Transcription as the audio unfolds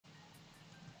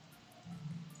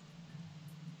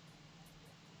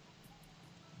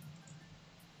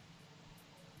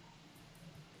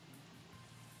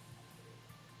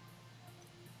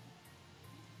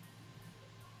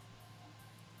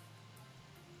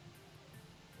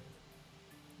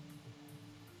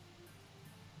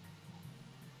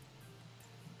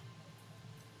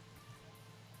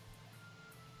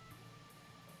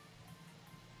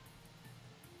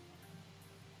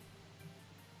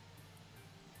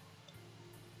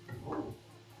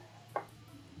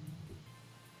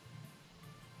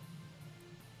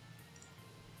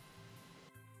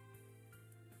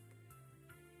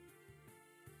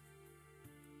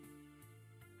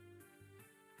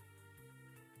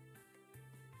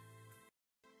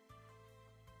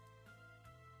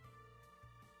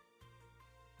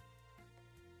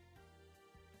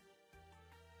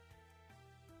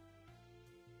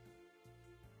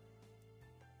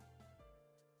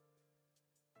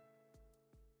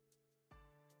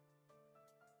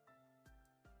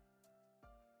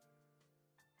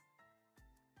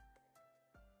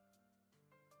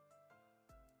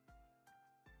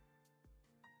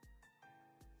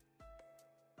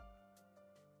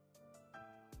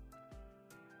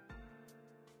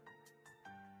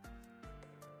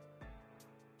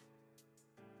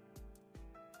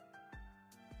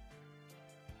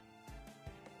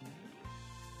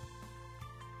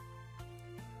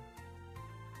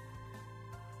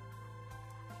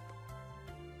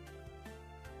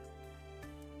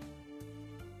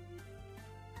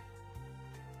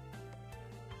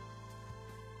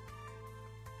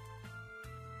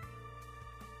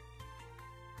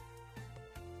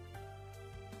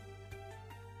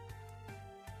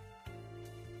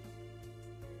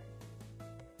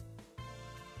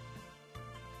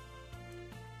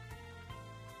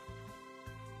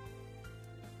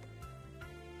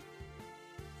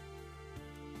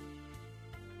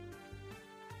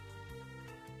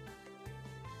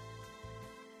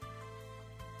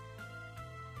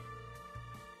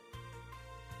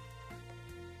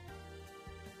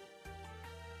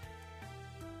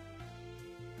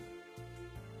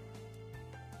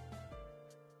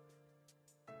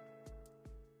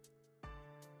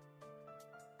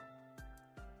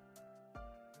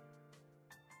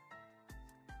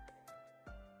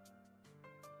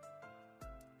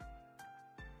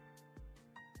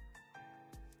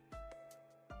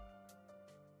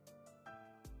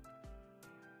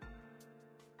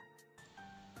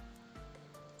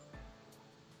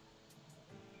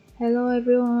Hello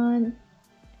everyone!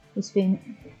 It's been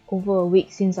over a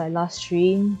week since I last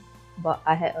streamed, but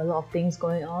I had a lot of things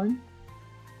going on.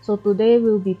 So today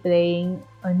we'll be playing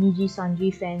a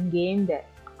Nijisanji fan game that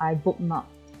I bookmarked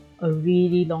a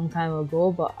really long time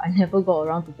ago, but I never got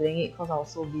around to playing it because I was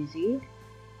so busy.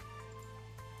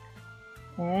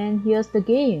 And here's the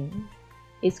game.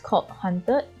 It's called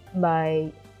Hunted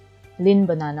by Lin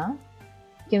Banana.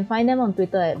 You can find them on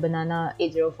Twitter at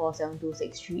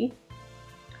banana8047263.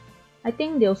 I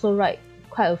think they also write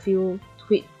quite a few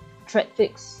thread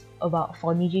fics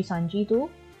for Nijisanji too.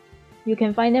 You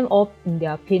can find them all in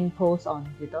their pinned posts on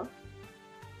Twitter.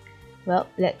 Well,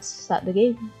 let's start the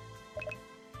game.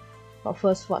 But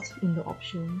first, what's in the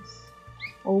options?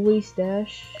 Always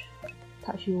dash,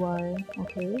 touch UI,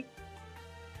 okay.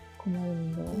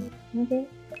 Command window, okay.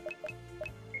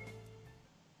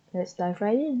 Let's dive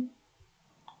right in.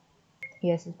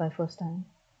 Yes, it's my first time.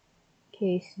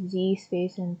 Okay, Z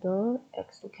space enter,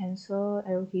 X to cancel,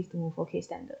 arrow keys to move, okay,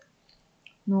 standard.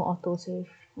 No autosave,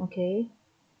 okay.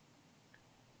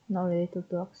 Not related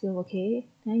to Luxiem, okay.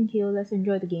 Thank you, let's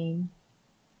enjoy the game.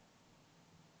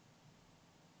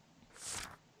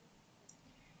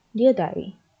 Dear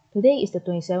Diary, today is the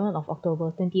 27th of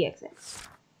October 20XX.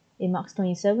 It marks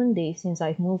 27 days since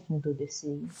I've moved into this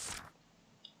city.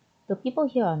 The people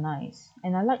here are nice,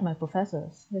 and I like my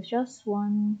professors. There's just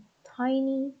one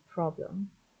tiny problem.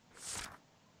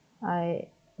 I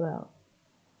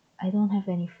don't have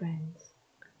any friends.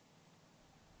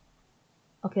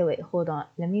 Okay, wait, hold on.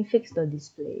 Let me fix the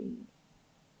display.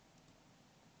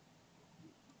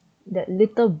 That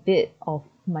little bit of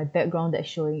my background that's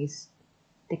showing is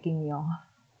ticking me off.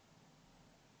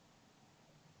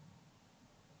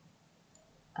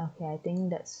 Okay, I think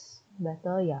that's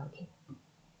better. Yeah, okay.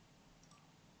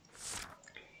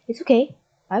 It's okay.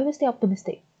 I will stay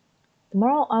optimistic.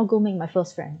 Tomorrow I'll go make my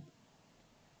first friend.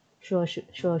 Sure.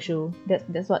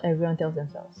 That's what everyone tells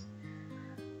themselves.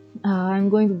 I'm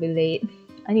going to be late.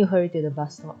 I need to hurry to the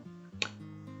bus stop.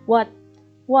 What?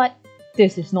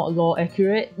 This is not law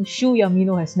accurate. Shu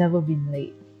Yamino has never been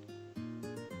late.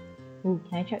 Ooh,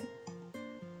 can I check?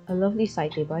 A lovely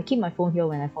side table. I keep my phone here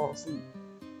when I fall asleep.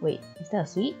 Wait, is that a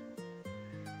sweet?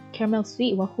 Caramel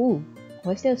sweet? Wahoo!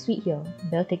 Why is there a sweet here?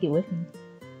 Better take it with me.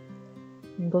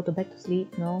 And go back to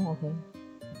sleep? No? Okay.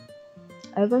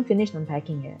 I haven't finished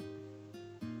unpacking yet.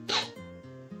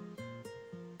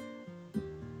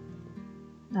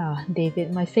 Ah,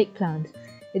 David, my fake plant.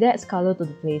 It adds color to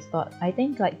the place, but I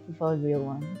think I prefer real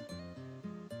ones.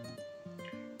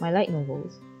 My light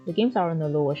novels. The games are on the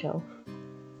lower shelf.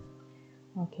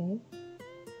 Okay.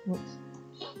 Oops.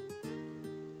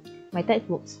 My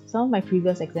textbooks. Some of my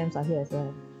previous exams are here as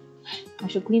well. I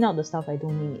should clean out the stuff I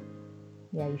don't need.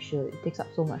 Yeah, you should. It takes up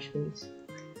so much space.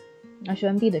 I should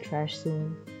empty the trash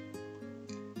soon.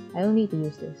 I don't need to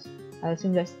use this. I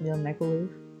assume that's the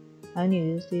microwave. I don't need to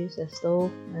use this as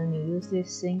stove. I don't need to use this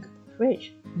sink.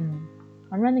 Fridge.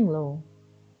 I'm running low.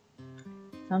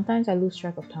 Sometimes I lose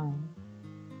track of time.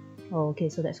 Oh, okay,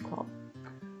 so that's clock.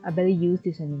 I barely use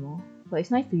this anymore, but it's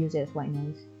nice to use it as white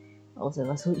noise. Also,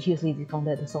 I so hugely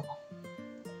discounted the song.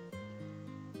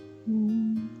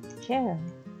 Chair.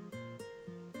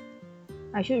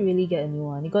 I should really get a new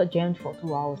one. It got jammed for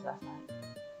 2 hours last night.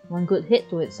 One good hit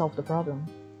to it solved the problem.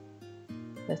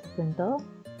 That's the printer.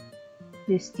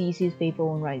 This thesis paper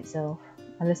won't write itself,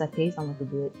 unless I pay someone to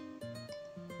do it.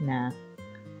 Nah.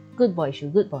 Good boy, Shu,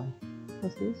 good boy.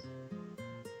 What's this?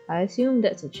 I assume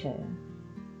that's a chair.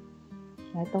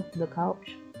 Can I talk to the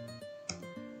couch?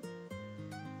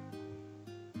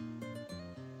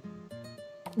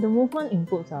 The movement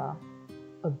inputs are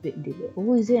a bit delayed.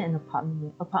 Oh, is it an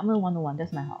apartment? Apartment 101,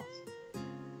 that's my house.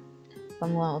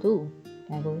 Apartment 102.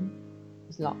 Can I go in?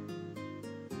 It's locked.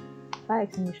 Fire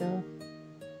extinguisher.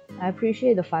 I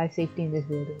appreciate the fire safety in this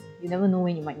building. You never know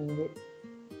when you might need it.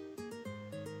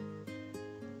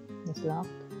 It's locked.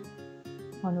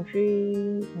 103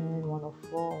 and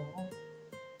 104.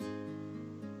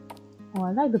 Oh,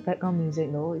 I like the background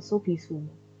music though. It's so peaceful.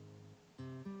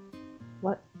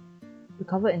 What?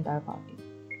 Recover entire party.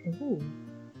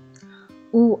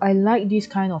 Ooh, I like this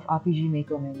kind of RPG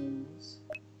Maker menus.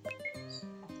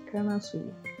 Caramel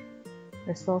sweet.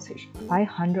 Restores HP.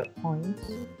 500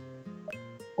 points.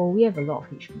 Oh, we have a lot of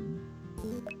HP.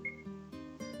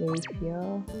 Save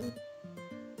here.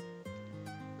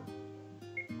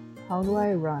 How do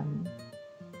I run?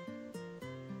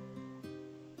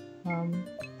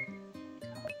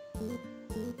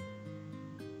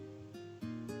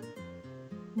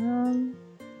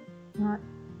 Not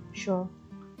sure.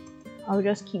 I'll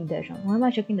just keep dash on. Why am I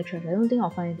checking the trash? I don't think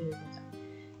I'll find anything inside.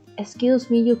 Excuse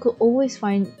me, you could always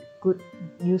find good,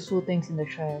 useful things in the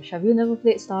trash. Have you never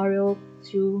played Star Rail,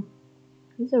 Shu?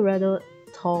 He's a rather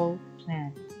tall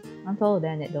man. I'm taller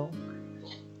than it though.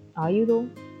 Are you though?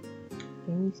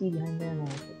 Can you see behind there? No.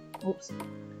 Oops.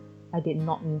 I did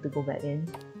not mean to go back in.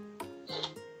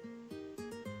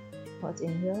 What's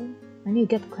in here? I need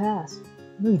to get to class.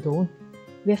 No you don't.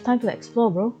 We have time to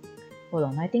explore, bro. Hold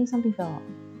on, I think something fell out.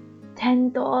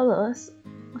 $10?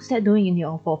 What's that doing in here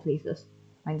of all places?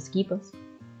 Minus keepers.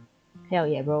 Hell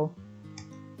yeah, bro.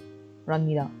 Run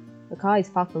me down. The car is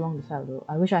parked along the side though.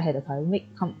 I wish I had a car. It would make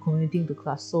commuting to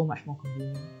class so much more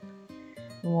convenient.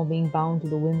 No more being bound to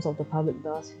the whims of the public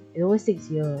bus. It always takes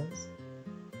years.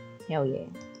 Hell yeah.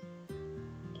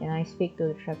 Can I speak to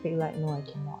the traffic light? No, I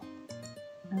cannot.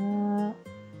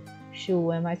 Sure,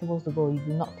 where am I supposed to go? You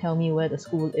do not tell me where the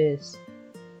school is.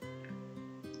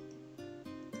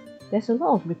 There's a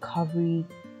lot of recovery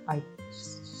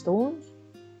stones.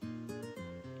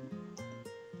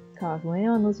 Cars, when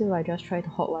anyone knows if I just try to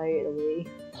hotwire it away.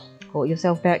 Hold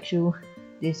yourself back, Shu.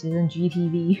 This isn't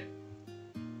GTV.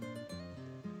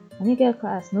 I need to get a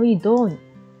class. No, you don't.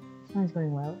 This one's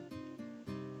going well.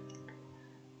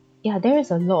 Yeah, there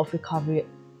is a lot of recovery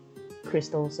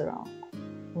crystals around.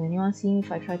 Will anyone see me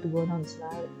if I try to go down the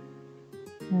slide?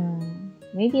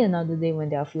 Maybe another day when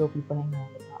there are fewer people hanging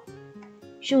around the park.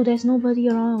 Shu, there's nobody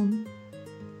around.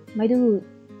 My dude,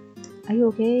 are you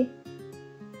okay?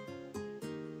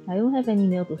 I don't have any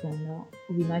mail to send out. It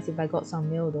would be nice if I got some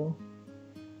mail though.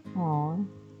 Aww.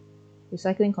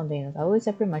 Recycling containers. I always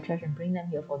separate my trash and bring them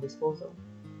here for disposal.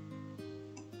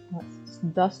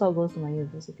 Bus stop goes to my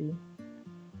university.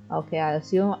 Okay, I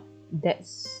assume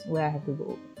that's where I have to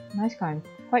go. Nice car. I'm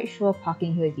quite sure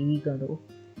parking here is illegal though.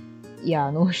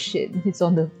 Yeah, no shit. It's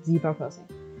on the zebra crossing.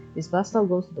 This bus stop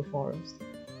goes to the forest.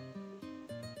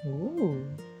 Ooh,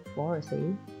 forest,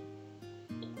 eh?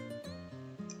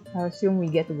 I assume we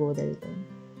get to go there then.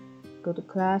 Go to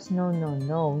class? No.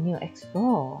 We need to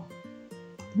explore.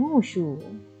 No, Shu.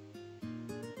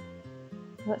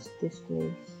 What's this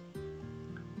place?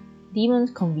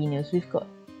 Demon's Convenience. We've got...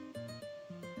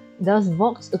 Does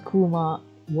Vox Akuma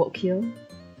work here?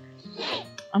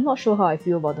 I'm not sure how I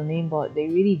feel about the name, but they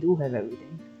really do have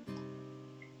everything.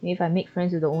 Maybe if I make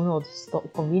friends with the owner of the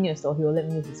convenience store, he will let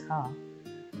me use his car.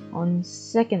 On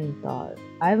second thought,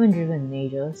 I haven't driven in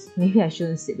ages. Maybe I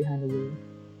shouldn't sit behind the wheel.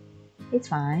 It's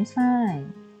fine.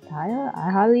 Taya?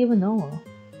 I hardly even know her.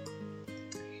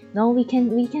 No, we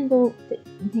can go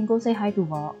say hi to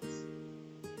Vox.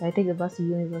 Should I take the bus to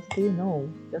university? No,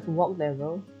 just walk there,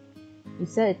 bro. You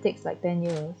said it takes like 10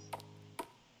 years.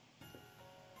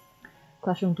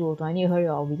 Classroom 202. I need to hurry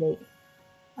or I'll be late.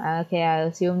 Okay, I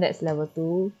assume that's level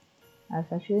 2.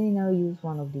 I've actually never used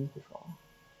one of these before.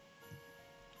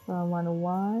 From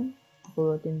 101,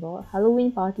 bulletin board.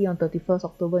 Halloween party on 31st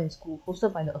October in school,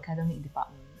 hosted by the academic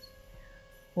department.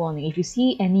 Warning, if you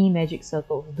see any magic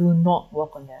circles, do not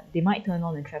walk on them. They might turn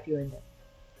on and trap you in them.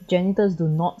 Janitors do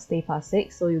not stay past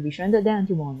 6, so you'll be stranded there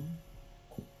until morning.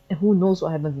 And who knows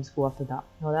what happens in school after that?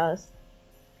 Not us.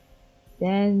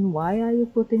 Then why are you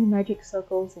putting magic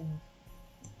circles in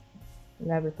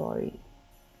laboratory?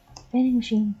 Vending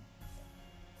machine.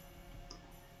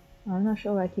 I'm not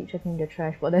sure why I keep checking the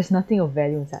trash, but there's nothing of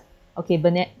value inside. Okay,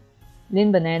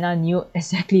 Lin Banana knew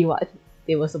exactly what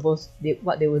they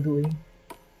were doing.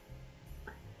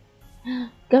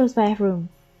 Girls' bathroom.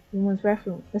 Women's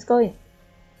bathroom. Let's go in.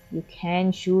 You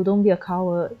can, Shu. Don't be a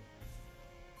coward.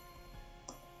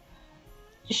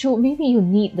 Shu, maybe you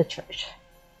need the trash.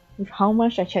 With how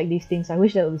much I check these things, I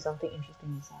wish there would be something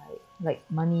interesting inside. Like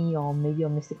money or maybe a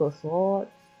mystical sword.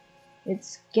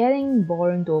 It's getting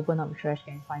boring to open up a trash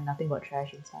can and find nothing but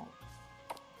trash inside.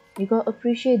 You gotta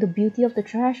appreciate the beauty of the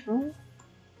trash, bro.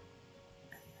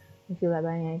 You feel like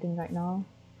buying anything right now?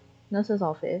 Nurse's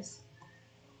office.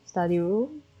 Study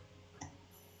room.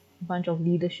 A bunch of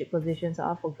leadership positions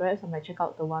are up for grabs. I might check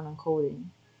out the one on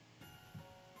coding.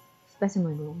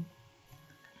 Specimen room.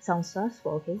 Sounds sus,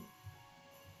 but okay.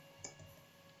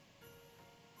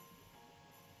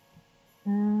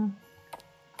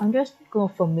 I'm just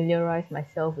gonna familiarize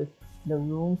myself with the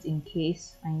rooms in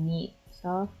case I need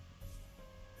stuff.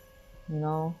 You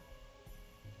know,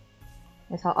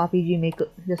 that's how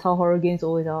that's how horror games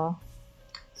always are.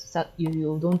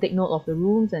 You don't take note of the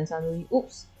rooms and suddenly,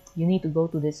 oops, you need to go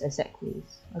to this exact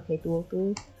place. Okay,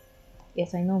 202.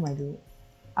 Yes, I know, my dude.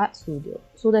 Art studio.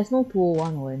 So there's no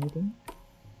 201 or anything.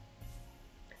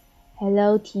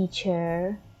 Hello,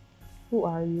 teacher. Who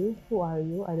are you?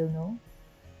 I don't know.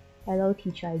 Hello,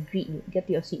 teacher. I greet you. Get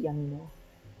to your seat, Yamino.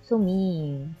 So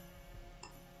mean.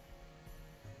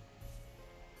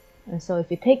 And so if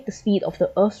you take the speed of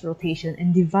the Earth's rotation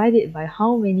and divide it by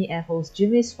how many apples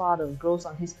Jimmy's father grows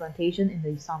on his plantation in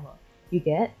the summer, you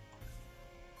get...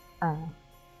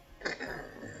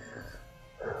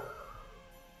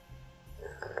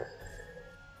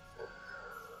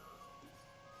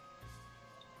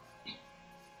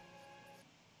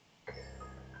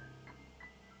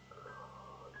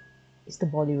 Is the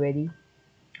body ready?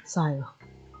 Sire,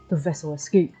 the vessel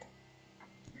escaped.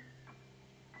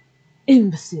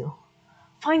 Imbecile!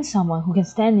 Find someone who can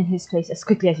stand in his place as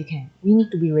quickly as you can. We need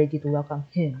to be ready to welcome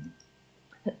him.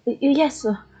 Yes,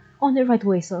 sir. On it right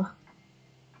away, sir.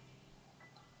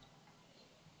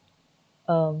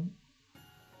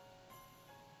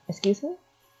 Excuse me?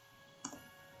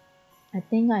 I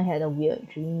think I had a weird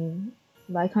dream,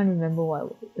 but I can't remember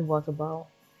what it was about.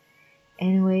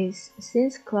 Anyways,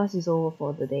 since class is over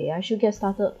for the day, I should get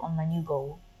started on my new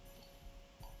goal.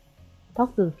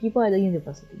 Talk to the people at the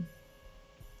university.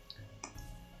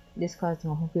 This class is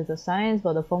on computer science,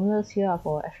 but the formulas here are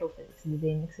for astrophysics. Did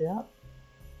they mix it up?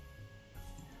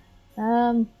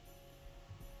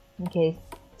 Okay,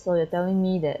 so you're telling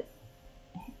me that...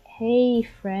 Hey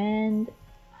friend,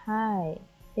 hi.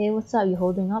 Hey, what's up? You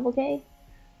holding up okay?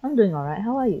 I'm doing alright,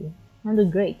 how are you? I'm doing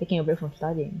great, taking a break from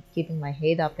studying, keeping my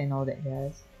head up and all that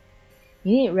jazz.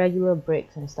 You need regular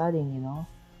breaks when studying, you know?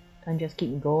 Can't just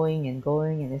keep going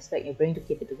and expect your brain to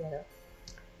keep it together.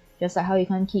 Just like how you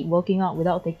can't keep working out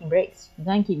without taking breaks, you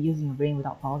can't keep using your brain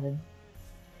without pausing.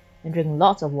 And drink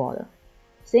lots of water.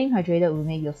 Staying hydrated will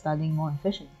make your studying more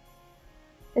efficient.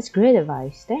 That's great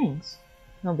advice, thanks.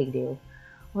 No big deal.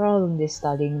 We're all in this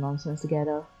studying nonsense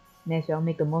together. May as well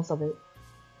make the most of it.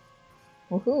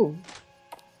 Woohoo!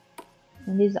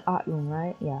 And this is the art room,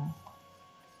 right? Yeah.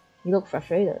 You look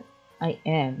frustrated. I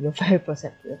am. You're very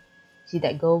perceptive. See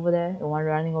that girl over there? The one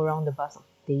running around the bust of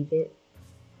David?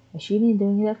 Has she been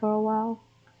doing that for a while?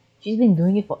 She's been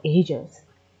doing it for ages.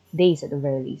 Days at the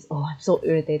very least. Oh, I'm so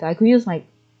irritated. I could use my...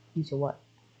 Use your what?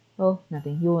 Oh,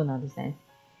 nothing. You won't understand.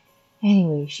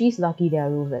 Anyway, she's lucky there are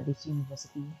rules at this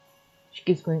university. She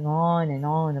keeps going on and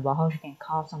on about how she can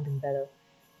carve something better.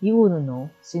 You wouldn't know,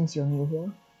 since you're new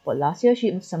here. But last year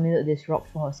she submitted this rock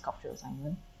for her sculpture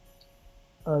assignment.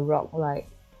 A rock like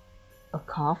a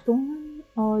carved one?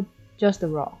 Or just a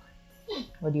rock?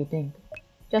 What do you think?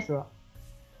 Just a rock.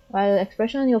 By the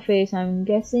expression on your face, I'm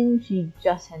guessing she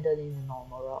just handed in a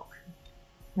normal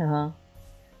rock.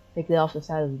 Picked it off the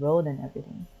side of the road and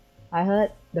everything. I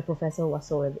heard the professor was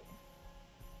so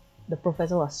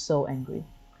angry.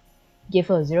 Gave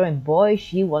her a 0 and boy,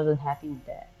 she wasn't happy with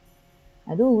that.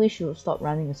 I do wish she would stop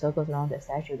running in circles around that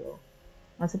statue though.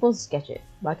 I'm supposed to sketch it,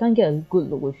 but I can't get a good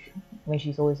look when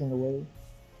she's always in the way.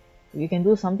 If you can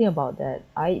do something about that,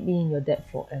 I'd be in your debt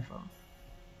forever.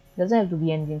 Doesn't have to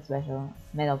be anything special.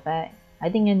 Matter of fact, I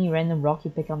think any random rock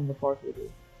you pick up in the forest will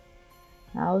do.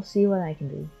 I'll see what I can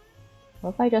do.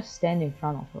 What if I just stand in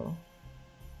front of her?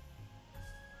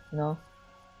 You know?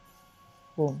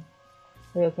 Boom.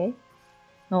 Are you okay?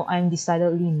 No, I'm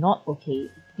decidedly not okay.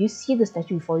 Do you see the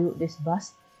statue before you? This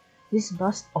bust? This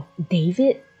bust of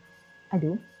David? I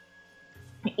do.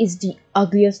 It's the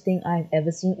ugliest thing I've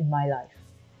ever seen in my life.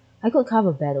 I could carve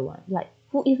a better one. Like,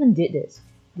 who even did this?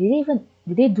 Did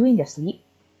they do it in their sleep?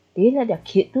 Did they let their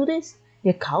kid do this?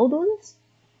 Their cow do this?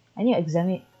 I need to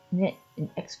examine it in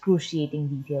excruciating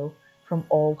detail from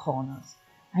all corners.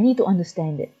 I need to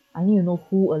understand it. I need to know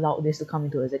who allowed this to come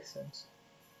into existence.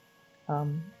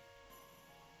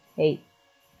 Hey,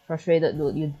 frustrated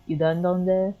dude, you done down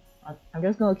there? I'm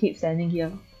just gonna keep standing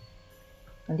here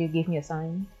until you give me a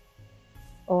sign.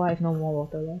 Oh, I have no more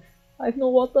water left. I have no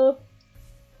water!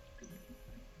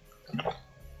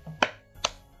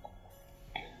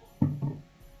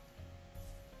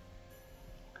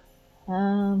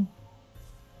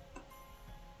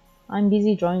 I'm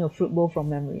busy drawing a fruit bowl from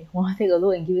memory. Wanna take a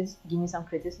look and give me some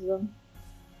criticism?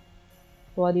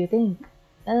 What do you think?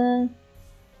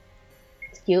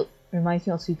 It's cute. Reminds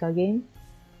me of Suika game.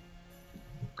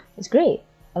 It's great.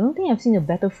 I don't think I've seen a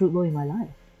better fruit bowl in my life.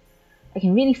 I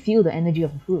can really feel the energy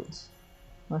of the fruits.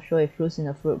 Not sure if fruits in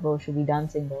a fruit bowl should be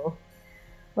dancing though.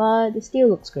 But it still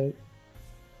looks great.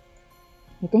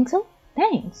 You think so?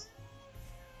 Thanks!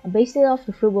 I based it off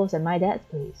the fruit bowls at my dad's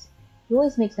place. He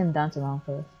always makes them dance around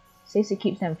first. Says it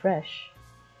keeps them fresh.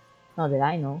 Not that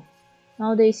I know.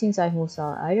 Nowadays, since I've moved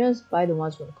out, I just buy the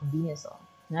ones from the convenience store.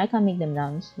 And I can't make them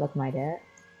dance, like my dad.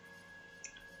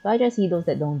 So I just eat those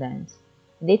that don't dance.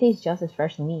 And they taste just as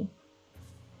fresh to me.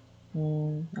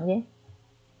 Okay.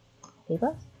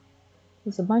 Papers?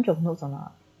 There's a bunch of notes on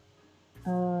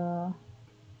art.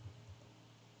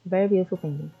 Very beautiful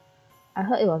painting. I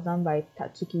heard it was done by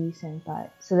Tatsuki Senpai.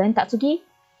 Selen Tatsuki?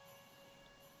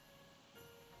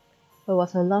 It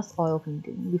was her last oil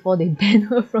painting before they banned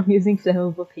her from using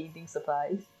flammable painting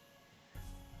supplies.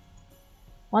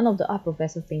 One of the art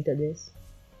professors painted this.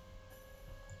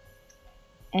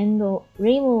 Endo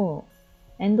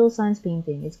San's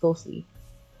painting. It's ghostly.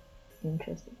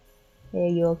 Interesting.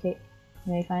 Hey, you okay?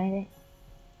 Can I find it?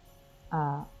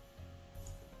 I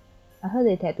heard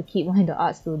they had to keep one in the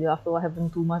art studio after what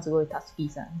happened 2 months ago with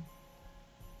Tatsuki-san.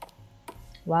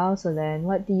 Wow, Solen,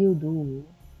 what do you do?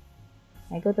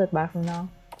 I go to the bathroom now.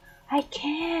 I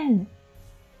can!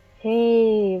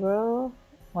 Hey, bro.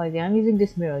 Well, I'm using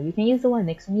this mirror. You can use the one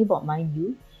next to me, but mind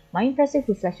you, my impressive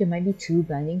reflection might be too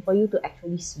blinding for you to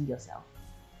actually see yourself.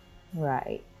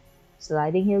 Right.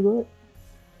 Sliding here good?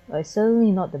 Well, it's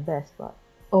certainly not the best, but...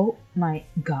 Oh my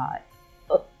god.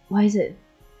 Why is it?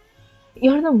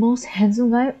 You're the most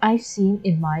handsome guy I've seen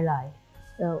in my life.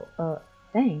 Well,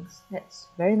 thanks. That's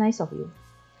very nice of you.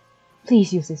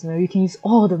 Please use this mirror. You can use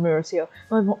all the mirrors here.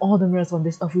 Not even all the mirrors on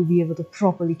this earth will be able to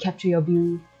properly capture your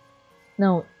beauty.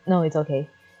 No, it's okay.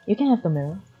 You can have the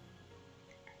mirror.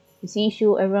 You see,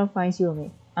 Shu, everyone finds you me.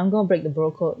 I'm gonna break the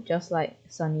bro code, just like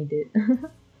Sunny did.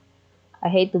 I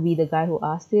hate to be the guy who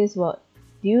asked this, but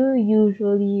do you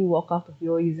usually walk out of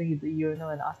your using the urinal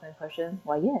and ask them questions?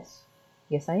 Why, yes.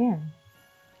 Yes, I am.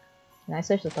 Can I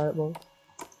search the toilet bowl?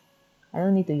 I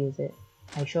don't need to use it.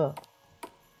 Are you sure?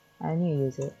 I don't need to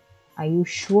use it. Are you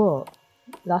sure?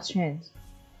 Last chance.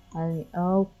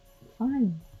 Oh,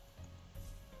 fine.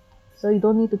 So you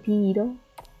don't need to pee either?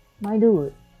 My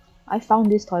dude, I found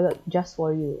this toilet just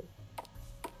for you.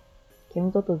 Can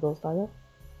we go to the girls' toilet?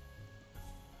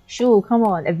 Shu, come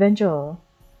on, adventure.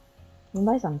 Can you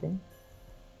buy something?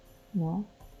 No?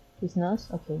 Business?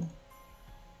 Okay.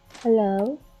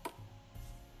 Hello?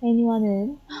 Anyone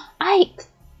in? Ike!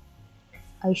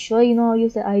 Are you sure you know how to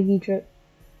use the IV drip?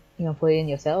 You gonna put it in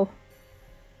yourself?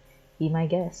 Be my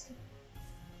guest.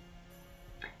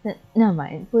 Never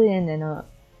mind, put it in and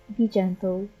be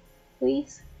gentle,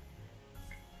 please.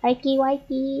 Ikey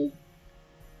wikey!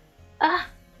 Ah!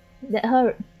 That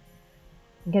hurt.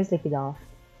 You can slip it off.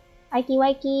 Ikey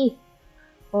wikey!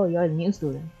 Oh, you're a new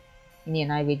student. You need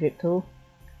an IV drip too?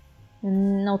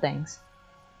 No thanks.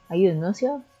 Are you a nurse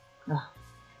here? Ugh.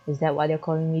 Is that what they're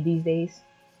calling me these days?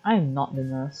 I am not the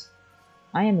nurse.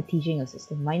 I am a teaching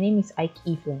assistant. My name is Ike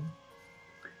Eflin.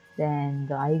 Then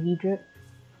the IV drip?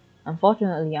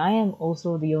 Unfortunately, I am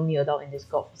also the only adult in this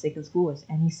godforsaken school with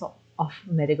any sort of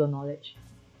medical knowledge.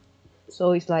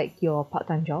 So it's like your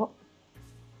part-time job?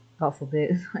 God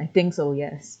forbid. I think so,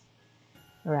 yes.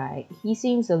 Right, he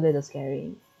seems a little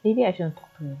scary. Maybe I shouldn't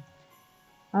talk to him.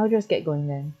 I'll just get going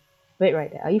then. Wait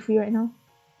right there, are you free right now?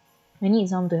 I need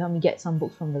someone to help me get some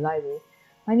books from the library.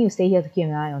 I need to stay here to keep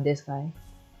an eye on this guy.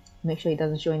 Make sure he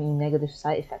doesn't show any negative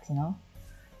side effects, you know?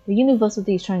 The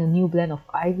university is trying a new blend of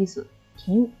IV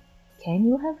Can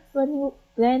you have a new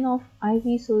blend of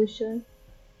IV solution?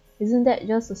 Isn't that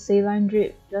just a saline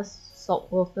drip, just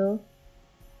salt water?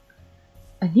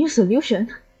 A new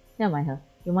solution? Never mind her.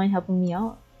 You mind helping me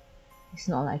out? It's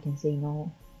not like I can say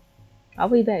no. I'll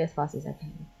be back as fast as I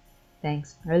can.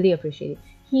 Thanks, I really appreciate it.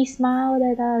 He smiled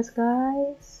at us,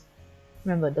 guys.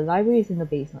 Remember, the library is in the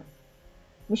basement.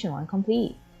 Mission 1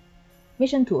 complete.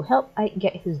 Mission 2, help Ike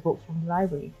get his book from the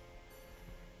library.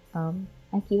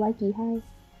 Ikey Wikey, hi.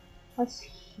 What's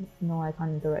he? No, I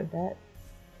can't interrupt that.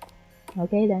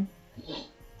 Okay then.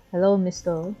 Hello,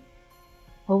 Mr.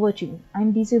 Overture.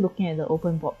 I'm busy looking at the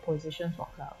open board positions for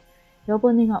Cloud. They're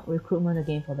opening up recruitment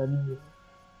again for the new year.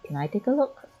 Can I take a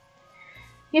look?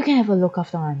 You can have a look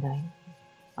after I'm done.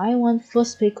 I want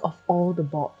first pick of all the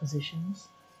board positions.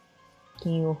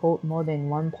 Can you hold more than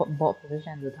one board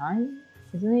position at a time?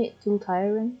 Isn't it too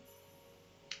tiring?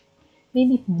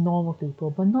 Maybe for normal people,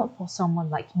 but not for someone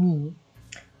like me.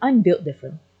 I'm built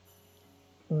different.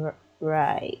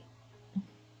 Right.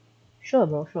 Sure,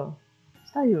 bro, sure.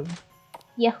 Study room.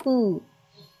 Yahoo!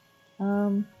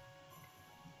 Some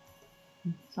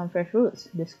fresh fruits.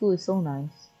 The school is so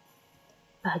nice.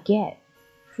 Baguette.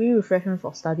 Free refreshment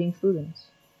for studying students.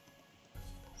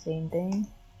 Same thing.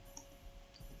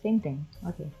 Same thing.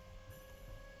 Okay.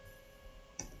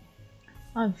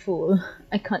 I'm full.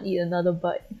 I can't eat another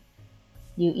bite.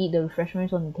 You eat the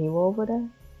refreshments on the table over there?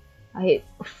 I ate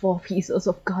 4 pieces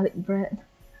of garlic bread.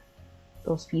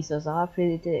 Those pieces are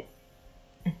pretty thick.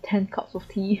 And 10 cups of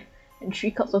tea. And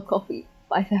 3 cups of coffee.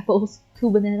 5 apples.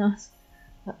 2 bananas.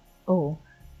 Oh.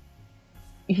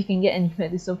 If you can get any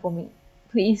medicine for me,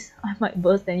 please. I might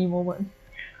burst any moment.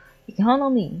 You can count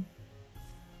on me.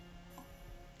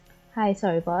 Hi,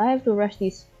 sorry, but I have to rush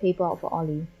this paper out for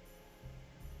Ollie.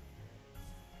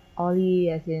 Ollie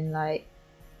as in like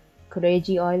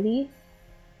crazy Ollie?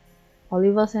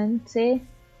 Oliver Sensei?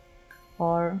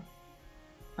 Or,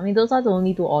 I mean, those are the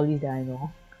only two Ollies that I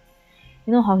know.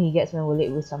 You know how he gets when we're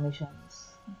late with submissions.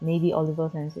 Maybe Oliver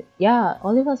Sensei. Yeah,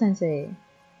 Oliver Sensei.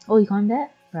 Oh, you call him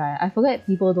that? Right, I forget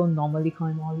people don't normally call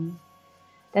him Ollie.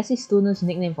 That's his student's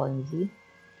nickname for him, you see?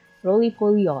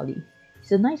 Roly-poly Ollie.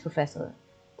 He's a nice professor.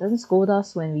 Doesn't scold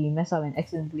us when we mess up and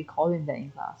accidentally call him that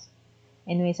in class.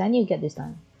 Anyways, I need to get this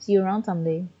done. See you around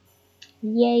someday.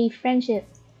 Yay, friendship!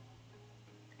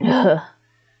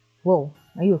 Whoa,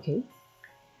 are you okay?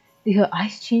 Did her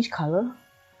eyes change color?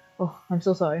 Oh, I'm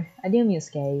so sorry. I didn't mean to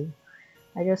scare you.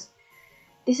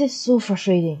 This is so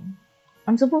frustrating.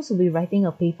 I'm supposed to be writing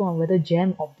a paper on whether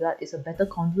jam or blood is a better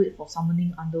conduit for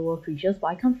summoning underworld creatures, but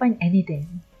I can't find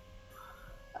anything.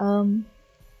 I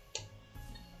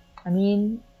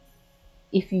mean,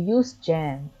 if you use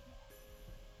jam,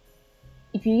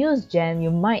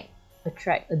 you might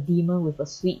attract a demon with a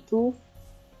sweet tooth.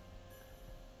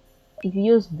 If you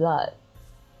use blood,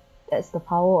 that's the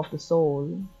power of the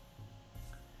soul.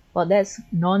 But that's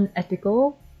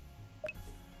non-ethical.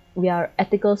 We are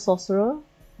ethical sorcerer,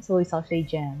 so it's actually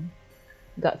jam.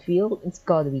 Gut feel, it's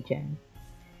gotta be jam.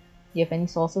 Do you have any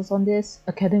sources on this?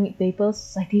 Academic papers?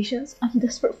 Citations? I'm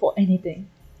desperate for anything.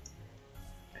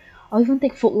 I'll even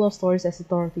take folklore stories as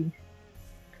authority.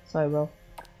 Sorry bro.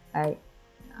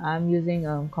 I'm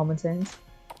using common sense.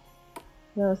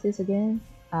 What was this again?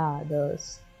 The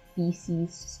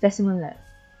species specimen lab.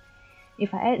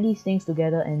 If I add these things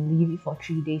together and leave it for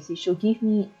 3 days, it should give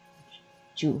me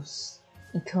juice.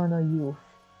 Eternal youth.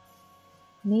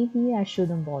 Maybe I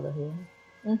shouldn't bother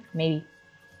here. Maybe.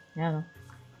 I don't know.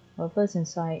 Whatever's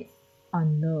inside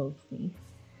unnerves me.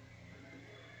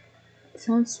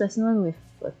 Some specimen with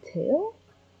a tail?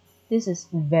 This is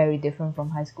very different from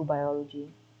high school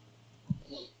biology.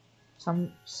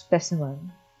 Some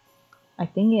specimen. I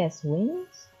think it has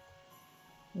wings?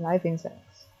 Live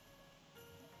insects.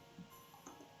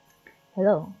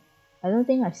 Hello. I don't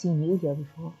think I've seen you here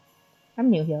before. I'm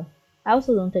new here. I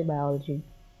also don't take biology.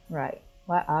 Right.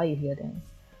 Why are you here then?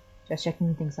 Just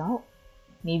checking things out?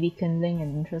 Maybe kindling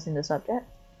an interest in the subject?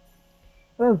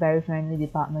 We're a very friendly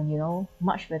department, you know.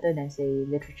 Much better than, say,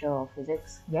 literature or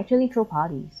physics. We actually throw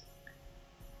parties.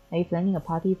 Are you planning a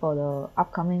party for the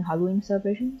upcoming Halloween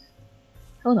celebrations?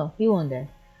 Oh no, we won't there.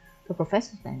 The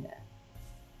professors plan that.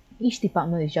 Each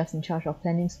department is just in charge of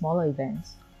planning smaller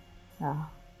events.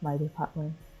 My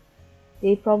department.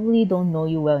 They probably don't know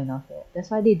you well enough yet. That's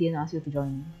why they didn't ask you to join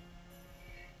in.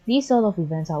 These sort of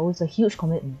events are always a huge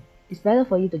commitment. It's better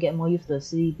for you to get more used to the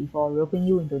city before roping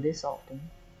you into this sort of thing.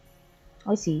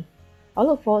 I see. I'll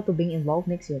look forward to being involved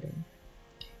next year then.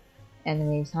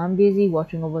 Anyways, I'm busy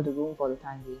watching over the room for the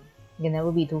time being. You can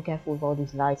never be too careful with all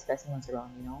these live specimens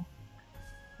around, you know?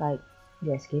 Like,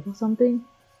 the escape or something?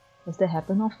 Does that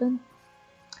happen often?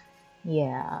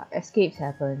 Yeah, escapes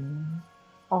happen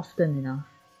often enough.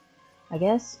 I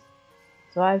guess.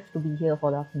 So I have to be here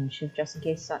for the afternoon shift just in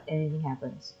case anything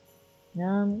happens.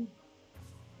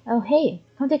 Oh hey,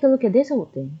 come take a look at this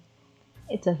old thing.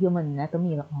 It's a human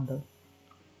anatomy model.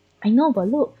 I know, but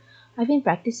look, I've been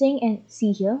practicing and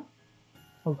see here.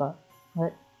 Oh god,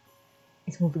 what?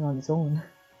 It's moving on its own.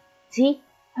 See?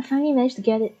 I finally managed to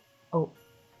get it. Oh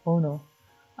no.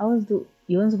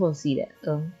 You weren't supposed to see that.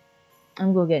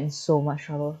 I'm gonna get in so much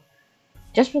trouble.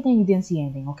 Just pretend you didn't see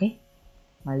anything, okay?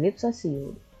 My lips are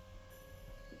sealed.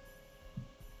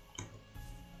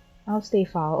 I'll stay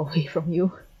far away from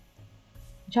you.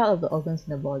 Child of the organs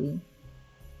in the body.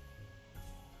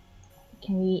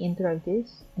 Can we interact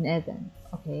this? An event.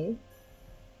 Okay.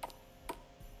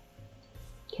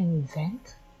 Can we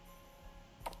vent?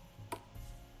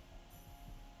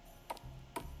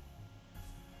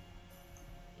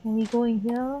 Can we go in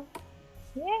here?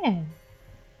 Yeah.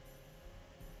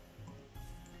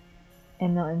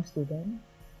 MLM student.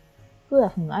 Good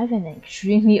afternoon. I have an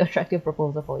extremely attractive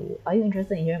proposal for you. Are you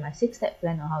interested in hearing my 6-step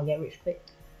plan on how to get rich quick?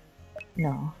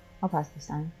 No, I'll pass this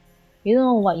time. You don't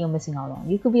know what you're missing out on.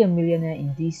 You could be a millionaire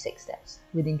in these 6 steps,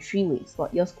 within 3 weeks,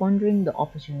 but you're squandering the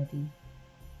opportunity.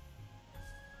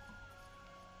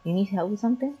 You need help with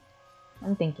something?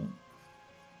 I'm thinking.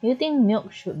 You think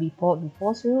milk should be poured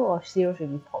before cereal or cereal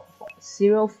should be poured before?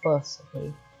 Cereal first,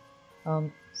 okay.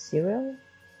 Cereal?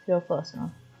 Cereal first, huh?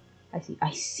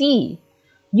 I see!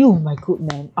 You, my good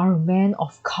man, are a man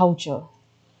of culture.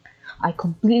 I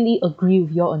completely agree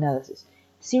with your analysis.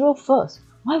 Cereal first.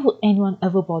 Why would anyone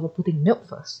ever bother putting milk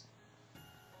first?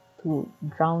 To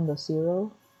drown the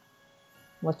cereal?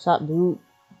 What's up, dude?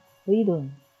 What are you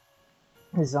doing?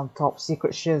 This is some top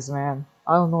secret shiz, man.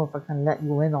 I don't know if I can let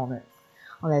you in on it.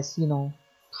 Unless, you know,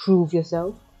 prove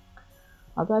yourself.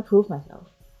 How do I prove myself?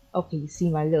 Okay, you see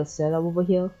my little setup over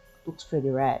here? Looks pretty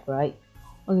rad, right?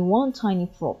 Only one tiny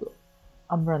problem.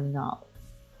 I'm running out.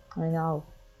 Running out of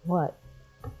what?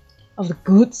 Of the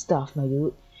good stuff, my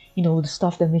dude. You know, the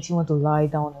stuff that makes you want to lie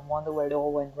down and wonder where it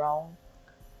all went wrong.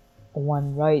 Or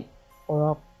one right,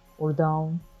 or up, or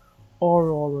down, or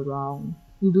all around.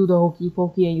 You do the hokey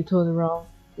pokey and you turn around.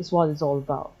 It's what it's all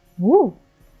about. Woo!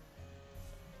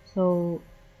 So,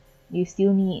 you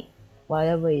still need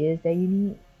whatever it is that you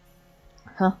need?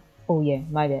 Huh? Oh yeah,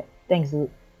 my bad. Thanks, dude.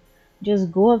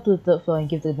 Just go up to the third floor and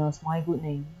give the nurse my good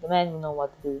name. The man will know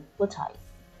what to do. We're tight.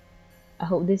 I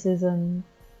hope this isn't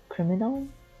criminal.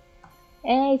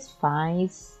 It's fine.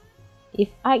 If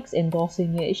Ike's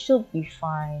endorsing it, it should be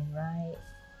fine, right?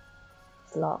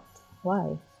 It's locked.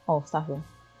 Why? Oh, staff room.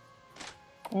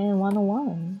 And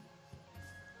 101.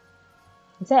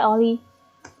 Is that Ollie?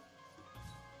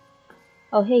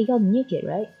 Oh hey, you're the new kid,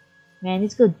 right? Man,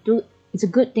 it's good, dude. It's a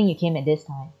good thing you came at this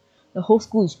time. The whole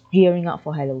school is gearing up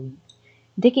for Halloween.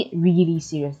 Take it really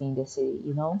seriously in this city,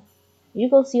 you know? You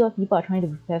go see what people are trying to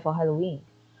prepare for Halloween.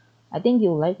 I think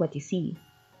you'll like what you see.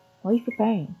 What are you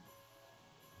preparing?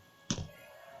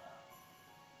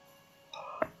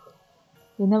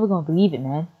 You're never gonna believe it,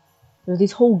 man. There's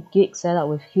this whole gig set up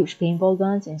with huge paintball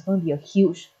guns, and it's gonna be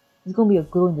a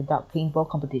glow-in-the-dark paintball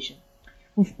competition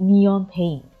with neon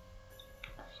paint.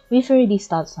 We've already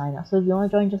started signing up, so if you wanna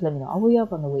join, just let me know. I'll put you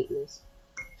up on the wait list.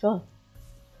 Sure.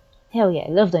 Hell yeah, I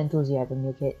love the enthusiasm,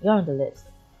 new kid. You're on the list.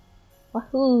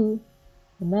 Wahoo!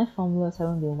 The math formulas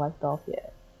haven't been wiped off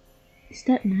yet. Is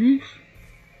that math?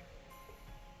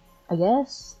 I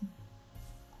guess.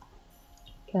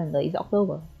 Calendar is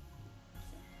October.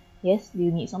 Yes, do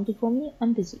you need something from me?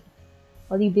 I'm busy.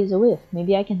 What are you busy with?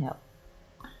 Maybe I can help.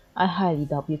 I highly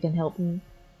doubt you can help me.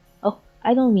 Oh,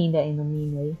 I don't mean that in a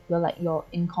mean way. You're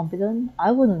incompetent?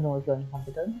 I wouldn't know if you're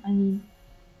incompetent. I mean,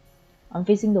 I'm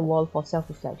facing the wall for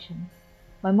self-reflection.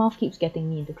 My mouth keeps getting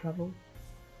me into trouble.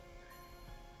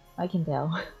 I can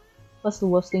tell. What's the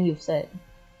worst thing you've said?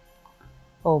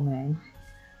 Oh man,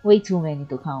 way too many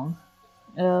to count.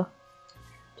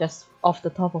 Just off the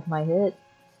top of my head,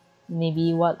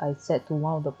 maybe what I said to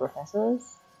one of the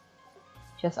professors.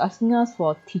 She was asking us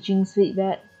for teaching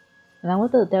feedback, and I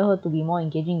wanted to tell her to be more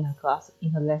engaging in her class,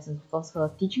 in her lessons, because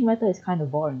her teaching method is kind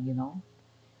of boring, you know.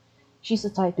 She's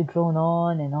the type to drone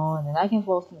on, and I can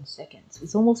follow through in seconds.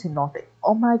 It's almost hypnotic.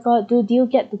 Oh my god, dude, do you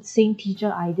get the same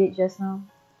teacher I did just now?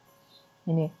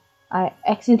 Anyway, I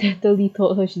accidentally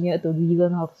told her she needed to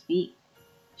relearn how to speak.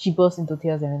 She burst into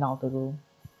tears and went out of the room.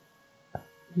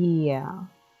 Yeah.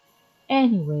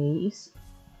 Anyways,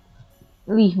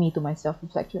 leave me to my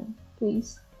self-reflection,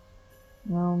 please.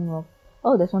 No.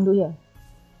 Oh, there's one dude here.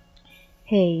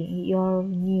 Hey, you're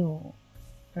new,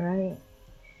 right?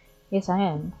 Yes, I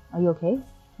am. Are you okay?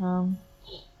 You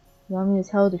want me to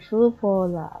tell the truth or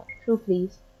lie? Truth,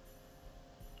 please.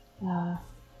 Well,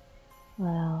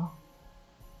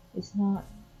 it's not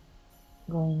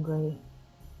going great.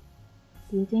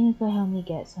 Do you think you could help me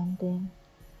get something?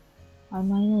 I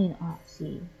minor in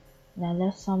artsy, and I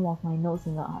left some of my notes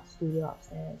in the art studio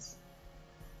upstairs.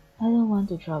 I don't want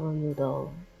to trouble you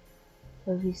though,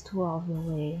 so if it's too out of your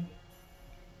way,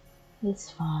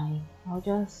 it's fine. I'll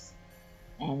just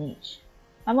manage.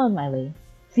 I'm on my way.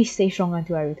 Please stay strong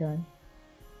until I return.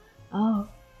 Oh,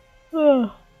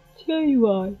 here you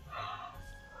are.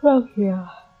 From here.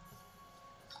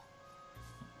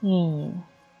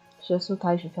 She was so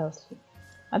tired she fell asleep.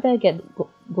 I better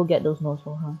go get those notes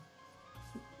for her.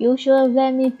 You should have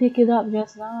let me pick it up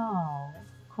just now.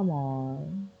 Come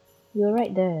on. You're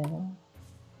right there.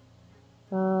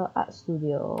 Art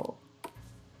studio.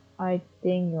 I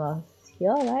think it was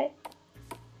here, right?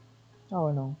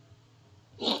 Oh no.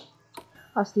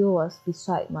 Art studio was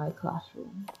beside my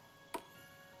classroom.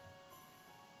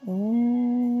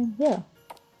 And here.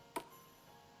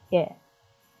 Yeah.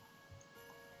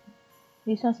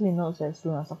 These must be notes that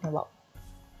Luna was talking about.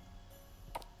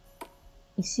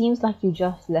 It seems like you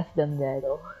just left them there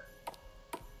though.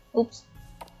 Oops.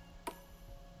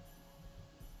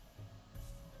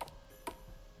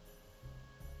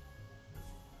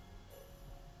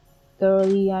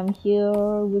 Thoroughly, I'm here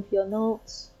with your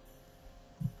notes.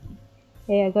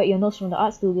 Hey, I got your notes from the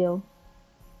art studio.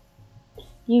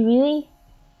 You really?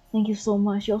 Thank you so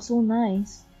much, you're so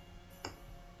nice. It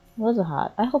wasn't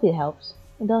hard. I hope it helps.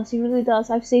 It does, it really does.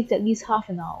 I've saved at least half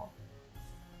an hour.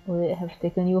 Would it have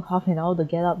taken you half an hour to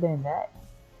get up there and back?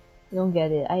 You don't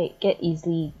get it. I get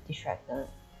easily distracted.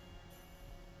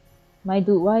 My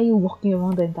dude, why are you walking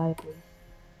around the entire place?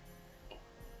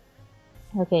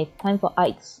 Okay, time for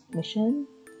Ike's mission.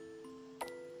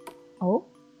 Oh?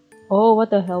 Oh,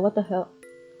 what the hell? What the hell?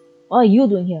 What are you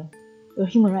doing here? You're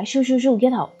human, right? Shoo,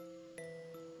 get out!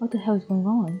 What the hell is going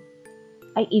on?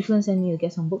 Evelyn sent me to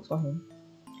get some books for him.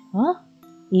 Huh?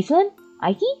 Evelyn?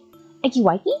 Ike? Ike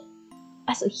Wikey?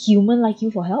 Ask a human like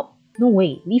you for help? No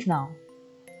way, leave now.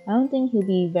 I don't think he'll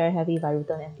be very happy if I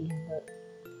return empty-handed.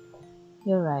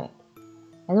 You're right.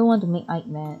 I don't want to make Ike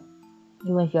mad,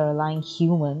 even if you're a lying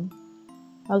human.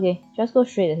 Okay, just go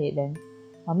straight ahead then.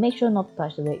 I'll make sure not to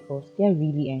touch the red ghosts. They're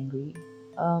really angry.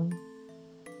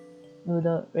 Will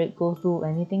the red ghost do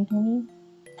anything to me?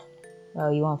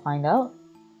 Well, you want to find out?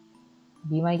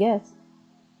 Be my guest.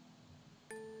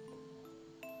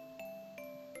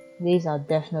 These are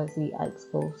definitely Ike's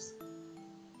ghosts.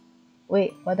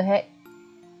 Wait, what the heck?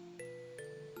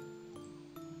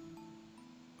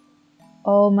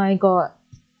 Oh my god.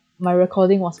 My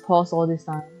recording was paused all this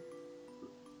time.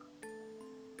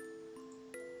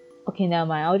 Okay, never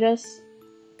mind. I'll just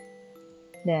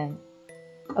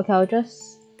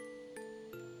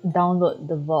download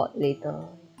the VOD later.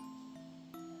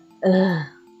 Ugh.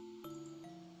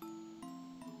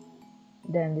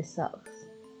 Damn, this sucks.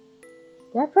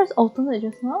 Did I press alternate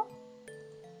just now?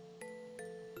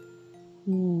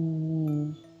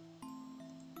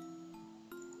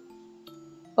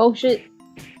 Oh shit.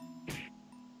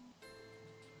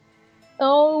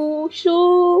 Oh,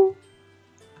 Shu!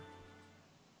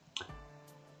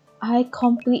 I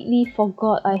completely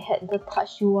forgot I had the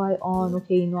touch UI on.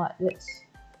 Okay, you know what? Let's...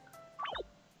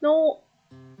 No!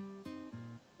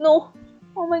 No!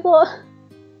 Oh my god!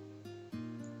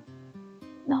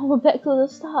 Now we're back to the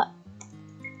start.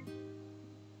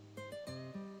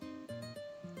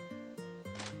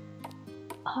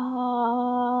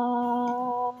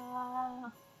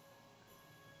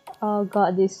 Oh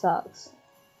god, this sucks.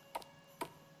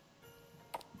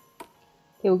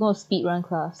 Okay, we're gonna speedrun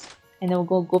class. And then we're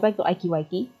gonna go back to Ike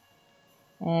Wikey.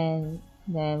 And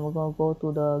then we're gonna go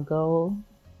to the girl.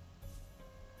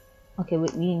 Okay,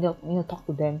 wait, we need to talk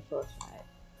to them first, right?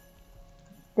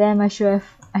 Damn, I should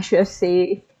have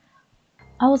saved.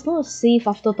 I was gonna save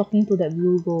after talking to that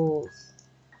blue ghost.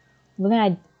 But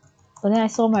then I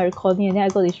saw my recording and then I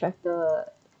got distracted.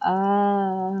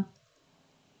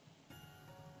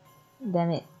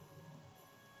 Damn it.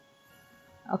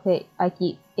 Okay,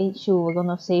 Ike, Shu, we're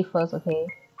gonna save first, okay?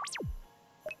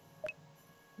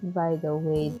 By the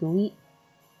way, do we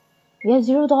have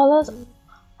 $0?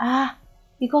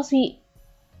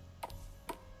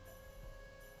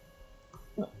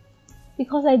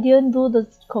 Because I didn't do the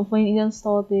convenience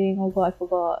store thing. Oh god, I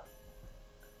forgot.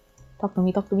 Talk to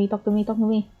me.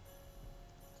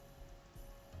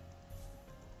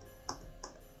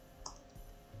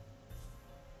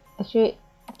 Actually,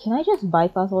 can I just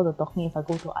bypass all the talking if I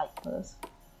go to Ike first?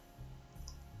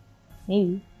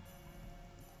 Maybe.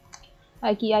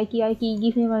 Ike,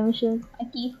 give me my mission.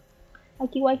 Ike,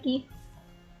 Wikey.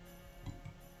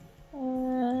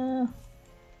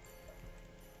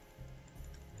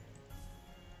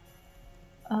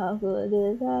 How good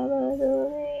is ever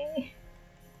doing?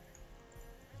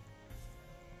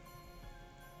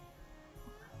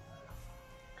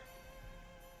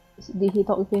 Did he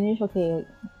talk finish? Okay.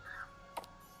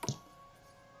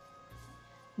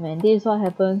 Man, this is what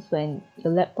happens when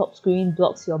your laptop screen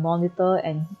blocks your monitor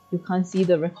and you can't see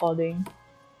the recording.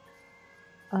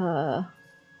 I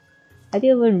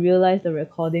didn't even realize the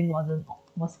recording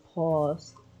was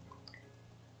paused.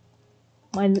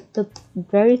 The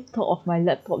very top of my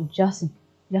laptop just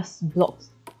blocks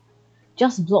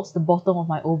the bottom of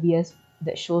my OBS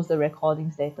that shows the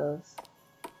recording status.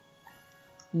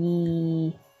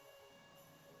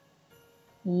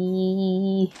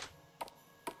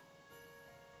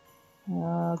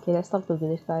 Okay, let's talk to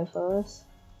this guy first.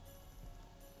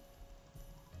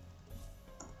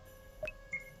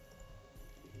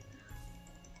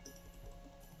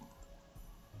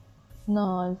 No,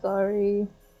 I'm sorry.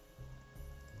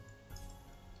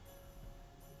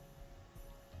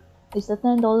 Is the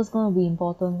 $10 gonna be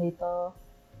important later?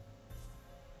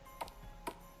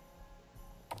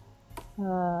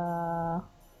 Now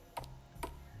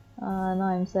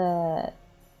I'm sad.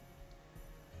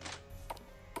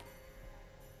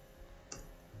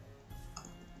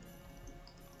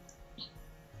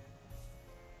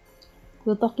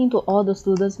 Will talking to all the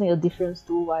students make a difference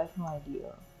too? I have no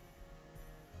idea.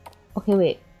 Okay,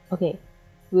 wait. Okay,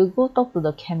 we'll go talk to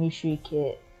the chemistry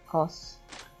kid, cause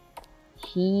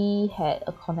he had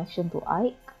a connection to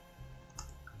Ike.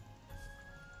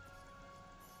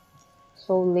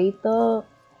 So later,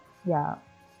 yeah.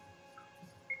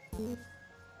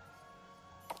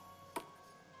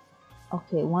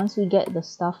 Okay, once we get the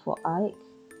stuff for Ike.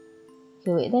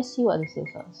 Okay, wait, let's see what this is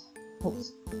first.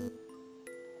 Oops.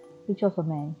 Picture of a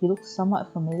man. He looks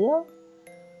somewhat familiar.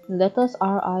 The letters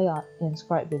RI are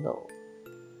inscribed below.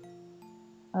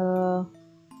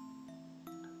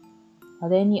 Are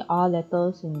there any R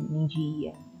letters in Niji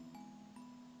EN?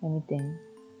 Let me think.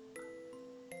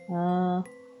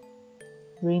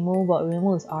 Remo, but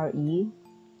Remo is RE.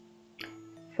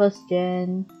 First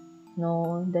gen,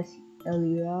 no. That's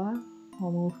Elira.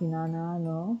 Homo Finana,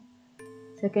 no.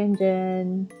 Second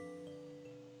gen,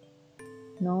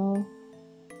 no.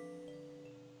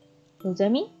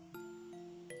 Rosemi?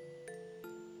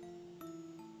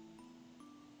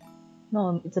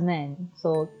 No, it's a man,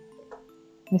 so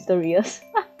mysterious.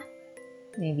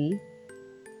 Maybe.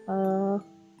 So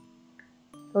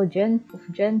Gen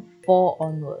 4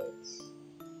 onwards.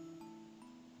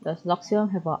 Does Luxiem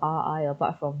have a RI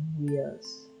apart from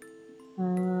Rias?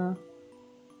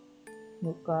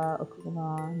 Nuka,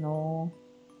 Akuma, no.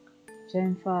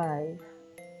 Gen 5.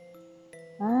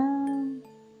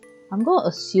 I'm gonna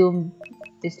assume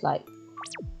it's like,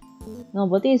 no,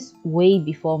 but it's way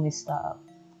before Mr.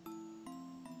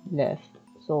 left,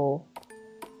 so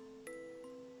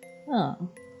oh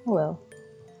well.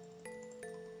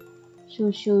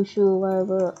 Shu,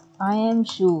 whatever. I am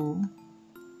Shu.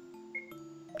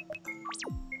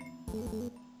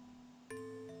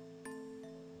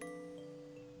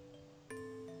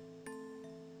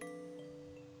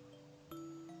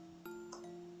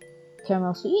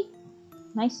 Caramel sweet?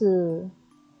 Nice. Oh,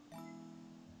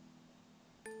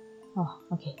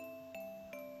 okay.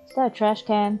 Is that a trash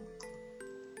can?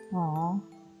 Aww.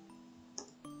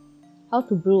 How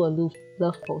to brew a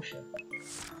love potion.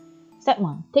 Step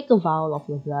 1. Take a vial of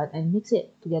your blood and mix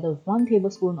it together with 1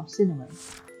 tablespoon of cinnamon.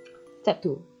 Step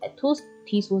 2. Add 2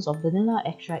 teaspoons of vanilla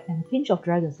extract and a pinch of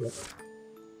dragon's liver.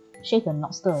 Shaken,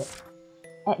 not stirred.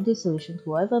 Add this solution to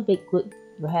whatever baked good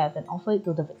you have and offer it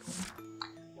to the victim.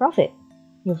 Profit.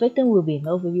 Your victim will be in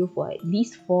love with you for at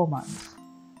least 4 months.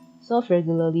 Serve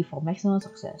regularly for maximum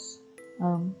success.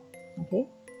 Okay.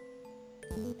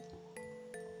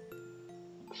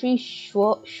 3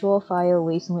 surefire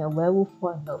ways to make a werewolf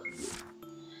fall in love with you.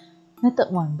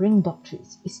 Method 1. Bring dog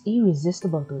treats. It's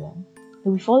irresistible to them.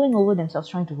 They'll be falling over themselves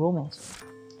trying to romance you.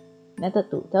 Method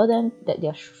 2. Tell them that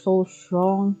they're so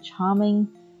strong, charming,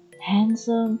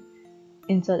 handsome.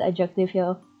 Insert adjective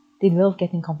here. They love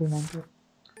getting complimented.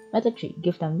 Method 3.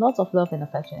 Give them lots of love and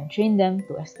affection and train them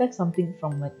to expect something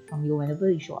from you whenever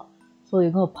you show up. So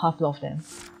you're gonna Pavlov them.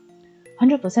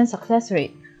 100% success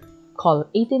rate. Call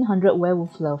 1800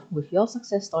 Werewolf Love with your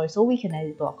success story so we can add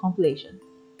it to our compilation.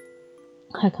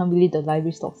 I can't believe the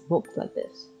library stocks books like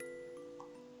this.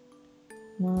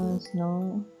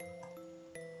 No.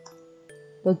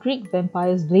 The Greek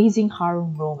Vampire's Blazing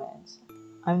Harem Romance.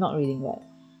 I'm not reading that.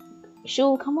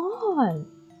 Shu, come on!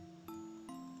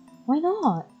 Why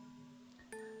not?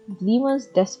 Demon's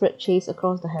desperate chase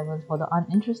across the heavens for the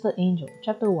uninterested angel.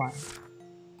 Chapter 1.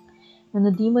 When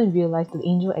the demon realized the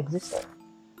angel existed,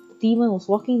 the demon was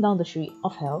walking down the street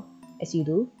of hell, as you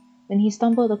do, when he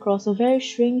stumbled across a very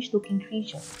strange-looking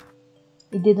creature.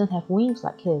 It didn't have wings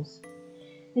like his.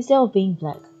 Instead of being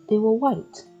black, they were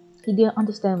white. He didn't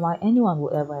understand why anyone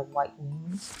would ever have white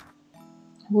wings.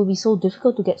 It would be so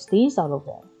difficult to get stains out of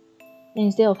them. And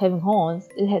instead of having horns,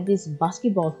 it had this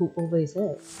basketball hoop over his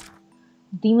head.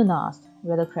 The demon asked,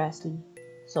 rather crassly,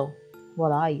 "So,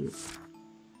 what are you?"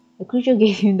 The creature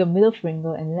gave him the middle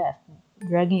finger and left,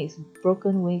 dragging its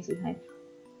broken wings behind.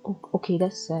 Oh, okay,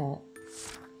 that's sad.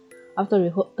 After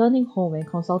returning home and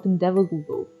consulting Devil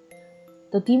Google,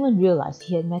 the demon realized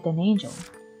he had met an angel.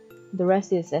 The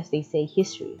rest is, as they say,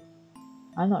 history.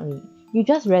 I'm not reading. You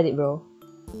just read it, bro.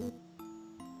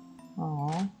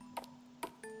 Aww.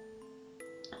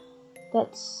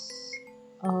 That's...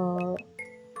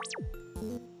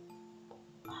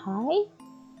 Hi?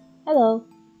 Hello.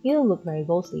 You don't look very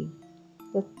ghostly.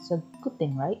 That's a good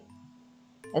thing, right?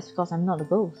 That's because I'm not a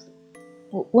ghost.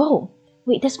 Whoa!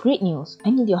 Wait, that's great news. I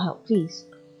need your help, please.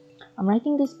 I'm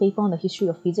writing this paper on the history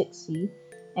of physics, see?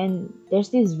 And there's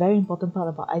this very important part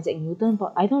about Isaac Newton,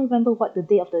 but I don't remember what the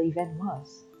date of the event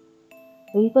was.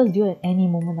 The paper's due at any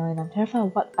moment now, and I'm terrified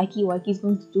of what Ike Waike is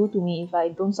going to do to me if I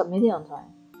don't submit it on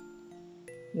time.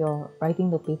 You're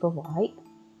writing the paper for Ike?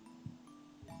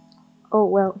 Oh,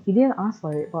 well, he didn't ask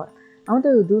for it, but I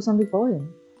wanted to do something for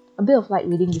him. A bit of light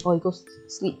reading before he goes to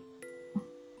sleep.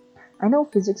 I know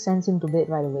physics sends him to bed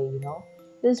right away, you know.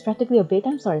 This is practically a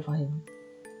bedtime story for him.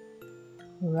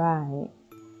 Right.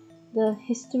 The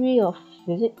history of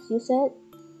physics, you said?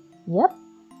 Yep.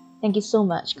 Thank you so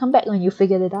much. Come back when you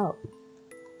figured it out.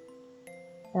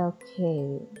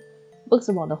 Okay. Books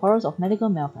about the horrors of medical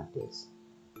malpractice.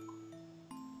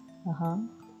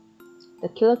 The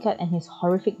killer cat and his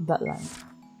horrific bloodline.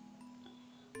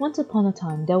 Once upon a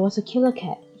time, there was a killer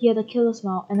cat. He had a killer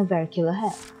smile and a very killer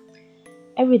hat.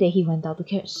 Every day he went out to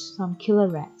catch some killer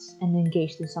rats and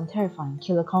engaged in some terrifying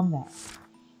killer combat.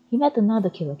 He met another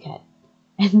killer cat,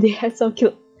 and they had some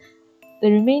kill.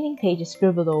 The remaining page is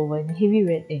scribbled over in heavy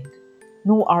red ink.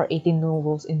 No R18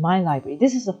 novels in my library.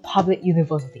 This is a public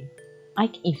university.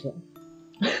 Ike Ethan.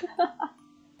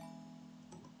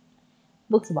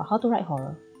 Books about how to write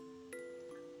horror.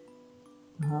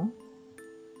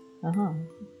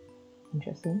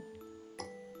 Interesting.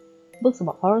 Books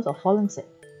about horrors of falling sick.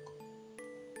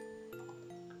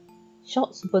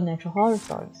 Short supernatural horror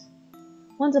stories.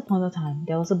 Once upon a time,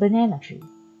 there was a banana tree.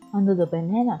 Under the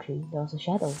banana tree, there was a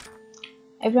shadow.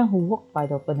 Everyone who walked by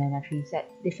the banana tree said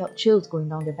they felt chills going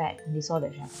down their back when they saw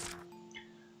that shadow.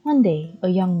 One day, a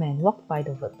young man walked by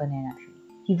the banana tree.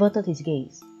 He averted his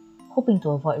gaze, hoping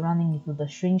to avoid running into the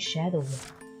strange shadow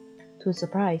there. To his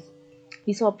surprise,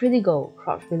 he saw a pretty girl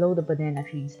crouched below the banana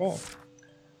tree instead.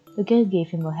 The girl gave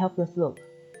him a helpless look.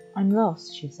 "I'm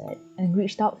lost," she said, and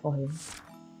reached out for him.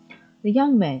 The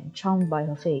young man, charmed by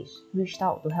her face, reached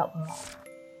out to help her out.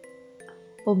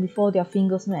 But before their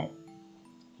fingers met,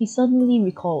 he suddenly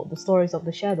recalled the stories of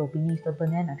the shadow beneath the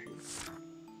banana tree.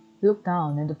 He looked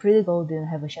down, and the pretty girl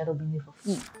didn't have a shadow beneath her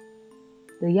feet.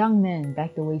 The young man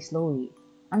backed away slowly.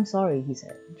 "I'm sorry," he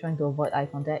said, trying to avoid eye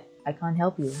contact. "I can't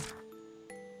help you."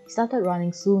 He started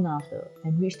running soon after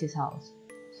and reached his house,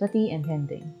 sweaty and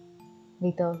panting.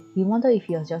 Later, he wondered if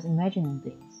he was just imagining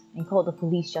things and called the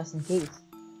police just in case.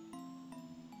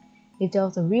 If there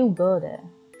was a real girl there,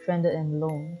 stranded and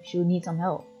alone, she would need some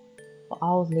help. But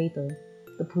hours later,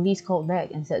 the police called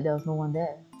back and said there was no one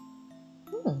there.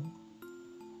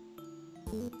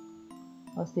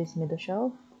 What's this, middle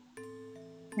shelf?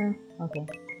 Okay.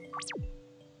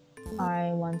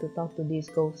 I want to talk to these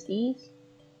ghosties.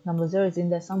 Number 0 is in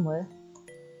there somewhere.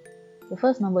 The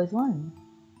first number is 1.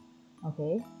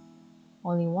 Okay.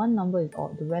 Only one number is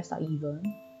odd, the rest are even.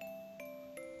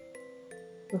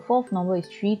 The fourth number is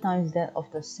 3 times that of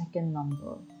the second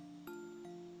number.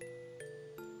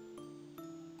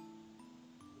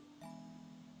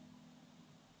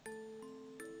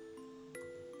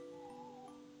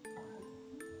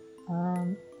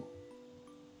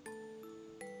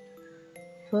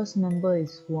 First number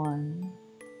is 1.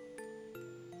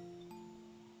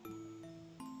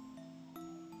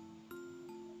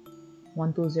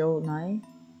 One, 2, 0, 9.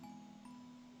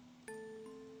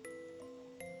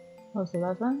 What's the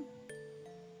last one?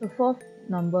 The fourth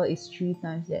number is 3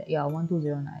 times that. Yeah, 1, 2,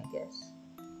 0, 9, I guess.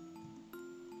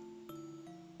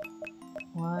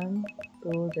 1,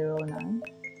 2, 0, 9.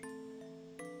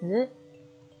 Is it?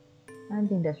 I don't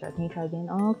think that's right. Can you try again?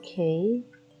 Okay.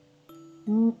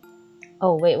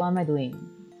 Oh wait, what am I doing?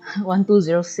 1, 2,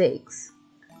 0, 6.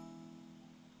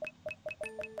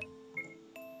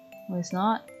 No, it's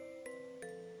not.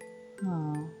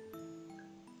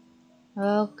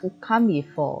 Well, it can't be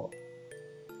 4.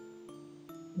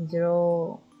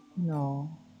 0, no.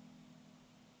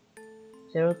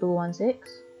 0, 2, 1,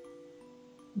 6.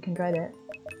 You can try that.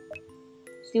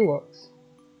 Still works.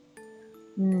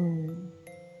 No.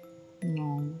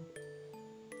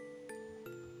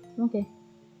 Okay.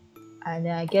 And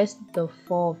then I guess the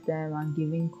 4 of them are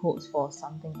giving codes for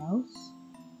something else.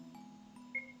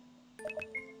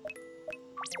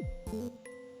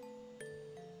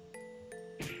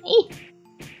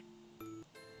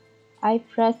 I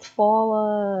pressed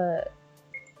forward.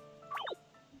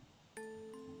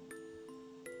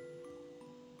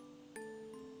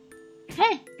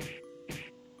 Hey!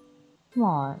 Come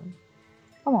on.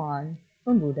 Come on.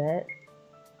 Don't do that.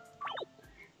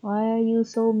 Why are you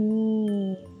so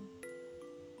mean?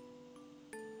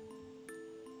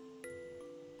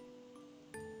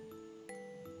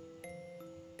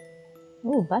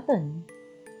 Oh, button.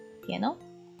 Piano?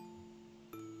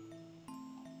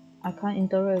 I can't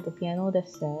interact with the piano,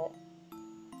 that's sad.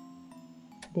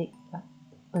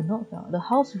 A note found. The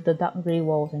house with the dark grey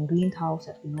walls and green tiles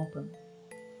has been opened.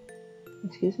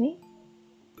 Excuse me?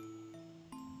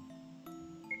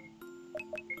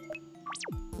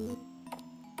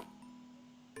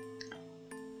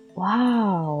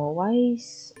 Wow, why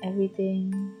is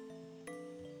everything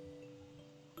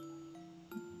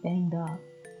banged up?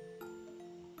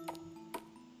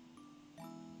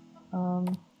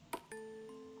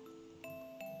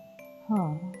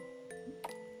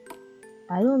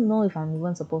 I don't know if I'm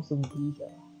even supposed to be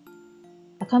here.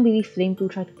 I can't believe Flame 2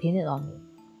 tried to pin it on me.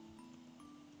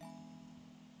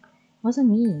 Wasn't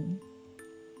me.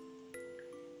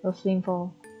 It was Flame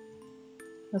 4.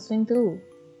 It was Flame 2.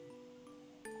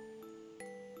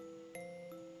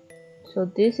 So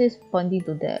this is pointing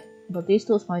to that, but this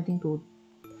 2 is pointing to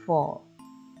 4.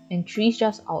 And 3 is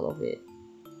just out of it.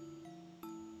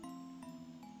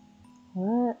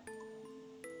 What?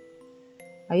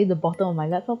 Are you the bottom of my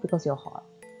laptop because you're hot?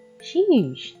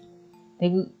 Sheesh.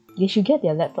 They should get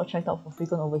their laptop checked out for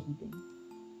frequent overheating.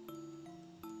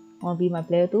 Wanna be my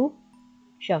player too?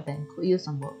 Sure then, could use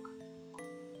some work.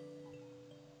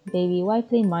 Baby, why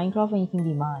play Minecraft when you can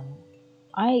be mine?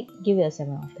 I give it a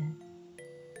 7 out of 10.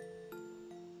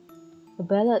 The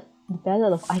Ballad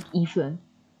of Ike Evelyn.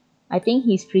 I think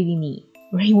he's pretty neat.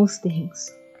 Rainbow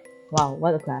Stinks. Wow,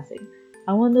 what a classic.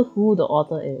 I wonder who the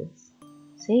author is.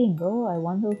 Same bro, I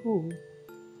wonder who.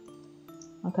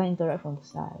 I can't interact from the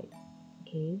side.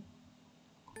 Okay.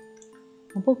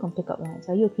 A book on pickup lines.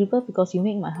 Are you a creeper? Because you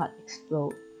make my heart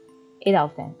explode. 8 out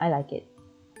of 10. I like it.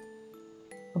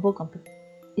 A book on pick.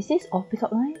 Is this all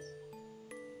pickup lines?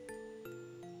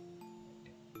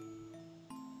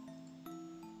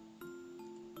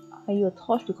 Are you a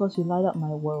torch because you light up my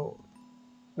world?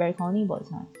 Very corny, but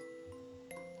it's nice.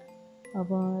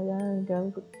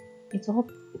 It's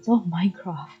all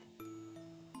Minecraft.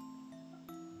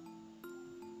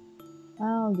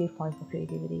 I'll give points for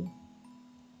creativity.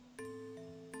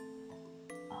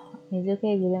 Is it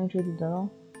okay if you let me through the door?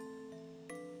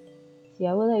 See,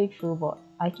 I will let you through, but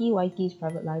Ikey's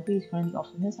private library is currently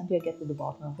off limits until I get to the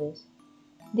bottom of this.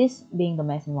 This being the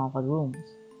mess in one of our rooms.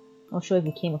 Not sure if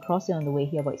you came across it on the way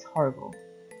here, but it's horrible.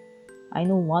 I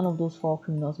know one of those 4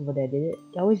 criminals over there did it.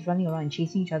 They're always running around and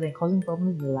chasing each other and causing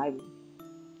problems in the library.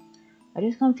 I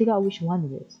just can't figure out which one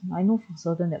it is. I know for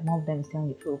certain that one of them is telling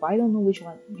the truth, but I don't know which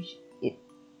one it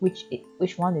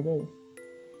is.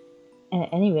 And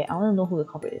anyway, I want to know who the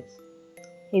culprit is.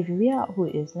 Hey, if you figure out who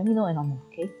it is, let me know and I'll move,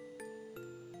 okay?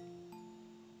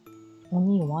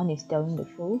 Only one is telling the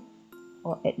truth,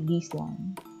 or at least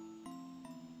one.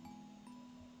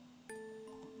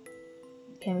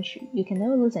 Chemistry. You can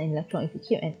never lose an electron if you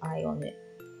keep an eye on it.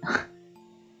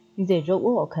 Is it a joke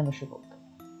book or chemistry book?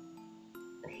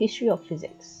 The history of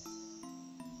physics.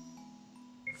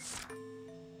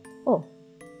 Oh.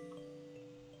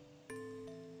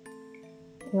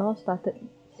 It all started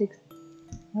 6.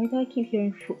 Why do I keep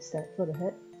hearing footsteps? What the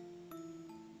heck?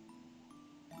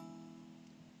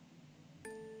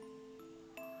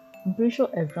 I'm pretty sure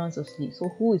everyone's asleep, so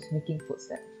who is making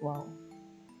footsteps? Wow.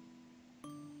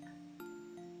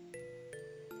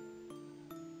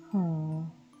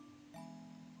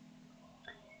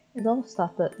 It all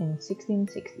started in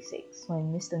 1666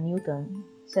 when Mr. Newton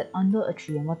sat under a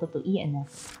tree and wanted to eat an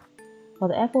apple. But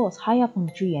the apple was high up on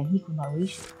the tree and he could not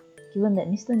reach it. Given that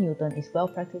Mr. Newton is a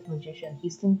well-practiced magician, he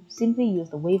simply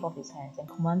used a wave of his hands and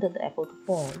commanded the apple to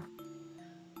fall.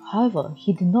 However,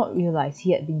 he did not realize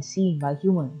he had been seen by a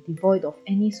human, devoid of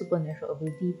any supernatural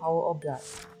ability, power, or blood.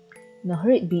 In a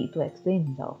hurried bid to explain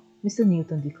himself, Mr.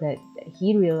 Newton declared that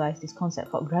he realized this concept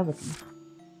called gravity.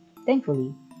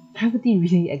 Thankfully, gravity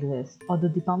really exists, or the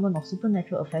Department of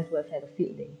Supernatural Affairs would have had a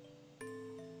field day.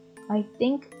 I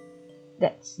think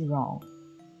that's wrong,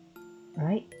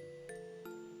 right?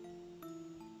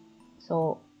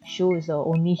 So, Shu is the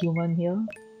only human here.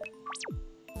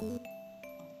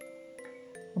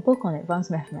 A book on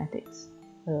advanced mathematics.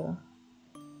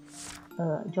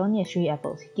 Johnny has 3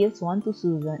 apples. He gives 1 to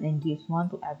Susan and gives 1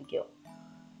 to Abigail.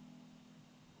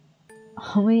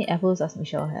 How many apples does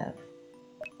Michelle have?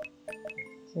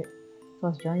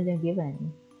 Because Johnny didn't give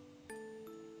any.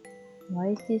 Why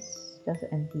is this just an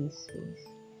empty space?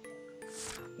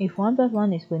 If 1 plus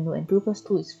 1 is window and 2 plus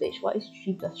 2 is fish, what is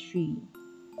 3 plus 3?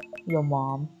 Your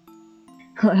mom.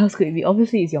 What else could it be?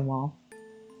 Obviously it's your mom.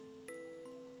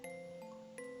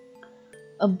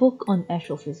 A book on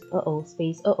astrophysics. Uh-oh,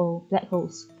 space. Uh-oh, black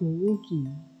holes. Spooky.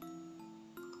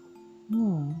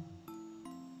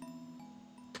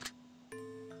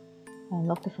 I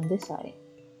unlocked it from this side.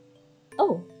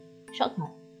 Oh,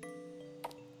 shortcut.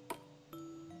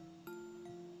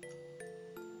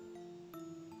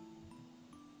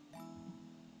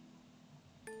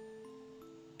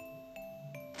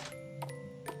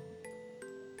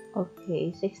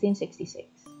 Okay, 1666.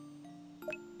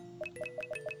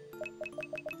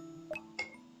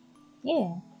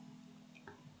 Yeah.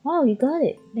 Wow, you got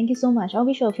it. Thank you so much. I'll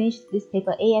be sure to finish this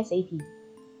paper ASAP.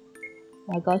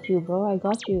 I got you, bro. I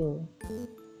got you.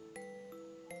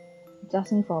 It's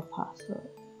asking for a password.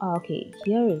 Okay,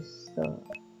 here is the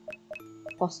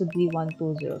possibly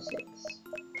 1206.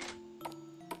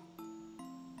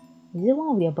 Is it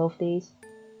one of their birthdays?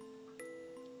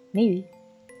 Maybe.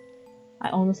 I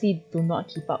honestly do not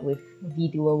keep up with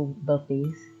VTuber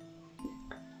birthdays.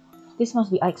 This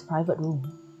must be Ike's private room.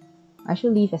 I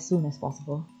should leave as soon as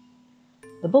possible.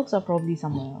 The books are probably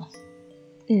somewhere else.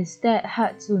 Is that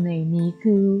Hatsune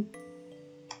Miku?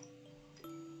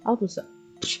 How to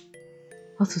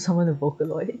summon a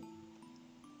Vocaloid?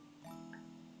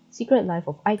 Secret Life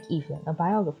of Ike Evelyn, a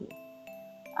biography.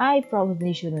 I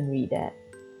probably shouldn't read that.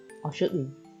 Or should we?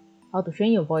 How to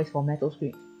train your voice for metal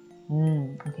screams.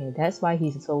 Okay, that's why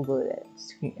he's so good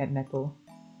at metal.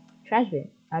 Trash bin.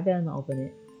 I better not open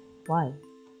it. Why?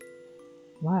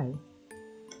 Why?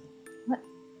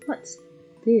 What's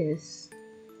this?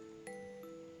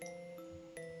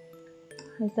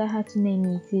 Is that Hatsune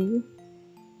Miku?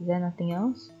 Is there nothing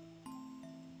else?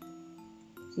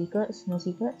 Secrets? No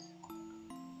secrets?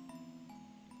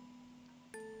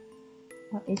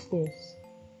 What is this?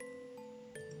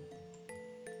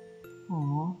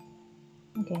 Aww.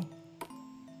 Okay.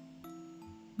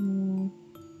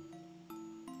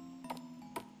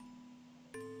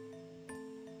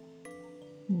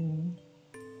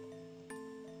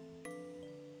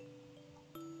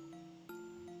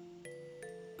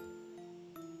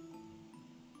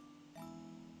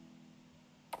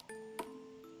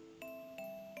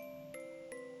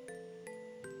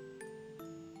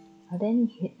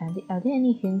 Are there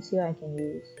any hints here I can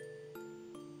use?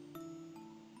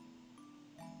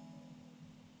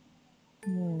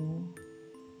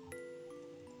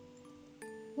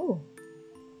 Oh.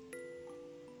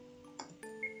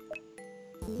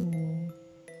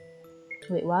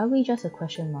 Wait, why are we just a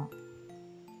question mark?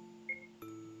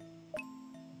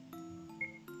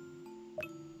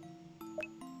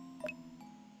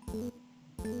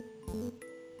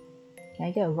 Can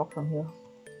I get a rock from here?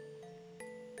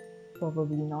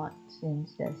 Probably not,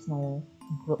 since there's no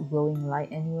glowing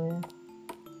light anywhere.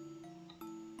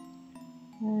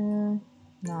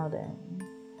 Now then,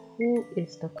 who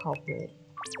is the culprit?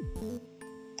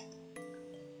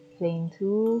 Flame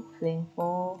 2, Flame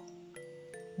 4,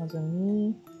 wasn't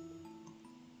me.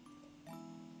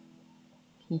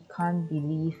 He can't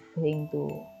believe Flame 2.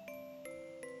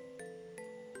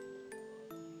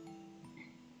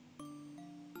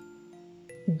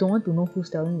 You don't want to know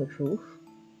who's telling the truth?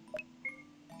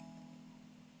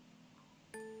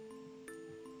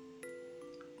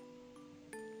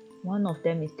 One of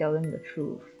them is telling the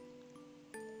truth.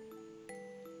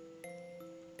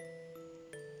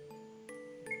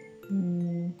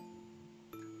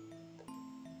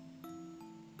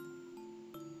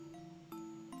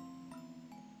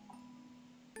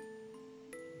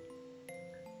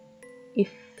 If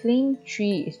Flame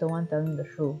 3 is the one telling the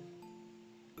truth,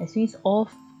 it means 1,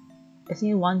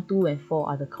 2, and 4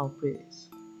 are the culprits.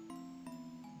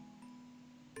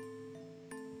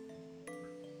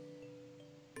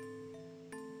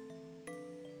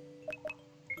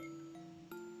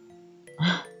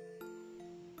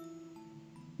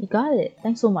 You got it.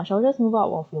 Thanks so much. I'll just move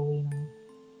out of your way now.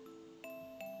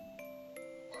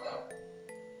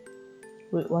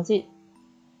 Wait, was it?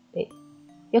 Wait,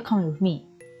 you're coming with me.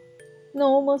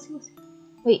 No, mercy.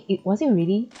 Wait, was it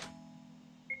really?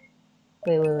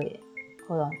 Wait.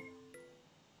 Hold on.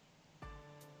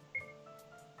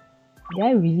 Did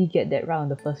I really get that right on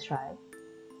the first try?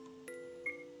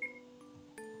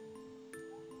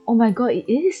 Oh my god,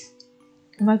 it is!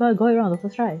 Oh my god, I got it right on the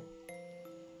first try.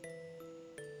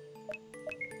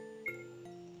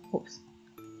 Oops.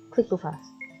 Click too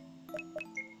fast.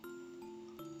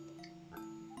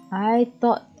 I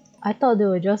thought they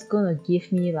were just gonna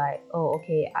give me like, oh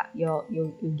okay,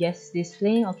 you guessed this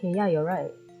flame, okay, yeah, you're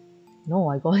right. No,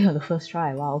 I got it on the first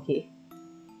try. Wow, okay,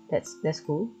 that's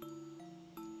cool.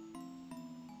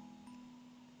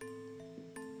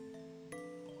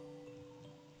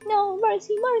 No,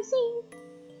 mercy.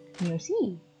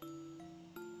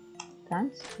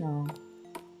 Plants? No.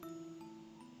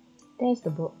 There's the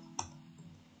book.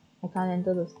 I can't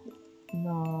enter the.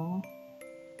 No.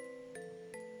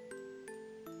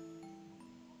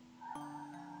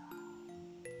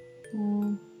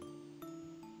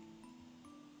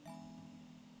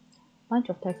 Bunch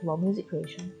of text about music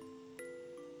creation.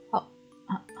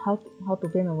 How to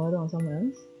pin a murder on someone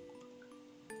else.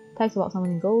 Text about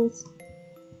summoning ghosts.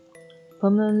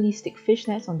 Permanently stick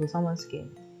fishnets onto someone's skin.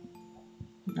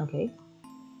 Okay.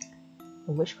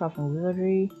 A witchcraft and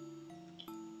wizardry.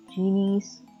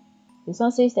 Genies. This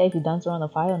one says that if you dance around a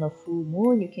fire on a full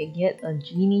moon, you can get a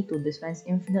genie to dispense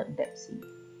infinite Pepsi.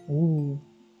 Ooh.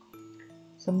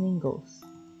 Summoning ghosts.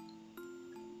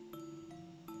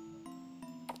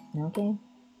 Okay.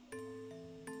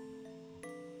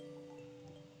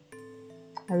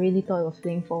 I really thought it was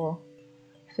Flame 4.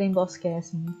 Flame boss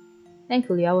scares me.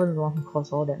 Thankfully, I wasn't the one who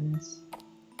caused all that mess.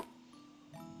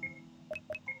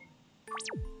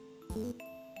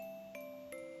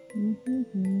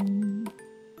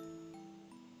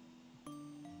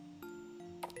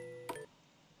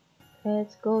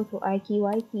 Let's go to Aiki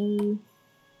Waiki.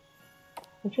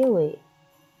 Actually, wait.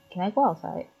 Can I go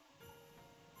outside?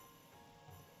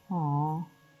 Aww.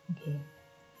 Okay.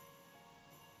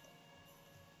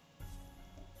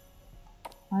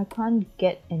 I can't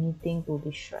get anything to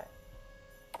distract.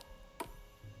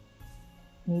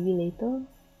 Maybe later?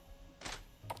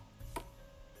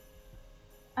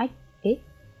 Eh?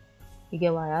 You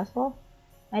get what I asked for?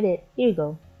 I did. Here you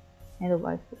go. End of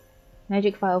life book.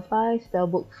 Magic File 5,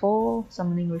 Spellbook 4,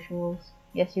 Summoning Rituals.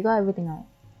 Yes, you got everything right.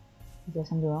 Is there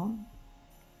something wrong?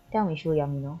 Tell me, Shu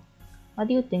Yamino. What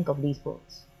do you think of these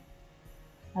books?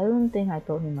 I don't think I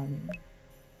told him my name.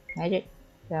 Magic?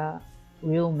 They're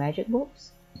real magic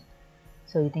books?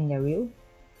 So you think they're real?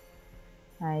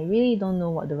 I really don't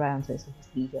know what the right answer is supposed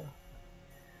to be here.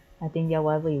 I think they're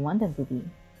whatever you want them to be.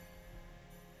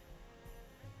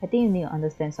 I think you need to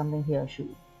understand something here,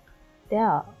 Shu. There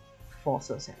are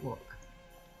forces at work.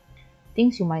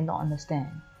 Things you might not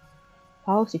understand.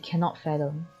 Powers you cannot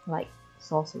fathom, like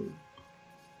sorcery.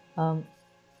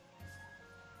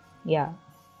 Yeah.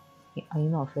 Are you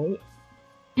not afraid?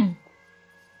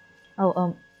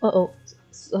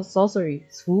 Sorcery.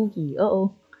 Spooky.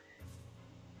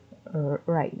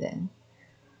 Right then.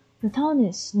 The town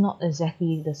is not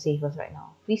exactly the safest right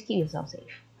now. Please keep yourself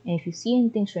safe. And if you see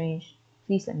anything strange,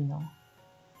 please let me know.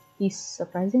 He's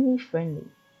surprisingly friendly.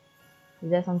 Is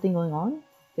there something going on?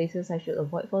 Places I should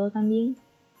avoid for the time being?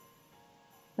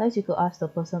 Perhaps you could ask the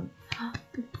person.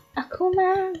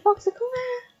 Akuma! Fox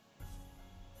Akuma!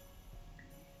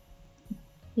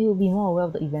 He will be more aware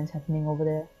of the events happening over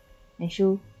there. And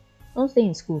Shu, don't stay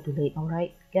in school too late,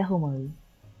 alright? Get home early.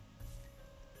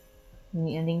 You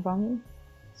need anything from me?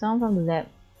 Someone from the lab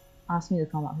asked me to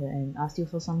come up here and ask you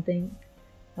for something.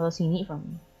 What else you need from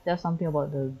me? There's something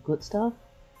about the good stuff?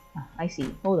 Ah, I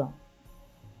see. Hold on.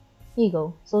 Here you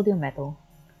go. Sodium metal.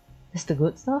 That's the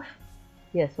good stuff?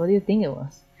 Yes, what do you think it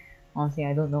was? Honestly,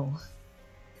 I don't know.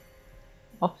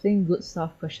 Opting good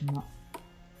stuff question mark.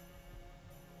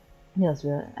 That's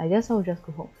weird. I guess I'll just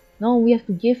go home. No, we have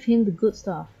to give him the good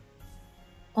stuff.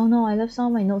 Oh no, I left some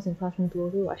of my notes in classroom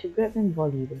 202. I should grab them before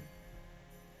leaving.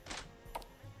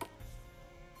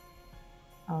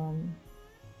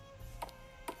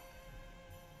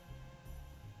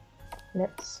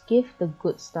 Let's give the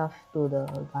good stuff to the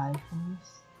guy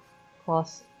first.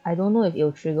 Cause I don't know if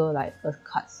it'll trigger like a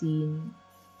cutscene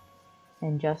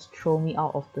and just throw me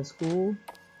out of the school.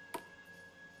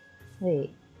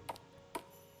 Wait.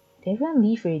 Did everyone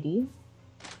leave already?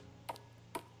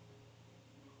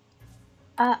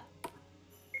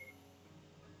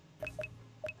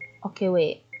 Okay,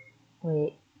 wait.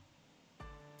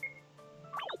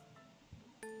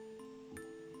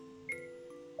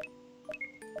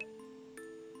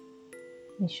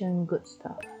 Mission good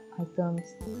stuff.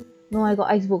 Items. No, I got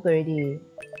ice book already.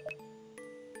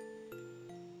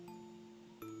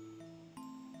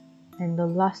 And the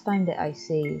last time that I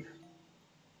saved.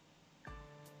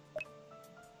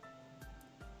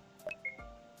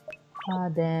 Ah,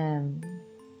 damn.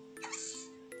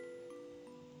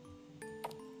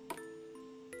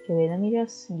 Okay, wait, let me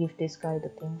just give this guy the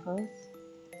thing first.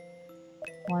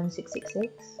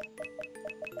 1666.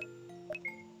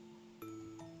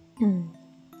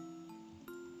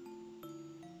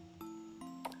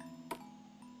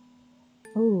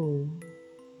 Oh.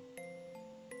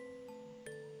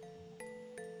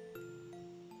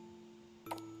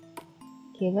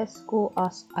 Okay, let's go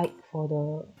ask Ike for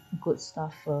the good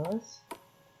stuff first.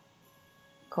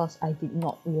 Because I did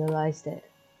not realize that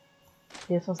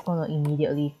this was gonna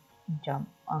immediately jump.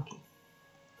 Okay.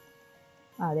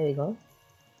 Ah, there we go.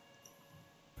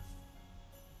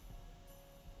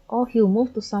 Or he'll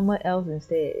move to somewhere else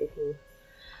instead if you...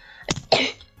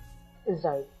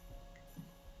 Sorry.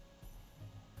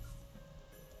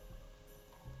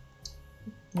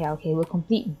 Yeah, okay, we'll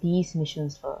complete these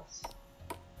missions first.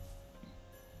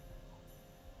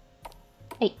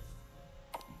 Hey!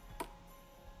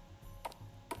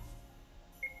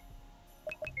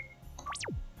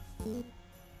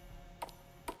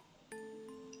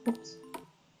 Oops.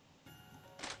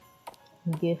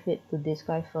 Give it to this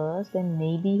guy first, then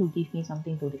maybe he'll give me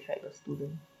something to distract the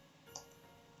student.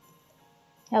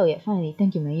 Hell yeah, finally,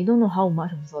 thank you man. You don't know how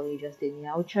much of a solid you just did me.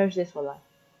 I'll cherish this for life.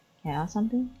 Can I ask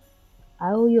something?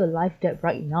 I owe you a life debt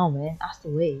right now, man. Ask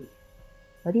away.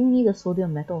 What do you need a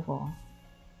sodium metal for?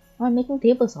 I'm making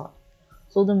table salt.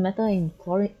 Sodium metal and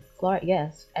chloride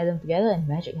gas. Add them together and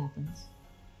magic happens.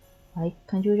 Why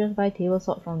can't you just buy table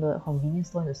salt from the convenience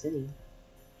store in the city?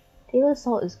 Table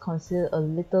salt is considered a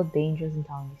little dangerous in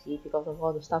town, you see, because of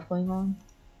all the stuff going on.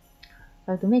 So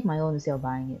I have to make my own instead of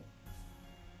buying it.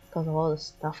 Because of all the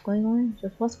stuff going on?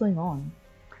 Just what's going on?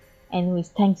 Anyways,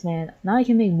 thanks man. Now I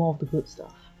can make more of the good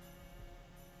stuff.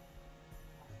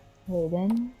 Okay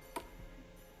then.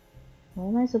 Where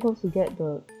am I supposed to get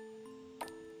the...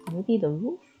 Maybe the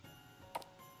roof?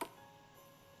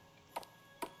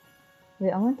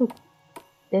 Wait, I want to...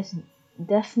 There's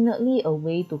definitely a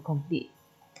way to complete.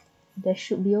 There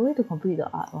should be a way to complete the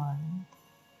art one.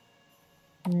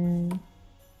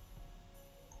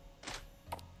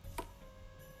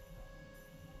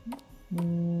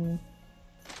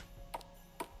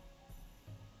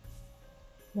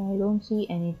 I don't see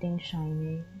anything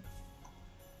shining.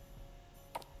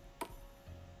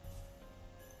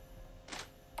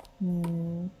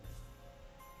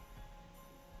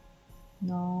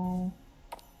 No.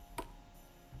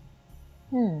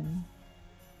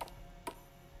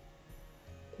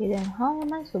 Okay, then how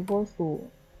am I supposed to...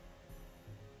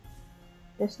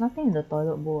 There's nothing in the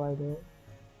toilet bowl either.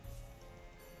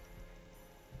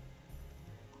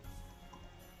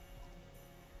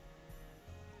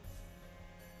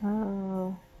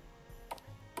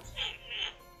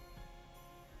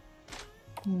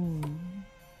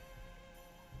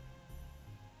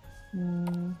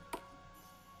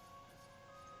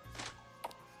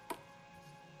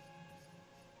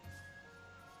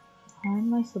 How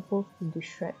am I supposed to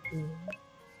distract you?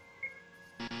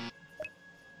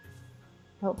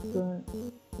 Help to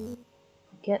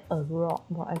get a rock,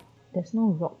 but there's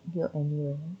no rock here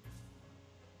anywhere.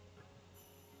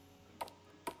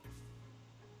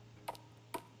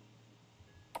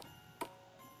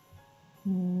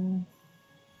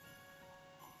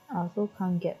 I also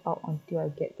can't get out until I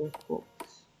get those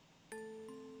books.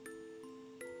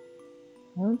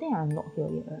 I don't think I'm not here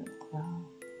yet, right? Yeah.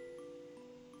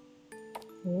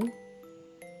 Okay.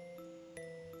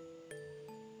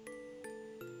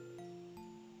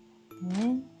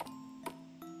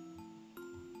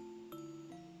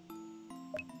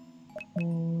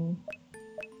 And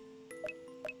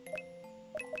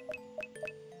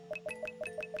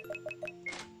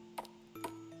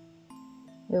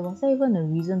wait, was there even a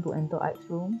reason to enter Ike's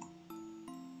room?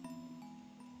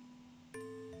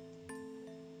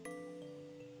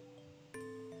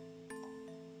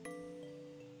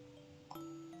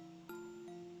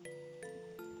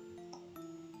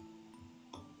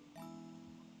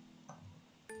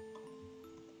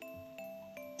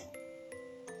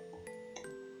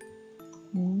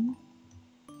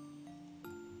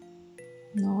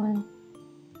 No.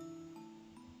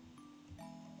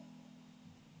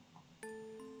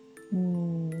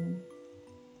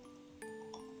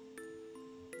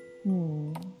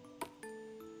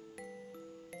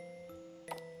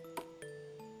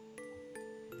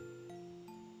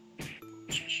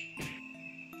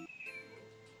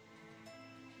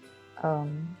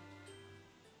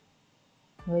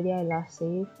 Where did I last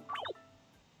save?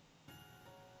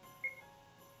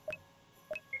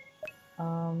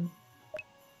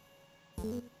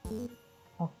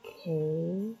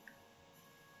 Okay.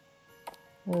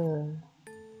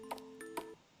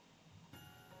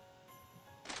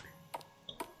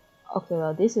 Okay,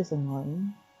 well, this is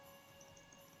annoying.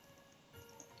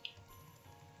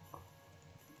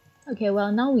 Okay,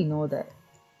 well, now we know that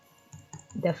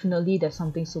definitely there's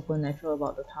something supernatural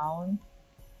about the town,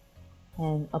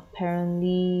 and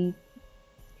apparently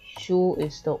Shu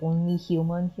is the only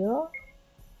human here.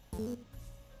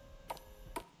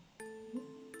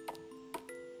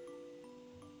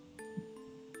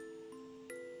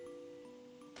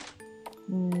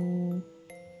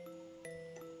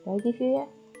 Did I give you yet?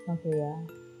 Okay, yeah.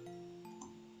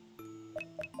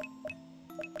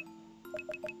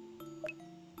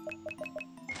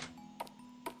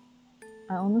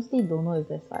 I honestly don't know if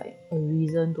there's like a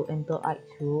reason to enter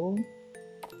Ike's room,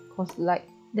 cause like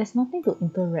there's nothing to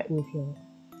interact with here.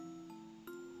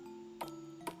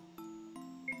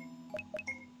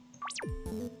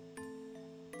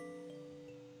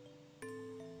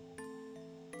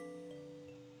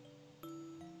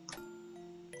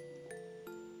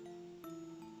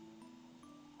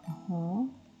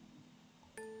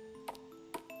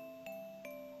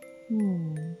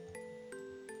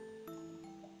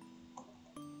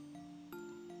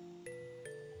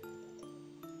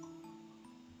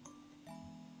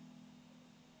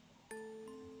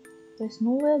 There's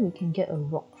nowhere we can get a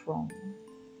rock from,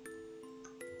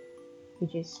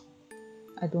 which is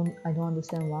I don't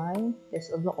understand why. There's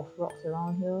a lot of rocks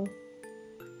around here.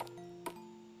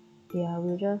 Yeah,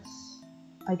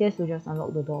 I guess we'll just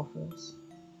unlock the door first.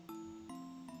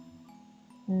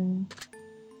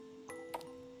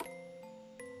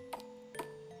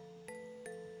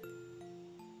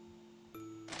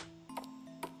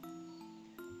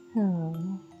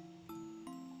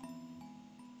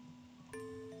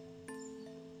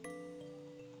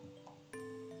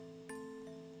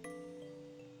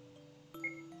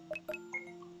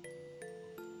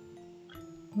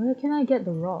 Where can I get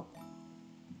the rock?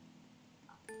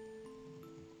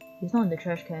 It's not in the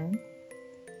trash can.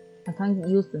 I can't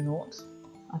use the notes.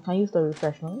 I can't use the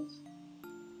refreshments.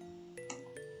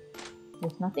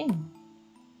 There's nothing.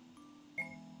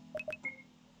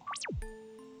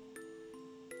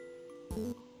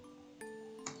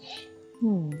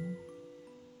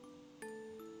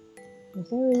 Is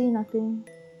there really nothing?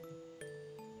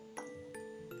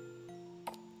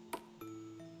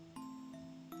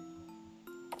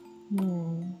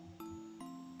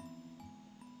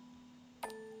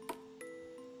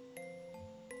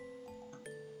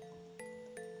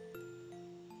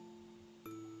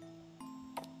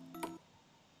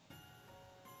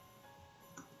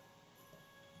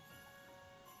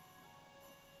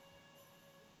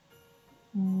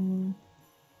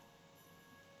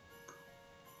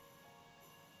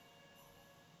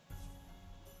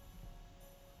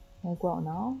 Can I go out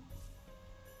now?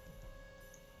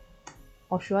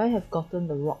 Or should I have gotten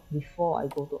the rock before I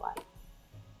go to I?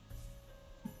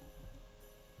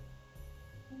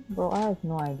 Bro, I have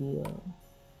no idea.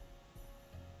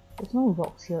 There's no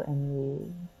rocks here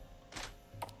anyway.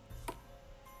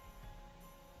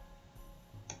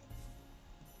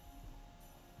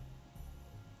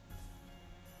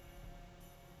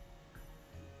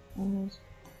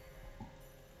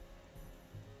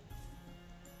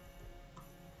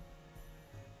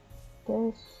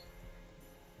 There's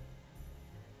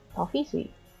toffee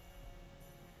sweet.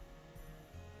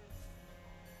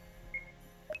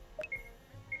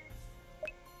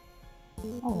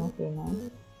 Oh, okay,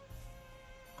 nice.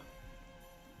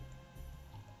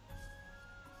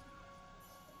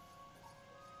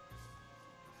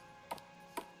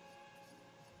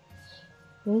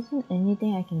 There isn't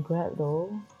anything I can grab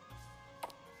though.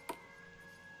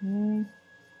 Yeah.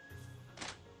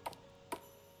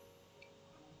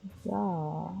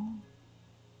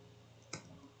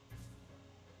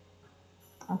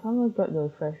 I can't really grab the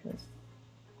refreshments.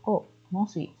 Oh, more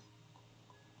sweets.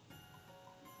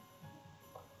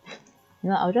 You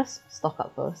know, I'll just stock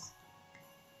up first.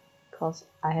 Cause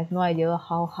I have no idea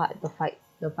how hard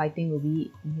the fighting will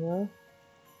be in here.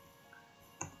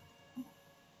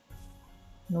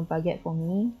 No baguette for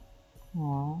me.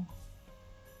 Aww.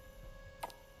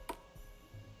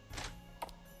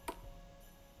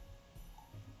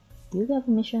 Do you have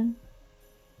a mission?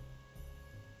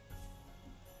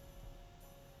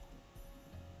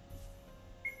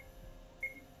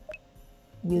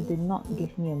 You did not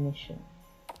give me a mission.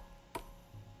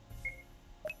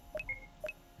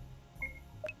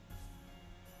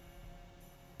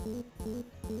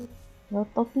 Well,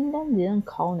 talking them didn't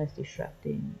count as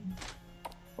distracting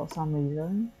for some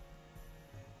reason.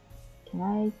 Can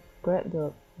I grab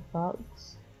the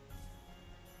bugs?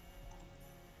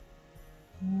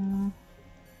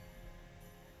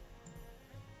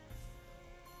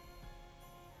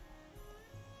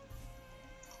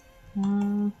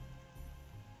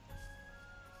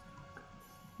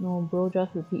 No, bro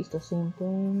just repeats the same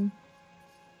thing.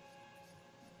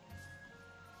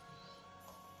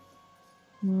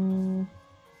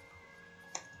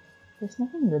 There's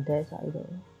nothing in the desk either.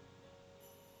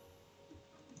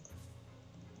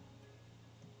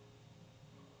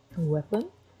 A weapon?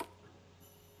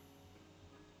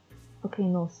 Okay,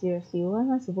 no, seriously, what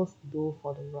am I supposed to do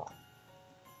for the rock?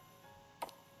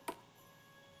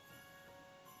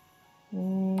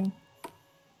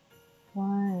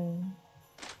 Why?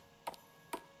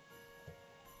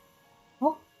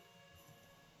 Oh!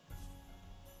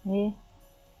 Hey.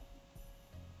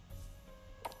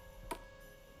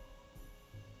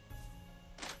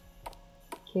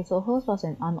 Okay, so hers was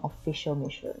an unofficial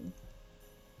mission.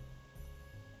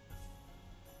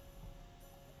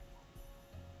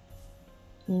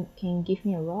 Can you give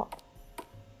me a rock?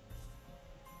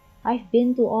 I've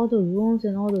been to all the rooms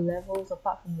and all the levels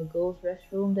apart from the girls'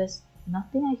 restroom. There's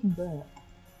nothing I can grab.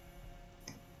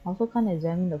 I also can't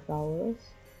examine the flowers.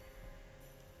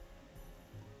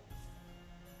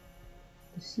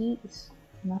 The seeds,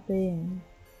 nothing.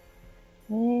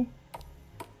 Hey.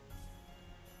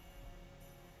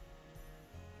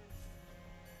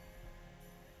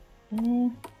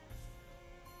 Hey.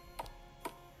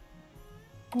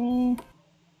 Hey.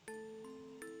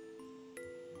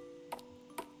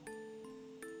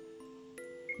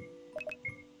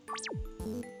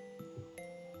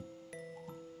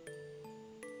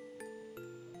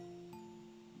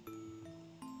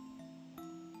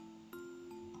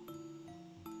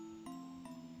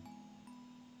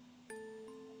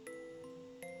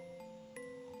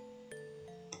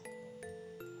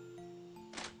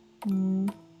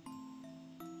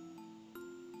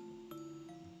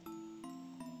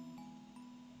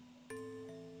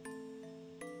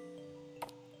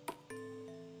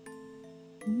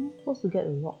 I'm supposed to get a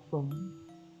rock from.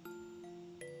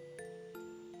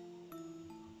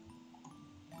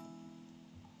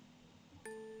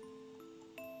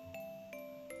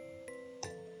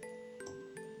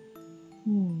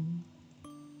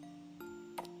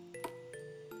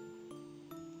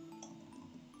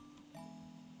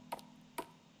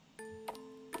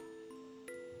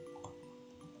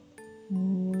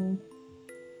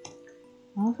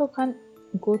 also can't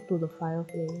go to the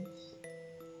fireplace.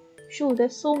 Shu,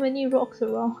 there's so many rocks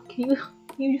around. Can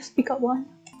you just pick up one?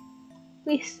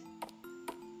 Please.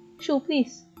 Shu,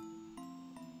 please.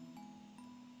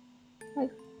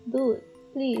 Like, dude,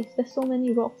 please. There's so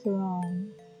many rocks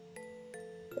around.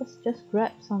 Just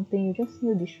grab something. You just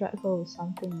need to distract her with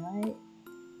something, right?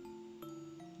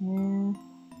 Yeah.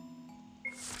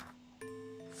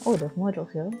 Oh, there's more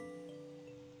jokes here.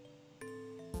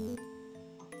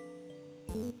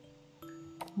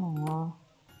 Aww.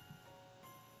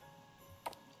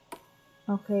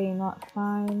 Okay, not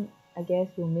fine. I guess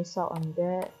we'll miss out on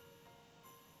that.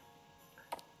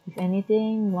 If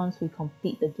anything, once we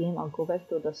complete the game, I'll go back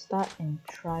to the start and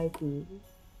try to...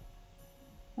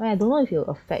 I mean, I don't know if it'll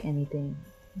affect anything,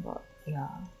 but yeah.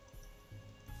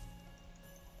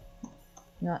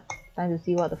 Not time to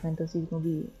see what the fantasy is gonna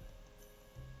be.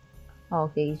 Oh,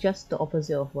 okay, it's just the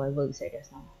opposite of whatever we said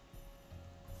just now.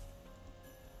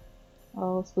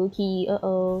 Oh, spooky,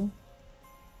 uh-oh.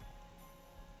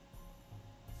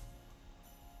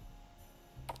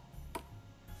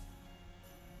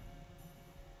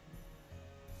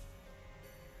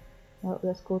 Well,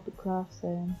 let's go to class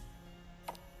then.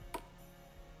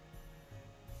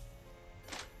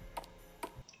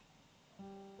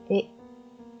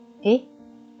 Eh?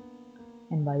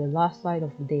 And by the last light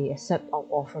of the day, accept our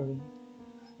offering.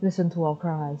 Listen to our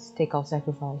cries, take our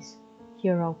sacrifice.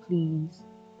 Hear our pleas.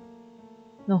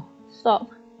 No, stop.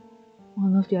 What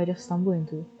on earth did I just stumble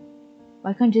into?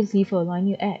 Why can't you just leave her alone?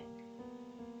 You act.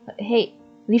 Hey,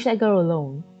 leave that girl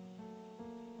alone.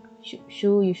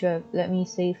 Shu, you should have let me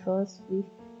say first, please.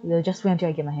 Just wait until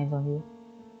I get my hands on you.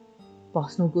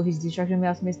 Boss, no good. His distraction made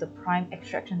us miss the prime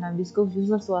extraction time. This girl's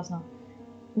useless to us now.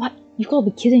 What? You gotta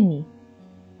be kidding me.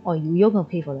 Oh, you're gonna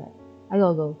pay for that. I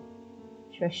gotta go.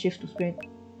 Should I shift to sprint?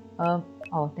 Oh,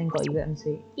 thank God you let me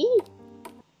say. Eee!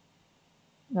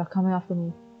 You're coming after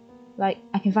me. Like,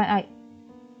 I can find Ike.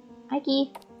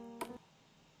 Ikey!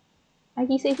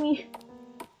 Ikey, save me!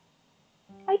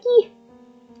 Ikey!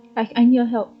 I need your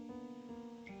help.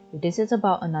 If this is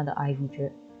about another Ivy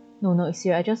trip. No, it's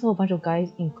serious. I just saw a bunch of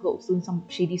guys in clothes doing some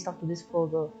shady stuff to this poor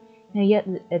girl. And I yet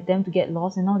at them to get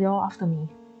lost and now they're all after me.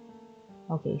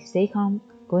 Okay, stay calm.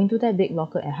 Go into that big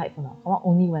locker and hide for now. Come on,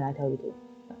 only when I tell you to.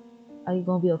 Are you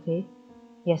gonna be okay?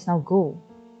 Yes, now go.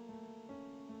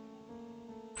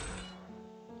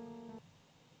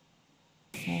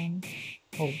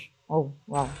 Oh,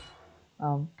 wow.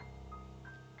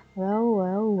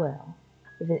 Well.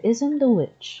 If it isn't the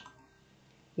witch.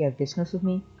 You have business with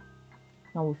me?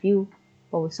 Not with you,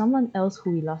 but with someone else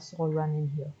who we last saw run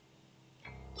in here.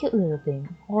 Cute little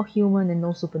thing, all human and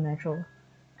no supernatural.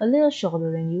 A little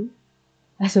shorter than you.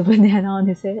 Has a banana on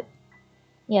his head.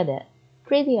 Yeah, that.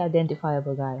 Pretty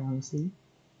identifiable guy, honestly.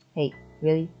 Hey,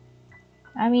 really?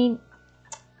 I mean,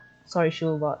 sorry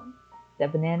Shu, but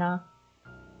that banana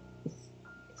is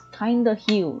kinda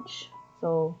huge.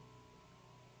 So,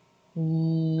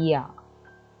 yeah.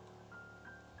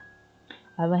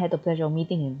 I haven't had the pleasure of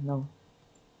meeting him, no.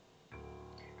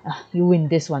 You win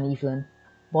this one, Evelyn.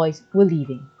 Boys, we're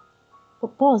leaving.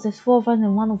 But boss, there's 4 of us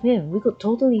and 1 of him. We could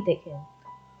totally take him.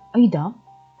 Are you dumb?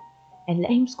 And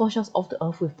let him squash us off the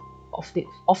earth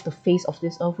off the face of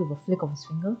this earth with a flick of his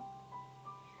finger?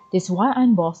 This is why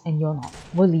I'm boss and you're not.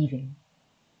 We're leaving.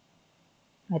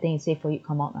 I think it's safe for you to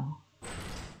come out now.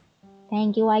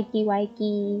 Thank you,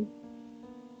 Wakey.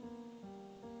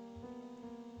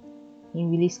 You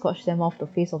really squash them off the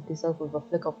face of this earth with a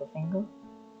flick of a finger?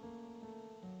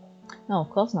 No, of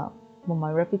course not. But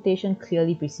my reputation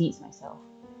clearly precedes myself.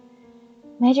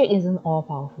 Magic isn't all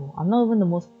powerful. I'm not even the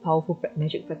most powerful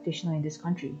magic practitioner in this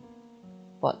country.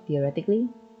 But theoretically,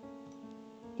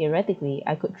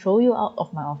 I could throw you out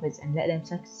of my office and let them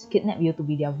kidnap you to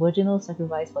be their virginal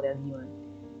sacrifice for their demon.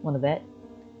 Wanna bet?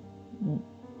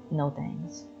 No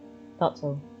thanks. Thought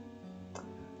so.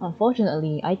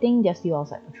 Unfortunately, I think they're still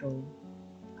outside patrolling.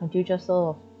 Can't you just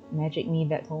sort of magic me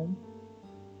back home?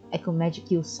 I could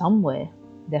magic you somewhere,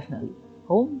 definitely.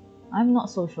 Home? I'm not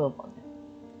so sure about that.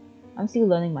 I'm still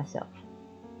learning myself.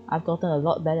 I've gotten a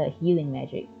lot better at healing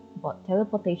magic, but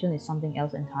teleportation is something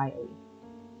else entirely.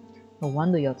 No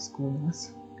wonder you're the school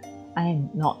nurse. I am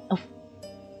not.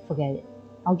 Forget it.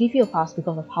 I'll give you a pass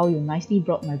because of how you nicely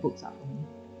brought my books up for me.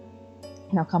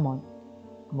 Now come on.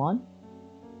 Come on?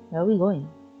 Where are we going?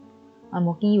 I'm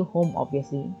walking you home,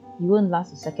 obviously. You won't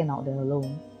last a second out there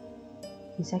alone.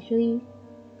 It's actually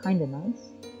kinda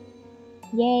nice.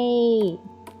 Yay!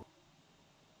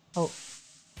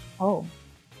 Oh.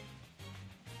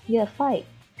 Yeah, fight!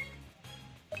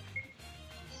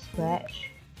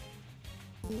 Scratch.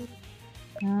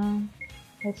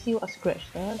 Let's see what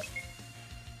Scratch does.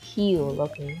 Heal,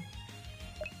 okay.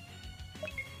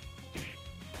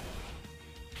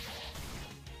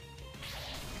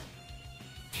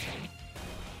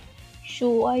 Shu,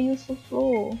 why are you so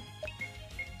slow?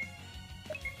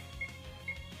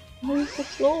 Why are you so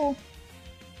slow?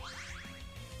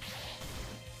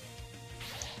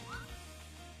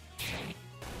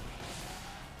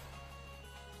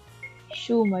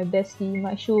 Shu, my bestie,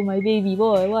 my Shu, my baby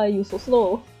boy, why are you so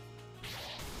slow?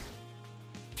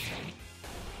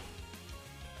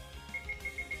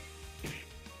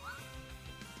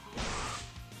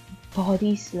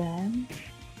 Body slam.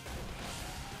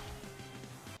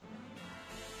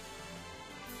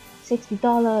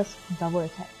 $60 double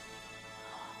attack.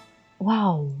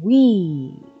 Wow,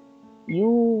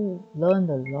 you learned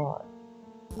a lot.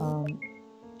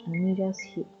 Let me just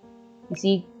hit. You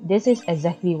see, this is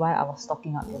exactly why I was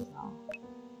stocking up just now.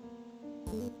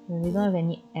 We don't have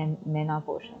any mana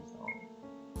potions, so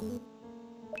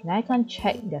and I can't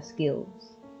check their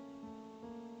skills.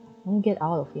 Let me get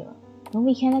out of here. No,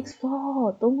 we can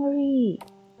explore. Don't worry.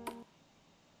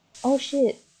 Oh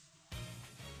shit.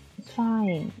 It's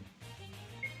fine.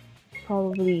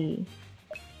 Probably.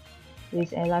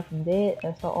 Raise ally from dead.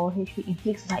 Restore all HP.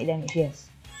 Inflicts light damage. Yes.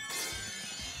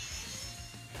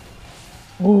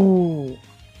 Ooh.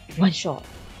 One shot.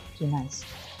 Okay, nice.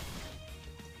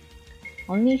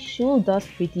 Only Shu does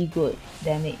pretty good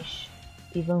damage,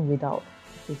 even without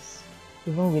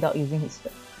using his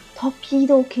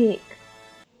torpedo kick.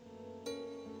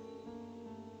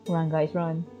 Run, guys,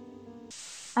 run!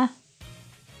 Ah,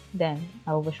 damn!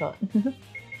 I overshot.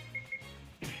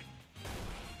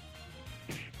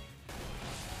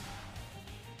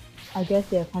 I guess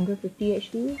they have 150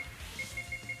 HP.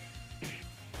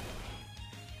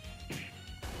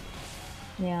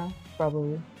 Yeah,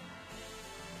 probably.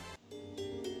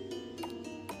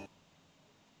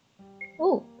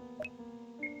 Oh!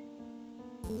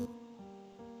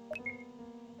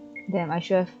 Damn, I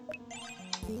should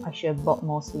have bought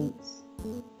more sweets.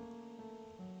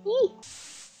 Eee!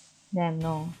 Damn,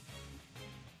 no.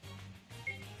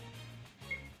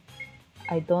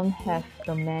 I don't have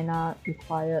the mana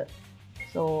required,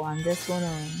 so I'm just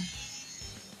gonna...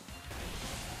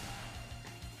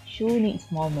 Shu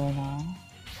needs more mana.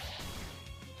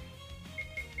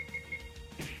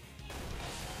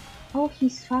 Oh,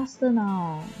 he's faster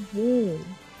now. Yay.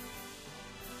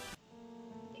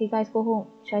 Okay guys, go home.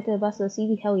 Should I tell the bus to the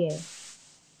city? Hell yeah.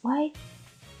 Why?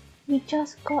 We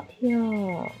just got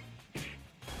here.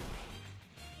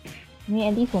 Maybe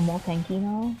at least we're more tanky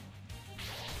now.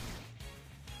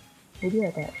 Would you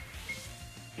like that?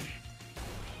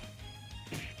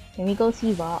 Can we go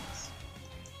see Vox?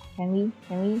 Can we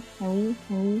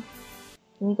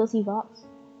go see Vox?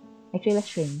 Actually, let's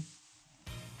train.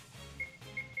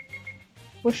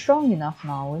 We're strong enough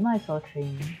now, we might as well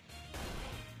train.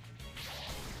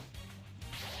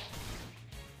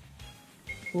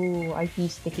 Ooh,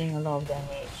 IP's taking a lot of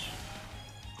damage.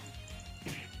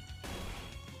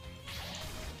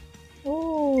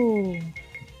 Ooh.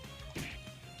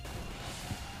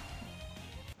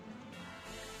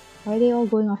 Why are they all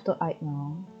going after Ike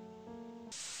now?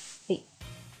 Hey.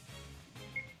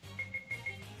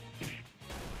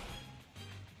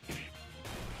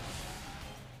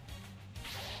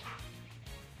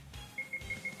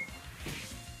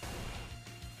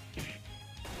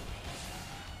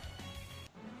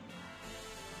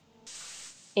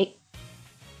 Hey.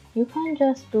 You can't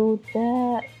just do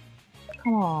that.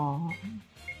 Come on.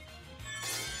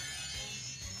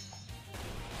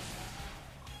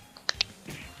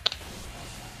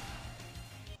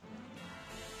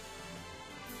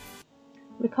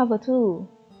 Recover too.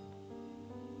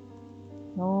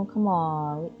 No, come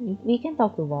on. We can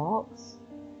talk to Vox.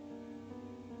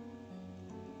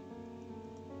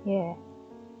 Yeah.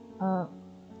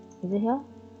 Is it here?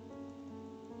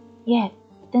 Yeah,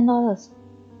 $10.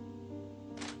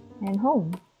 And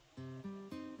home.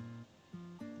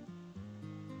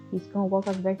 He's gonna walk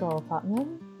us back to our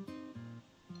apartment?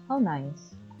 How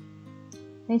nice.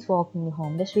 Thanks for walking me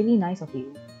home. That's really nice of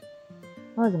you.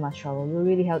 Wasn't much trouble. You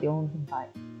really held your own in fight.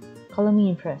 Color me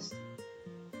impressed.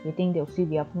 You think they'll still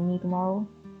be after me tomorrow?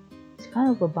 It's kind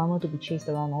of a bummer to be chased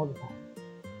around all the time.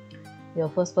 You're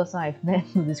the first person I've met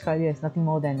who described you as nothing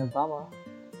more than a bummer.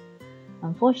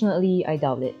 Unfortunately, I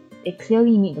doubt it. They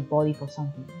clearly need the body for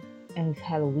something. And with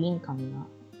Halloween coming up,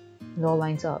 it all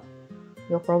lines up.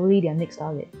 You're probably their next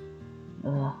target.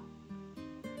 Ugh.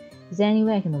 Is there any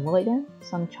way I can avoid them?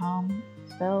 Some charm?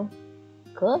 Spell?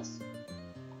 Curse?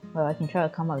 Well, I can try to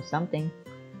come up with something,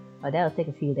 but that'll take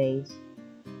a few days.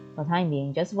 For the time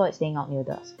being, just avoid staying out near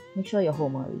dusk. Make sure you're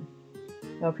home early.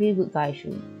 You're a pretty good guy,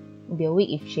 Shu. It'll be a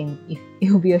week if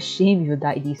it would be a shame if you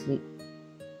died this week.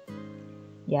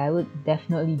 Yeah, I would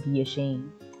definitely be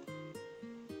ashamed.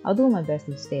 I'll do my best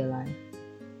to stay alive.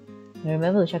 And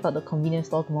remember to check out the convenience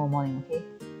store tomorrow morning, okay?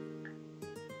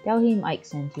 Tell him Ike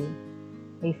sent you.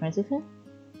 Are you friends with him?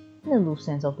 In the loose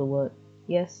sense of the word,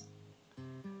 yes.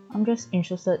 I'm just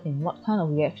interested in what kind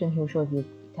of reaction he'll show if you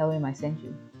tell him I sent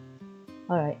you.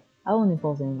 Alright, I won't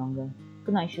impose any longer.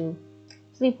 Good night, Shu.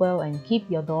 Sleep well and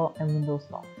keep your door and windows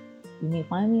locked. You may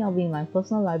find me, I'll be in my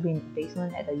personal library in the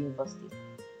basement at the university.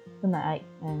 Good night, Ike,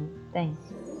 and thanks.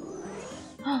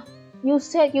 You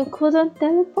said you couldn't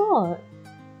teleport!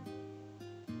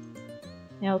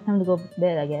 Yeah, time to go to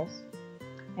bed, I guess.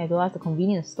 I have to ask the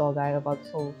convenience store guy about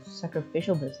this whole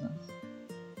sacrificial business.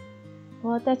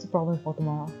 Well, that's a problem for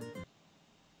tomorrow.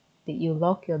 Did you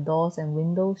lock your doors and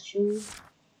windows, Shu?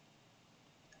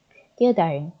 Dear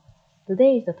Diary,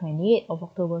 today is the 28th of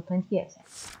October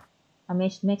 20XX. I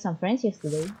managed to make some friends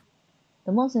yesterday.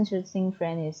 The most interesting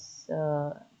friend is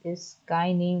this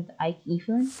guy named Ike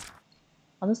Ethan.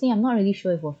 Honestly, I'm not really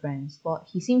sure if we're friends, but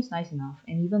he seems nice enough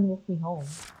and even walked me home.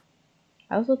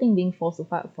 I also think being forced to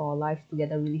fight for our lives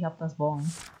together really helped us bond.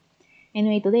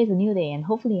 Anyway, today is a new day and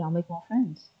hopefully I'll make more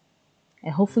friends.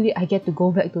 And hopefully I get to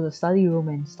go back to the study room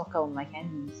and stock out my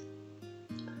candies.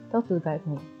 Talk to the guy for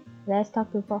me. Let's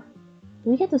talk to the prof.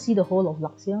 Do we get to see the whole of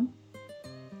Luxiem?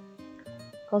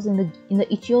 Cause in the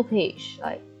Ichio page,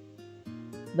 like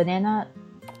Banana,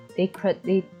 they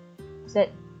said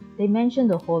they mentioned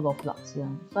the whole of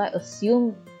Luxiem, so I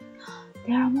assume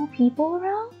there are more people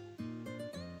around.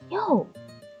 Yo,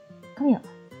 come here,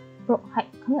 bro. Hi,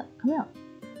 come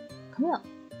here.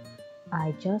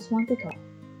 I just want to talk.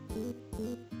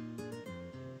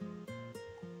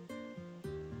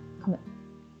 Come here.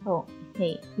 Oh,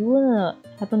 hey, you wouldn't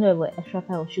happen to have an extra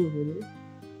pair of shoes, would you?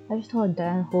 I just tore a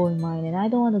darn hole in mine, and I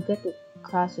don't want to get to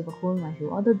class with a hole in my shoe.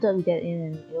 All the dirt will get in,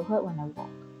 and it'll hurt when I walk.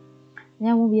 And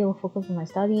I won't be able to focus on my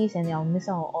studies, and I'll miss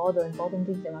out on all the important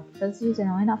things that my professors use, and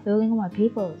I'll end up failing on my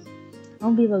papers. I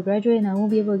won't be able to graduate, and I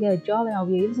won't be able to get a job, and I'll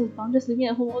be useless if I'm just living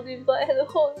at home all day because I had a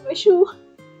hole in my shoe.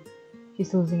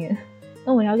 She's losing it.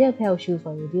 Don't worry, I'll get a pair of shoes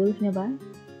for you. Do you live nearby?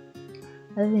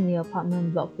 I live in the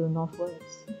apartment block to the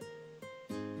northwest.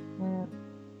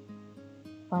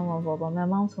 But my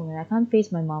mom's home and I can't face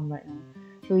my mom right now.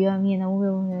 Shu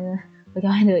Yamino,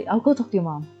 okay, I'll go talk to your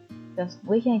mom. Just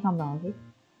wait here and come down, okay?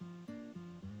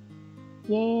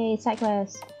 Yay, side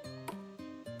quest!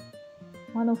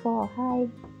 104, hi!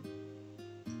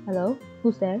 Hello,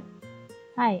 who's there?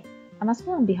 Hi, I'm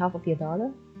asking on behalf of your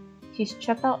daughter. She's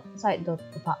trapped outside the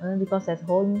apartment because there's a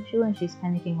hole in her shoe and she's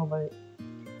panicking over it.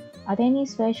 Are there any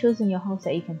spare shoes in your house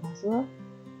that you can pass to her?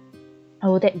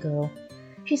 Oh, that girl.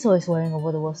 She's always worrying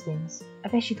over the worst things. I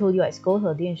bet she told you I scolded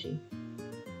her, didn't she?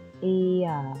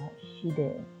 Yeah, she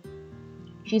did.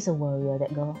 She's a worrier,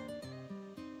 that girl.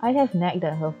 I have nagged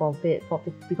at her for a bit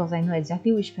because I know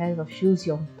exactly which pairs of shoes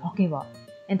you're talking about,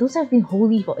 and those have been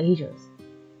holy for ages.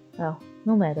 Well,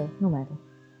 no matter.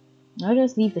 I'll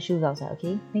just leave the shoes outside,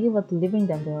 okay? Thank you for delivering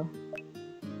them, girl.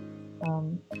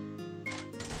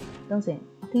 Don't say it.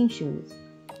 Nothing shoes.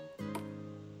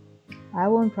 I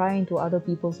won't pry into other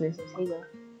people's business. Hey girl,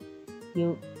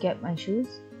 you get my shoes?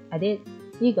 I did.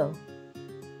 Here you go.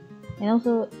 And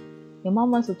also, your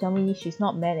mom wants to tell me she's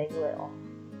not mad at you at all.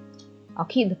 I'll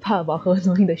keep the part about her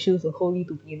knowing the shoes were holy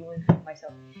to begin with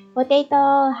myself.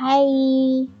 Potato, hi!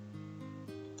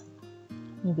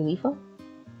 You believe her?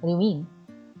 What do you mean?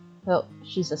 Well,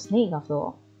 she's a snake after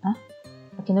all. Huh?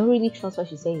 I can never really trust what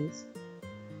she says.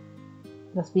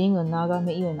 Does being a Naga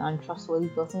make you an untrustworthy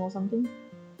person or something?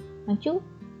 Aren't you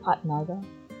part Naga?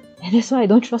 And that's why I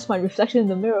don't trust my reflection in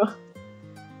the mirror.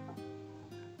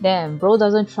 Damn, bro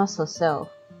doesn't trust herself.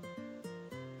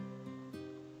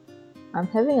 I'm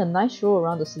having a nice stroll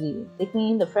around the city, taking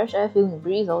in the fresh air, feeling the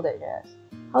breeze, all that jazz.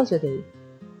 How's your day?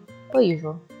 Per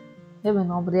usual. Having a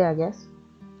normal day, I guess.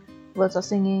 Birds are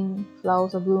singing,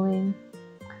 flowers are blooming.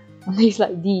 On days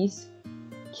like these,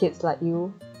 kids like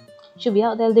you should be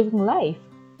out there living life.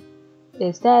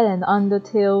 Is that an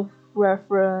Undertale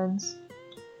reference?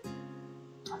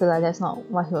 I feel like that's not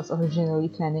what he was originally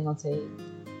planning on saying.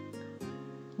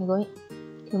 I'm going.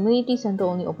 Community center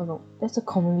only opens up. That's a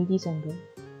community center.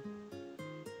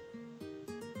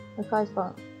 The car is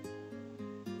parked.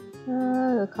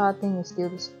 The car thing is still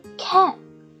this. Cat!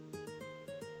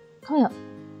 Come here.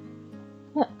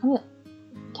 Come here.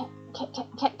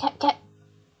 Cat.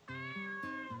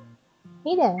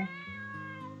 Hey there.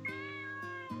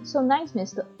 So nice,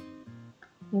 mister.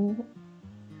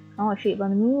 Oh, treat by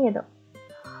me.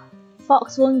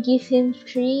 Fox won't give him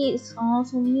treats. Oh,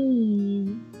 so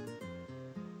mean.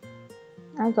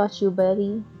 I got you,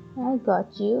 buddy. I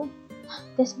got you.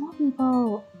 There's more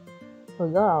people. Oh,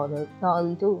 you're out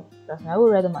early too. Trust me, I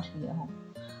would rather much be at home.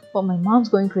 But my mom's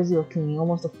going crazy of cleaning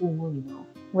almost a full moon, you know.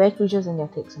 Where creatures and their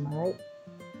ticks, am I right?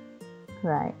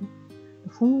 Right.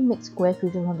 The full moon makes square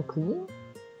creatures want to clean?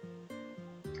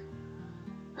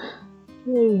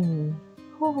 Deary me.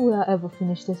 How will I ever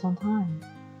finish this on time?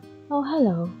 Oh,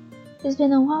 hello. It's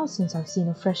been a while since I've seen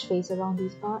a fresh face around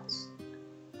these parts.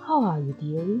 How are you,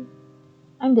 dearie?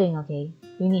 I'm doing okay.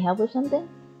 You need help with something?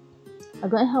 I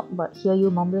couldn't help but hear you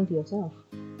mumbling to yourself.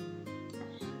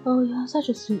 Oh, you're such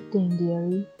a sweet thing,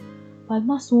 dearie. But I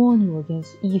must warn you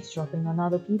against eavesdropping on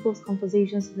other people's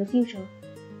conversations in the future.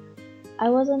 I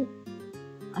wasn't...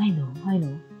 I know.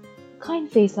 A kind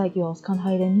face like yours can't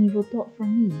hide an evil thought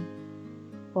from me.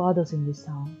 For others in this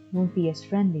town, won't be as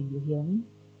friendly, you hear me?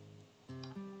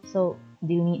 So,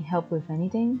 do you need help with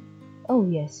anything? Oh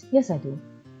yes I do.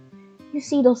 You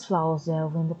see those flowers there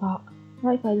over in the park,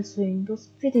 right by the swing, those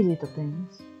pretty little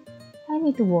things? I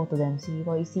need to water them, see,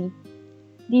 but you see,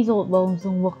 these old bones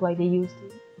don't work like they used to.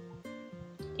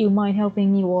 You mind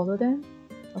helping me water them?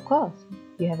 Of course.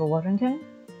 You have a watering can?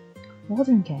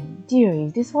 Watering can? Dearie,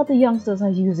 is this what the youngsters are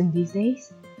using these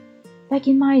days? Back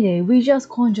in my day, we just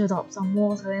conjured up some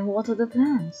water and watered the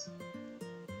plants.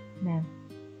 Man,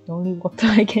 the only water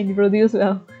I can produce,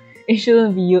 well, it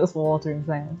shouldn't be used for watering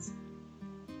plants.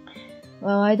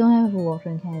 Well, I don't have a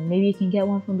watering can. Maybe you can get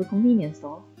one from the convenience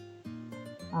store.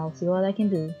 I'll see what I can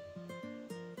do.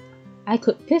 I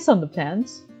could piss on the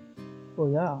plants. Oh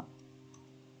yeah.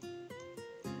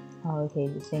 Oh, okay,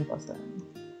 the same person.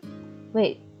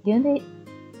 Wait, didn't they...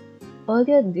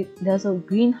 Earlier, there's a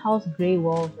greenhouse grey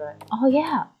walls, right? Oh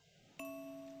yeah!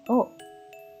 Oh.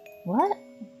 What?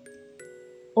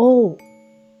 Oh!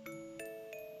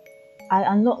 I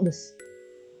unlocked this.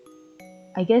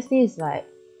 I guess this is like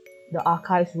the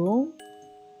archives room.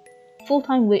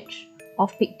 Full-time witch,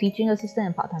 off-peak teaching assistant,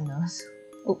 and part-time nurse.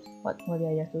 Oops, what did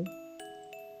I just do?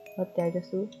 What did I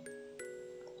just do?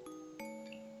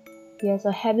 He has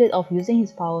a habit of using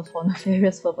his powers for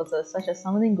nefarious purposes, such as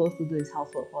summoning ghosts to do his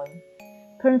housework for him.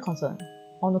 Current concern.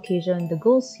 On occasion, the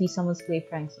ghosts he summons plays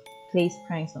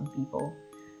pranks on people,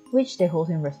 which they hold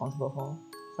him responsible for.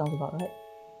 Sounds about right.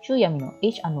 Shu Yamino,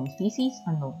 age unknown, species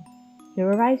unknown. He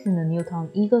arrives in the new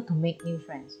town eager to make new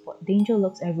friends, but danger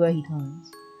lurks everywhere he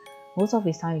turns. Most of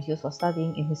his time is used for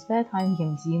studying. In his spare time, he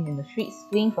can be seen in the streets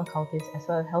fleeing from cultists as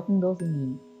well as helping those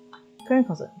in need. Current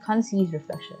concern. Can't see his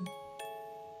reflection.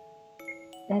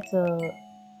 That's a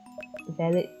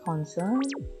valid concern.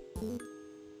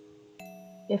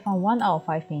 We found 1 out of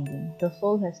 5 paintings. The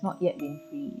soul has not yet been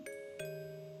freed.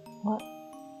 What?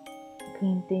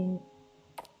 Painting...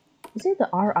 Is it the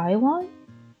RI one?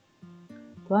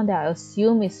 The one that I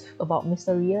assume is about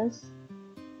Mr. Rias?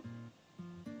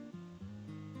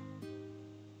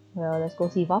 Well, let's go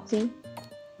see Foxy.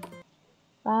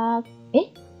 Eh?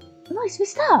 No, it's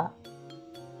Mr.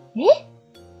 Eh?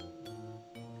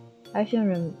 I shouldn't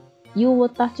remember. You were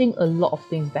touching a lot of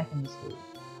things back in the school.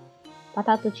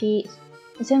 Potato chips.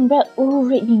 Some bread. Oh,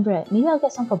 red bean bread. Maybe I'll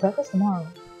get some for breakfast tomorrow.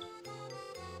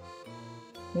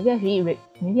 Maybe I should eat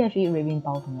red bean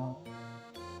pao tomorrow.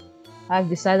 I've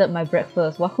decided my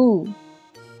breakfast. Wahoo!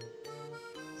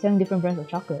 7 different brands of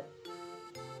chocolate.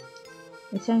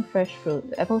 It's selling fresh fruit.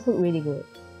 The apples look really good.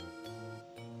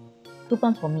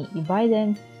 Coupons for meat. You buy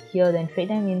them here, then trade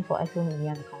them in for actual meat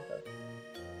behind the counter.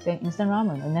 Selling instant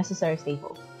ramen, a necessary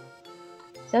staple.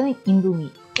 Selling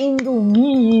Indomie.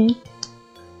 Indomie!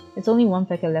 There's only 1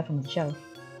 packet left on the shelf.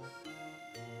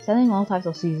 Selling all types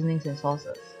of seasonings and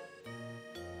sauces.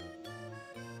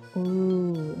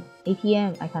 Ooh,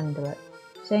 ATM, I can't interact.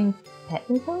 Selling pet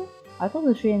litter? I thought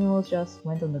the 3 animals just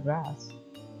went on the grass.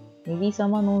 Maybe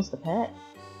someone owns the pet?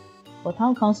 But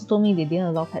town council told me they didn't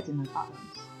allow pets in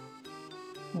apartments.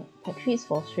 Pet treats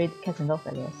for stray cats and dogs,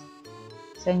 I guess.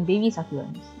 Selling baby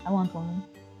succulents. I want one.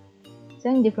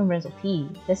 Selling different brands of tea.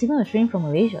 There's even a strain from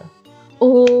Malaysia.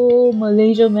 Oh,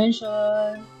 Malaysia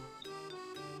mentioned!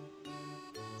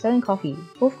 Selling coffee.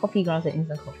 Both coffee grounds and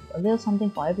instant coffee. A little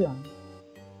something for everyone.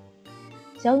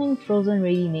 Selling frozen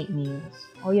ready-made meals.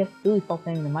 All you have to do is pop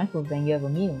them in the microwave and you have a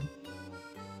meal.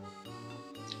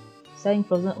 Selling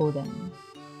frozen oden.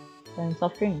 Selling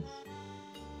soft drinks.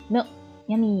 Milk.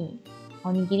 Yummy.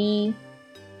 Onigiri.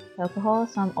 Alcohol.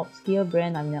 Some obscure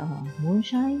brand I've never heard.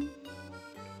 Moonshine?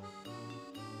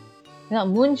 Now,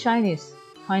 moonshine is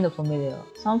kind of familiar.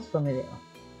 Sounds familiar.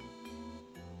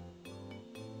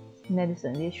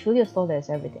 Medicine. It's truly a store that has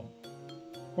everything.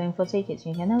 Selling first aid kits.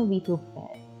 You can never be too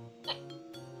prepared.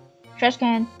 Trash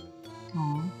can.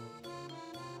 Aww.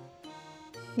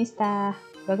 Mister,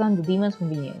 welcome to Demon's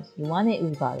Convenience. You want it,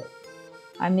 we got it.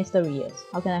 I'm Mr. Reyes.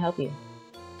 How can I help you?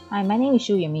 Hi, my name is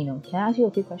Shu Yamino. Can I ask you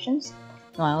a few questions?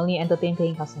 No, I only entertain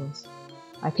paying customers.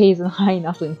 My pay isn't high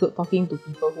enough to include talking to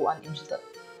people who aren't interested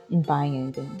in buying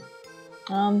anything.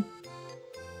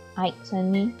 Ike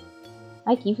sent me.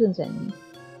 Ike even sent me.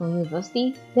 From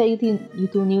university, that you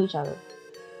two knew each other.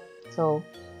 So,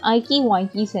 Ikey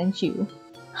Wikey sent you.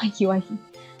 Ikey Wikey.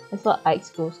 That's what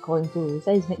Ike's ghost called him too. Is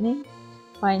that his nickname?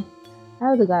 Fine. I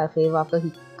owe the guy a favor after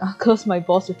he cursed my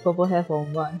boss with purple hair for a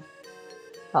month.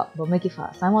 But make it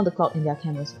fast. I'm on the clock in their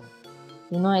cameras.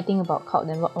 You know anything about cult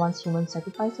that wants human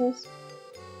sacrifices?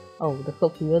 Oh, the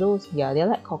cloak weirdos? Yeah, they're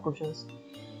like cockroaches.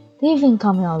 They've been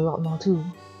coming out a lot more too.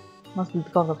 Must be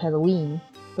because of Halloween.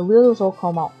 The weirdos all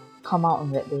come out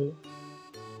on that day.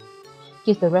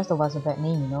 Gives the rest of us a bad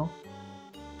name, you know?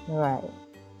 Right.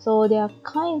 So they are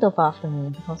kind of after me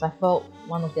because I failed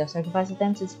one of their sacrifice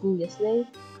attempts in school yesterday.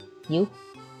 You?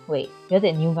 Wait, you're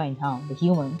that new guy in town, the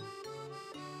human.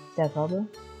 Is that a problem?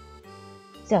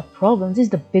 Is that a problem? This is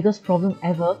the biggest problem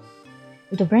ever.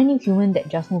 If the brand new human that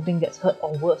just moved in gets hurt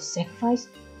or worse, sacrificed,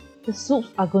 the Soups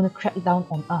are gonna crack down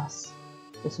on us.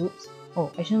 The Soups?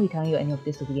 Oh, I shouldn't be telling you any of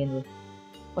this to begin with.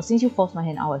 But since you forced my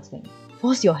hand, I'll explain.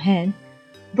 Force your hand?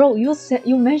 Bro, you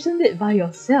mentioned it by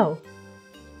yourself.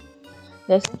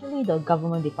 They're essentially the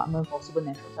government department for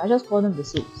supernatural, so I just call them the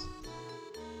Soups.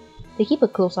 They keep a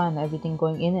close eye on everything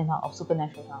going in and out of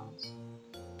supernatural towns.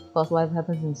 Because whatever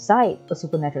happens inside a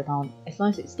supernatural town, as long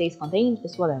as it stays contained,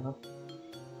 is whatever.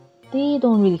 They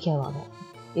don't really care about that.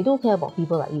 They don't care about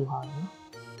people like you, however.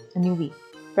 A newbie,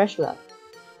 fresh blood.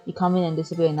 You come in and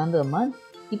disappear in under a month,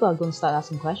 people are going to start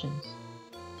asking questions.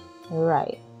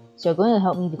 Right, so you're going to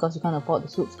help me because you can't afford the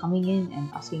Soups coming in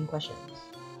and asking questions.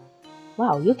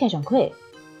 Wow, you catch on quick.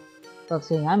 But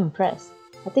saying I'm impressed.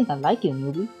 I think I like you,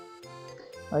 newbie.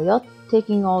 Well, you're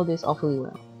taking all this awfully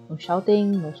well. No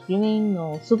shouting, no screaming,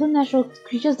 no supernatural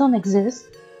creatures don't exist.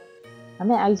 I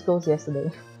met Ice Ghost yesterday.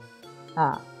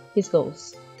 Ah, his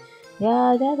ghost.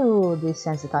 Yeah, that'll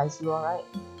desensitize you, alright.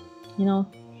 You know,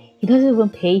 he doesn't even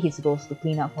pay his ghost to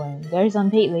clean up for him. There is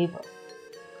unpaid labor.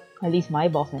 At least my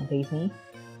boss man pays me.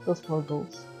 Those poor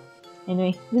ghosts.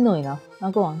 Anyway, you know enough.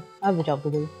 Now go on. I have a job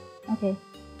to do. Okay.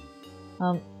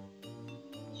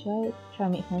 Should I try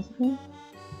and make friends with him?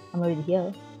 I'm already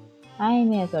here. I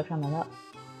may as well try my luck.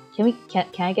 Can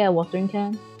I get a watering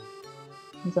can?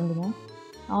 Need something else?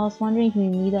 I was wondering if you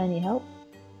needed any help.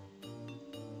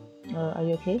 Are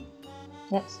you okay?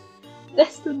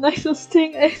 That's the nicest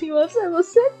thing anyone's ever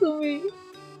said to me.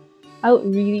 I would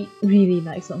really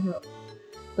like some help.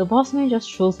 The boss man just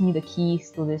shows me the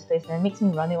keys to this place and makes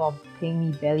me run it while paying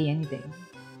me barely anything.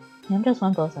 And I'm just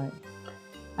one person.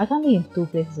 I can't be in two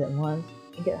places at once.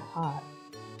 It gets hard.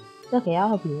 It's okay, I'll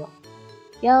help you out.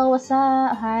 Yo, what's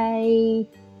up? Hi.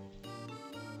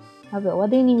 What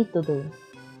do you need me to do?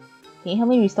 Can you help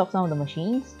me restock some of the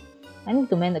machines? I need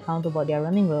to man the counter, but they are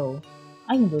running low.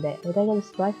 I can do that, but I got the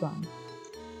supply from.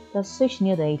 There's a switch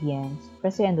near the ATMs.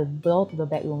 Press it and the door to the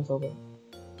back room's open.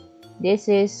 This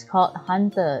is called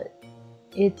Hunted.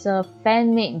 It's a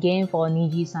fan-made game for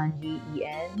Nijisanji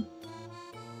EN.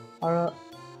 Horror.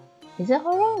 Is it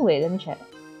horror? Wait, let me check.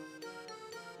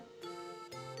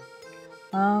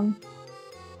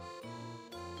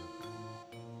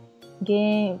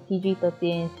 Game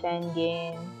PG-13 fan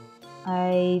game.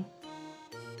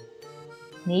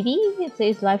 Maybe it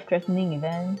says life-threatening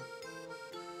event.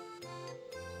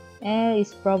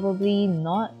 It's probably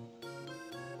not.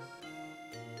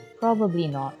 Probably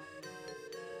not.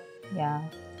 Yeah.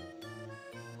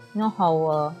 You know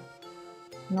how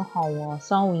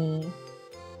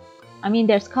I mean,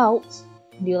 there's cults.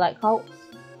 Do you like cults?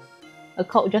 A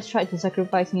cult just tried to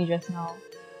sacrifice me just now,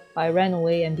 but I ran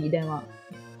away and beat them up.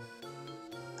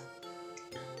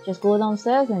 Just go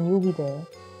downstairs and you'll be there.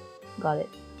 Got it.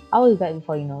 I'll be back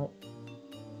before you know it.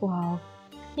 Wow,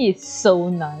 he is so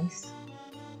nice.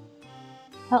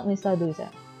 Help me start doing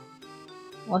that.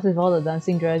 What's with all the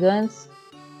dancing dragons?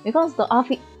 Because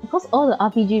all the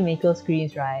RPG Maker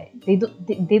screens, right? They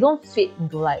don't fit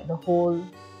into like the whole.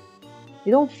 They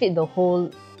don't fit the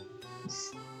whole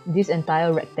this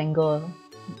entire rectangle.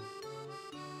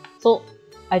 So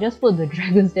I just put the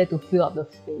dragons there to fill up the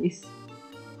space.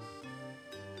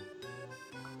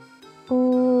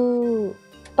 Ooh,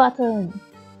 button.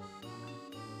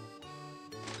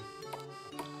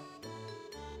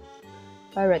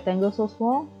 Why rectangle so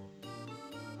small?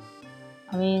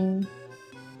 I mean,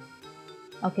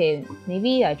 okay,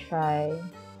 maybe I try.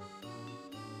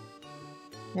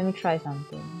 Let me try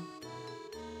something.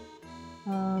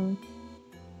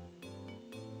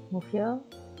 Move here.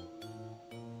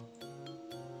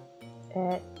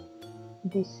 Add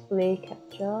display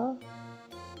capture.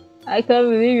 I can't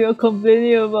believe you're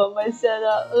complaining about my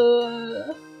setup.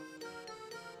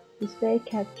 Display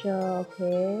capture,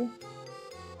 okay.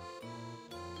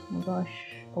 Oh my gosh.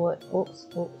 What? Oops,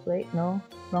 wait, no.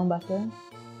 Wrong button.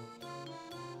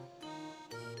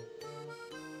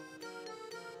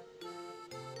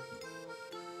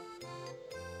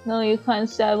 No, you can't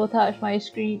sabotage my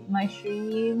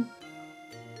stream.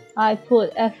 I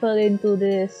put effort into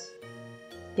this.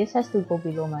 This has to go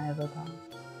below my avatar.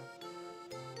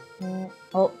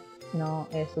 Oh, no,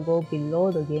 it has to go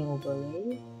below the game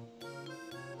overlay.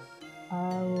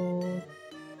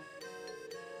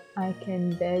 I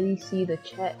can barely see the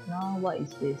chat now. What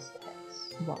is this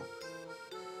text box?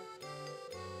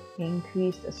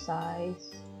 Increase the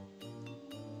size.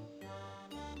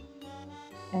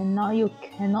 And now you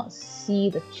cannot see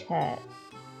the chat.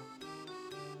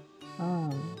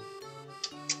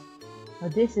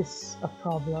 But this is a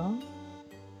problem.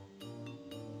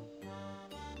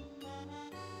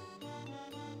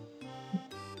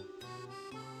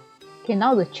 Okay,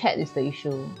 now the chat is the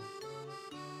issue.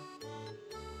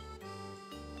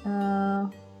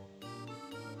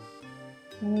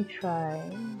 Let me try.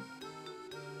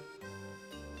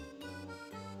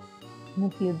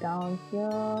 Move you down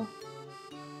here.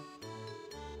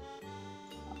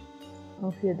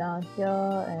 Move you down here,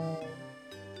 and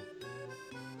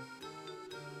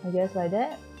I guess like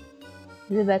that.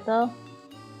 Is it better?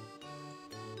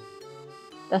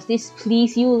 Does this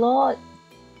please you, Lord?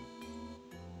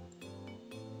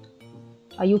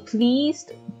 Are you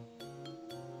pleased?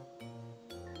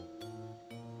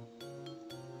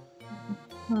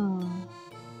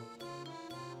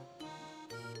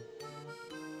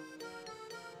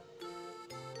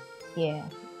 Yeah.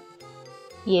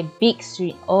 Yeah, big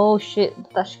screen. Oh shit, the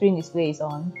touchscreen display is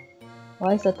on.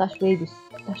 Why is the touchscreen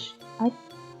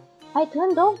I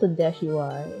turned off the dash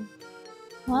UI.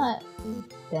 What?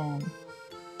 Damn.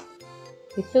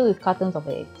 It's filled with cartons of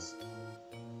eggs.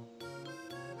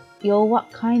 Yo, what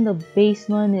kind of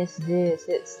basement is this?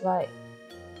 It's like...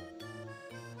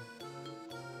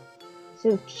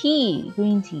 So tea,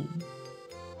 green tea.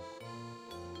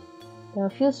 There are a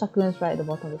few succulents right at the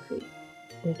bottom of the fridge.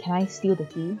 Wait, can I steal the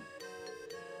tea?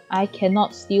 I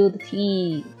cannot steal the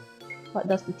tea. What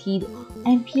does the tea do?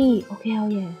 MP! Okay, oh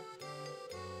yeah.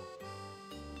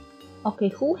 Okay,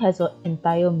 who has an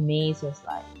entire maze as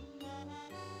like...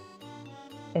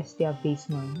 as their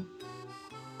basement?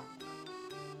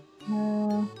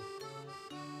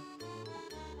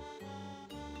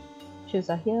 Shoes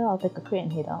are here, I'll take a crate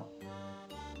and head out.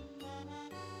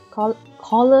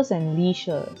 Collars and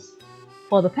leashes.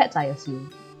 For the pets, I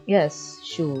assume. Yes,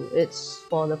 Shu, it's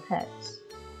for the pets.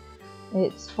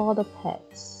 It's for the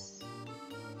pets.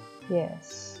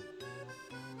 Yes.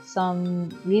 Some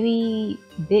really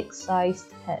big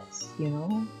sized pets, you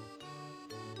know?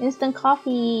 Instant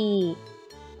coffee!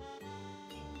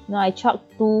 No, I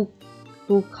chugged two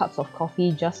cups of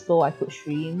coffee just so I could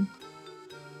stream.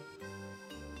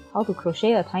 How to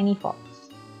crochet a tiny fox.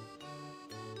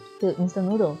 Build instant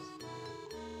noodles.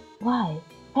 Why?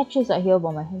 Patches are here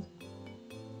by my hands.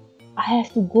 I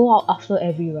have to go out after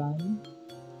every run.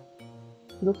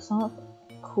 Looks not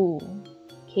cool.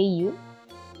 KU?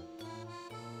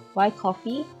 Why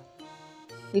coffee?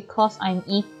 Because I'm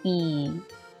EP.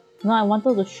 No, I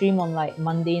wanted to stream on like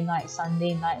Monday night,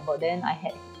 Sunday night, but then I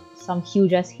had some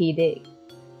huge ass headache.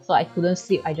 So I couldn't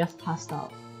sleep, I just passed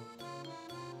out.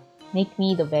 Make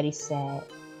me the very sad.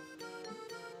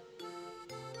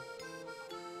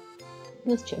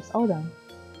 Those chairs, all done.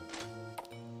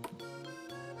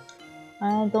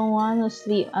 I don't want to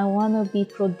sleep, I want to be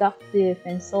productive,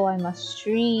 and so I must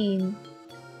stream.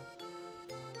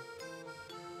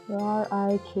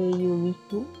 R-I-K-U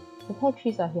Riku? The pear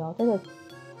trees are here, I'll take a...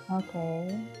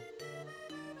 Okay.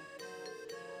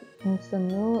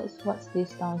 Instant noodles, what's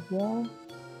this down here?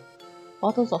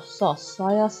 Bottles of sauce,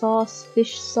 soya sauce,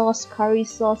 fish sauce, curry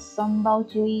sauce, sambal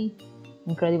chili.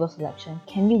 Incredible selection.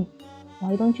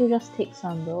 Why don't you just take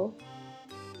some, bro?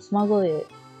 Smuggle it.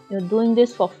 You're doing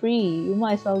this for free. You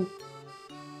might as well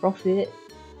profit.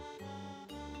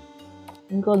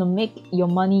 You're gonna make your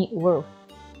money worth.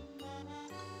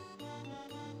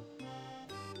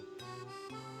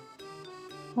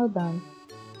 Well done.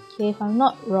 Okay, if I'm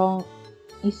not wrong,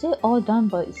 you said all done,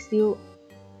 but it's still...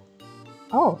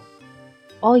 Oh!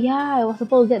 Oh yeah, I was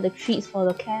supposed to get the treats for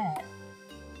the cat.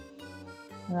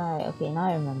 Right, okay, now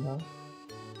I remember.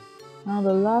 Now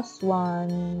the last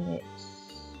one,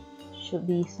 should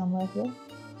be somewhere here.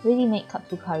 Ready-made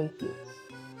katsu curry cubes.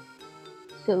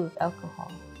 Filled with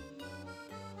alcohol.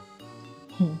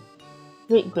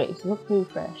 Red grapes, look pretty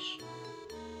fresh.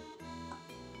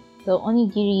 The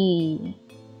onigiri...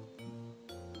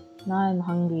 Now I'm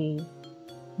hungry.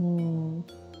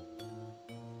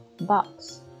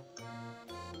 Box.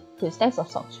 Okay, stacks of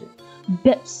socks.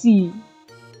 Pepsi.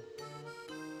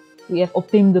 We have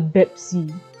obtained the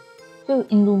Pepsi. Fill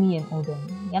Indomie and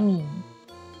Oden. Yummy.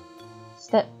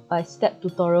 Step-by-step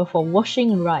tutorial for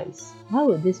washing rice. Why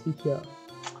would this be here?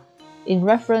 In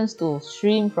reference to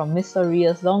stream from Mr.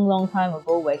 Rios long time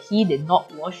ago where he did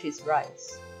not wash his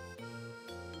rice.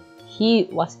 He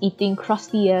was eating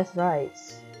crusty ass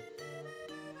rice.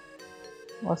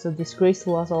 It was a disgrace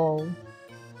to us all.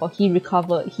 But he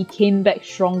recovered, he came back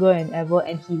stronger than ever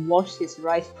and he washed his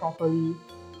rice properly.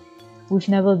 We've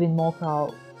never been more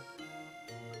proud.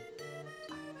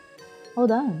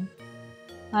 Hold on.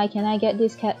 Hi, can I get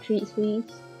these cat treats please?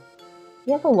 Do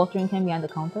you have a watering can behind the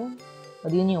counter? What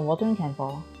do you need a watering can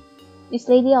for? This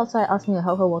lady outside asked me to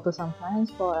help her water some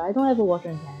plants, but I don't have a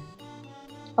watering can.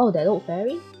 Oh, that old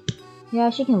fairy? Yeah,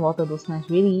 she can water those plants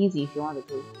really easy if you wanted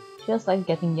to. She just likes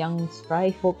getting young, spry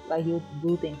folk like you to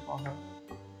do things for her.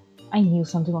 I knew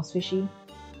something was fishy.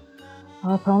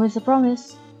 A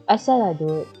promise. I said I'd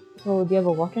do it. So, do you have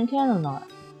a watering can or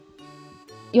not?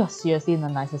 You're seriously the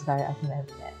nicest guy I can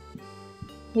ever met.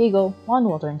 Here you go, 1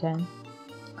 watering can.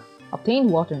 Obtained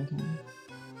watering can.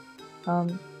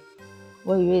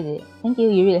 Well, you really did. Thank you,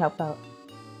 you really helped out.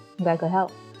 I'm glad I could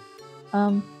help.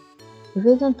 If it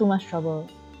isn't too much trouble,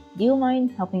 do you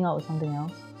mind helping out with something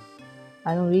else?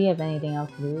 I don't really have anything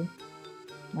else to do.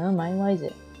 Never mind, what is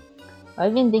it?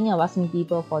 I've been thinking of asking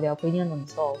people for their opinion on the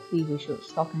store, see if we should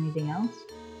stock anything else.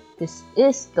 This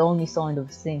is the only store in the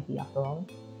vicinity after all.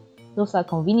 Looks like a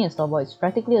convenience store, but it's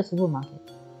practically a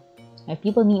supermarket. If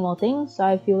people need more things,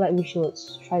 I feel like we should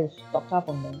try to stock up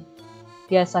on them.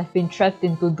 Yes, I've been trapped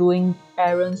into doing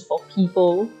errands for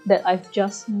people that I've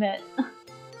just met.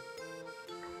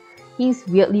 He's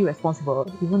weirdly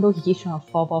responsible, even though he keeps trying to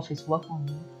fob off his work on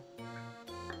me.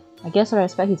 I guess I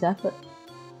respect his effort.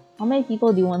 How many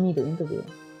people do you want me to interview?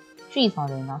 3 is not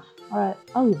enough. Alright,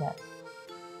 I'll do that.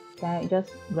 Can I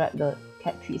just grab the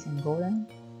cat treats and go then?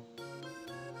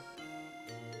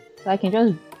 So I can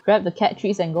just grab the cat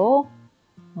treats and go?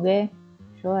 Okay,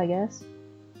 sure I guess.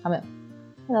 Come here.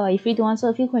 Hello, are you free to answer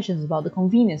a few questions about the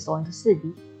convenience store in the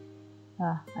city?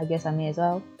 I guess I may as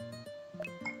well.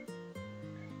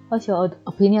 What's your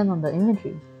opinion on the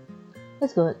inventory?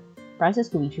 That's good. Prices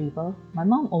could be cheaper. My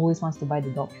mom always wants to buy the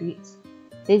dog treats.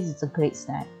 Says it's a great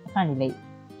snack. I can't relate.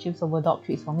 Chips over dog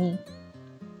treats for me.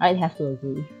 I'd have to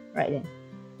agree. Right then.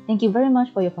 Thank you very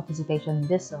much for your participation in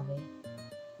this survey.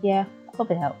 Yeah,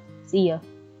 hope it helps. See ya.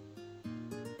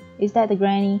 Is that the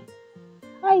granny?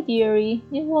 Hi dearie,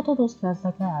 you water those plants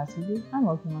like I asked you. I'm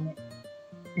working on it.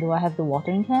 Do I have the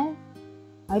watering can?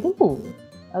 I do.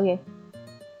 Okay.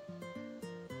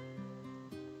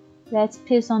 Let's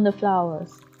piss on the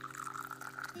flowers.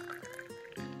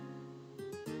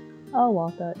 All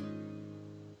watered.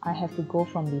 I have to go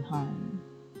from behind.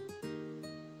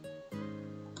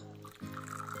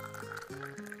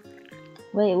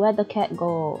 Wait, where'd the cat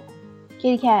go?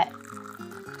 Kitty cat!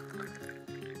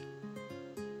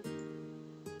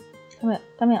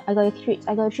 Come here, I got your treats, I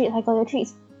have your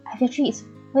treats!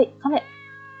 Wait, come here!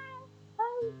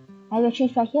 I have your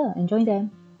treats right here, enjoy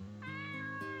them.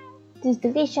 This is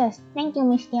delicious, thank you,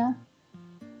 mister.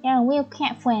 You're a real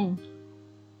cat friend.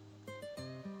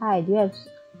 Hi, do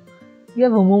you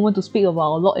have a moment to speak about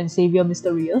our Lord and Savior,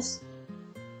 Mr. Rios?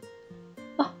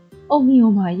 Oh me,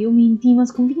 oh my, you mean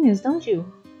Demon's Convenience, don't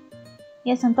you?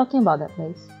 Yes, I'm talking about that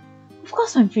place. Of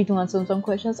course I'm free to answer some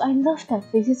questions. I love that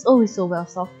place, it's always so well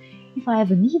stocked. If I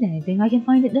ever need anything, I can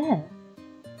find it there.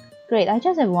 Great, I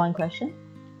just have one question.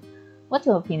 What's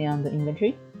your opinion on the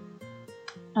inventory?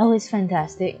 Oh, it's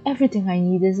fantastic. Everything I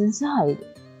need is inside.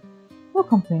 No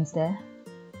complaints there.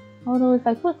 Although if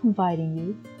I could confide in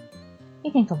you,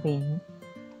 you can complain me.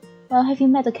 Well, have you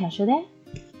met the cashier there?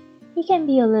 He can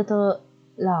be a little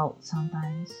loud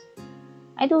sometimes.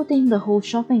 I do think the whole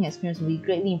shopping experience would be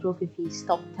greatly improved if he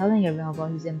stopped telling everyone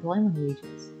about his employment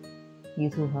wages. You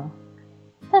too, huh?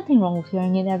 Nothing wrong with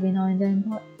hearing it every now and then,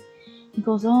 but he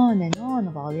goes on and on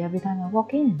about it every time I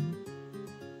walk in.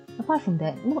 Apart from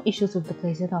that, no issues with the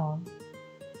place at all.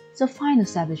 It's a fine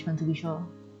establishment to be sure.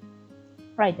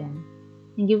 Right then,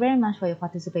 thank you very much for your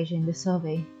participation in this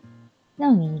survey.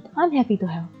 No need, I'm happy to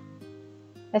help.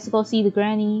 Let's go see the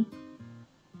granny.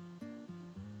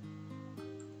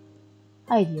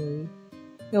 Hi dearie.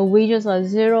 Your wages are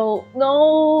 0.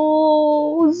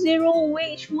 No! 0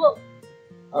 wage work!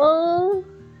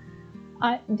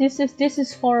 This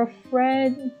is for a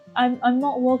friend. I'm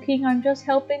not working, I'm just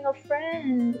helping a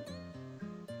friend.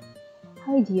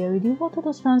 Hi dearie, do you water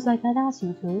those plants like I'd asked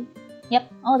you to?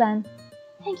 Yep, all done.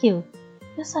 Thank you.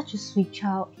 You're such a sweet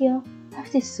child. Here,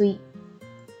 have this sweet.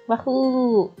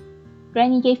 Wahoo!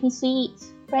 Granny gave me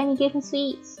sweets. Granny gave me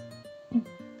sweets.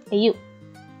 Hey you.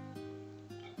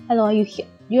 Hello, are you here?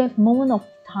 You have a moment of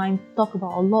time to talk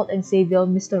about our Lord and Savior,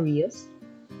 Mr. Rios.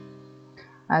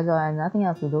 I have nothing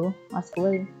else to do. Ask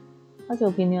away. What's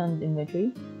your opinion on the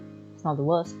inventory? It's not the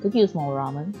worst. Could use more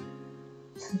ramen.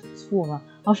 How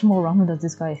much more ramen does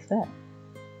this guy expect?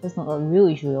 That's not a real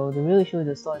issue though. The real issue with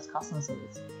the store is customer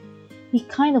service. He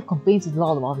kind of complains a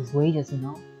lot about his wages, you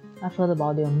know. I've heard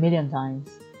about it a million times.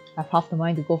 I've half the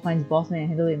mind to go find his boss man and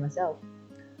handle it myself.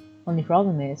 Only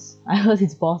problem is, I heard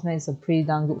his boss man is a pretty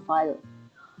darn good fighter.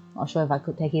 Not sure if I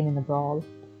could take him in a brawl.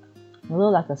 You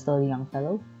look like a sturdy young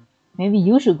fellow. Maybe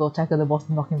you should go tackle the boss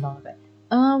and knock him down a bit.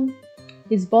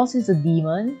 His boss is a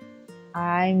demon.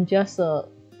 I'm just a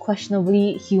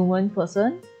questionably human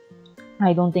person.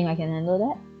 I don't think I can handle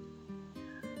that.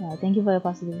 Thank you for your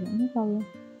participation. No problem.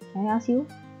 Can I ask you?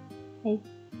 Hey,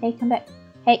 come back.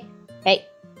 Hey.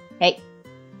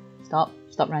 Stop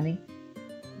running.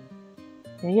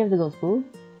 Don't you have to go to school?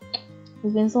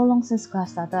 It's been so long since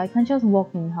class started. I can't just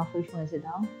walk in halfway through and sit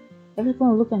down. Everyone's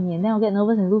gonna look at me and then I'll get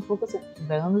nervous and lose focus and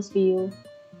back on the spiel.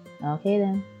 Okay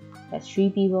then. That's 3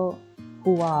 people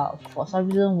who are for some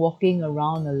reason walking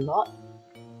around a lot.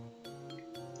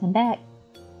 I'm back.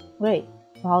 Great.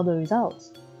 So how are the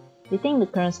results? They think the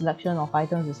current selection of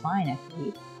items is fine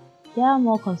actually. They are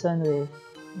more concerned with...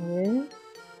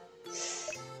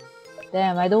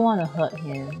 Damn, I don't want to hurt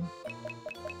him.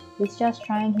 He's just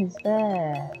trying his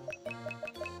best.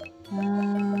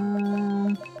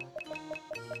 I'm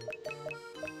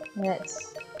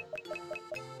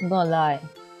gonna lie.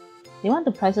 They want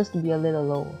the prices to be a little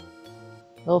low.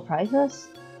 Low prices?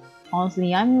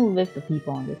 Honestly, I'm with the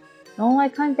people on this. No, I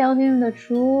can't tell him the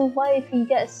truth. What if he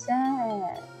gets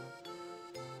sad?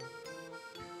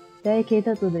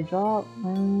 Dedicated to the job.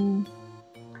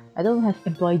 I don't have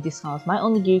employee discounts. My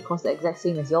onigiri costs the exact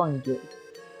same as your onigiri.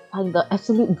 Like the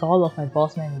absolute gall of my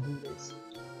boss man to do this.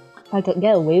 If I could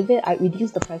get away with it, I'd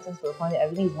reduce the prices to the point that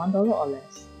everything is $1 or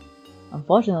less.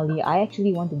 Unfortunately, I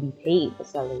actually want to be paid a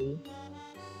salary.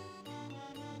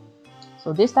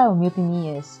 So this type of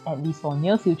mutiny is, at least for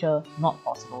near future, not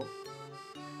possible.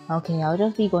 Okay, I'll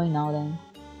just be going now then.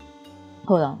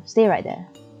 Hold on, stay right there.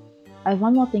 I have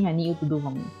one more thing I need you to do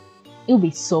for me. It'll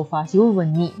be so fast, you won't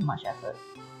even need much effort.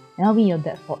 And I'll be your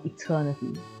dad for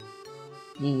eternity.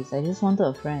 Jeez, I just wanted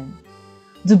a friend.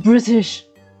 The British!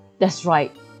 That's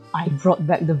right, I brought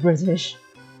back the British.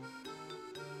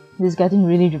 This is getting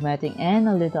really dramatic and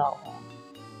a little out of hand.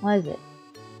 What is it?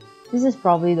 This is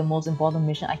probably the most important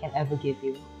mission I can ever give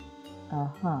you. I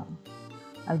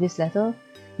have this letter,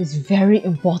 this very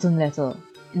important letter,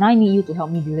 and I need you to help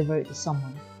me deliver it to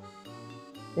someone.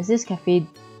 There's this cafe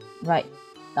right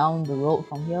down the road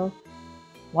from here.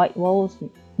 White walls.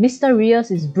 Mr.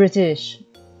 Rios is British.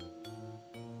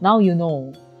 Now you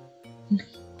know.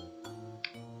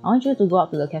 I want you to go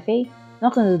up to the cafe,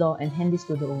 knock on the door, and hand this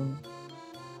to the owner.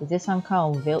 Is this some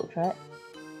kind of veiled threat?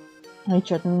 Are you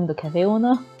threatening the cafe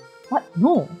owner? What?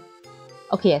 No!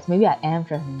 Okay, yes, maybe I am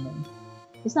threatening them.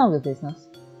 It's none of your business.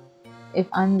 If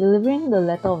I'm delivering the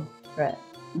letter of threat,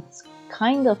 it's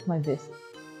kind of my business.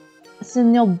 It's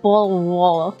in your bottle of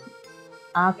water.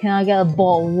 Can I get a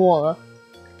bottle of water?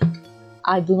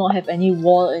 I do not have any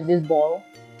water in this bottle.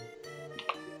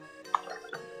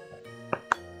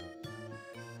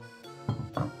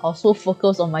 I was so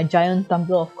focused on my giant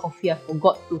tumbler of coffee, I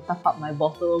forgot to top up my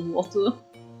bottle of water.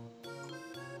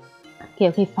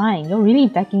 Okay, fine. You're really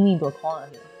backing me into a corner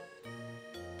here.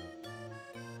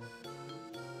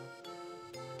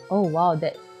 Oh wow,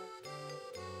 that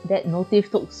notif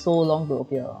took so long to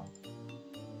appear.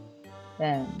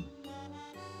 Damn.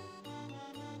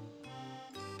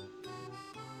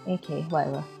 Okay,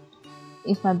 whatever.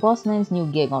 It's my boss man's new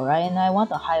gig, alright, and I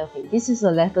want a higher pay. This is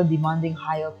a letter demanding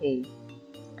higher pay.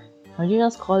 Can't you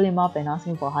just call him up and ask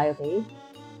him for higher pay?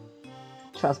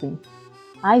 Trust me,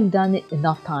 I've done it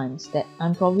enough times that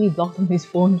I'm probably blocked on his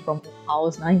phone from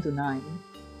hours 9 to 9.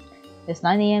 It's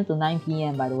 9 AM to 9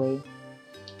 PM by the way.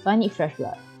 So I need fresh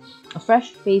blood. A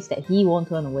fresh face that he won't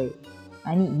turn away.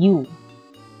 I need you.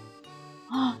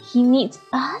 He needs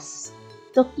us?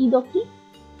 Doki doki?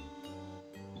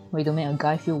 Way to make a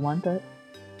guy feel wanted.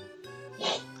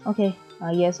 Okay,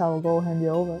 I guess I'll go hand it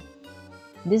over.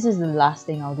 This is the last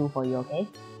thing I'll do for you, okay?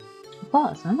 Of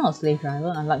course, I'm not a slave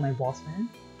driver unlike my boss man.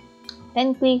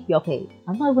 Technically, you're paid.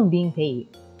 I'm not even being paid.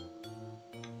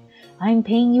 I'm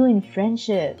paying you in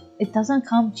friendship. It doesn't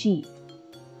come cheap.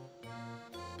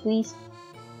 Please.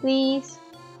 Please.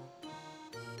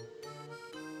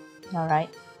 Alright.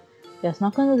 Just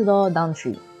knock on the door down the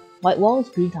street. White walls,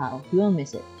 green tiles. You won't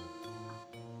miss it.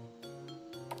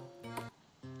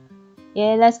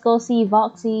 Yeah, let's go see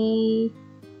Voxy.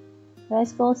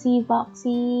 Let's go see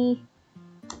Voxy.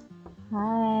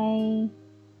 Hi.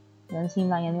 Doesn't seem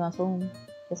like anyone's home.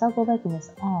 Guess I'll go back to Miss.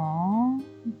 Aww,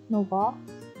 no Vox.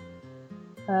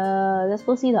 Let's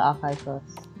go see the archive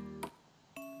first.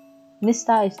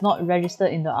 Mista is not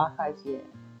registered in the archives yet.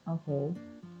 Okay.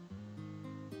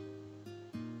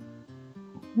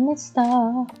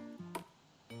 Mista.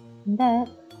 That.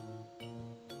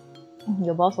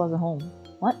 Your boss wasn't home.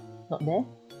 What? Not there?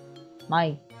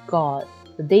 My god.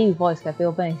 The day before his cafe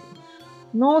opened.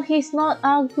 No, he's not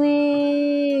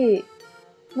ugly.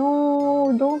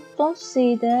 No, don't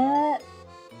say that.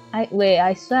 Wait,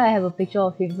 I swear I have a picture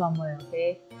of him somewhere,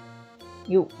 okay?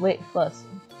 You wait first.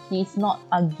 He's not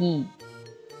ugly.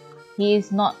 He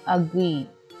is not ugly.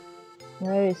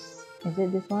 Where is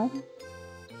it this one?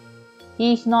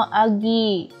 He's not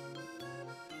ugly.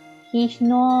 He's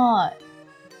not.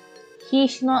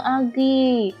 He's not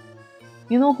ugly.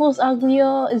 You know who's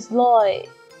uglier? Is Lloyd.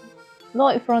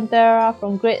 Lloyd Frontera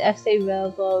from Great Estate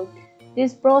Velvet.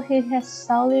 This bro, he has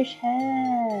stylish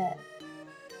hair.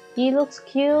 He looks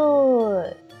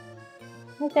cute.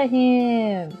 Look at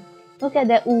him. Look at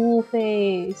that ooh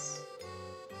face.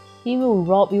 He will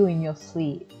rob you in your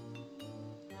sleep.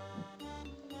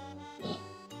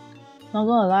 Not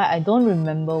gonna lie, I don't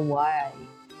remember why.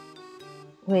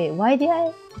 Wait, why do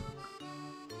I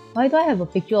have a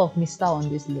picture of Mista on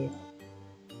this list?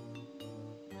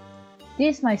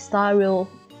 This is my star rail.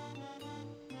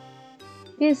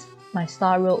 This is my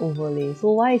star rail overlay.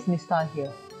 So why is Mista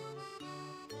here?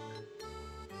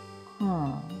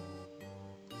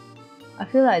 I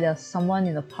feel like there's someone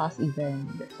in the past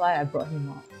event. That's why I brought him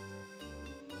up.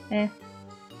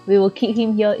 We will keep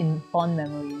him here in fond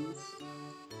memories.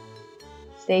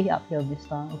 Stay up here,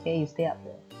 Mista. Okay, you stay up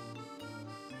here.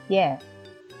 Yeah.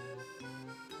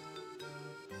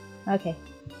 Okay.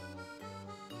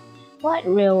 What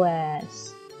real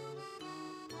ass?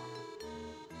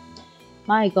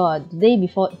 My god, the day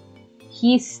before,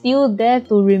 he's still there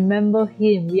to remember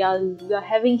him. We are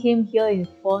having him here in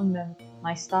fond memory.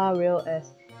 My star real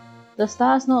ass. The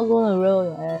star's not gonna rail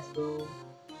your ass, bro.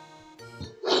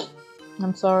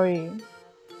 I'm sorry.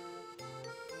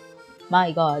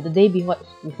 My god, the day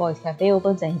before his cafe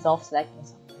opens and he's off slacking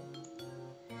somewhere.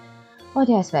 What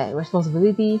do I expect?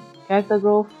 Responsibility, character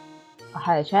growth, a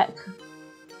higher check.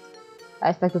 I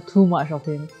expected too much of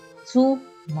him. Too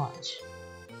much.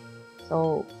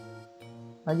 So,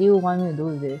 what do you want me to do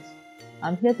with this?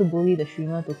 I'm here to bully the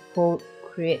streamer to quote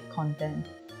create content.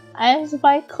 As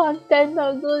my content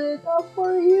not good enough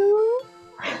for you.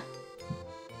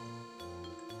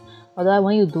 What do I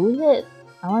want you to do with it?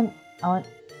 I want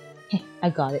hey, I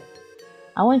got it.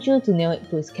 I want you to nail it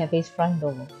to his cafe's front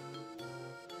door. You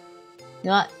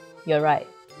know what? You're right.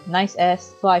 Nice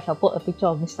ass, so I shall put a picture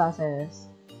of Mista's ass.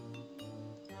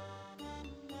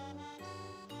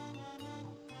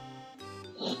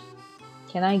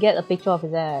 Can I get a picture of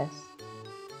his ass?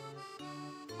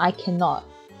 I cannot.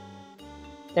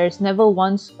 There is never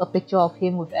once a picture of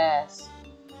him with ass.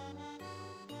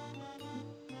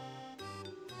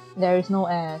 There is no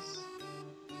ass.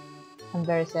 I'm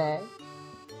very sad.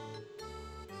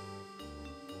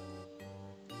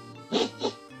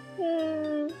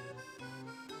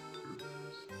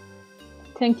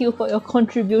 Thank you for your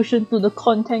contribution to the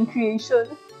content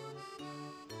creation.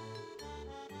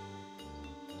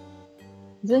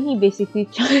 Isn't he basically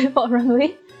talking about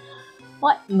runway?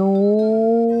 What?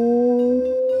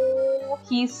 No.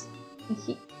 Is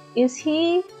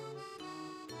he?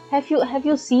 Have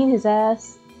you seen his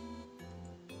ass?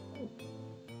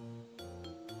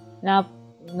 Nah,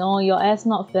 no, your ass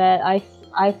not flat.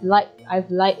 I've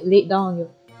laid down on your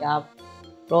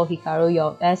bro Hikaru,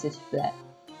 your ass is flat.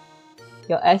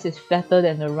 Your ass is flatter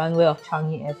than the runway of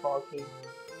Changi Airport, okay?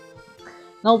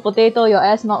 No, potato, your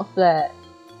ass not flat.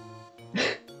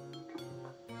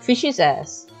 Fishy's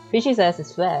ass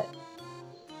is flat.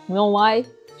 You know why?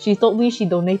 She told me she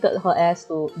donated her ass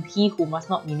to he who must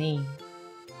not be named.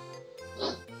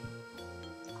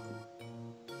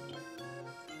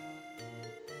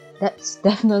 That's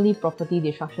definitely property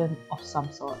destruction of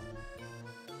some sort.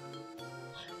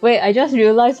 Wait, I just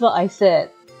realized what I said.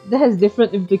 That has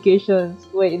different implications.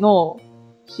 Wait, no.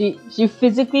 She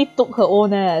physically took her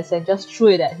own ass and just threw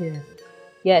it at him.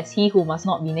 Yes, he who must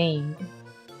not be named.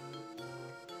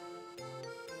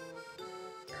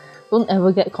 Don't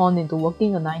ever get conned into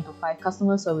working a 9 to 5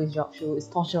 customer service job, Shu. It's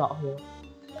torture out here.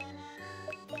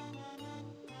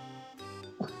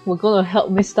 We're gonna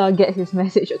help Mista get his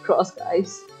message across,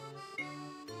 guys.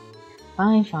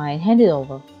 Fine, hand it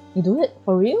over. You do it?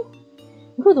 For real?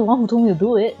 You're the one who told me to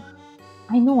do it.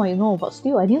 I know, but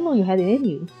still, I didn't know you had it in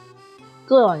you.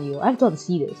 Good on you. I've got to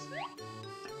see this.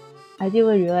 I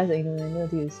didn't even realize the innuendo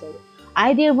until you said it.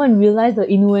 I didn't even realize the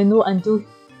innuendo until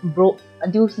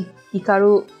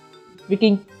Hikaru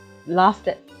freaking laughed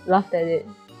at it.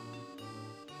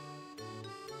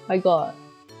 My god.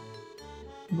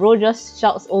 Bro just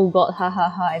shouts, "Oh god, ha ha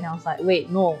ha," and I was like, wait,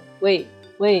 no, wait.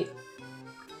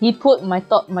 He put my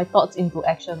thoughts into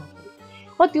action. Okay.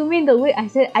 What do you mean the way I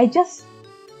said?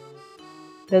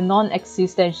 The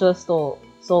non-existential soul.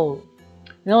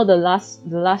 You know, the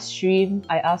last stream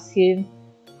I asked him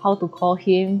how to call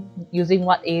him using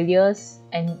what alias,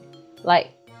 and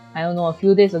like, I don't know, a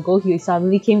few days ago he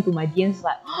suddenly came to my DMs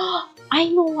like, oh, I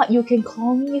know what you can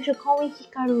call me. You should call me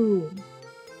Hikaru.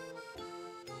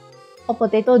 Oh,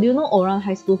 Potato, do you know Oran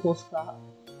High School Host Club?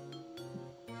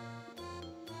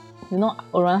 You know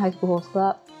Oran High School Host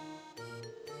Club?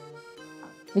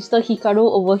 Mr. Hikaru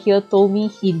over here told me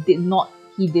he did not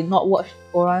watch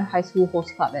Oran High School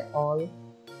Host Club at all.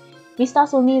 He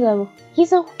starts only level.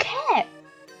 He's a cat!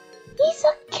 He's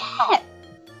a cat!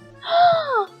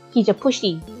 He's a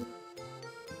pushy.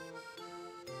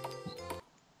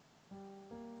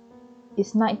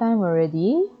 It's nighttime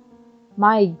already?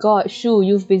 My god, Shu,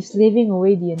 you've been slaving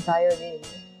away the entire day.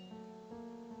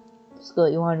 It's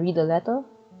good. You want to read the letter?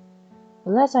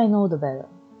 The less I know, the better.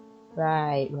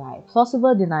 Right.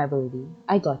 Plausible deniability.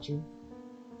 I got you.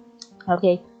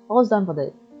 Okay, all's done for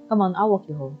that. Come on, I'll walk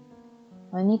you home.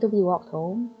 I need to be walked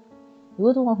home. You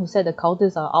were the one who said the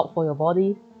cultists are out for your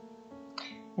body.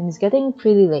 And it's getting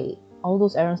pretty late. All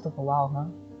those errands took a while, huh?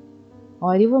 Oh,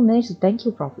 I didn't even manage to thank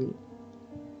you properly.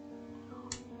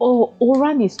 Oh,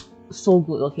 Oran is so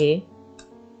good, okay?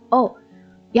 Oh,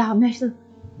 yeah, Master.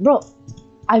 Bro,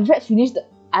 I watched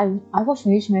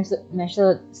finish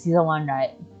Master season 1,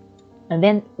 right? And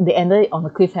then they ended it on a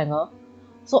cliffhanger.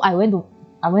 So I went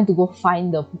to go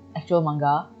find the actual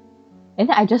manga. And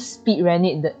then I just speed ran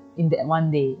it in that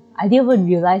one day. I didn't even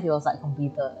realize it was like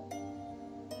completed.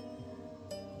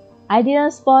 I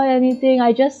didn't spoil anything.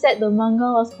 I just said the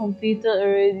manga was completed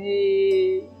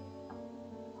already.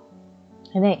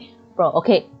 And then, bro,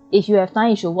 okay, if you have time,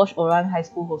 you should watch Oran High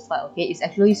School Host Club, okay? It's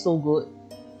actually so good.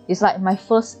 It's like my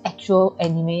first actual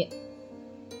anime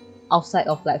outside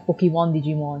of like Pokemon,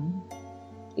 Digimon.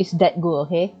 It's that good,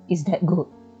 okay? It's that good.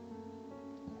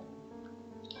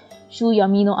 Shu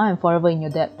Yamino, I am forever in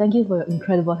your debt. Thank you for your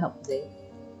incredible help today.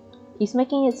 He's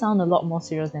making it sound a lot more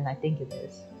serious than I think it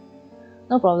is.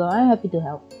 No problem, I'm happy to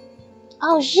help.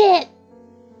 Oh shit!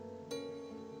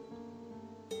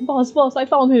 Boss, I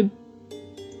found him!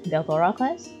 Deltora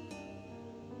class?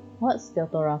 What's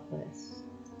Deltora class?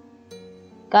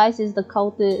 Guys, it's the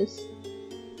cultist.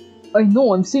 I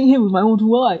know, I'm seeing him with my own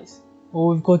 2 eyes.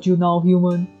 Oh, we've got you now,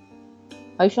 human.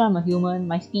 Are you sure I'm a human?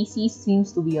 My species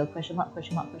seems to be a question mark.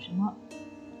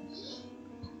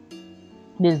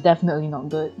 This is definitely not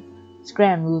good.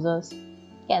 Scram, losers.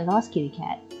 Get lost, kitty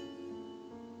cat.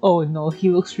 Oh no, he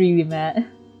looks really mad.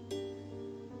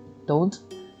 Don't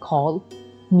call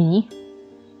me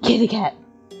kitty cat.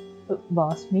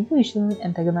 Boss, maybe we shouldn't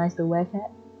antagonize the werecat.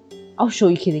 I'll show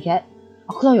you, kitty cat.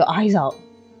 I'll claw your eyes out.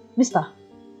 Mister.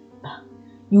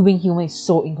 You being human is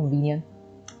so inconvenient.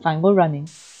 Fine, we're running.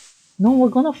 No, we're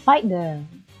gonna fight them.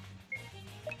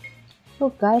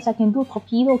 Look guys, I can do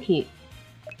torpedo kick.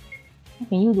 What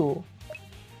can you do?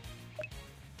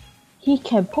 He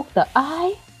can poke the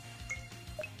eye?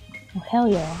 Oh hell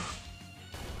yeah.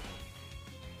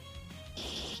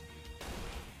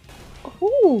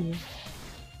 Ooh.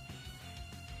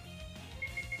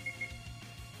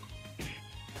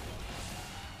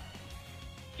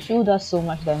 Shu does so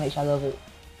much damage, I love it.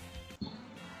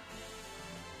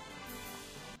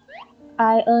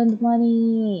 I earned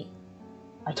money!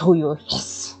 I told you,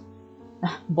 yes!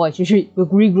 Boy, we'll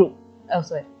regroup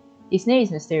elsewhere. His name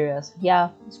is mysterious. Yeah,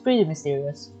 it's pretty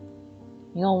mysterious.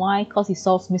 You know why? Cause he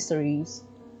solves mysteries.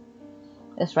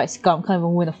 That's right, scum can't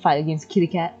even win a fight against Kitty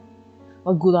Cat.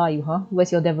 What good are you, huh?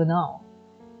 Where's your devil now?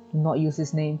 Do not use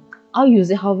his name. I'll use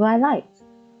it however I like.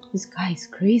 This guy is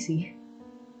crazy.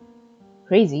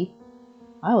 Crazy?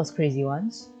 I was crazy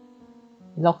once.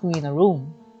 He locked me in a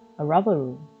room. A rubber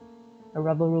room. A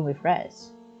rubber room with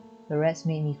rats. The rats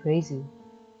made me crazy.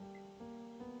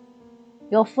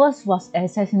 Your first was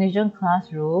Assassination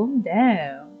Classroom?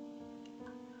 Damn.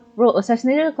 Bro,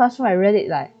 Assassination Classroom, I read it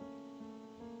like...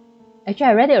 Actually,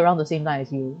 I read it around the same time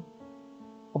as you.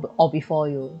 Or before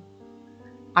you.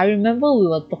 I remember we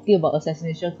were talking about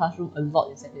Assassination Classroom a lot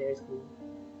in secondary school.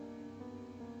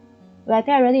 But I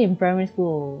think I read it in primary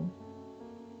school.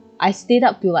 I stayed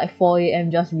up till like 4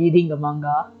 AM just reading the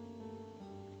manga.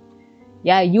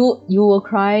 Yeah, you were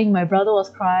crying, my brother was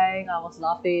crying, I was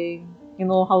laughing. You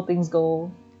know how things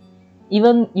go.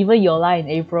 Even your lie in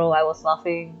April, I was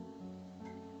laughing.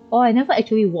 Oh, I never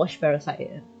actually watched Parasite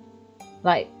yet.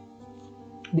 Like,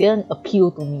 didn't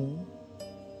appeal to me.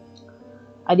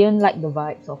 I didn't like the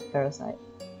vibes of Parasite.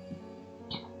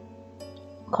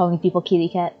 Calling people kitty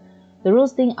cat, the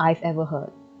worst thing I've ever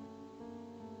heard.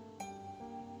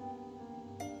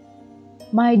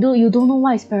 My dude, you don't know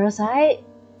what is Parasite?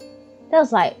 That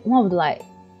was like one of the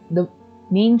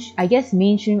I guess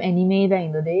mainstream anime back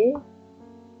in the day.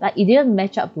 Like it didn't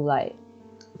match up to like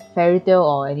Fairy Tail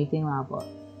or anything lah, but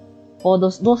for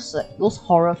those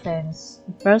horror fans,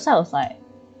 Parasite was like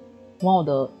one of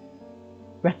the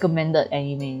recommended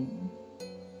anime.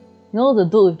 You know the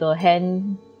dude with the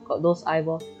hand got those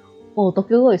eyeballs. Oh,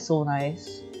 Tokyo Ghoul is so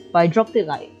nice, but I dropped it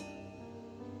like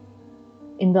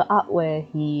in the arc where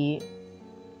he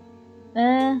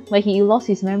lost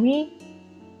his memory,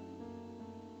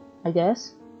 I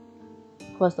guess.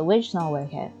 Because the witch now wear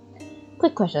hair.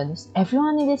 Quick question: is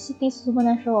everyone in this city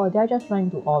supernatural, or did I just run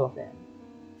into all of them?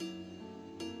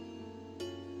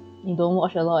 You don't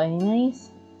watch a lot of animes?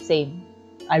 Same.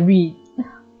 I read.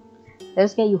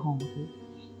 Let's get you home, okay?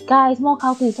 Guys, more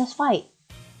cultists, let's fight!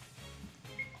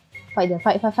 Fight them,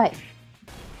 fight!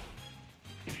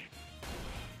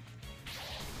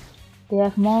 They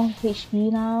have more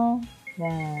HP now?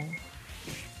 Yeah.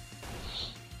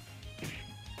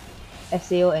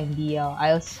 SAO and BL.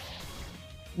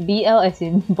 BL as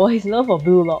in Boys Love or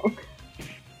Blue Lock?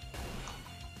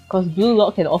 Cause Blue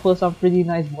Lock can offer some pretty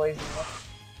nice boys love.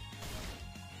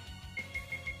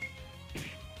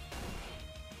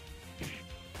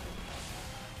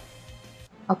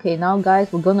 Okay, now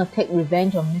guys, we're gonna take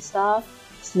revenge on Mr.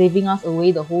 slaving us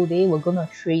away the whole day. We're gonna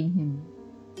train him.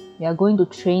 We are going to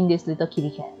train this little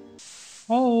kitty cat.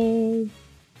 Hey!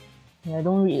 Yeah,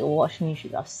 don't read or watch me,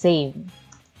 should have same.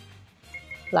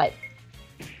 Like,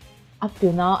 up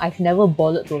till now, I've never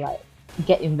bothered to like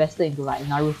get invested into like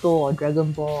Naruto or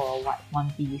Dragon Ball or what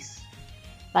One Piece.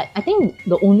 Like, I think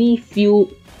the only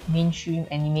few mainstream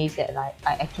animes that like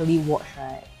I actually watch,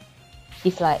 right,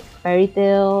 is like Fairy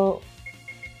Tail,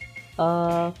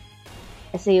 SAO.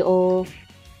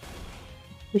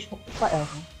 What else?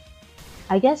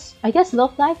 I guess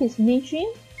Love Live is mainstream.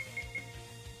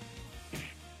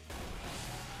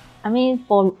 I mean,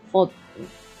 for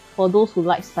those who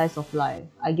like slice of life,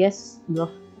 I guess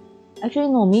Love. Actually,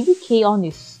 no. Maybe K-On!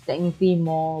 Is technically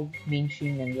more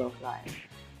mainstream than Love Live.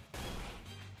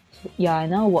 So, yeah, I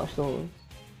never watched those.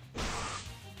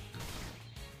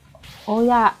 Oh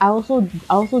yeah, I also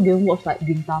didn't watch like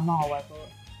Gintama or whatever.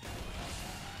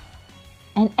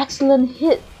 An excellent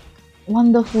hit,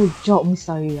 wonderful job,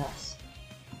 Mr. Rias.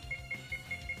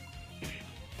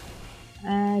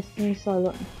 I think so. A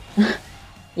lot.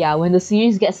 Yeah, when the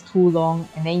series gets too long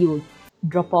and then you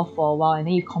drop off for a while and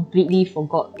then you completely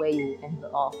forgot where you ended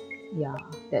off. Yeah,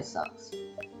 that sucks.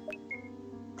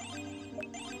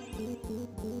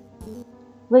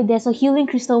 Wait, there's a healing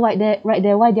crystal right there.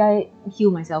 Why did I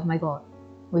heal myself? My god.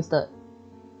 Wasted.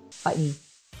 Fight me.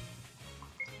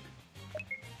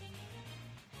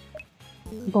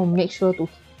 I'm gonna make sure to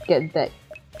get back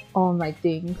all my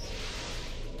things.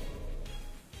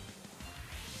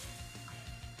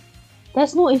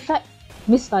 There's no effect.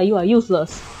 Mister, you are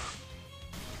useless.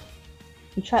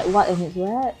 You tried what and it's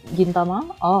where?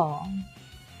 Gintama? Oh.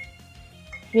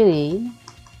 Really?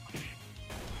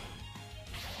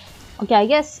 Okay, I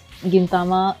guess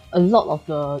Gintama, a lot of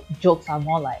the jokes are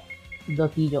more like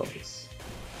dirty jokes.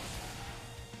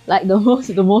 Like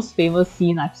the most famous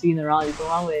scene I've seen around is the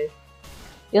one where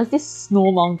there's this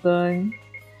snow mountain.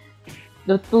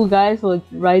 The two guys were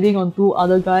riding on two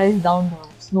other guys down the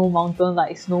snow mountain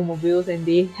like snowmobiles, and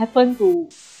they happen to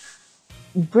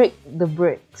break the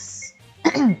bricks.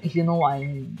 If you know what I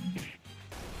mean.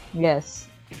 Yes.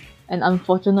 An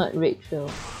unfortunate rape trail.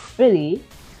 Really?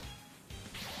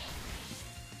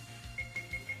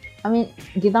 I mean,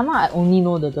 Gintama, I only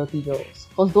know the dirty jokes,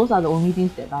 because those are the only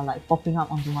things that are like popping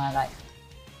up onto my like,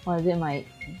 what is it, my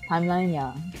timeline?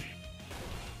 Yeah.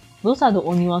 Those are the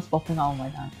only ones popping out on my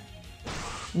timeline.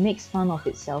 It makes fun of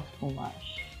itself too much.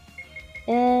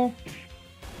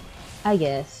 I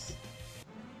guess.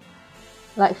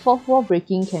 Like, fourth wall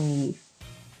breaking can be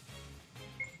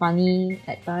funny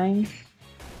at times,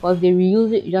 but if they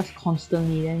reuse it just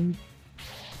constantly, then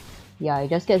yeah, it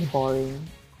just gets boring.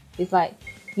 It's like,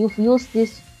 you've used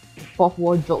this fourth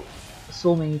wall joke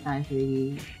so many times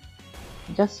already.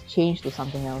 Just change to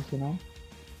something else, you know?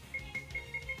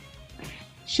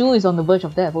 Shu is on the verge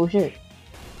of death, oh shit.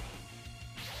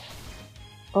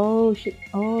 Oh shit,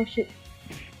 oh shit.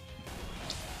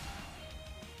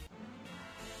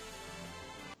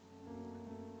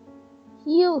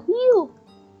 Heal! Heal!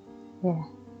 Yeah.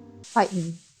 Fight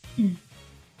me.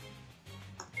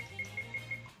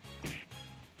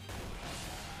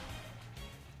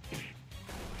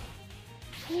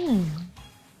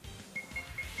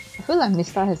 I feel like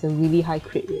Mista has a really high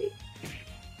crit rate.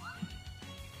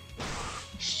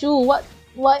 Shu, what?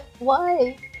 Why?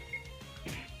 Why?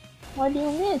 Why do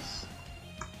you miss?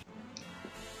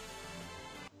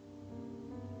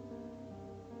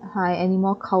 Hi, any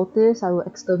more cultists? I will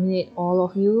exterminate all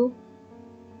of you.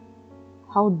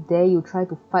 How dare you try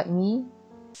to fight me?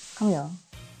 Come here.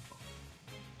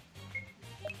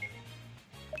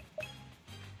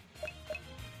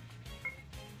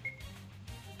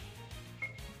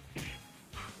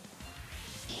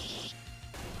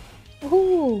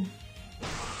 Ooh.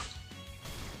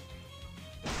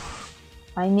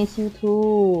 I miss you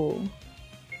too.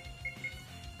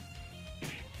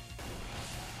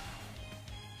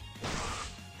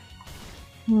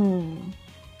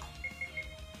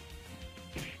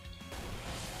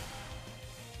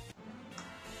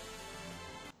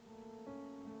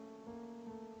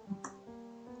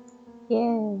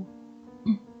 Yeah.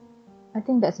 I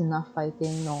think that's enough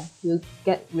fighting. No, you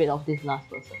get rid of this last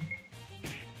person.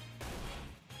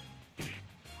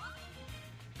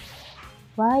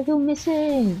 Why are you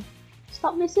missing?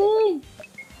 Stop missing!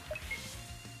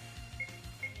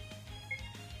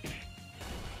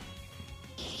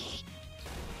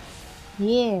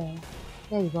 Yeah,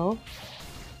 there you go.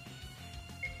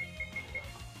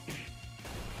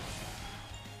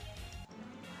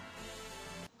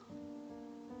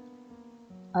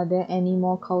 Are there any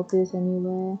more cultists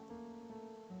anywhere?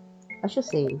 I should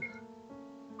save.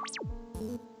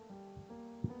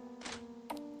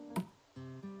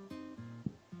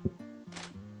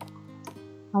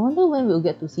 I wonder when we'll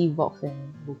get to see Vox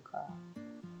and Luca.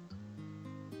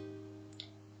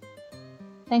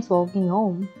 Thanks for walking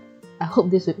home. I hope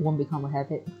this won't become a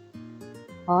habit.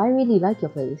 Oh, I really like your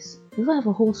place. You even have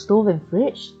a whole stove and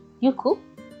fridge. You cook?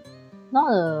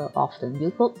 Not often.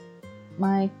 You cook?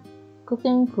 My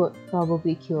cooking could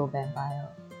probably kill a vampire.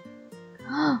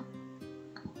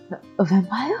 A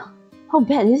vampire? How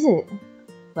bad is it?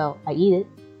 Well, I eat it.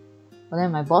 But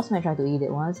then my boss man tried to eat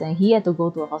it once and he had to go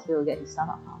to a hospital to get his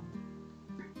stomach out.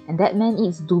 And that man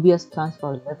eats dubious plants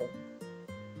for a living.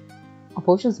 A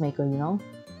potions maker, you know?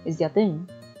 It's their thing.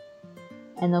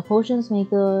 And a potions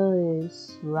maker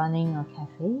is running a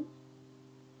cafe?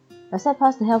 Does that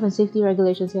pass the health and safety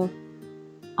regulations here?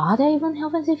 Are there even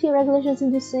health and safety regulations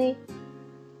in this city?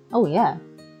 Oh yeah.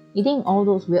 Eating all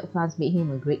those weird plants made him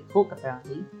a great cook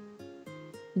apparently.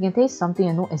 He can taste something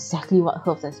and know exactly what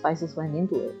herbs and spices went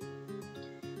into it.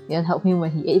 It didn't help him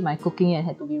when he ate my cooking and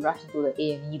had to be rushed to the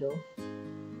A&E though.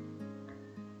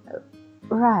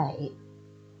 Right.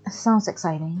 Sounds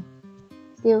exciting.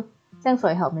 Still, thanks for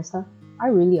your help, mister. I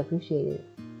really appreciate it.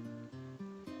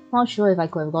 Not sure if I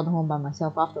could have gotten home by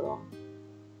myself after all.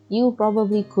 You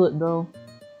probably could, bro.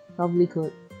 Probably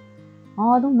could.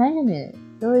 Oh, don't mention it.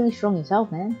 You're really strong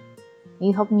yourself, man. And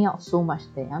you helped me out so much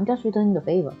today. I'm just returning the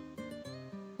favor.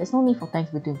 There's no need for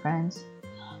thanks between friends.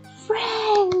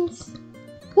 Friends!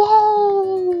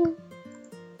 Yay!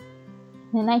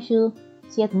 Good night, Shu.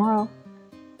 See you tomorrow.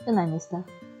 Good night, mister.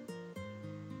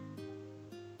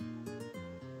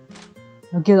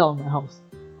 Now get out of my house.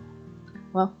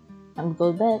 Well, time to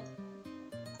go to bed.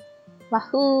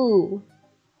 Wahoo!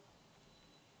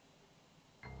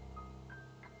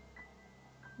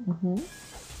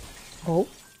 Oh?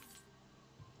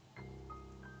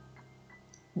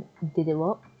 Did it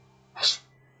work?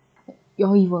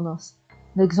 Your evilness,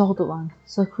 the exalted one,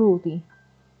 Sir Cruelty.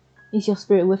 Is your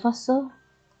spirit with us, sir?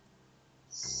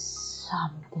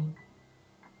 Something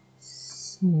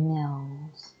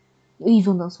smells. Your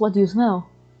evilness, what do you smell?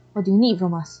 What do you need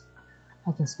from us?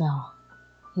 I can smell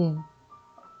him.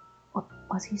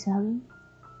 What's he smelling?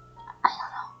 I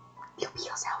don't know. You be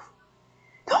yourself.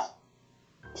 No!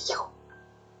 You!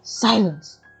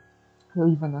 Silence! Your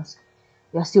evilness,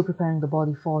 we are still preparing the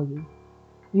body for you.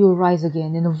 You will rise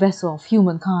again in a vessel of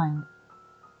humankind.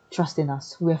 Trust in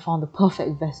us, we have found the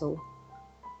perfect vessel.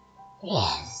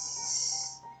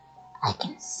 Yes, I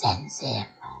can sense him.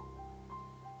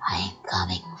 I am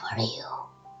coming for you.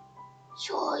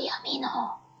 Shu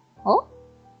Yamino. Oh?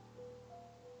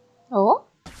 Oh?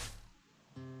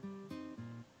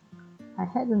 I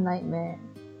had a nightmare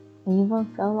and even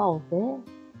fell out of bed.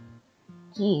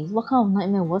 Jeez, what kind of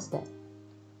nightmare was that?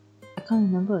 I can't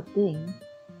remember a thing.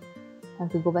 Time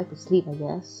to go back to sleep, I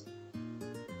guess.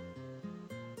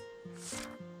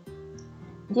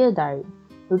 Dear Diary,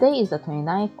 today is the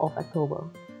 29th of October,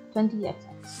 20XX.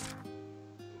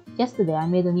 Yesterday I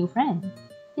made a new friend.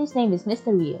 His name is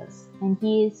Mr. Rios, and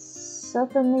he is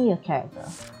certainly a character.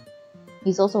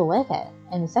 He's also a webhead,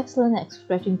 and is excellent at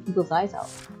scratching people's eyes out.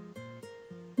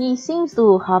 He seems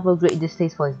to harbor great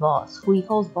distaste for his boss, who he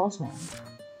calls Bossman.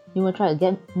 He will try to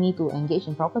get me to engage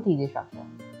in property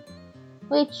destruction,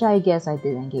 which I guess I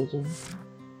did engage in.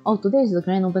 Oh, today is the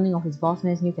grand opening of his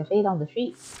Bossman's new cafe down the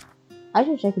street. I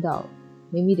should check it out.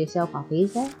 Maybe they sell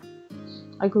parfaits there?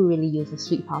 I could really use a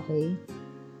sweet parfait.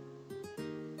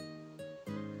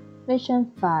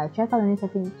 Mission 5. Check out the new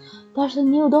cafe. There's a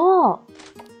new door!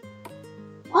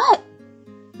 What?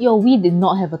 Yo, we did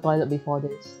not have a toilet before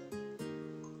this.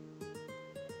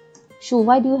 Shu,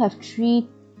 why do you have 3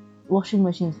 washing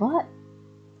machines? What?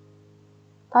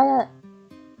 Toilet.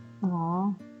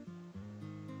 Aww.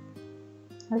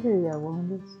 Actually, yeah, one of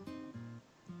this.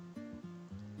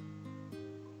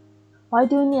 Why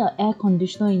do you need an air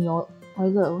conditioner in your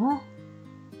toilet? What?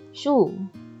 Shu.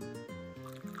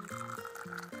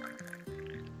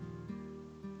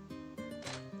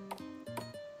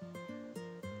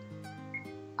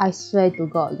 I swear to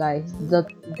God, guys,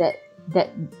 that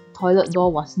toilet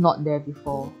door was not there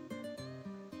before.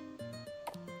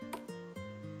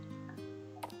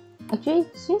 Actually,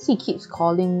 since he keeps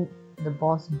calling the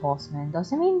boss Bossman,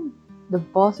 does it mean the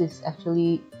boss is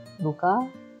actually Luca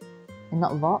and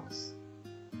not Vox?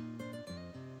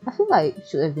 I feel like it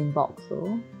should have been Vox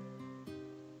though.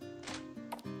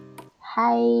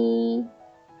 Hi.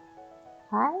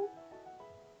 Hi?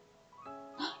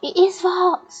 It is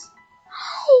Vox!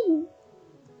 Hi!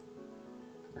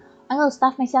 I'm gonna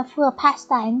stuff myself full of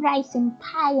pasta and rice and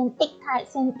pie and egg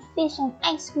tarts and fish and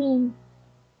ice cream.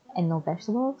 And no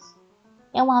vegetables?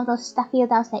 You're one of those stuffy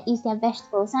adults that eats their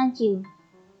vegetables, aren't you?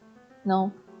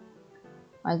 No.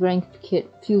 My grandkid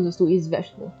refuses to eat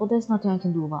vegetables, but there's nothing I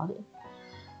can do about it.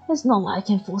 It's not like I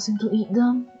can force him to eat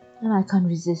them, and I can't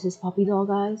resist his puppy dog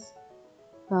eyes.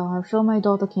 Well, I'm sure my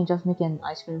daughter can just make an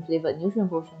ice cream flavored nutrient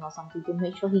potion or something to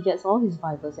make sure he gets all his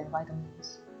fibers and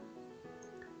vitamins.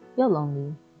 You're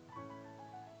lonely.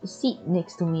 The seat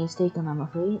next to me is taken, I'm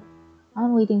afraid.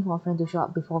 I'm waiting for a friend to show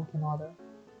up before we can order.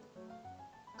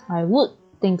 I would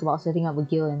think about setting up a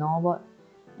guild and all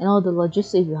the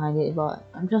logistics behind it, but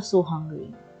I'm just so hungry.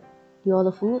 Do you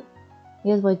order food?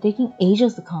 Yes, but it's taking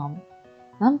ages to come.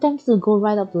 And I'm tempted to go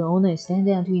right up to the owner and stand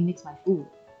there until he makes my food.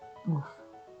 Oof.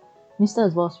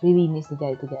 Mr. Boss really needs to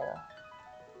get it together.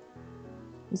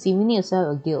 You see, we need to set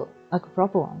up a guild, like a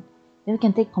proper one. Then we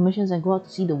can take commissions and go out to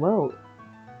see the world.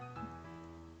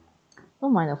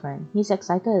 Don't mind a friend, he's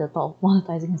excited at the thought of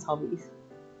monetizing his hobbies.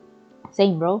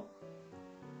 Same, bro.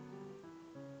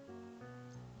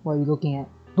 What are you looking at?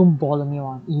 Don't bother me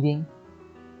while I'm eating.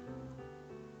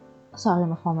 Sorry,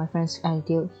 I'm for my friend's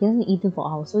attitude. He hasn't eaten for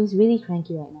hours, so he's really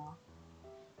cranky right now.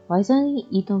 Why hasn't he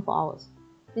eaten for hours?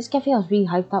 This cafe was really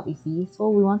hyped up, you see, so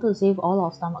we wanted to save all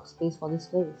our stomach space for this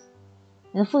place.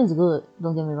 And the food is good,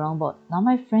 don't get me wrong, but now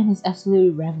my friend is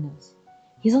absolutely ravenous.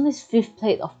 He's on his 5th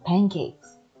plate of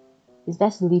pancakes. It's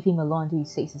best to leave him alone until he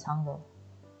sates his hunger.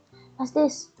 What's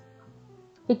this?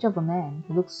 Picture of a man.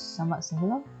 He looks somewhat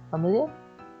familiar?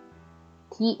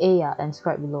 TA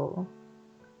inscribed below.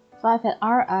 So I've had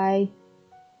R-I-K-U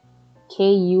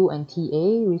and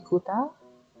T-A, Rikuta,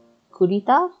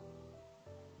 Kurita,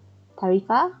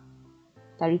 Tarika,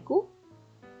 Tariku,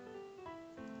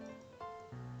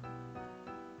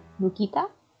 Lukita,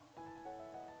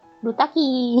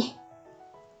 Lutaki.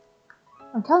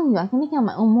 I'm telling you, I can make it on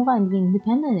my own move and be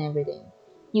independent and everything.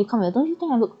 You come here, don't you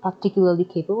think I look particularly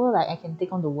capable? Like I can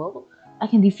take on the world? I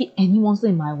can defeat any monster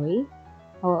in my way?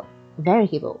 Or very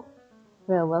capable.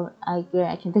 Well, I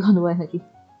can take on the world energy.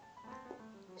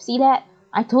 See that?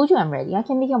 I told you I'm ready. I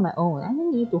can make it on my own. I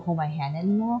don't need to hold my hand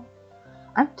anymore.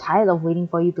 I'm tired of waiting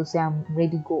for you to say I'm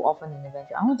ready to go off on an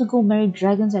adventure. I want to go marry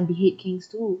dragons and behead kings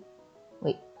too.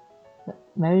 Wait,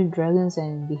 marry dragons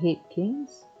and behead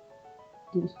kings?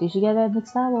 Did you get that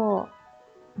mixed up or...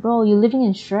 Bro, you're living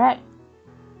in Shrek?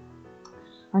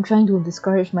 I'm trying to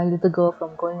discourage my little girl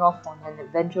from going off on an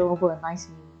adventure over a nice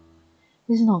meal.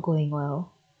 This is not going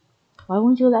well. Why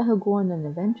won't you let her go on an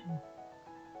adventure?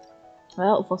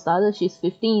 Well, for starters, she's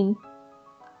 15.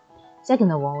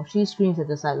 Second of all, she screams at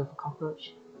the sight of a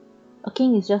cockroach. A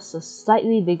king is just a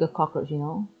slightly bigger cockroach, you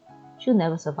know. She'll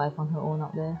never survive on her own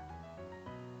out there.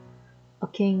 A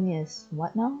king is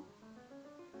what now?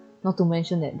 Not to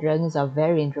mention that dragons are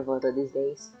very introverted these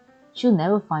days. She'll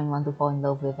never find one to fall in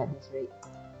love with at this rate.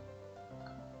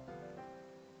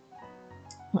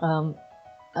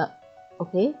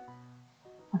 Okay?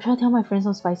 I'm trying to tell my friend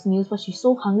some spicy news, but she's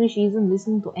so hungry she isn't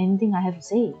listening to anything I have to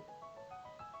say.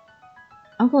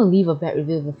 I'm gonna leave a bad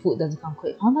review if the food doesn't come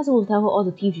quick. How am I supposed to tell her all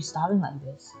the tea if she's starving like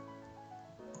this?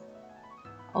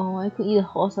 Oh, I could eat a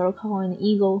horse or a cow or an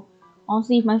eagle.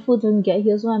 Honestly, if my food doesn't get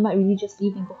here soon, I might really just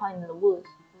leave and go hide in the woods.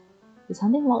 Is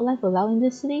hunting wildlife allowed in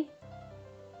this city?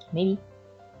 Maybe.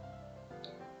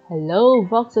 Hello,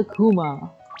 Vox Akuma.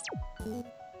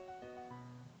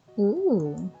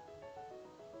 Ooh.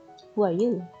 Who are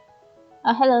you?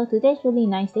 Oh, hello. Today's really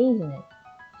nice day, isn't it?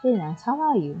 It's really nice. How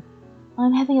are you?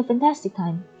 I'm having a fantastic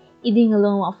time. Eating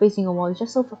alone while facing a wall is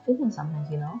just so fulfilling sometimes,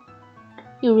 you know?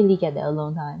 You really get that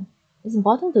alone time. It's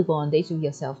important to go on dates with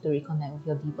yourself to reconnect with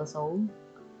your deeper soul.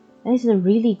 And this is a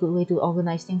really good way to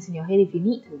organize things in your head if you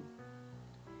need to.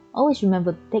 Always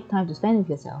remember to take time to spend with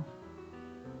yourself.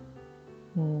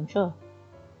 Sure.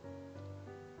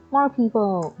 More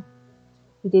people.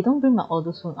 If they don't bring my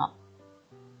order soon up.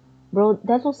 Bro,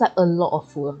 that looks like a lot of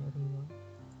food on your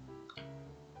table.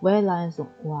 Where lions don't...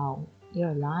 Wow, you're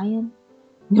a lion?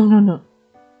 No.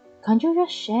 Can't you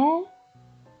just share?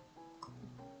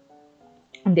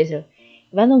 I'm dead serious.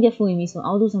 If I don't get food in me soon,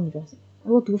 I'll do some dressing. I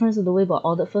got 2 friends of the way, but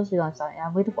ordered first without starting, and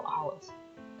I waited for hours.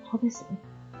 How this?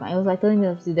 It was like telling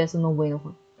me there's no way no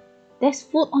food. There's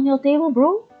food on your table,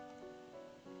 bro?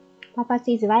 Papa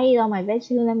says if I eat all my veg,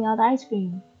 he'll let me order ice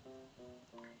cream.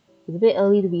 It's a bit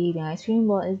early to be eating ice cream,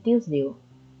 but it's deal's deal.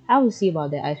 I will see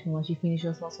about that ice cream once she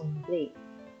finishes what's on the plate.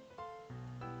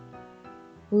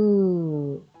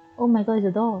 Ooh. Oh my god, it's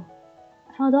a door.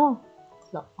 I found a door.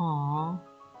 It's locked. Aww.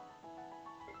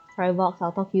 Sorry, Vox,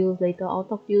 I'll talk to you later. I'll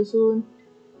talk to you soon.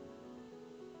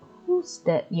 Who's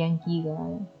that Yankee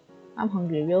guy? I'm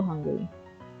hungry, real hungry.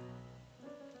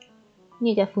 I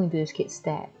need to get food into this kid's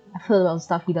stat. I've heard about the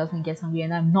stuff he does when he gets hungry,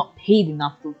 and I'm not paid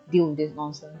enough to deal with this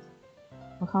nonsense.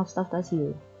 What kind of stuff does he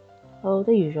do? Oh,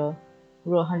 the usual.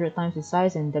 Grow 100 times his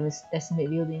size and decimate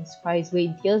buildings, fry his weight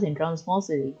in tears and drown a small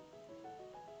city.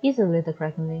 He's a little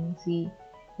crackling, see.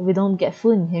 If we don't get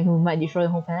food in him, we might destroy the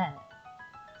whole planet.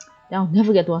 Then I'll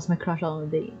never get to ask my crush out on a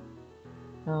date.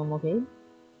 Okay.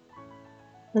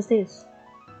 What's this?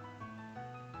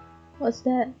 What's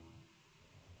that?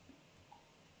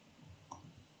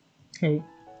 Hey.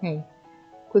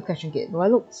 Quick question, kid. Do I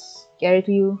look scary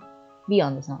to you? Be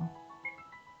honest now.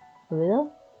 A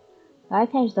little? The eye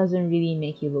patch doesn't really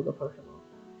make you look approachable.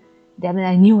 Damn it,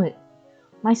 I knew it!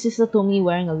 My sister told me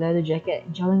wearing a leather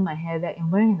jacket, gelling my hair back,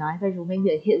 and wearing an eye patch will make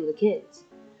me a hit with the kids.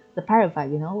 The pirate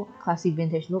vibe, you know? Classy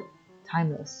vintage look.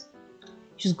 Timeless.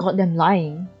 She's goddamn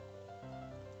lying.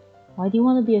 Why do you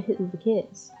want to be a hit with the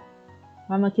kids?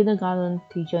 I'm a kindergarten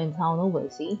teacher in town over,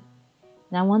 see?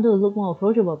 And I wanted to look more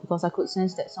approachable because I could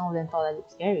sense that some of them thought I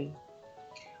looked scary.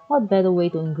 What better way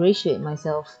to ingratiate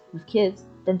myself with kids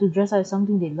than to dress up as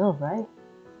something they love, right?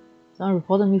 Someone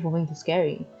reported me for being too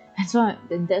scary. That's why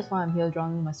I'm here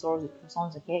drowning my sorrows with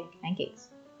croissants and pancakes.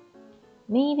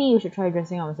 Maybe you should try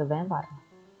dressing up as a vampire.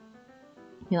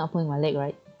 You're not pulling my leg,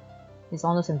 right? It's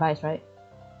honest advice, right?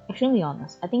 Extremely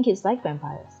honest. I think kids like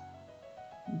vampires.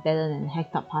 Better than a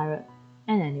hacked up pirate.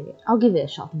 And anyway, I'll give it a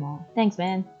shot tomorrow. Thanks,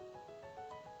 man.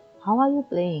 How are you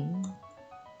playing?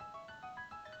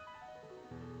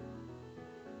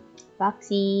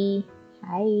 Foxy.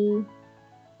 Hi.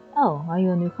 Oh, are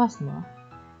you a new customer?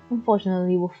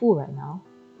 Unfortunately, we're full right now.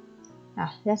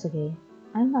 Ah, that's okay.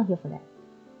 I'm not here for that.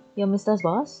 You're Mr.'s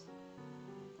boss?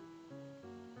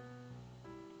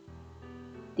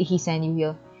 Did he send you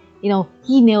here? You know,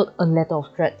 he nailed a letter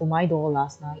of threat to my door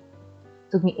last night.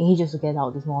 Took me ages to get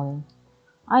out this morning.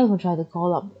 I even tried to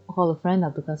call a friend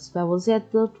up because I was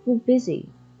yet too busy.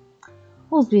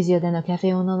 Who's busier than a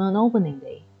cafe owner on an opening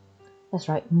day? That's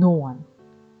right, no one.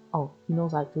 Oh, he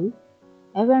knows that too?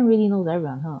 Everyone really knows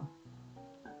everyone, huh?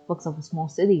 Works of a small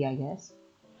city, I guess.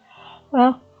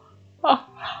 Well,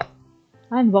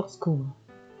 I'm Vox Kuma,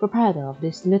 proprietor of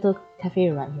this little cafe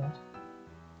right here.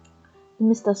 Did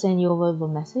Mr. send you over with a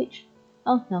message?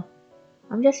 Oh, no.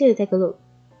 I'm just here to take a look.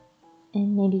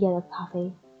 And maybe get a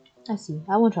parfait. I see.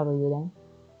 I won't trouble you then.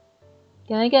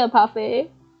 Can I get a parfait?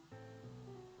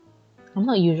 I'm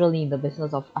not usually in the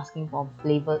business of asking for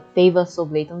favors so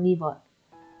blatantly, but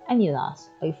I need to ask.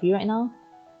 Are you free right now?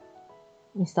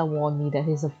 Mr. warned me that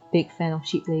he's a big fan of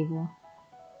cheap labor.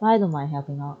 But I don't mind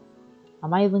helping out. I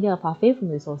might even get a parfait from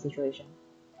this whole situation.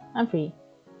 I'm free.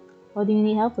 What do you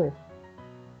need help with?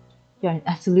 You're an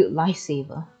absolute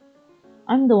lifesaver.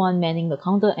 I'm the one manning the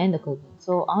counter and the cooking,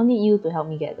 so I'll need you to help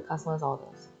me get the customers'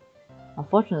 orders.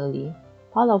 Unfortunately,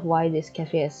 part of why this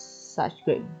cafe has such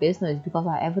great business is because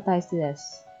I advertised it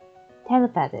as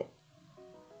telepathic.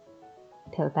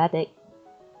 Telepathic?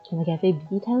 Can a cafe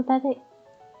be telepathic?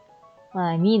 What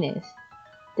I mean is,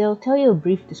 they'll tell you a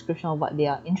brief description of what they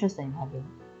are interested in having.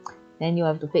 Then you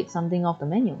have to pick something off the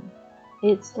menu.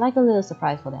 It's like a little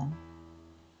surprise for them.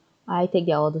 I take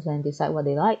their orders and decide what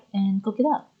they like and cook it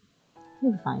up.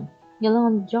 You'll be fine. You'll learn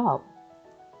on the job.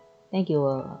 Thank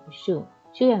you, Shu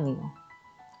Yamino.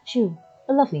 Shu,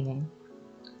 a lovely name.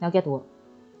 Now get to work.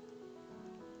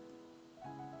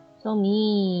 So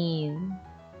mean.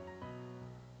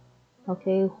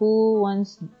 Okay, who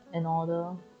wants an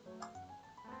order?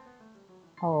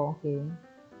 Oh, okay.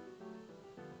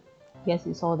 Yes,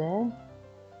 it's all there.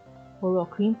 Oh,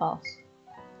 cream puffs.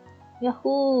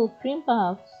 Yahoo! Cream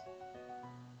puffs!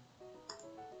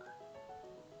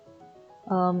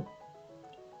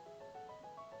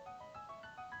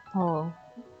 Oh,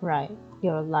 right.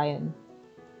 You're a lion.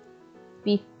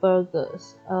 Beef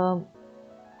burgers.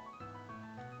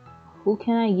 Who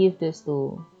can I give this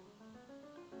to?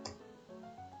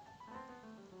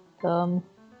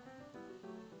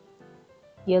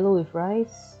 Yellow with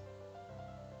rice.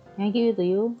 Can I give it to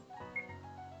you?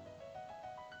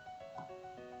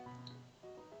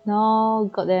 No,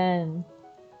 got them.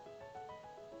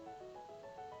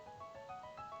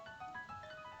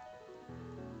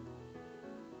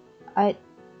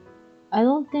 I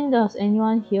don't think there's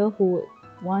anyone here who would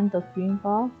want the cream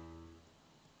puff.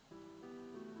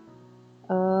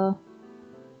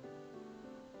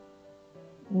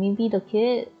 Maybe the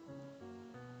kid?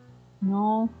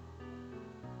 No.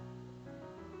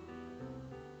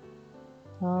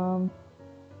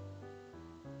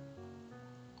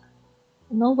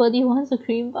 Nobody wants a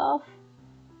cream puff.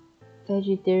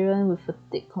 Vegetarian with a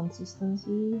thick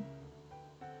consistency.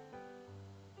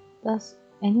 Does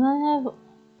anyone have?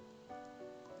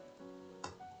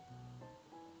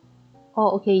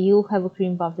 Oh, okay, you have a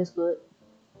cream puff, that's good.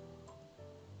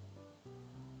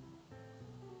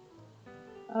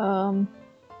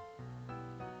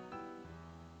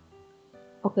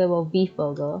 Okay, well, beef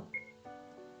burger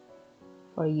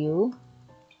for you.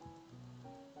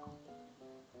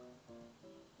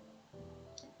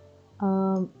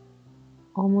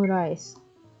 Omurice.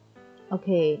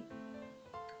 Okay,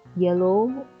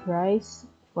 yellow rice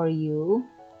for you.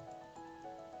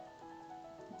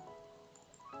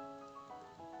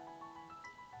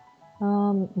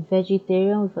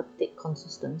 Vegetarian with a thick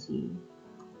consistency.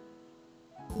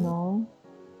 No.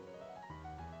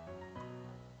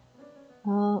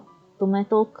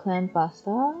 Tomato clam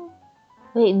pasta.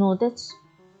 Wait, no, that's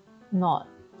not.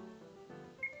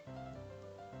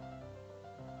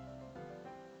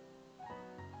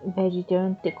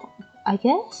 Vegetarian thick, I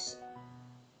guess.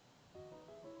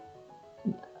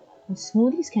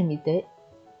 Smoothies can be thick.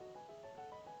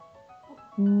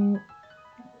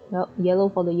 Well, yellow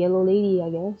for the yellow lady, I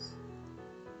guess.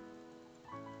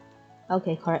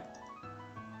 Okay, correct.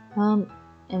 Am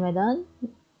I done?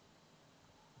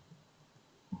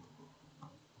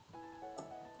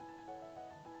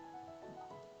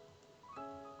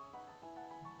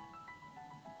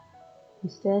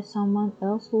 Is there someone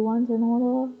else who wants an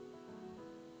order?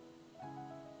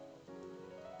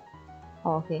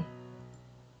 Oh, okay.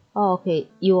 Oh, okay.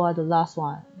 You are the last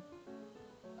one.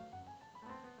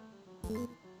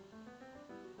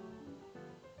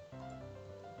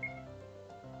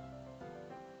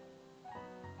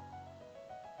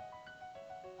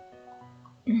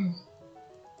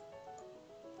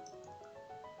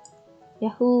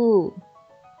 Yahoo!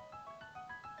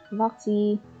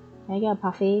 Luxie, can I get a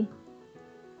parfait?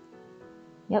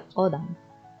 Yep, all done.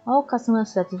 All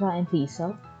customers satisfied and pleased,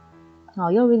 sir. Oh,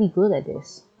 you're really good at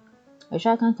this. Are you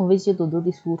sure I can't convince you to do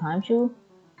this full time, Shu?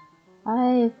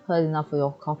 I've heard enough of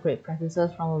your corporate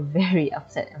practices from a very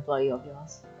upset employee of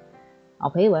yours. I'll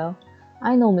pay well.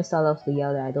 I know Mr. loves to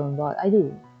yell that I don't, but I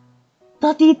do.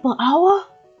 30 per hour?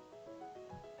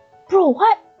 Bro,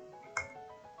 what?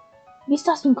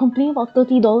 Mister's been complaining about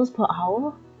 $30 per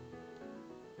hour?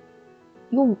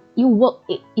 You work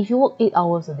if you work 8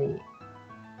 hours a day.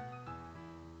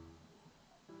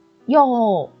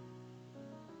 Yo,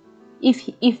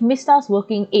 if Mister's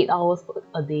working 8 hours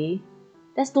a day,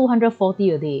 that's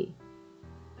 240 a day.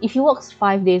 If he works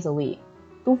 5 days a week,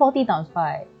 240 times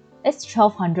 5, that's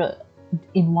 1200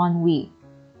 in 1 week.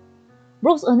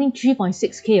 Bro's earning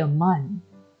 3.6k a month.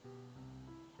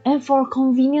 And for a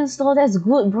convenience store, that's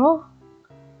good, bro.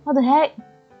 What the heck?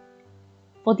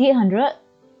 4800?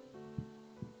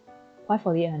 Why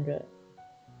 4800?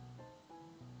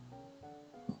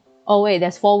 Oh wait,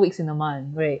 there's 4 weeks in a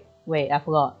month. Wait, I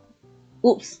forgot.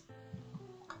 Oops.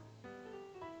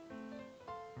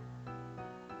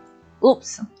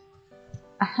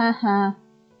 Ahaha.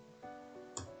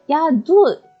 Yeah,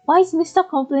 dude, why is Mister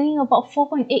complaining about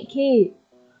 4.8k?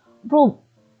 Bro,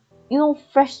 you know,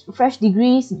 fresh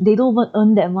degrees, they don't even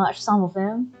earn that much, some of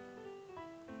them.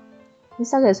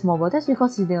 Mister gets more, but that's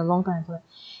because he's been a long time employee.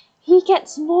 He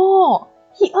gets more!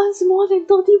 He earns more than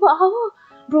 30 per hour!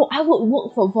 Bro, I would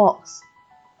work for Vox.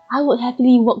 I would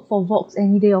happily work for Vox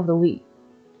any day of the week.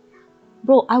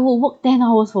 Bro, I will work 10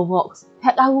 hours for Vox.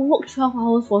 Heck, I will work 12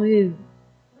 hours for him.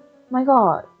 My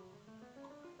god.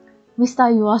 Mister,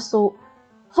 you are so...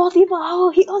 40 per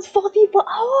hour! He earns 40 per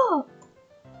hour!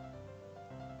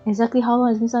 Exactly how long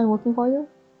has Mister been working for you?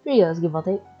 3 years, give or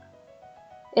take.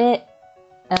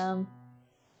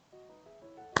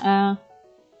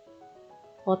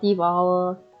 40 per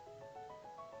hour.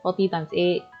 40 times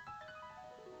 8.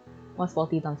 What's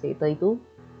 40 times 8? 32?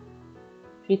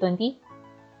 320?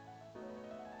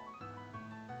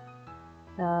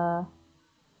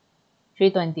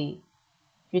 320.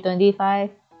 325.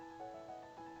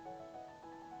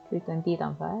 320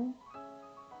 times 5.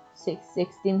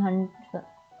 1600.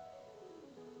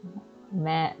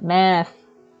 Math.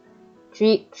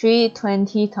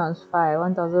 320 times 5.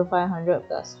 1500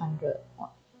 plus 100.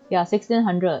 Yeah,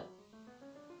 1600.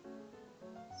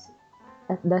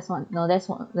 That's one. No, that's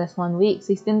 1 week.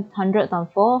 1600 times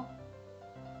 4.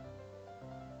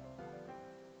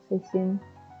 16.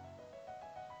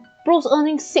 Bro's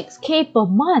earning 6k per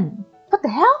month. What the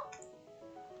hell?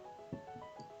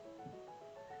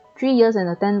 3 years and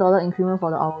a $10 increment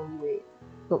for the hourly rate.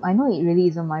 Look, I know it really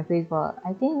isn't my place, but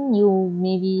I think you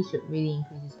maybe should really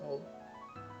increase his pay.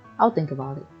 I'll think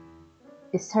about it.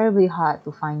 It's terribly hard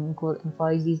to find good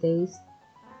employees these days.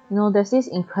 You know, there's this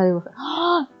incredible...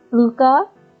 Luca?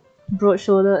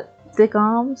 Broad-shouldered, thick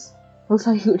arms. Looks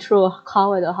like he would throw a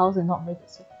cow at the house and not break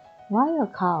it. Why a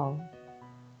cow?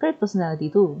 Great personality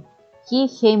too. He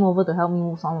came over to help me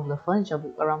move some of the furniture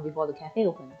around before the cafe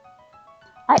opened.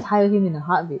 I'd hire him in a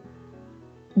heartbeat.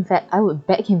 In fact, I would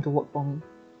beg him to work for me.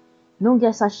 You don't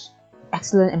get such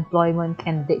excellent employment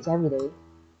candidates every day.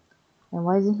 And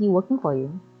why isn't he working for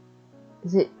you?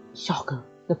 Is it shocker?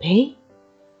 The pay?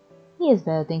 He has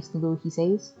better things to do, he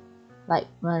says. Like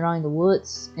run around in the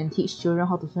woods and teach children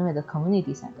how to swim at the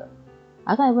community center.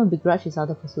 I can't even begrudge his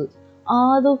other pursuits.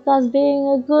 Oh, Lucas being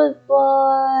a good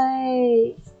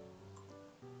boy!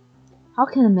 How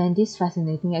can a man this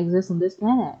fascinating exist on this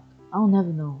planet? I'll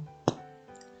never know.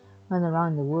 Run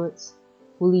around in the woods.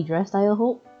 Fully dressed, I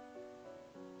hope?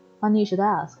 Funny you should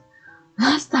ask.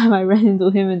 Last time I ran into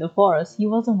him in the forest, he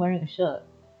wasn't wearing a shirt.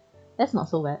 That's not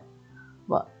so bad.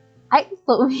 But Ike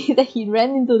told me that he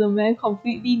ran into the man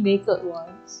completely naked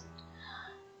once.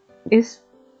 Is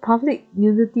public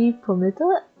nudity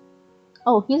permitted?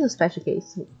 Oh, he's a special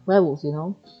case. Werewolves, you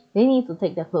know. They need to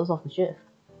take their clothes off the shift.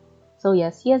 So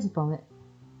yes, he has a permit.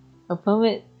 A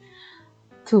permit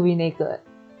to be naked.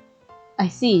 I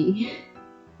see.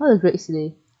 What a great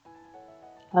city.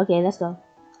 Okay, let's go.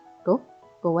 Go?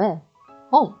 Go where?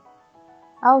 Home.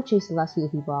 I'll chase the last few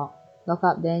people out. Lock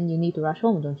up, then you need to rush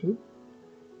home, don't you?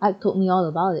 Ike told me all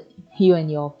about it. You and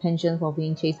your penchant for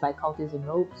being chased by cultists in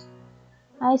robes.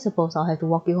 I suppose I'll have to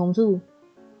walk you home too,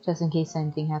 just in case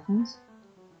anything happens.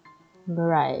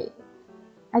 Right.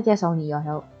 I guess I'll need your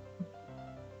help.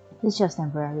 It's just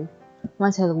temporary.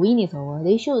 Once Halloween is over,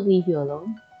 they should leave you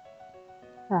alone.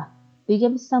 Ah, will you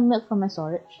give me some milk from my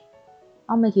storage?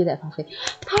 I'll make you that parfait.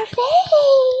 Parfait!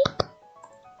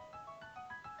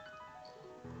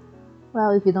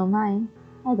 Well, if you don't mind.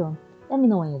 I don't. Let me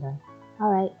know when you're done.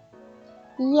 Alright.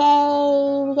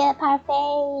 Yay! We get a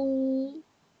parfait!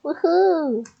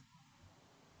 Woohoo!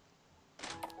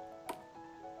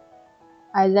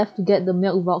 I left to get the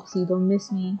milk box, so you don't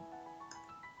miss me.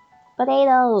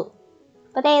 Potato!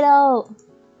 Potato!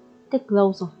 Thick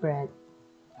loaves of bread.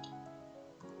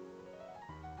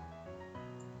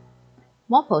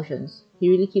 More potions. He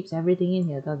really keeps everything in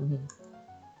here, doesn't he?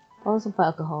 Also for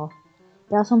alcohol.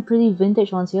 There are some pretty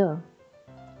vintage ones here.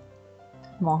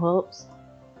 More herbs.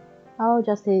 I'll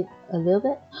just take a little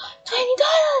bit.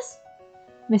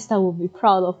 $20! Mister will be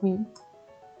proud of me.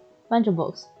 Bunch of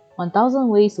books. 1000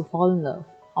 Ways to Fall in Love.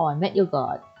 How I Met Your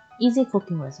God. Easy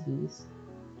cooking recipes.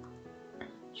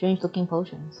 Strange looking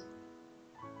potions.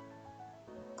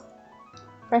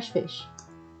 Fresh fish.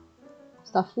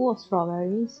 Stuff full of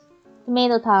strawberries.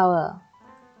 Tomato tower.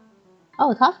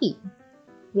 Oh, toffee.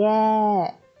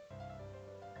 Yeah.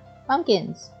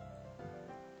 Pumpkins.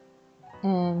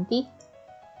 And beef.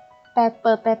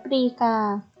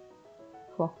 Paprika.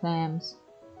 For clams.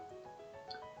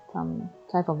 Some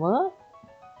type of herb.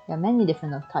 There are many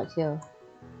different types here.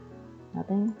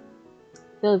 Nothing.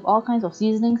 Filled with all kinds of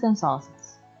seasonings and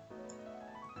sauces.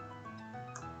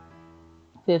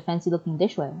 Filled with fancy looking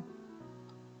dishware.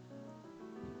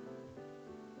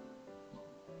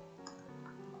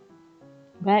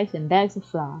 Bags and bags of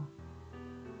flour.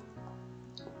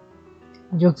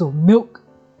 Jugs of milk.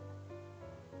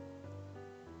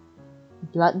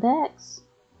 Blood bags?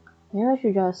 Maybe I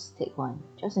should just take one,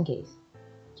 just in case.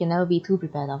 Can never be too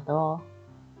prepared after all.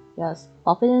 Just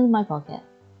pop it in my pocket.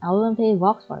 I wouldn't pay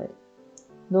Vox for it.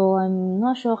 Though I'm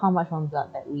not sure how much one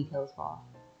blood bag retails for.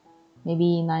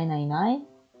 Maybe 9.99?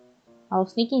 I'll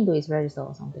sneak into his register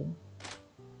or something.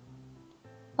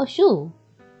 Oh, Shu!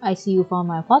 I see you found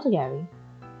my apothecary.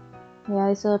 Yeah,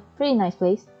 it's a pretty nice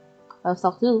place. Well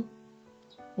stocked too.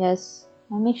 Yes,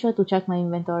 I make sure to check my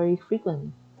inventory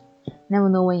frequently. Never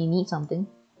know when you need something.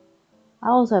 I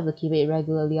also have to keep it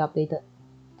regularly updated.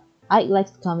 Ike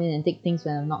likes to come in and take things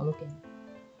when I'm not looking.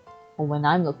 Or when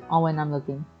I'm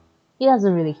looking. He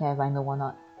doesn't really care if I know or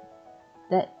not.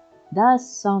 That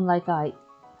does sound like Ike.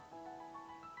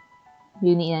 Do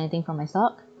you need anything from my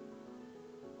stock?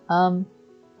 Can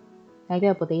I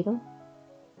get a potato?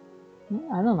 Yeah,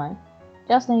 I don't mind.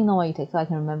 Just let me know what you take so I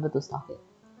can remember to stock it.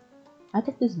 I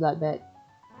take this blood bag.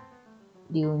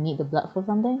 Do you need the blood for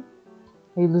something?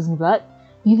 Are you losing blood?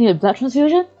 You need a blood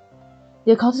transfusion?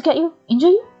 Did the cultists get you? Injure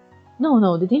you?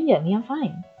 No, they didn't get me, I'm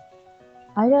fine.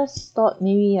 I just thought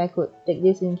maybe I could take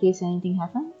this in case anything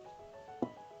happened.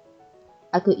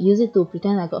 I could use it to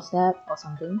pretend I got stabbed or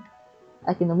something,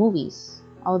 like in the movies,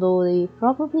 although they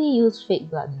probably use fake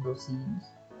blood in those scenes.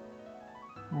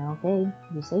 Okay,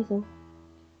 you say so.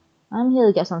 I'm here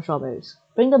to get some strawberries.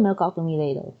 Bring the milk out to me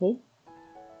later, okay?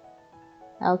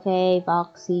 Okay,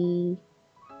 Boxy.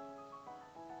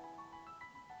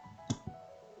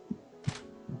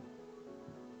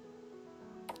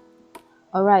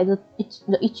 Alright, the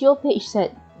Itch.io page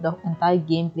said the entire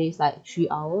game plays like 3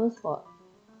 hours, but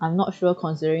I'm not sure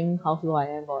considering how slow I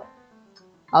am, but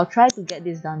I'll try to get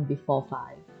this done before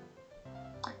 5.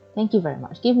 Thank you very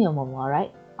much. Give me a moment,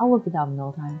 alright? I'll work it out in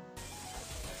no time.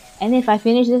 And if I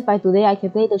finish this by today, I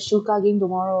can play the Shuka game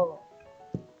tomorrow.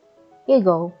 Here you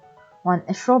go. One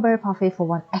strawberry parfait for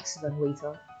one excellent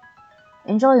waiter.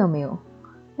 Enjoy your meal.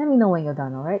 Let me know when you're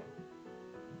done, alright?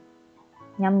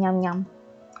 Yum yum yum.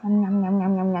 Yum yum yum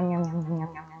yum yum yum yum yum yum yum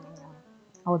yum.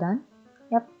 All done?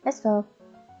 Yep, let's go.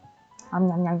 Yum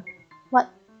yum yum. What?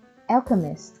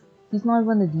 Alchemist? He's not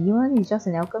even a demon, he's just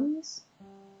an alchemist?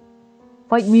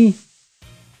 Fight me!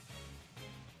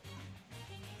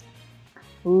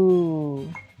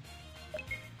 Ooh.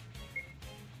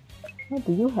 What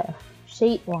do you have?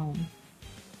 Shade 1.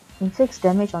 Inflicts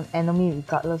damage on enemy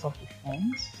regardless of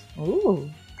defense? Ooh.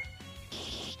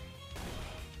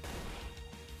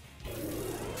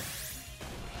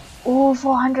 Oh,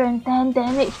 410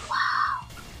 damage! Wow!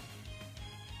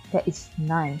 That is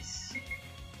nice.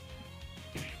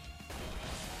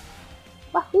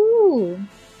 Wahoo!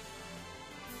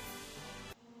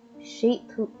 Shade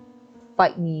 2.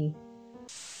 Fight me.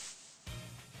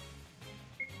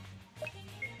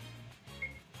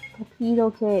 Torpedo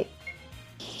kick.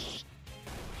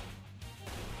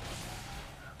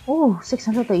 Oh,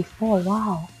 634,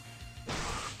 wow.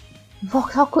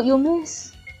 Vox, how could you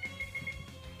miss?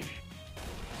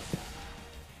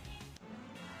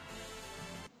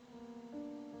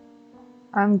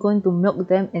 I'm going to milk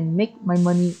them and make my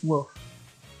money worth.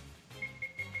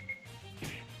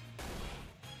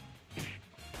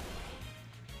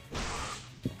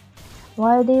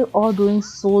 Why are they all doing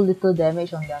so little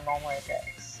damage on their normal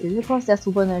attacks? Is it because they're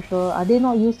supernatural? Are they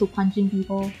not used to punching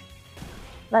people?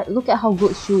 Like, look at how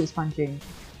good Shu is punching.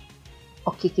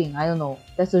 Or kicking, I don't know.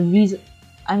 There's a reason.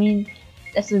 I mean,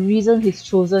 there's a reason his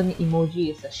chosen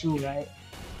emoji is a Shu, right?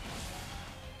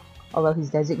 Or well, his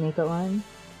designated one.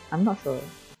 I'm not sure.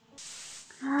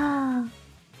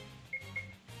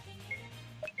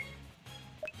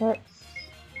 That's...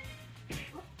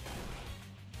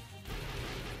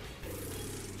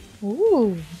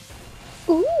 Ooh!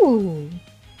 Ooh!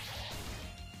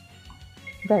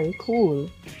 Very cool.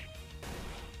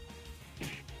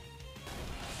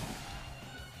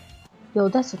 Yo,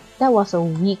 that was a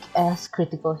weak ass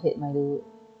critical hit, my dude.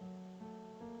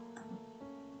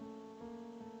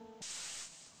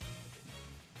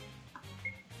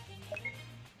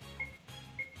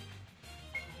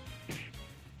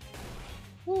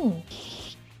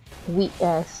 Weak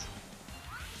ass.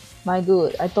 My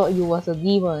dude, I thought you was a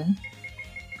demon.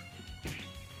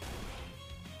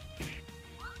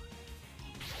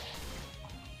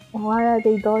 Why are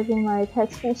they dodging my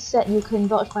attacks? Who said you can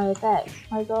dodge my attacks?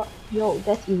 My god, yo,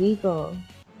 that's illegal.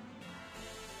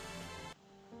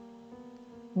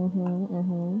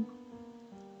 We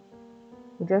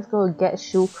just gotta get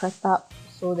Shu cracked up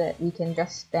so that we can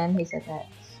just spam his attacks.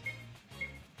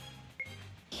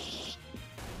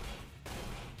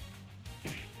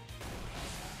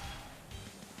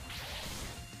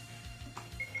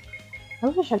 I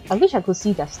wish I could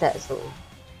see their stats though.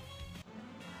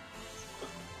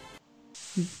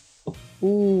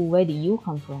 Ooh, where did you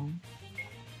come from?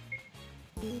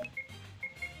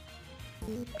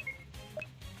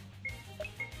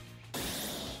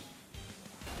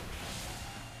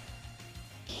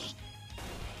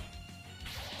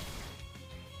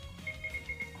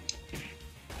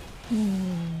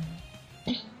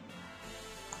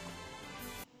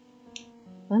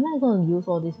 What am I gonna use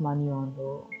all this money on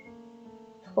though?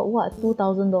 For what,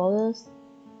 $2,000?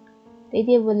 They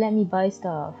didn't even let me buy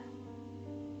stuff.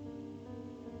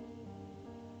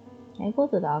 Can I go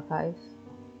to the archives?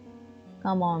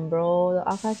 Come on bro, the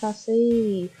archives are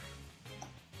safe.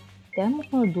 They're not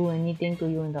gonna do anything to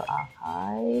you in the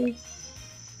archives.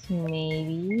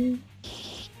 Maybe.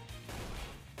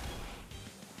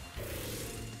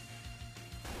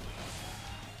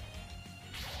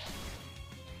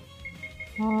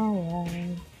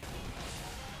 Alright.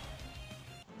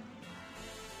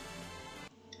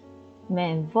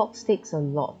 Man, Vox takes a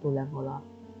lot to level up.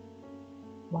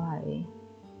 Why?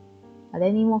 Are there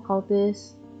any more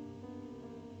cultists?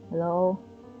 Hello?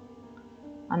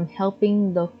 I'm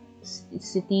helping the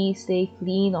city stay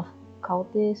clean of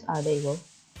cultists. Ah, there you go.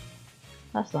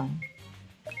 That's fine.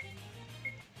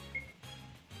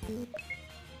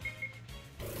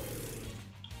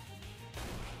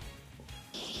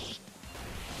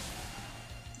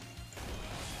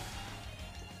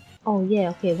 Oh yeah,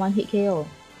 okay, one hit KO.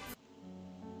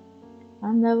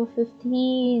 I'm level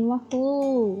 15,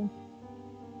 wahoo!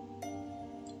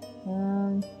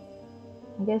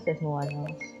 I guess there's no one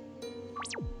else.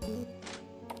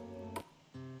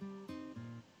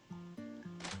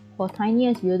 For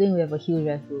tiniest building, we have a huge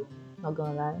rest room, not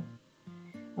gonna lie.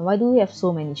 And why do we have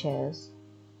so many chairs?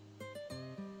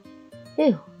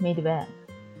 Phew, made it back.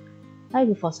 Right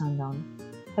before sundown.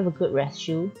 Have a good rest,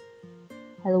 Shu.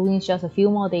 Halloween's just a few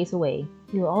more days away.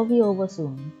 It'll all be over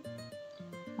soon.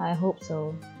 I hope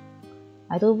so.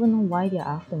 I don't even know why they're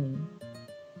after me.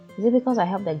 Is it because I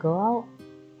helped that girl out?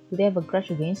 Do they have a grudge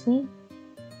against me?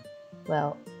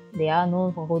 Well, they are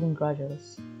known for holding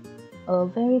grudges. A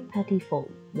very petty folk,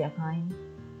 their kind.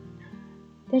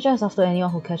 They're just after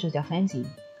anyone who catches their fancy,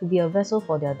 to be a vessel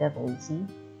for their devil, you see.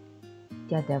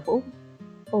 Their devil?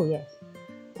 Oh yes.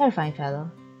 Terrifying fella.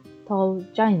 Tall,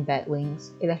 giant bat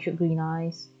wings, electric green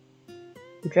eyes.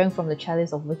 He drank from the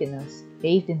chalice of wickedness,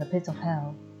 bathed in the pits of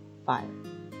hell, fire,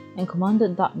 and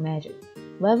commanded dark magic.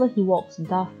 Wherever he walks,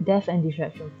 death and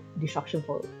destruction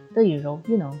follow. The usual,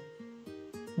 you know.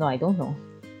 No, I don't know.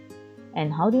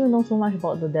 And how do you know so much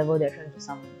about the devil they're trying to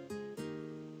summon?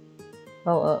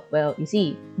 Well, you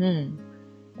see,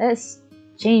 let's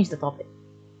change the topic.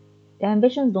 Their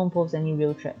ambitions don't pose any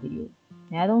real threat to you,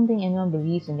 and I don't think anyone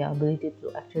believes in their ability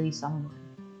to actually summon one.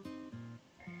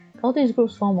 Cultist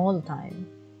groups form all the time,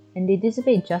 and they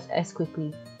dissipate just as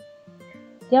quickly.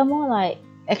 They are more like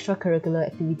extracurricular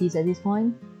activities at this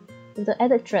point, with the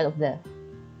added threat of death.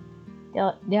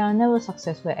 They are never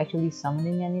successful at actually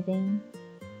summoning anything,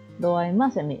 though I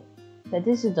must admit that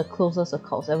this is the closest a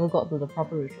cult ever got to the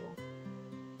proper ritual.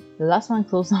 The last one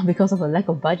closed down because of a lack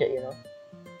of budget, you know.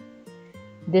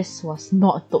 This was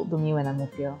not told to me when I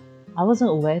moved here. I wasn't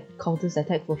aware cultist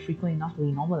attacks were frequent enough to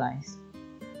be normalized.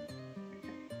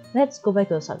 Let's go back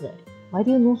to the subject. Why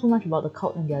do you know so much about the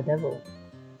cult and their devil?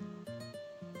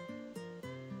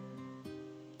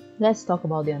 Let's talk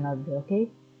about it another day, okay?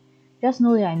 Just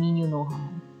know that I mean you no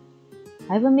harm.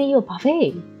 I haven't made you a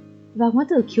parfait! If I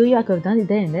wanted to kill you, I could have done it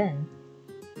then and then.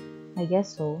 I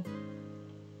guess so.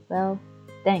 Well,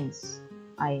 thanks,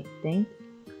 I think.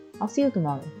 I'll see you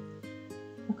tomorrow.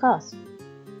 Of course.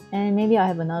 And maybe I'll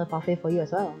have another parfait for you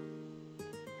as well.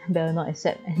 I better not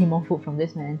accept any more food from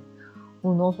this man.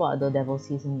 Who knows what other devils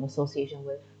he's in association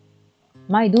with.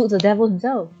 My dude's the devil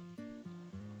himself.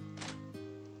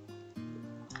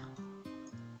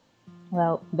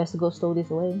 Well, best to go stow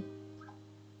this away.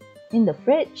 In the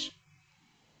fridge.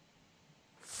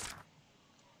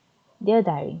 Dear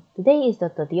Diary, today is the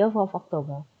 30th of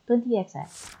October,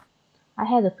 20XX. I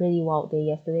had a pretty wild day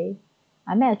yesterday.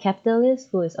 I met a capitalist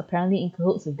who is apparently in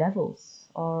cahoots with devils.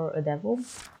 Or a devil?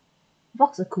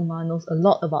 Vox Akuma knows a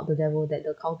lot about the devil that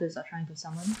the cultists are trying to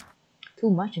summon. Too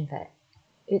much, in fact.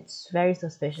 It's very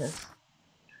suspicious.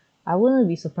 I wouldn't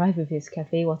be surprised if his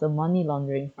cafe was a money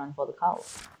laundering front for the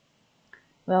cult.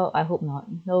 Well, I hope not,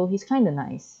 though he's kinda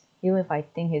nice, even if I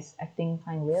think he's acting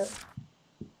kinda weird.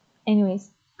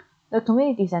 Anyways, the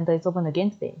community center is open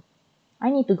again today. I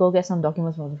need to go get some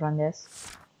documents from the front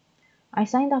desk. I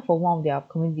signed up for one of their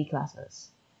community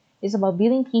classes. It's about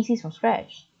building PCs from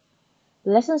scratch.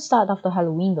 The lessons start after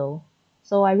Halloween though,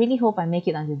 so I really hope I make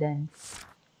it until then.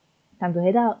 Time to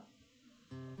head out.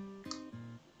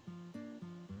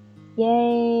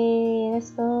 Yay, let's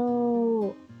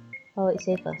go. Oh, it's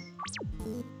safe first.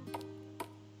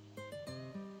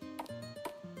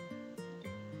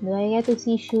 Do I get to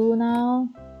see Shu now?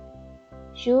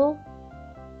 Shu?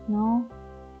 No?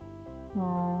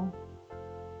 No.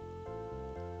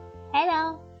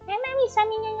 Hello, my mom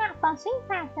summing up for swing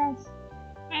classes.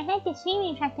 I heard the swimming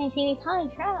instructor is really tall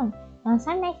and strong. On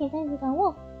some nights he turns into a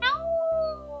wolf.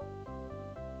 Ow!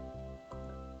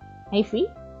 Are you free?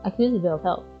 I could use a bit of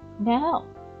help. Can I help?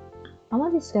 I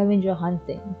want this scavenger hunt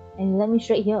thing, and you let me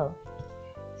straight here.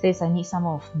 Says I need some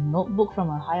of notebook from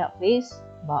a high up place,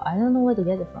 but I don't know where to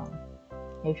get it from.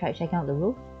 Have you tried checking out the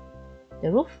roof?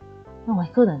 The roof? No, I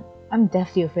couldn't. I'm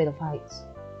deathly afraid of heights.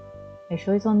 Are you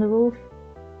sure it's on the roof?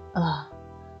 Ugh.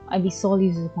 I'd be sorely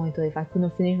disappointed if I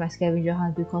couldn't finish my scavenger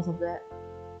hunt because of that.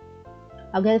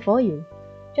 I'll get it for you.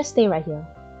 Just stay right here.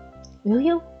 Will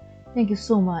you? Thank you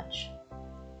so much.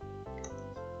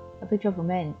 A picture of a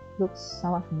man looks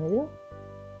somewhat familiar.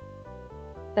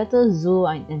 Letter Zoo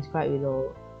are inscribed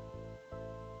below.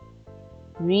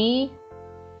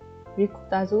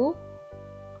 Rikutazu?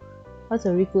 What's a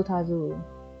Rikutazu?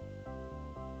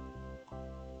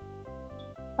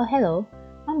 Oh, hello.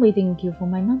 I'm waiting in queue for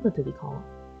my number to be called.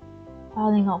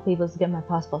 Filing out papers to get my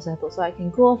passport settled so I can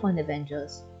go off on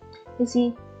adventures. You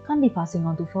see, can't be passing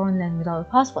on to foreign land without a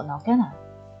passport now, can I?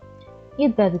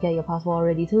 You'd better get your passport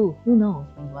already too. Who knows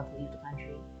when you want to leave the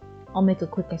country. I'll make a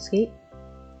quick escape.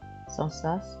 Sounds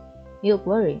sus. You look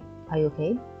worried. Are you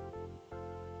okay?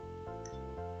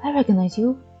 I recognize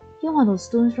you. You're one of those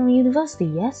students from university,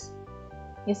 yes?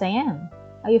 Yes, I am.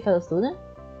 Are you a fellow student?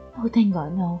 Oh, thank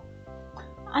God, no.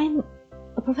 I'm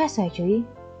a professor actually.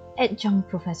 Adjunct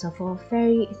professor for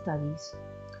fairy studies.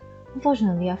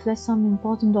 Unfortunately, I've left some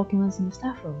important documents in the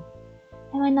staff room,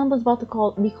 and my number's about to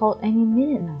be called any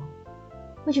minute now.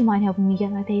 Would you mind helping me get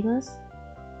my papers?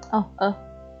 Oh,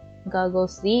 gotta go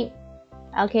sleep.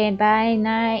 Okay, bye,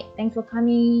 night. Thanks for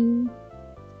coming.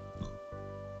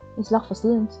 It's locked for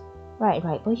students. Right,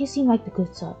 but you seem like the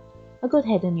good sort. A good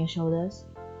head on your shoulders.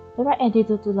 The right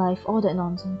attitude to life, all that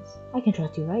nonsense. I can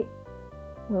trust you, right?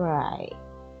 Right.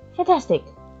 Fantastic.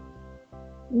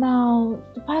 Now,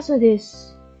 the password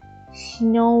is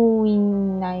Snowy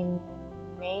May.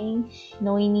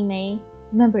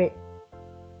 Remember it.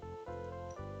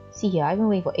 See here, I've been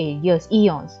waiting for 8 years,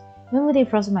 eons. Remember they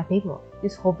processed my paper?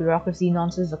 This whole bureaucracy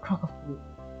nonsense is a crock of poo.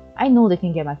 I know they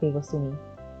can get my papers to me.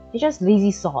 They're just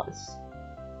lazy sods.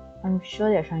 I'm sure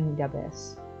they're trying their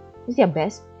best. Is their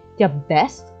best? Their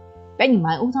best? Back in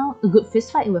my old town, a good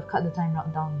fist fight would have cut the time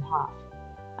down in half.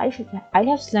 I'd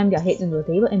have slammed their heads into the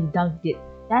table and be done with it.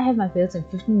 Then I have my papers in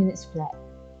 15 minutes flat.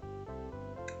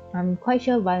 I'm quite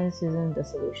sure violence isn't the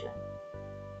solution.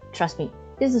 Trust me,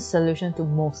 this is the solution to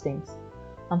most things.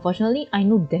 Unfortunately, I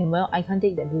know damn well I can't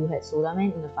take that blue-haired soda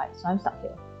man in the fight, so I'm stuck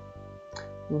here.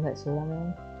 Blue-haired soda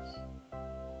man.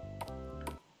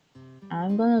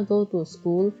 I'm gonna go to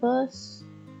school first,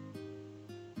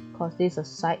 cause this is a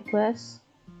side quest.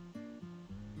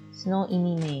 Snow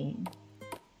Inime.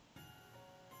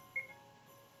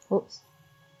 Oops.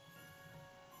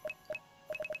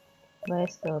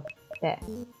 Where's the bag?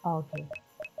 Oh, okay.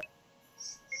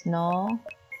 Snow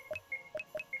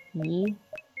Inime.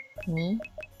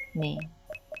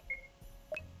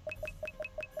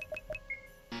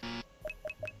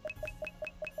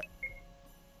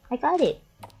 I got it.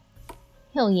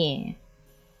 Hell yeah.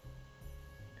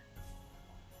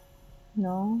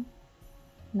 No.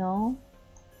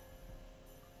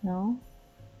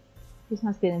 This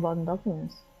must be an important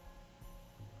document.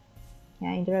 Can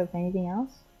I interact with anything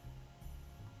else?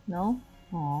 No?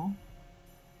 Aww.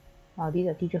 Wow, these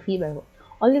are teacher feedback.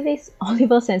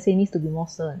 Oliver Sensei needs to be more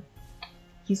stern.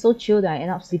 He's so chill that I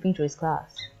end up sleeping through his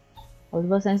class.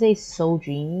 Oliver Sensei is so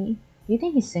dreamy. Do you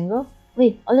think he's single?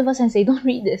 Wait, Oliver Sensei, don't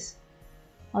read this.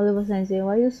 Oliver Sensei,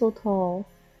 why are you so tall?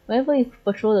 Whenever you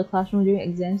patrol the classroom during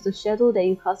exams, the shadow that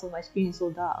you cast on my screen is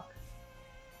so dark.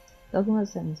 Document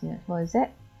 17. What is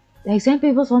that? The exam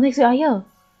papers for next week are here!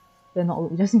 They're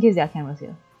not, just in case there are cameras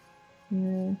here.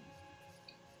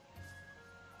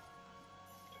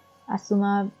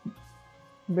 Asuma,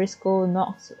 Briscoe,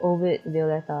 Knox, Ovid,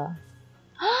 Violetta.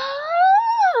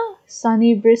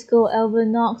 Sunny, Briscoe,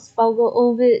 Elvin, Knox, Falgo,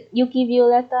 Ovid, Yuki,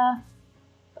 Violetta.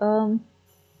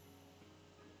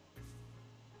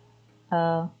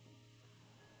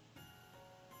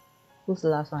 Who's the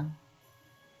last one?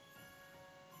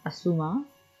 Asuma?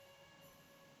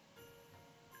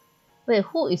 Wait,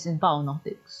 who is in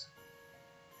Nautics?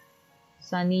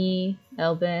 Sunny,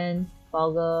 Elvin,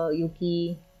 Falga,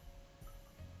 Yuki.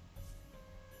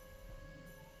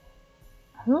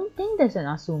 I don't think there's an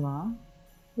Asuma.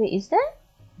 Wait, is there?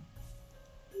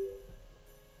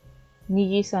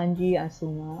 Nijisanji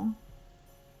Asuma.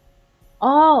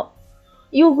 Oh!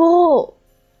 Yugo!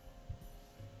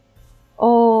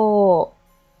 Oh!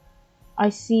 I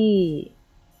see.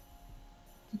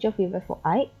 Teacher feedback for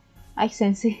Ike? Ike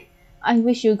Sensei, I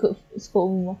wish you could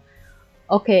scold me more.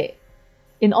 Okay,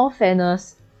 in all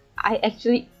fairness,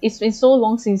 it's been so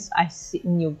long since I've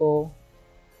seen Yugo.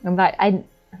 I'm like,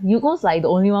 Yugo's like the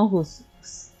only one whose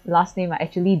last name I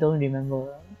actually don't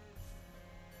remember.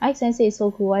 Ike Sensei is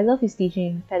so cool. I love his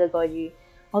teaching pedagogy,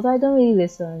 although I don't really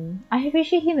listen. I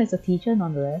appreciate him as a teacher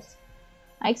nonetheless.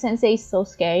 Ike Sensei is so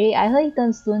scary. I heard he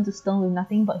turns student to stone with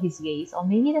nothing but his gaze, or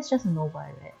maybe that's just a novel I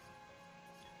read.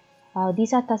 Wow,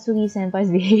 these are Tatsugi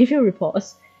Senpai's behavior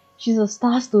reports. She's a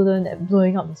star student at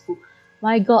blowing up the school.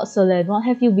 My god, Solen, what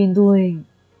have you been doing?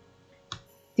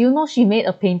 Do you know she made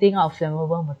a painting out of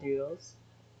flammable materials?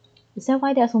 Is that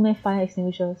why there are so many fire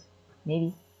extinguishers?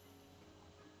 Maybe.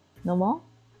 No more?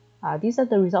 These are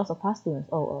the results of past students.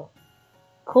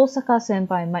 Kosaka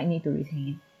Senpai might need to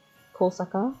retain.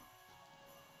 Kosaka?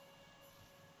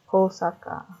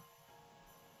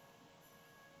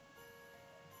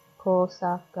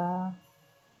 Kosaka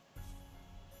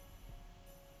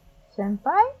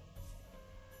Senpai?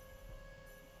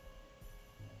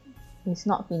 It's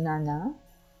not Hinana.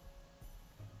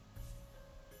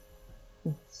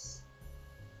 It's...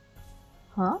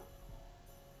 Huh?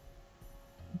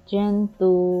 Gen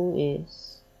 2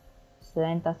 is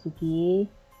Selen Tatsuki,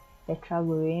 Petra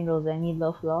Gurin, Rosemi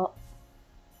Lovelock,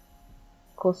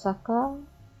 Kosaka?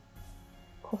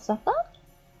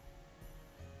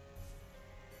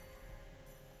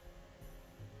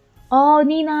 Oh,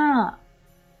 Nina!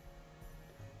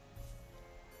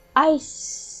 I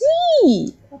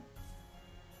see!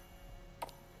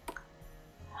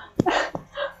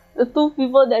 The two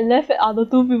people that left are the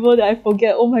two people that I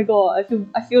forget. Oh my god,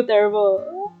 I feel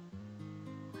terrible.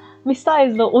 Mista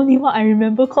is the only one I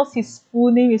remember cause his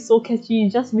full name is so catchy,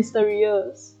 it's just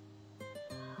mysterious.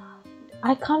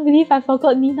 I can't believe I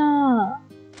forgot Nina.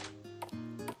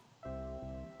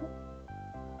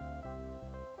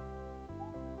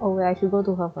 Oh wait, I should go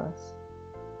to her first.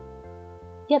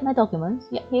 Get my documents?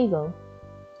 Yeah, here you go.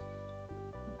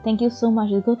 Thank you so much.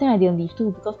 It's a good thing I didn't leave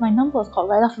too, because my number was called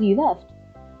right after you left.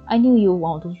 I knew you were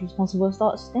one of those responsible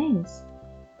sorts. Thanks.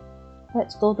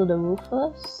 Let's go to the roof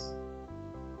first.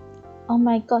 Oh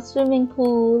my god, swimming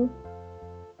pool.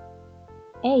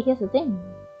 Hey, here's the thing.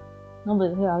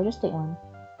 Nobody's here, I'll just take one.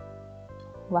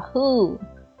 Wahoo!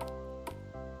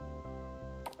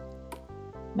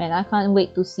 Man, I can't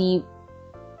wait to see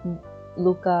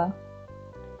Luca.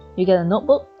 You get a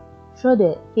notebook? Sure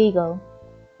did. Here you go.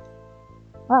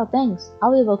 Wow, thanks.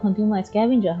 I'll be able to continue my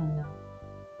scavenger hunt now.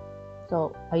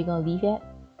 So, are you gonna leave yet?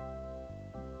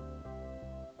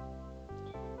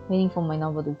 Waiting for my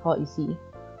number to report, you see.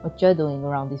 What you're doing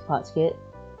around these parts, kid?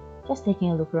 Just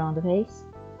taking a look around the place.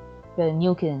 You're a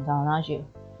new kid in town, aren't you?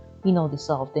 We know this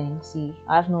sort of thing. See,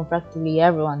 I've known practically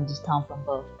everyone in this town from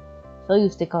birth. So you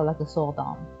stick out like a sore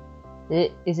thumb.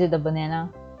 Is it the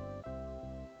banana?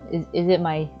 Is it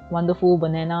my wonderful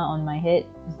banana on my head?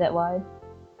 Is that why?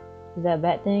 Is that a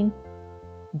bad thing?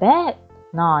 Bad?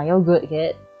 Nah, you're good,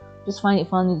 kid. Just find it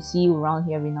funny to see you around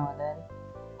here every now and then.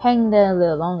 Hang there a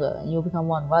little longer and you'll become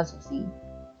one of us, you see.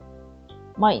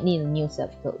 Might need a new set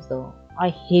of clothes though. I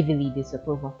heavily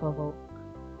disapprove of purple.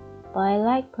 But I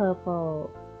like purple.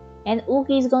 And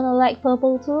Uki's gonna like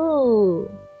purple too.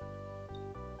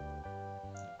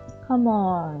 Come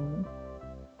on.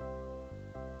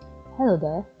 Hello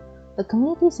there. The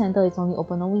community center is only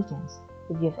open on weekends.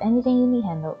 If you have anything you need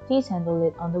handled, please handle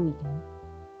it on the weekend.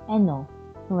 And no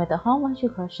matter how much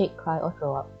you shake, cry or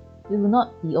throw up, we will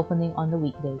not be opening on the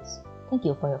weekdays. Thank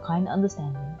you for your kind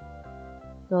understanding.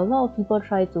 Though a lot of people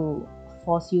try to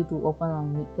force you to open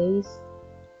on weekdays,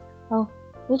 well,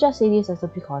 we just say this as a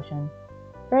precaution.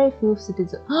 Very few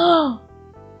citizens.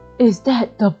 Is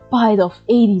that the bite of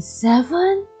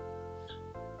 87?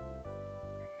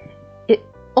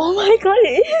 Oh my god,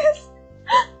 it is!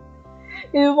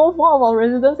 It involved one of our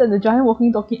residents and the giant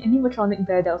walking-talking animatronic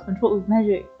bear that was controlled with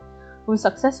magic. We've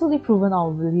successfully proven our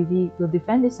ability to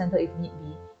defend this center if need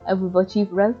be, and we've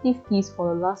achieved relative peace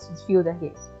for the last few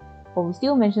decades. But we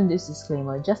still mention this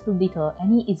disclaimer just to deter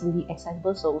any easily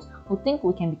excitable souls who think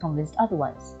we can be convinced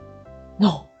otherwise.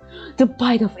 No! The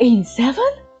bite of 87?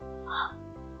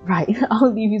 Right,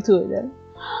 I'll leave you to it then.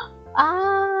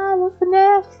 What's the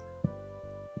next?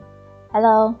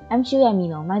 Hello, I'm Shu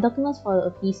Yamino. My documents for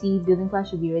a PC building class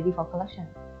should be ready for collection.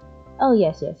 Oh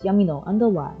yes, Yamino, under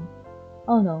Y.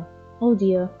 Oh no. Oh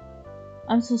dear.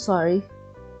 I'm so sorry.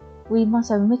 We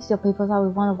must have mixed your papers up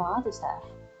with one of our other staff.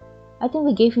 I think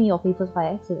we gave him your papers by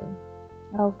accident.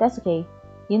 Oh, that's okay.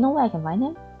 You know where I can find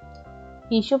him?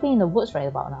 He should be in the woods right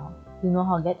about now. You know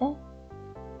how to get there?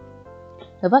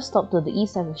 The bus stop to the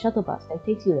east has a shuttle bus that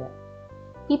takes you there.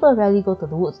 People rarely go to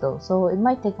the woods though, so it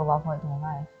might take a while for it to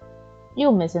arrive.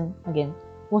 You'll miss him, again.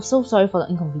 We're so sorry for the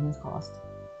inconvenience caused.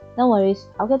 No worries,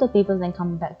 I'll get the papers and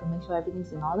come back to make sure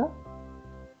everything's in order.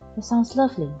 That sounds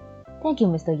lovely. Thank you,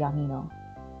 Mr. Yamino.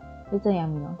 Mr.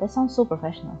 Yamino, that sounds so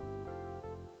professional.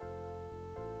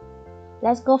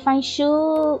 Let's go find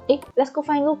Shu! Let's go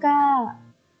find Luca!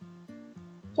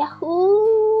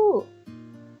 Yahoo!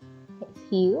 It's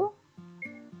here.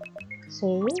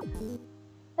 Save.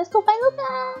 Let's go find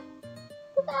Luca!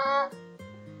 Luca!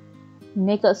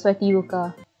 Naked, sweaty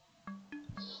Luca.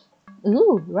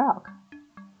 Ooh, rock.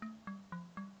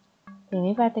 Okay,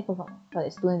 maybe if I take a look, but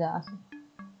it's doing that.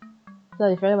 So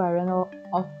it's ready by rental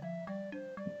of.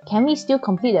 Can we still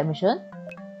complete that mission?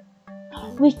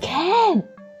 We can!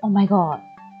 Oh my god.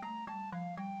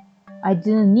 I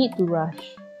didn't need to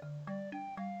rush.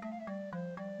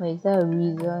 Wait, is there a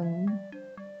reason?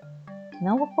 Can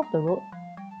I walk off the road?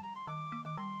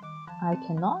 I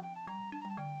cannot?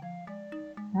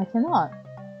 I cannot.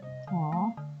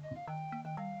 Aww.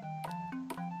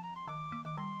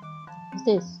 What's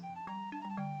this?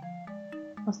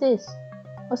 What's this?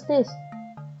 What's this?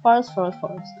 Forest, forest,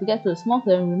 forest. To get to the small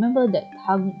clearing, remember that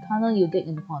tunnel you dig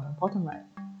in the corner, bottom right.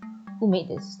 Who made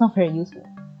this? It's not very useful.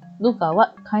 Luca,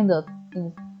 what kind of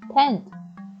tent?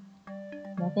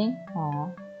 Nothing?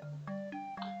 Aww.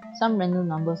 Some random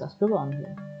numbers are scribbled on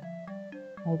here.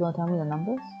 Are you gonna tell me the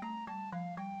numbers?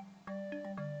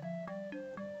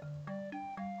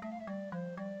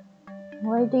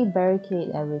 Why they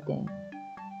barricade everything?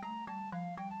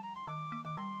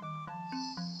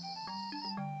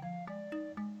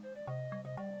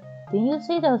 Didn't you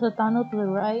say there was a tunnel to the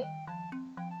right?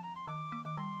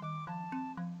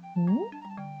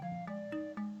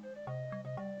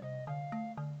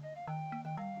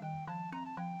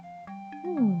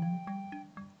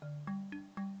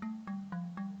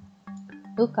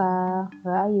 Luca,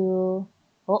 where are you?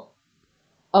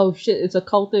 Oh shit, it's a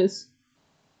cultist.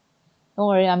 Don't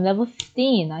worry, I'm level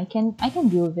 15. I can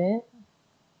deal with it.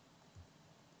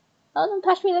 Oh, don't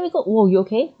touch me, let me go. Whoa, you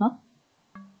okay? Huh?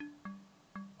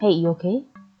 Hey, you okay?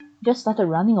 Just started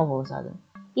running all of a sudden.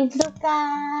 It's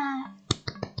Luca!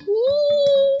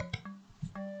 Yee!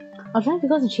 I was running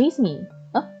because you chased me.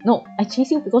 Huh? No, I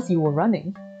chased you because you were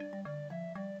running.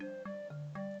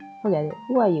 Forget it.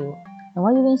 Who are you? And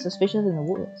why are you being suspicious in the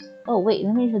woods? Oh wait,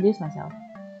 let me introduce myself.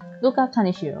 Luca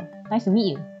Kaneshiro. Nice to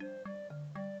meet you.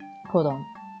 Hold on.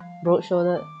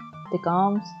 Broad-shouldered, thick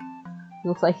arms.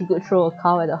 Looks like he could throw a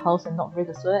cow at a house and not break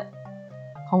a sweat.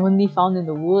 Commonly found in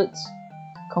the woods.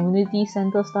 Community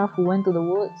center staff who went to the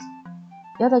woods.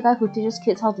 You're the guy who teaches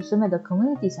kids how to swim at the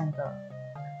community center.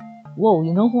 Whoa,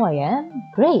 you know who I am?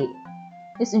 Great!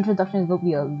 This introduction is going to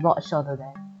be a lot shorter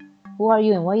then. Who are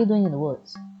you and what are you doing in the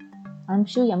woods? I'm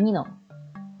Shu Yamino.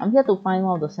 I'm here to find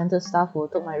one of the center staff who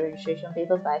took my registration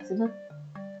papers by accident.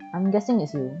 I'm guessing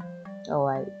it's you. Oh,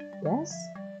 I guess?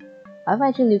 I haven't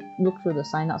actually looked through the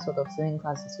sign-ups for the swimming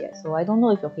classes yet, so I don't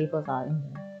know if your papers are in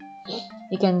there.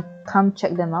 You can come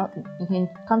check them out. You can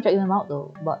come check them out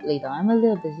though, but later. I'm a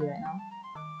little busy right now.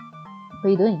 What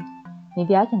are you doing?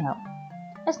 Maybe I can help.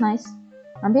 That's nice.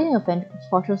 I'm building a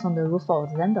fortress on the rooftop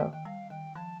of the center.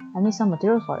 I need some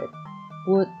materials for it.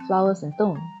 Wood, flowers, and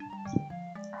stone.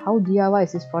 How DIY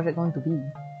is this project going to be?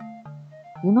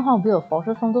 You know how to build a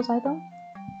fortress from those items?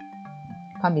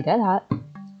 Can't be that hard.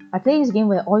 I play this game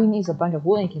where all you need is a bunch of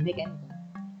wood and you can make anything.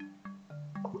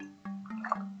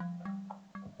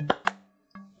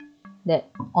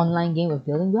 That online game with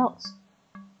building blocks.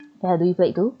 Yeah, do you play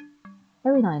it too?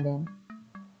 Every now and then.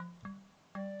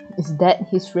 Is that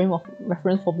his frame of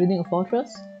reference for building a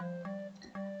fortress?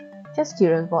 Just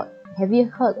curious, but have you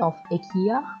heard of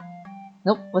IKEA?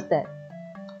 Nope, what's that?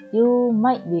 You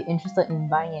might be interested in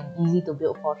buying an easy to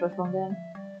build fortress from them.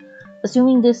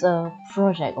 Assuming this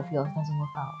project of yours doesn't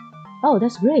work out. Oh,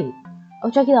 that's great!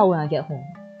 I'll check it out when I get home.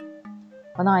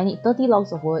 For now I need 30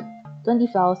 logs of wood, 20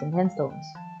 flowers and 10 stones.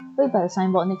 Wait by the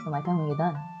signboard next to my tent when you're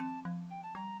done.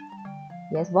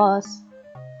 Yes, boss.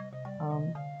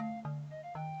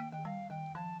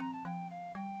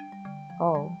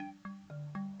 Oh.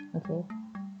 Okay.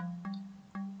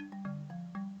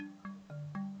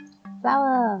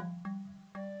 Flower!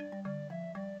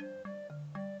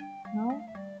 No?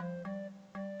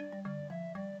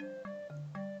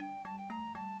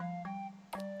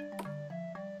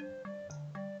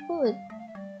 Good.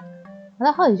 I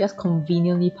like how it's just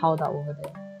conveniently piled up over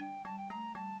there.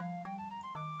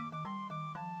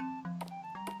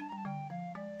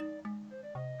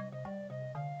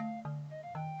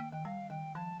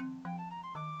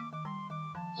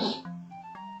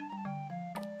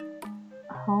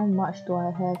 How much do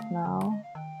I have now?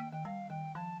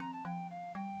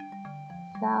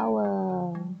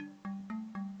 Flower.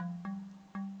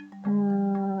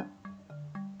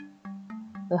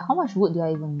 how much wood do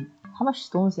I even need? How much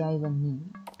stones do I even need?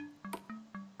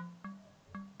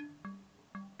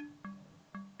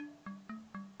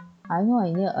 I know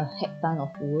I need a heck ton of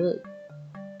wood,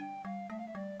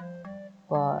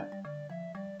 but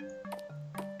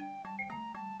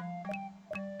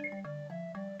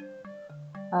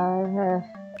I have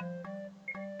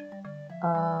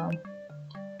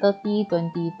 30,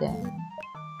 20, 10.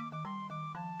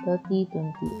 30,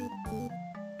 20.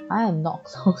 I am not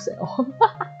close at all.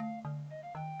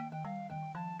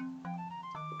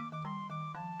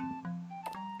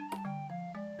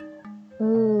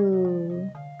 Ooh.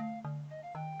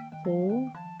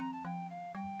 Okay.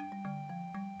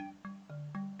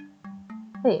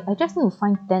 Wait, I just need to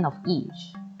find 10 of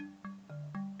each.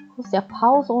 Because their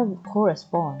powers all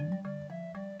correspond.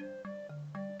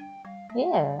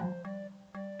 Yeah.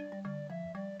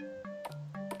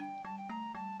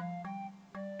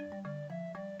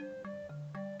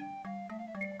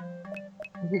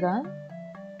 Is it done?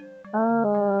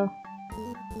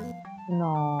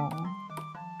 No.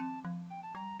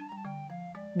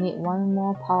 Need 1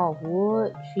 more pile of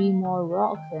wood, 3 more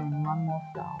rocks, and 1 more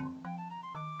flower.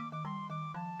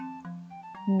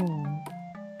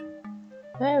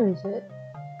 Where is it?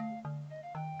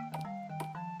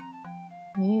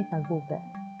 Maybe if I go back.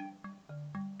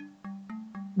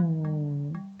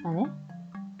 And then?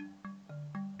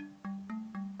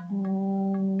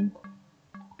 And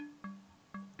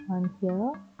 1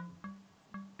 here.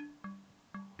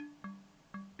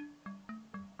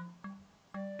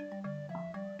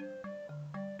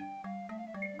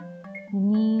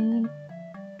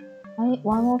 I need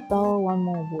 1 more flower, 1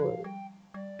 more wood.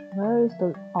 Where is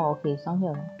the... Oh, okay, it's down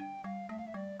here.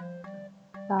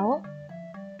 Flower?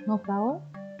 No flower?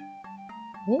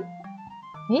 Wait?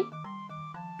 Wait?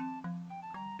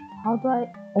 How do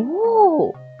I...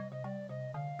 Oh!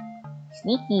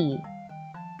 Sneaky!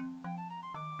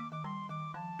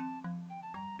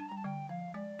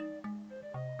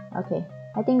 Okay,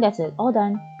 I think that's it. All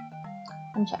done.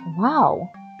 I'm check. Wow!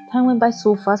 Time went by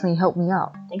so fast when you helped me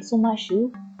out. Thanks so much,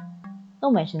 Shu.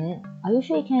 Don't mention it. Are you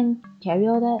sure you can carry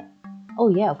all that? Oh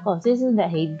yeah, of course. This isn't that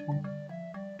heavy for me.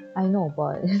 I know,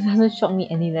 but it doesn't shock me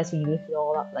any less when you lift it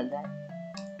all up like that.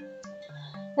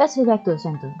 Let's head back to the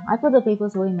center. I put the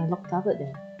papers away in my locked cupboard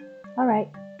there.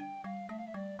 Alright.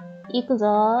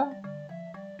 Ikuzo.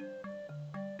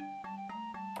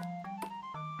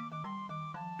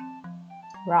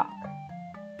 Rock.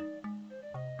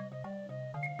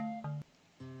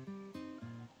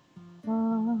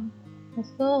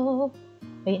 Let's go.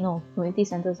 Wait, no. Community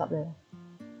center's up there.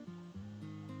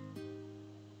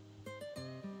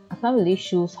 I can't believe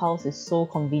Shu's house is so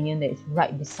convenient that it's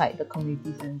right beside the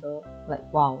community center. Like,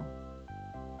 wow.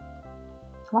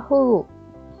 Wahoo!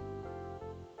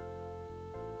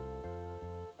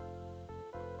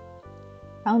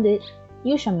 Found it.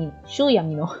 Shu Yamino. Shu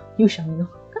Yamino.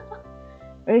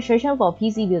 Registration for a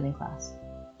PC building class.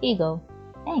 Here you go.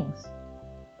 Thanks.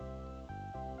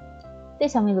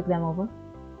 Please help me look them over.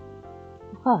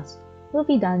 Of course. We'll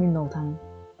be done in no time.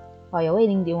 While you're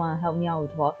waiting, do you want to help me out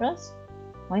with Fortress?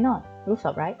 Why not? Roof's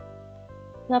up, right?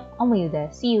 Yep, I'll meet you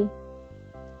there. See you.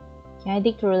 Can I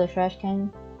dig through the trash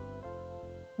can?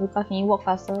 Luca, can you walk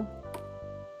faster?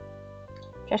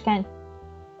 Trash can.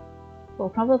 Oh,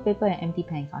 crumpled paper and empty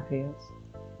pen cartridges.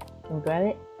 Can we grab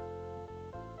it?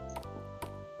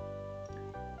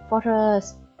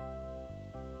 Fortress!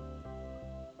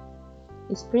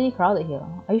 It's pretty crowded here.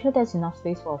 Are you sure there's enough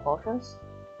space for a fortress?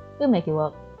 We'll make it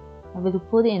work. I'm going to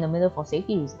put it in the middle for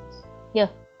safety reasons. Here,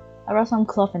 I brought some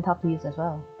cloth and tarp to use as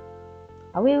well.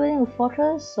 Are we building a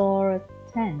fortress or a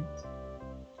tent?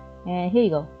 And here you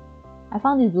go. I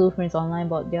found these blueprints online,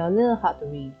 but they're a little hard to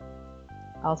read.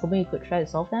 I was hoping you could try to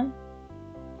solve them.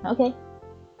 Okay,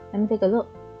 let me take a look.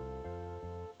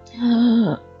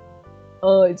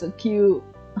 Oh, it's a cube.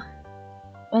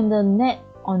 When the net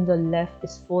on the left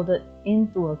is folded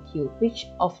into a cube, which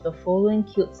of the following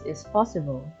cubes is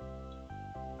possible?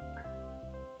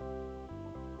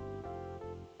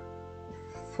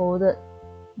 Folded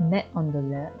net on the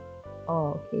left.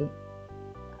 Oh, okay.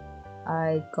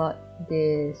 I got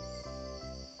this.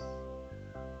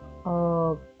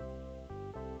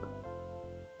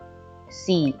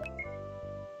 C.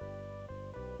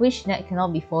 Which net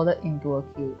cannot be folded into a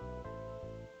cube?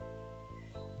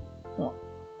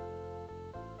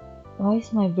 Why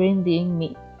is my brain being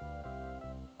made?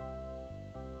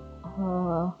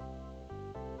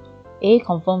 A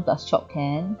confirmed plus chop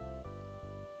can.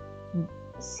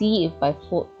 C if I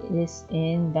fold this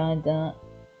in,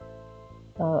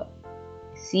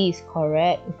 C is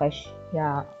correct if I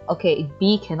yeah, okay,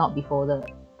 B cannot be folded.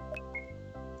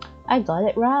 I got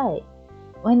it right.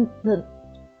 when the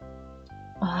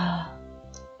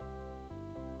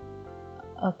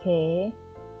okay,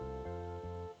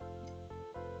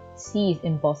 C is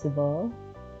impossible.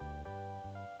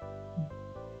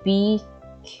 B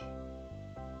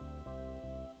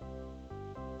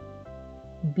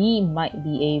might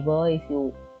be able if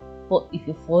you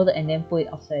fold it and then put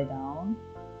it upside down.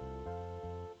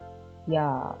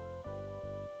 Yeah.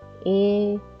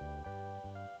 A,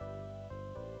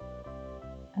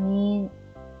 I mean,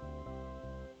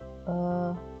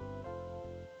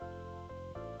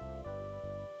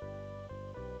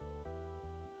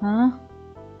 huh?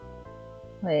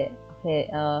 Wait, okay,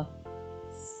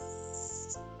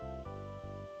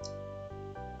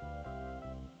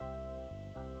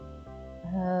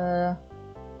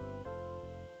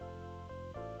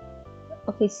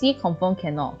 okay, C confirm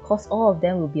cannot, cause all of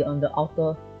them will be on the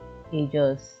outer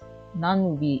edges. None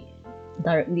will be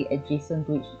directly adjacent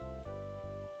to each.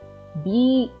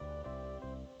 B,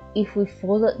 if we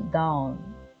fold it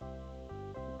down,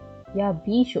 yeah,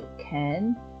 B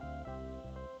can.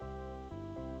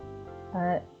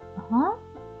 Huh?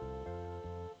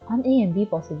 Aren't A and B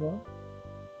possible?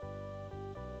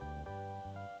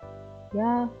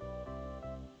 Yeah.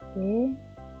 Okay.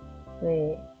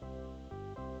 Wait.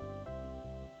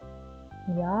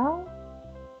 Yeah?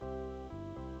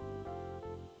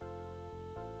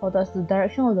 Or does the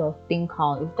direction of the thing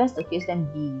count? If that's the case, then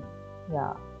B.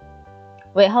 Yeah.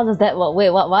 Wait, how does that work? Wait,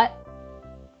 what?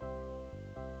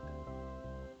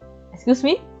 Excuse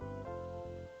me?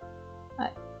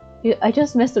 I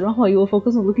just messed around while you were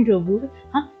focused on looking through a book.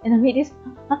 Huh? And I made this.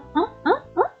 Huh?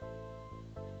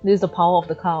 This is the power of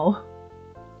the cow.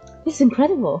 This is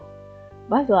incredible.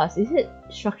 But I have to ask, is it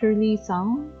structurally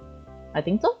sound? I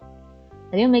think so.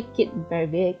 I didn't make it very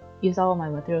big. Use all of my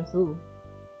materials too.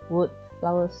 Wood,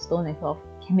 flowers, stone, and cloth.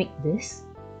 Can make this?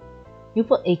 You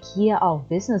put IKEA out of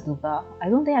business, Luca. I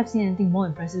don't think I've seen anything more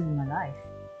impressive in my life.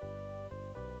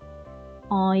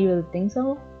 Oh, you really think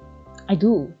so? I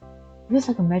do. It feels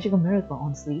like a magical miracle,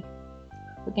 honestly.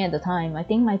 Looking at the time, I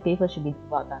think my paper should be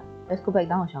about done. Let's go back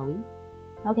down, shall we?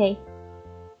 Okay.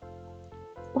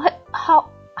 What? How?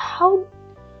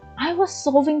 I was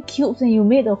solving cubes and you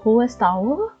made the whole West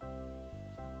Tower?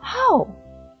 How?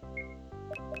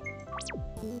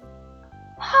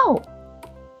 How?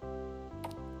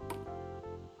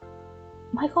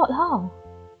 My god, how?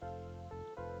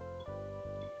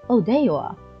 Oh, there you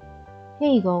are.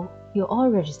 Here you go. You're all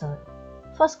registered.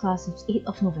 First class is 8th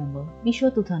of November. Be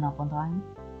sure to turn up on time.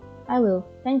 I will.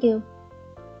 Thank you.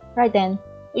 Right then.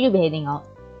 Will you be heading out?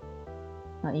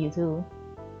 Not you too.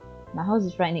 My house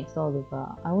is right next door,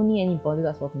 Luca. I won't need any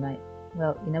bodyguards for tonight.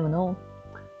 Well, you never know.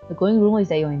 The going rumor is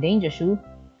that you're in danger, Shu.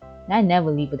 And I never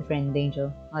leave with a friend in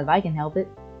danger. Not if I can help it.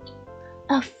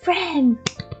 A friend!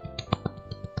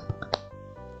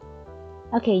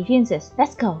 Okay, if you insist,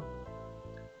 let's go.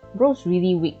 Bro's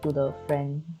really weak to the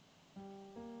friend.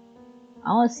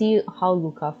 I want to see how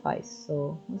Luca fights,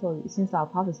 so it seems our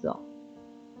path is blocked.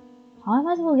 How am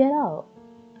I supposed to get out?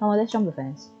 Come on, let's jump the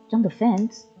fence. Jump the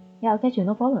fence? Yeah, I'll catch you,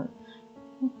 no problem.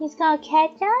 He's gonna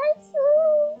catch us?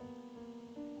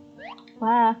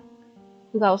 Wow.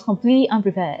 Luca, I was completely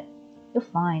unprepared. You're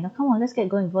fine. Now come on, let's get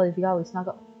going before they figure out we snuck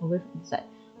up away from the side.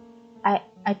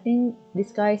 I think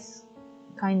this guy's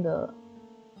kinda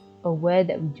aware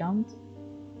that we jumped.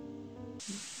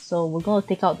 So we're gonna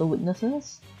take out the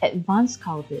witnesses. Advanced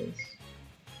counters.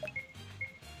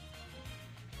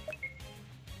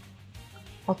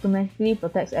 Automatically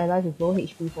protects allies with low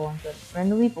HP for 1 turn.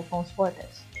 Randomly performs 4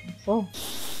 attacks. So.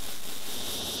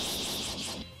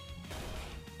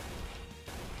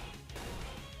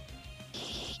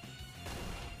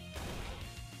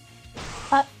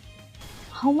 But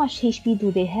how much HP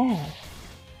do they have?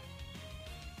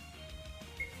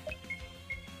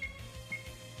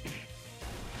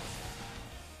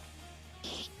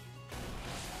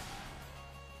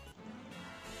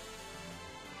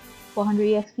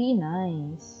 $400 EXP,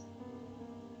 nice.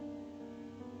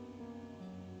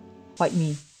 Fight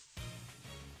me.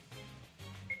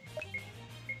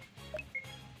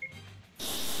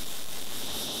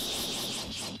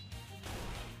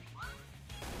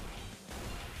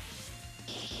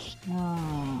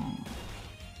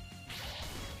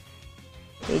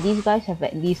 Okay, these guys have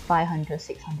at least 500,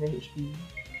 600 HP.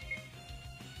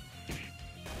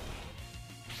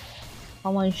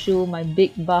 Come on, Shu, my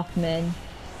big buff man.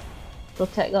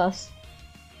 Protect us.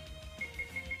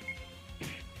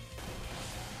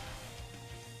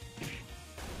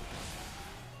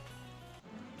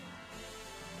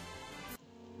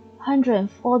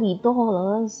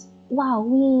 $140.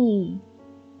 Wowee.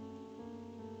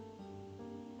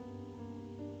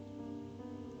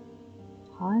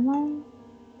 Am I?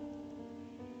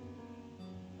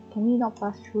 Can we not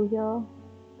pass through here?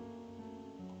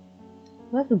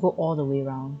 We have to go all the way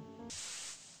around.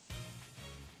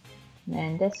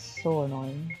 Man, that's so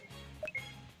annoying.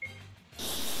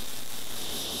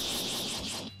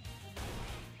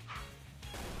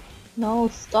 No,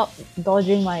 stop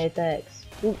dodging my attacks.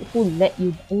 Who let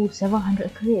you? Oh,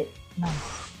 700 crit.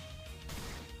 Nice.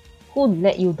 Who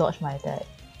let you dodge my attack?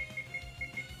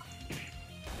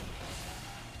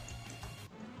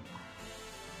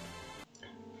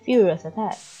 Furious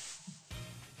attack.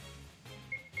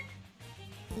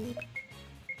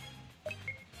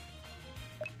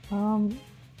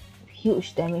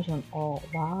 Huge damage on all.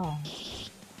 Wow.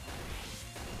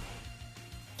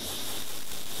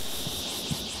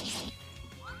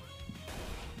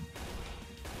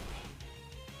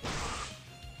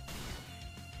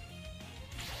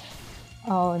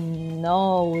 Oh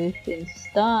no, we've been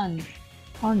stunned.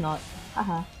 Or not.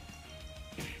 Haha.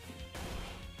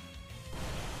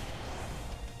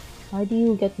 Why do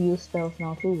you get to use spells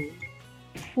now too?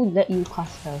 Who let you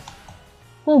cast spells?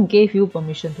 Who gave you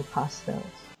permission to cast spells?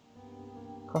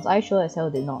 Cause I sure as hell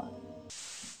did not.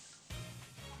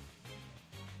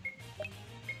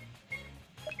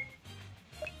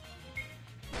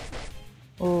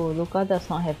 Oh, Luca does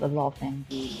not have a lot of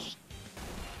MP.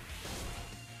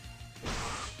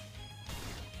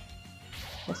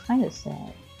 That's kinda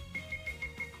sad.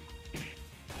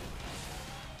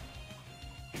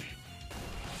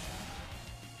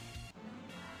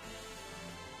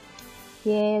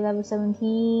 Yay, level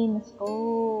 17, let's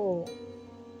go!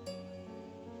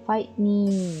 Fight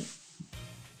me!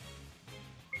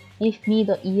 Give me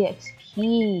the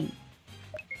EXP!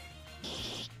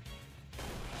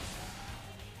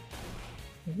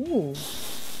 Ooh!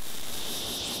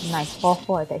 Nice,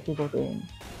 4-4 attack to go to him.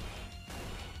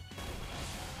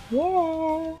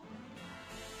 Yeah!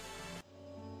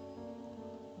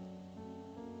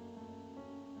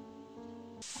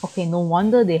 Okay, no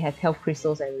wonder they have health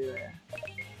crystals everywhere.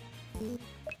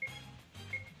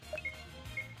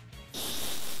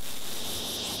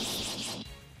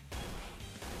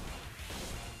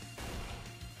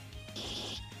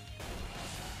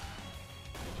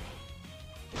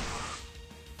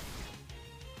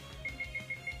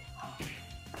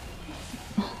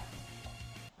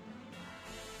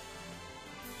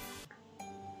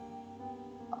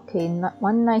 Okay,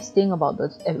 one nice thing about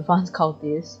the advanced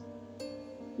cultists,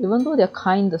 even though they're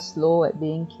kinda slow at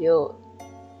being killed,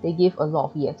 they give a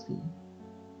lot of EXP.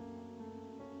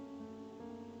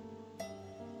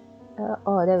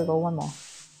 Oh, there we go, one more.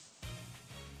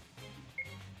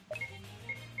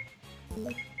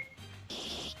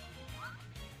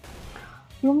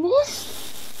 You missed?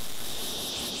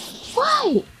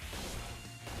 Why?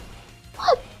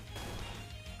 What?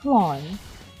 Come on.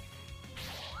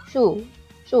 Shu,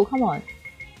 come on.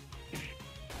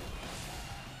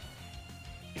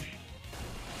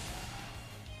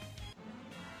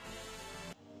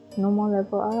 No more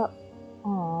level up.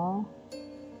 Aww.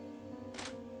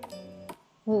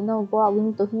 Wait, no, go out. We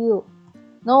need to heal.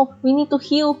 No, we need to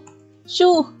heal.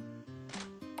 Shu!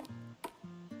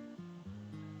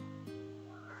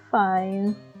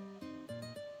 Fine.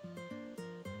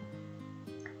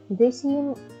 Do they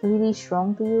seem really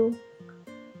strong to you?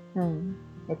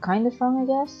 They're kinda strong, I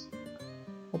guess.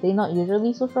 Are they not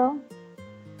usually so strong?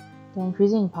 They're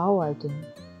increasing in power, I think.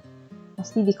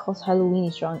 Must be because Halloween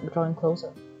is drawing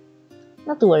closer.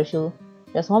 Not to worry, Shu.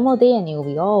 Just one more day and it will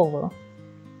be all over.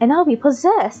 And I'll be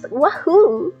possessed!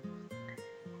 Wahoo!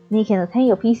 And you can attend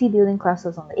your PC building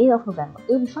classes on the 8th of November.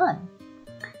 It'll be fun.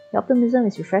 The optimism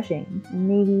is refreshing. And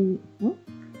maybe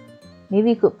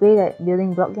we could play that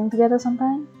building block game together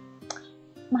sometime?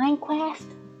 Minecraft!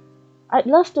 I'd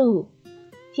love to!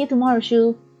 See you tomorrow,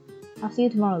 Shu. I'll see you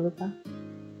tomorrow, Luca.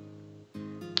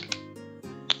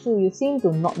 So you seem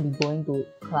to not be going to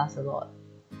class a lot.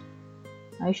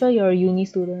 Are you sure you're a uni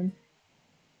student?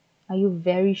 Are you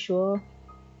very sure?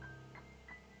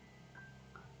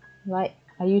 Right,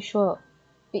 are you sure?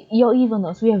 Your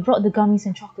evilness, we have brought the gummies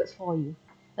and chocolates for you.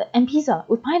 And pizza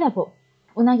with pineapple.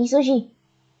 Unagi sushi.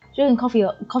 Sugar and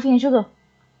coffee and sugar.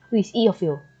 Please eat your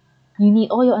fill. You need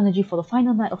all your energy for the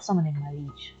final night of summoning, my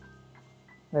liege.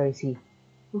 Where is he?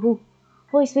 Who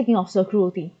is speaking of Sir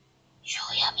Cruelty? Shu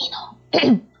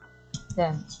Yamino.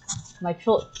 Damn, my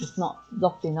throat is not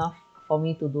blocked enough for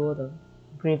me to do the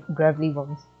gravelly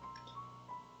voice.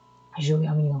 Shu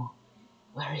Yamino,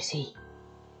 where is he?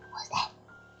 What's that?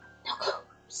 No clue.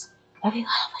 Have you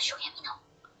heard of a Shu Yamino?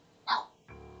 No.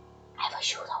 I have a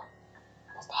Shu though.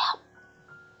 Does that help?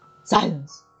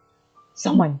 Silence!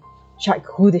 Someone check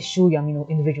who this Shu Yamino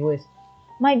individual is.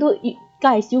 My dude,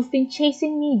 Guys, you've been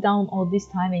chasing me down all this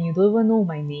time and you don't even know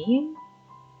my name?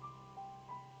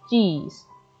 Jeez.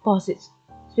 Boss, it's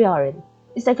 3 already.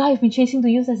 It's that guy you've been chasing to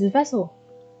use as his vessel.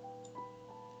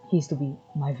 He's to be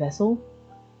my vessel?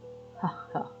 Ha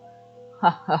ha. Ha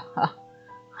ha ha.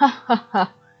 Ha ha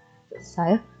ha.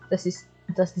 Sire, does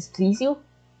this please you?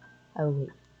 I'll wait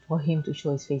for him to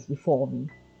show his face before me.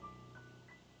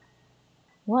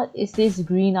 What is this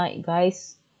green-eyed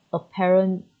guy's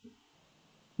apparent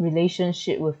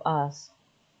relationship with us?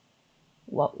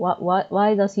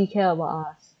 Why does he care about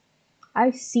us?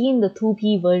 I've seen the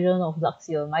 2P version of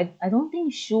Luxiem. I don't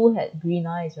think Shu had green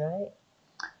eyes, right?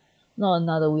 Not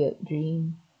another weird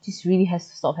dream. This really has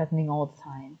to stop happening all the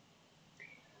time.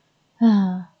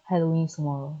 Halloween's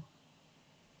tomorrow.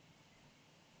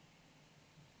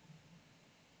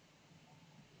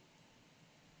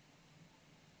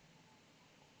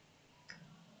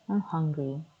 I'm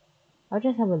hungry. I'll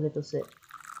just have a little sip.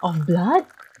 Of blood?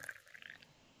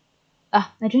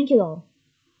 I drank it all.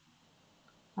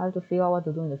 I have to figure out what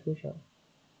to do in the future.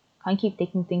 Can't keep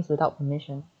taking things without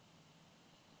permission.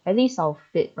 At least I'll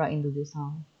fit right into this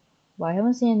town. But I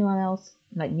haven't seen anyone else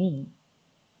like me.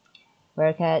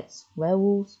 Werecats,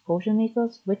 werewolves, potion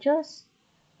makers, witches?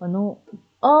 Oh no.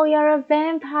 Oh, you're a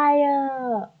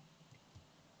vampire!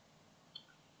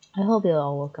 I hope it'll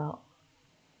all work out.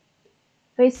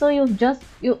 Wait, so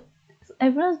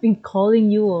everyone's been calling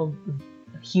you a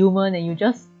human and you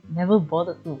just never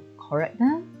bothered to correct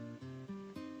them?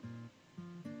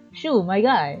 Shu, my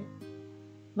guy.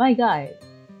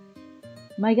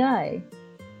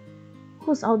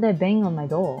 Who's out there banging on my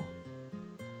door?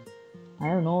 I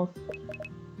don't know.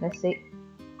 Let's see.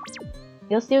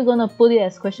 You're still gonna put it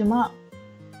as question mark?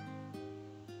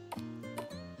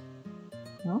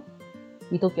 No?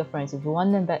 You took your friends. If you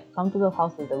want them back, come to the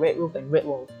house with the red roof and red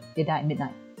walls. They died at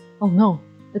midnight. Oh no!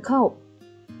 The cult!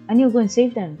 I need to go and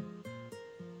save them.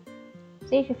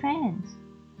 Save your friends.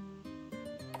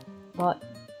 But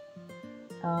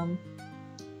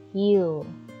heal.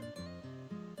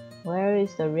 Where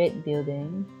is the red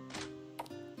building?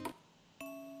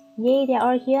 Yay, they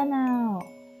are here now!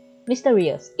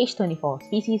 Mysterious, age 24,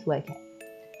 species werecat.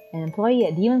 An employee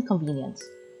at Demon's Convenience.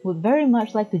 Would very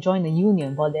much like to join the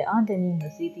union, but there aren't any in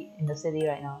the city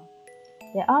right now.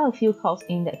 There are a few cults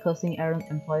aimed at cursing errant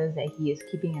employers that he is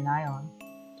keeping an eye on.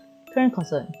 Current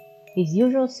concern. His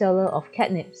usual seller of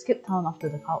catnip skipped town after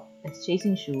the cult that's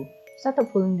chasing Shu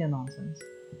started pulling their nonsense.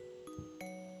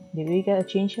 Did we get a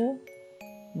change here?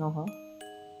 No, huh?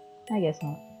 I guess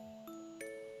not.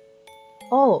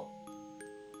 Oh!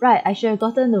 Right, I should have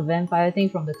gotten the vampire thing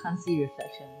from the can't see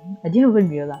reflection. I didn't even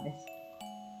realize.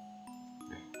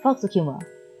 Fox Akuma,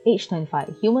 age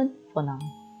 25, human for now.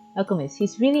 Alchemist,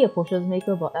 he's really a potions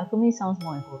maker, but alchemy sounds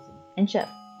more imposing. And chef,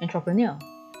 entrepreneur.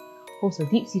 Holds a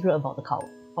deep secret about the cult,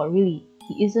 but really,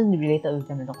 he isn't related with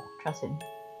them at all. Trust him.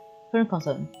 Current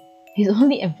concern. His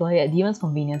only employer at Demon's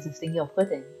Convenience is thinking of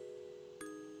quitting.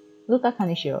 Luka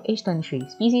Kaneshiro, age 23,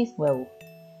 species werewolf.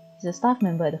 He's a staff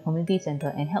member at the community center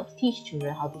and helps teach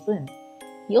children how to swim.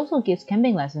 He also gives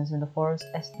camping lessons in the forest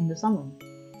as in the summer.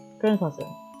 Current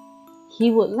concern. He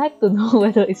would like to know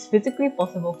whether it's physically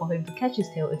possible for him to catch his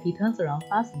tail if he turns around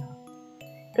fast enough.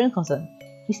 Current concern.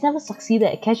 He's never succeeded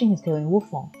at catching his tail in wolf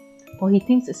form, but he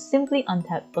thinks it's simply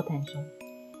untapped potential.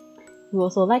 He would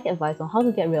also like advice on how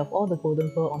to get rid of all the golden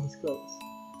fur on his clothes.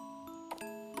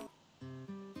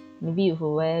 Maybe you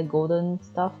could wear golden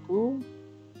stuff too?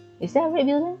 Is there a red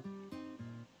building?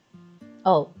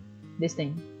 Oh, this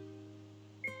thing.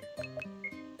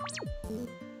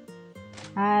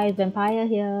 Hi, vampire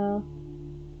here.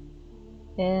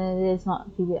 And it is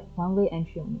not to get one-way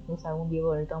entry because I won't be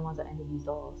able to return once I enter these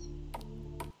doors.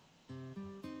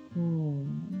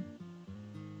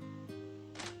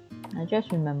 I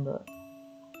just remembered.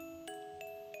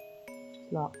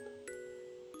 It's locked.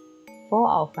 4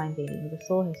 out of 5 paintings. The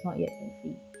soul has not yet been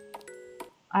freed.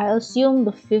 I assume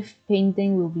the 5th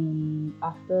painting will be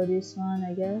after this one,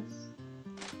 I guess.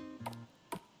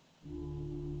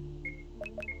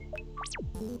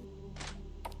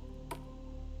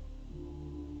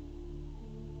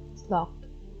 It's locked.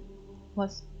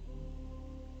 What's...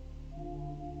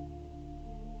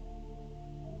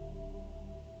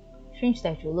 Strange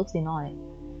statue, looks demonic.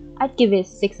 I'd give it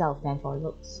 6 out of 10 for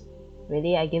looks.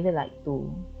 Really, I give it like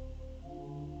 2.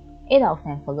 8 out of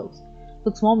 10 for looks.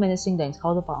 Looks more menacing than its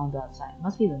counterpart on the outside.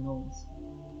 Must be the nose.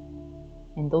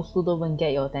 And those two don't even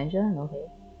get your attention? Okay.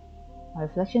 My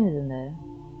reflection isn't there.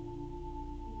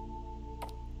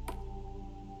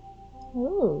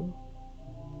 Ooh.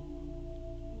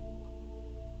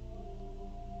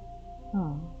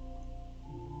 Huh.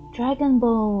 Dragon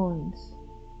bones!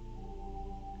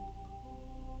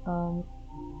 Um,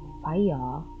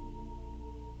 fire?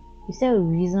 Is there a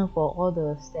reason for all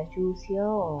the statues here,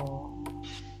 or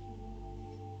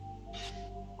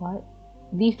what?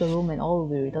 Leave the room and all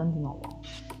will be returned to normal.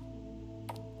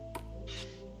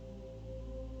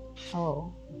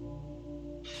 Oh.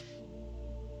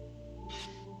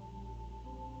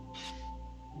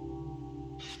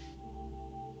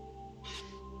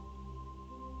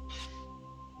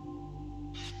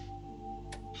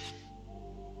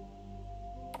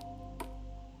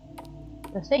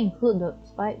 Does that include the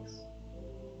spikes?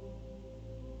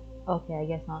 Okay, I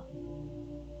guess not.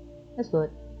 That's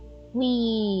good.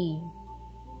 Whee!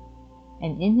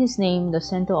 And in his name, the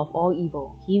center of all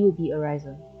evil, he will be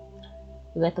arisen.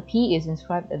 The letter P is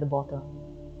inscribed at the bottom.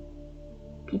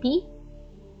 PP?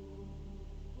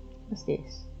 What's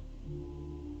this?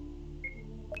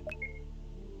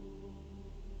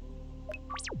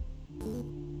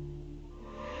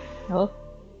 Oh,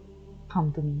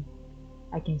 come to me.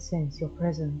 I can sense your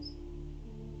presence.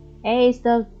 Hey, it's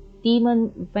the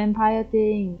demon vampire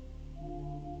thing.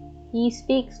 He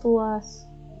speaks to us.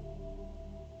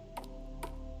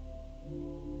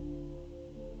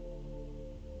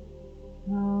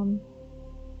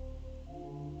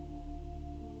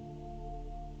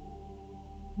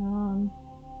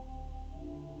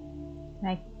 Can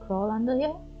I crawl under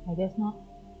here? I guess not.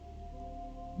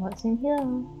 What's in here?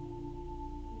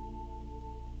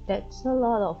 That's a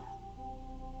lot of...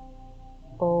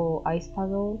 Oh, ice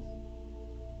puzzles.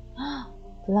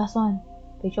 The last one.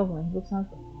 Picture of one. Looks like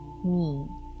me.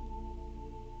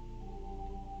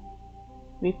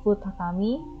 Riku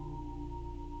Takami.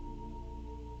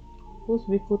 Who's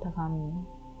Riku Takami?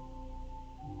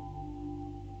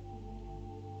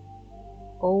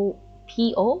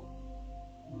 O-P-O?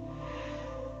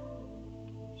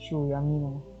 Shu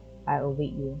Yamino. I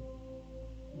await you.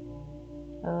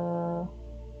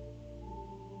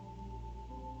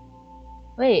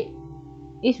 Wait,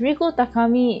 is Riku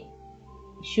Takami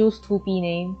Shu's 2P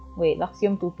name? Wait,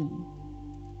 Luxiem 2P.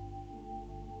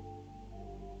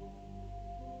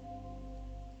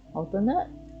 Alternate?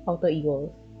 Alter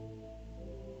egos.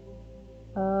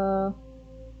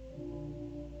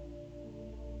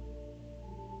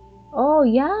 Oh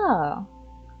yeah.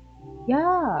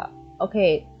 Yeah.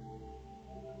 Okay.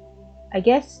 I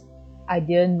guess I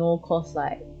didn't know cause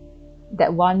like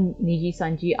that one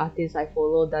Nijisanji artist I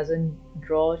follow doesn't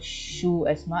draw Shu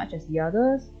as much as the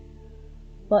others.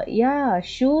 But yeah,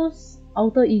 Shu's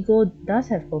alter ego does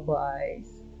have purple eyes.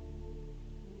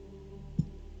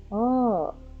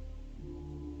 Oh.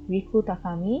 Riku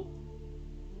Takami?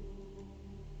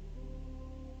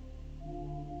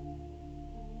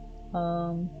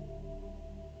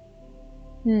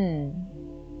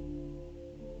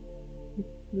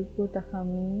 Riku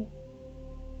Takami.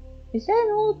 Is there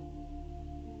no...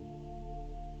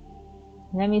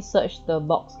 Let me search the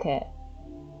box cat.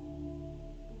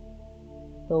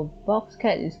 The box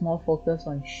cat is more focused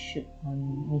on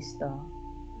Mr.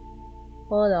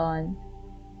 Hold on.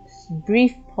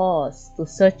 Brief pause to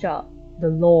search up the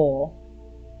lore.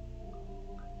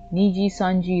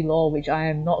 Nijisanji lore, which I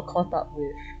am not caught up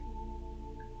with.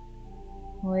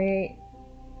 Wait.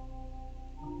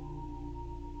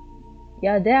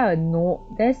 Yeah, there's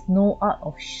no art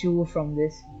of Shu from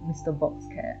this Mr. Box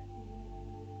Cat.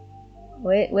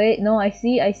 Wait, no, I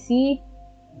see.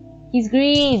 He's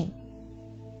green!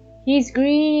 He's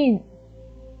green!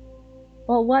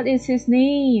 But what is his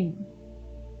name?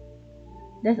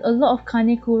 There's a lot of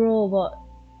Kanekuro, but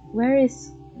where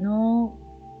is... No...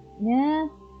 Yeah?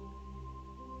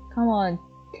 Come on,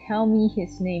 tell me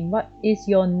his name. What is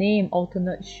your name,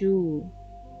 alternate Shu?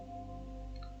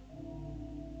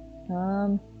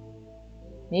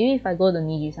 Maybe if I go to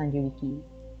Nijisanji wiki.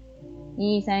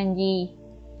 Nijisanji.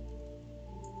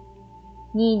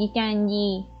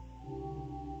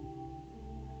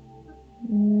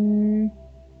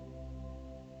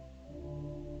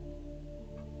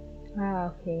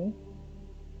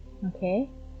 Okay.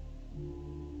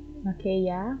 Okay,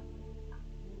 yeah.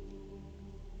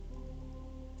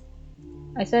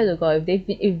 I swear to God,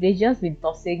 if they just been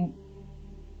tossing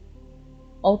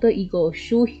alter ego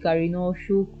Shu Hikarino,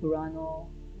 Shu Kurano.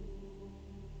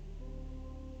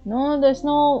 No, there's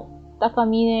no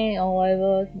Takamine or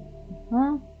whatever.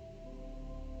 Huh?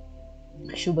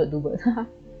 Schubert Dubert.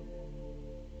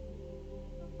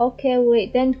 Okay,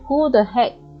 wait, then whose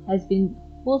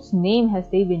name has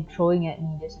they been throwing at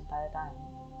me this entire time?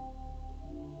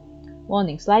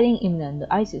 Warning, sliding imminent.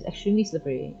 The ice is extremely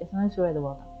slippery. There's no throw at the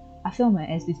water. I failed my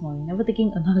ass this morning, never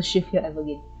taking another shift here ever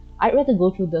again. I'd rather go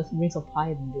through the rings of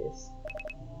fire than this.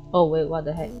 Oh wait, what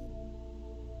the heck?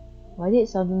 Why did it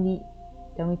suddenly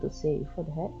tell me to save? What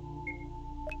the heck?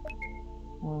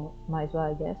 Might as well,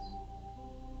 I guess.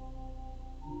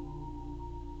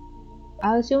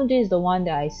 I assume this is the one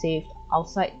that I saved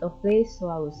outside the place, so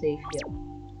I will save here.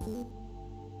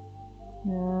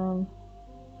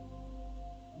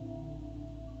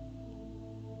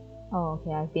 Oh,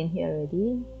 okay, I've been here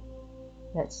already.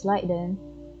 Let's slide then.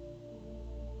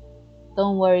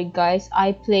 Don't worry guys,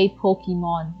 I play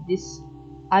Pokemon. These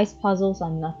ice puzzles are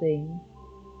nothing.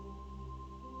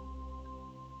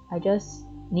 I just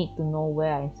need to know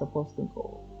where I'm supposed to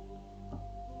go.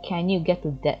 Can you get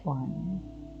to that one?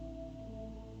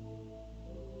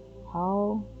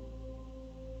 How?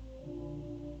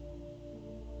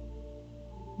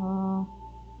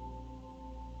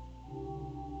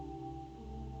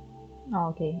 Oh,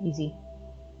 okay, easy.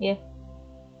 Yeah.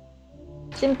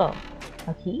 Simple.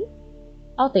 A key?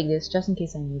 I'll take this just in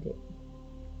case I need it.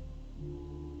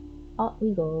 Out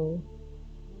we go.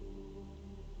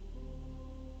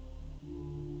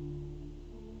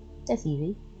 That's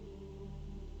easy.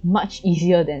 Much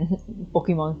easier than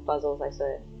Pokemon puzzles, I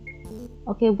swear.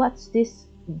 Okay, what's this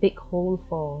big hole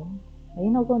for? Are you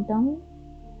not going down?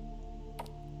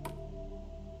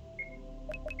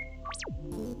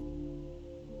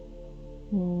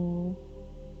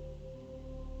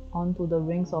 Onto the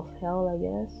rings of hell, I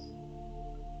guess.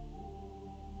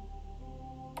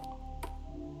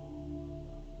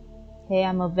 Hey,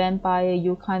 I'm a vampire,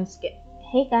 you can't scare.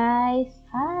 Hey guys,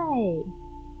 hi!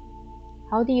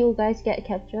 How do you guys get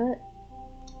captured?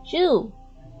 Shu!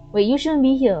 Wait, you shouldn't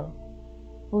be here.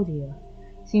 Oh dear.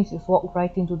 Seems you've walked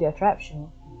right into their trap, Shu.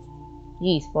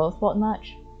 Geez, spoil sport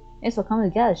much? Thanks for coming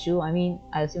to get us, Shu. I mean,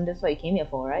 I assume that's what you came here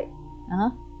for, right?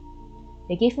 Uh-huh.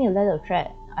 They gave me a letter of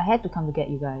threat. I had to come to get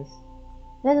you guys.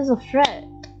 Letters of threat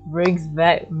brings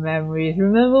back memories.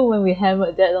 Remember when we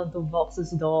hammered that onto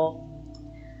Vox's door?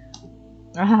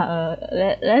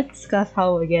 Let's discuss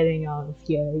how we're getting out of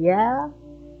here, yeah?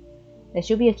 There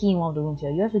should be a key in one of the rooms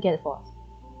here. You have to get it for us.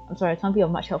 I'm sorry, I can't be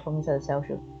of much help from inside the cell,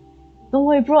 Shu. Don't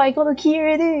worry, bro, I got the key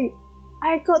already!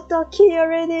 I got the key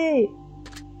already!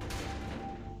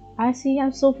 I see,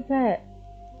 I'm so prepared.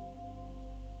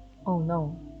 Oh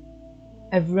no.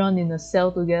 Everyone in a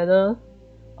cell together.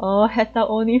 Oh, Heta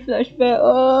only flashback.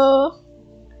 Oh.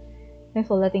 Thanks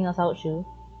for letting us out, Shu.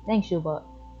 Thanks, Shu, but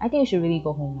I think we should really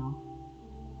go home now.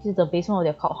 This is the basement of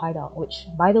their cult hideout, which,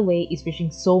 by the way, is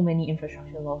breaching so many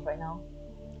infrastructure laws right now.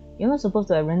 You're not supposed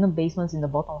to have random basements in the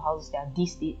bottom of houses that are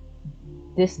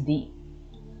this deep.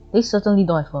 They certainly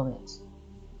don't have permits.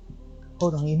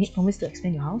 Hold on, you need permits to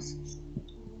expand your house?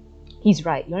 He's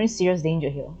right, you're in serious danger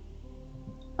here.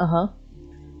 Uh-huh.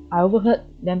 I overheard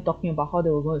them talking about how they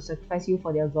were going to sacrifice you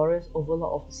for their glorious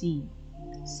overlord of the sea.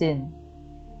 Sin.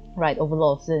 Right,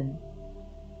 overlord of sin.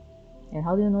 And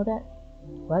how do you know that?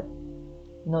 What?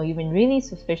 No, you've been really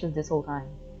suspicious this whole time.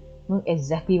 Know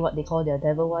exactly what they call their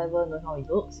devil, whatever, know how he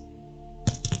looks.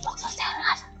 Fox was telling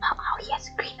us about how he has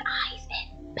green eyes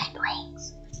and bad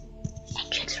wings,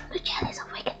 and tricks from the chalice of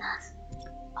wickedness.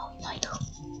 Oh, I know.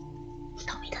 He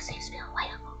told me the same spell a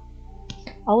while ago.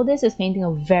 All this is painting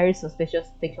a very suspicious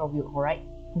picture of you, alright?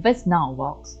 Confess now,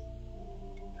 Vox.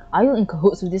 Are you in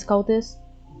cahoots with this cultist?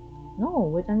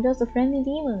 No, I'm just a friendly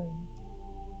demon.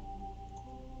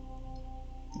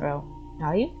 Well,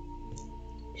 are you?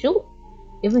 Sure.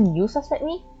 Even you suspect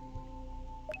me?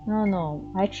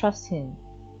 No, I trust him.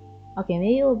 Okay,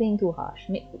 maybe you're being too harsh.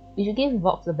 We should give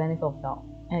Vox the benefit of doubt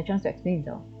and a chance to explain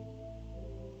himself.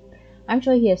 I'm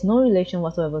sure he has no relation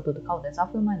whatsoever to the cult that's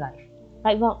after my life.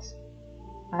 Right, Vox?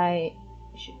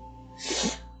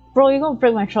 Bro, you're gonna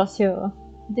break my trust here.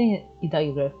 Dang it,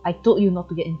 Itagograph. I told you not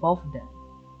to get involved with them.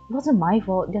 It wasn't my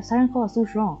fault. Their siren call was too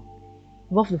strong.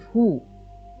 Involved with who?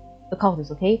 The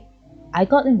cultists, okay? I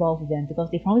got involved with them because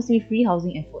they promised me free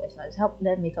housing and food as well as help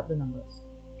them make up the numbers.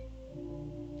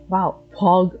 Wow,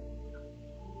 Pog.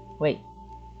 Wait,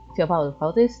 so you're part of the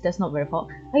cultists? That's not very far.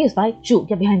 Are you a spy? Shoot,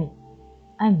 get behind me.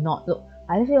 I'm not. Look,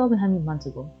 I left it all behind me months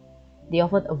ago. They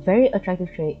offered a very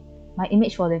attractive trade, my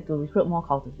image for them to recruit more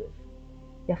cultists with.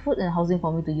 Their food and housing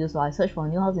for me to use while I search for a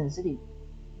new house in the city.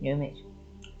 Your image.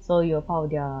 So you're part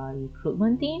of their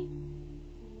recruitment team?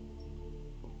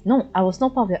 No, I was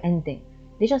not part of their anything.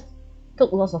 They just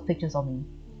took lots of pictures of me.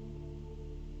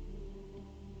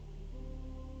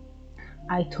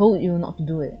 I told you not to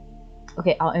do it.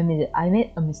 Okay, I'll admit it, I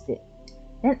made a mistake.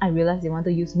 Then I realized they wanted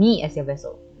to use me as their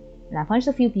vessel, and I punched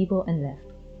a few people and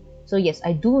left. So yes,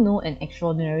 I do know an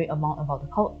extraordinary amount about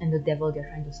the cult and the devil they're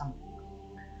trying to summon.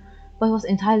 But it was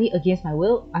entirely against my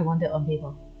will. I wanted it on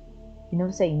paper. You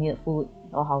never said you needed food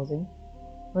or housing.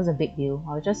 It was a big deal.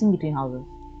 I was just in between houses.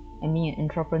 And being an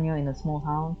entrepreneur in a small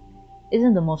town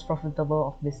isn't the most profitable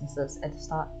of businesses at the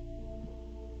start.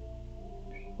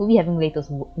 It We'll be having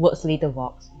words later,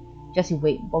 Vox. Just you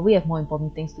wait, but we have more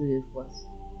important things to do with words.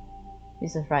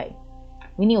 This is right.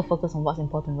 We need to focus on what's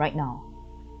important right now.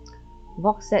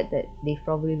 Vox said that they've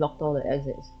probably locked all the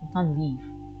exits. We can't leave.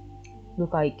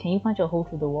 Look, can you punch a hole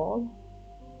through the wall?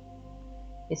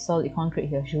 It's solid concrete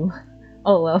here, Shu.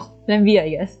 Oh well, plan B I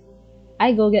guess.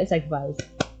 I go get sacrificed.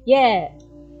 Yeah!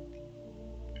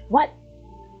 What?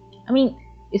 I mean,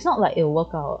 it's not like it'll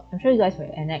work out. I'm sure you guys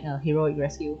will enact a heroic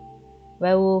rescue.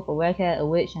 Werewolf, a werecat, a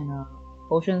witch, and a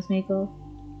potions maker.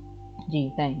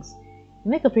 Gee, thanks.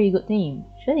 You make a pretty good team.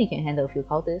 Surely you can handle a few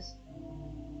cultists.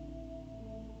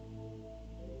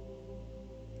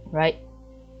 Right?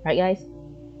 Right guys?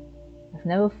 I've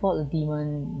never fought a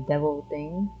demon devil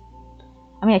thing.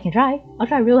 I mean, I can try. I'll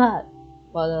try real hard.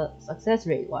 But success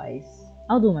rate wise,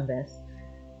 I'll do my best.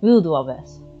 We'll do our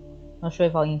best. Not sure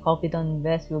if our incompetent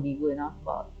best will be good enough,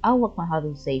 but I'll work my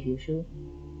hardest to save you, Shu.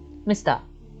 Mister.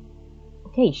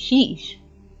 Okay, sheesh.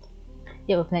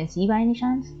 You have a plan C by any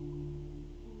chance?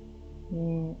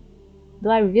 Do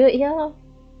I reveal it here?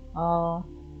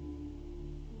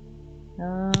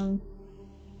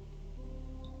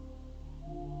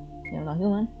 You're not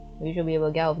human. We should be able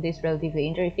to get out of this relatively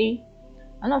injury-free.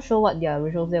 I'm not sure what their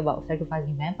rituals say about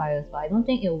sacrificing vampires, but I don't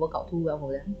think it'll work out too well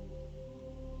for them.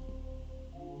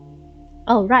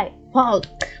 Oh right, wow,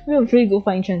 we have a pretty good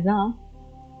fighting chance now.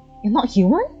 You're not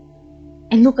human?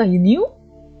 And look, you knew?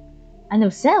 I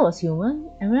never said I was human,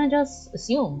 everyone just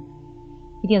assumed.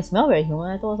 He didn't smell very human,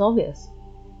 I thought it was obvious.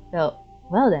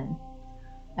 Well then.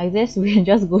 I guess we can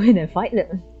just go in and fight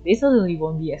them. They certainly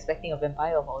won't be expecting a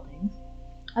vampire of all things.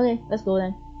 Okay, let's go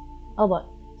then. Oh but,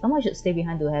 someone should stay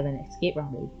behind to have an escape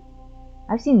round ready.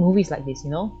 I've seen movies like this,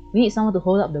 you know? We need someone to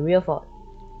hold up the rear fort.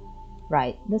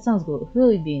 Right, that sounds good. Who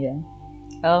will it be then?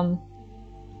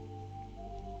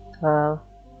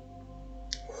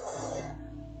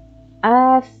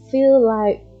 I feel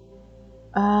like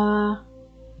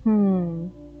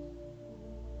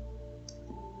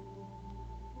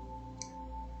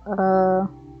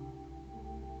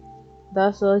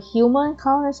does a human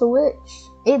count as a witch?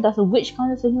 Does a witch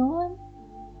count as a human?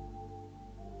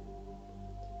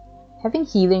 Having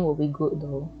healing will be good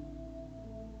though.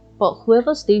 But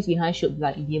whoever stays behind should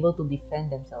be able to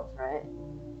defend themselves, right?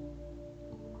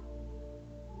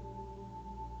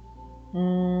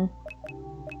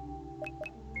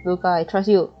 Luca, I trust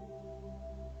you.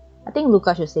 I think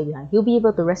Luca should stay behind. He'll be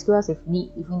able to rescue us if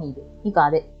we need it. He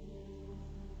got it.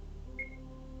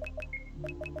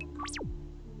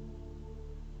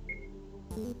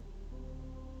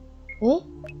 Oh,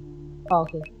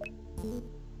 okay.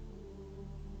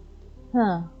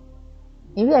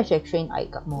 Maybe I should train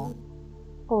Ike up more.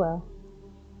 Oh well.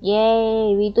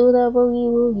 Yay, we do the boogie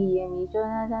woogie and we do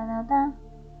da da da da.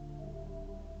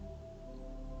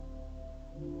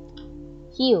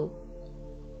 Heal.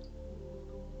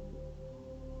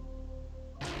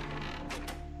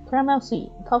 Caramel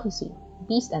sweet, coffee sweet,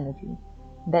 beast energy,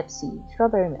 Pepsi,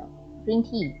 strawberry milk, green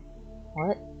tea.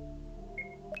 What?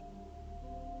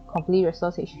 Complete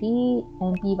restores HP,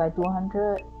 MP by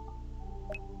 200.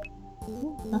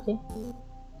 Okay.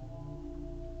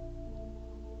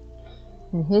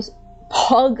 And here's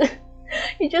Pog.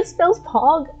 It just spells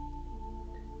Pog.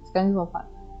 Scanning for 5.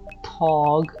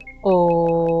 Pog.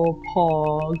 Oh,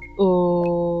 Pog.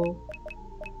 Oh.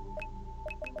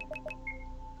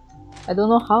 I don't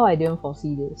know how I didn't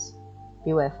foresee this.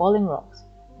 Beware falling rocks.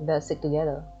 We better stick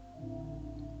together.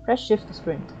 Press shift to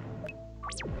sprint.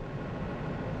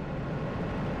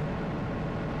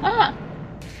 Ah!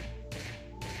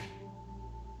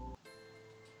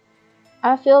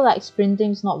 I feel like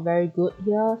sprinting's not very good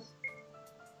here.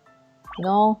 You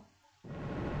know?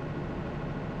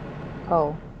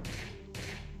 Oh.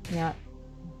 Yeah.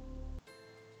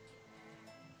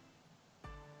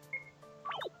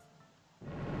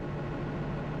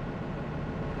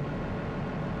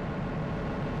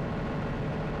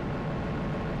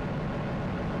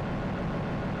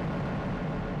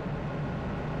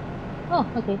 Oh,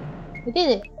 okay. We did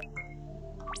it!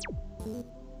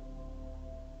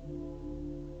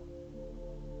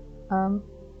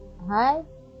 Hi?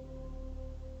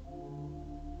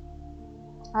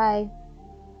 Hi?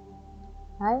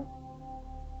 Hi?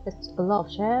 That's a lot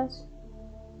of chairs.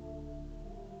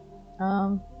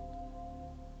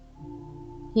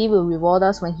 He will reward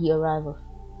us when he arrives.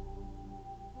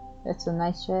 That's a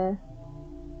nice chair.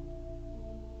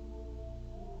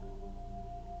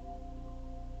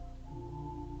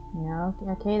 No,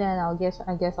 okay then I guess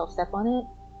I'll step on it.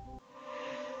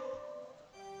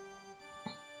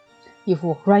 You've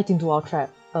walked right into our trap.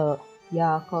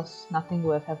 Yeah, of course nothing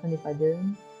would have happened if I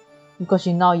didn't. Because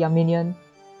you're now your minion.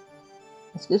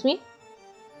 Excuse me?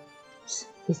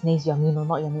 His name's Yamino,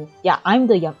 not Yamino. Yeah,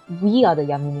 we are the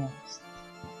Yaminians.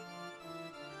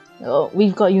 Oh,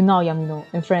 we've got you now, Yamino.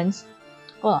 And friends.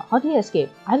 Hold on, how did he escape?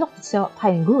 I locked the cell up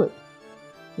tight and good.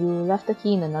 You left the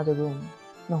key in another room.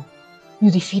 No.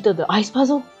 You defeated the ice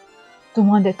puzzle? The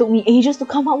one that took me ages to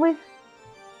come up with?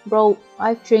 Bro,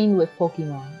 I've trained with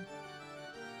Pokemon.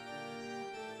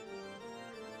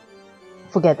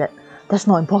 Forget that. That's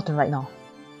not important right now.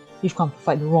 You've come to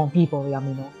fight the wrong people,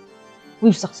 Yamino.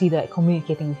 We've succeeded at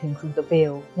communicating with him through the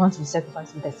veil. Once we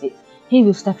sacrifice him, that's it. He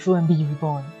will step through and be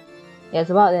reborn. Yeah, it's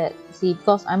about that. See,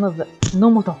 because I'm a... No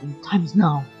more talking. Time is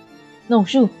now. No,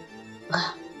 Shu.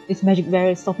 This magic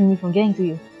barrier is stopping me from getting to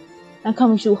you. I'm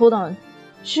coming, Shu. Hold on.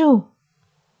 Shu!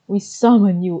 We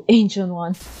summon you, Ancient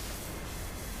One.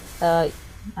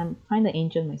 I'm kinda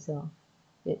ancient myself.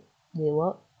 Did it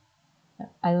work?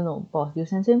 I don't know. Boss, you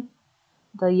sense him?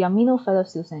 The Yamino fella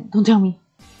still sang. Don't tell me!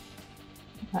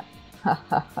 Ha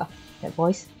ha ha. That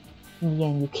voice? In the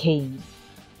end, you came.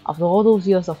 After all those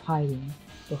years of hiding,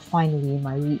 you're finally in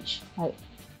my reach.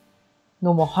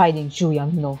 No more hiding, Shu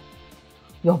Yamino.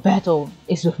 Your battle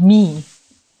is with me!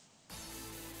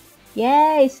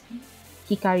 Yes!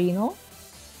 Hikarino?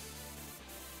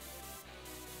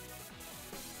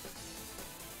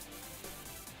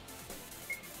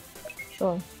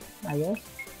 Sure, I guess.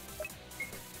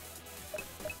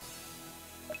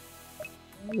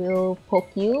 We'll poke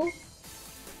you.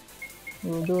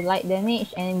 We'll do light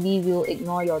damage and we will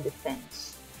ignore your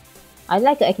defense. I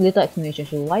like the little explanation,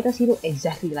 Shu. Why does he look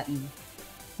exactly like you?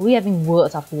 We're having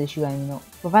words after this, Shu Yamino,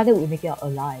 provided we make it out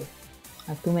alive.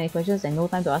 I have too many questions and no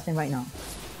time to ask them right now.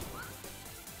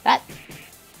 That!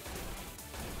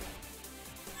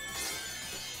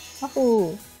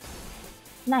 Wahoo!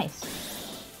 Nice!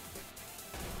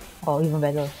 Oh, even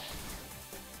better.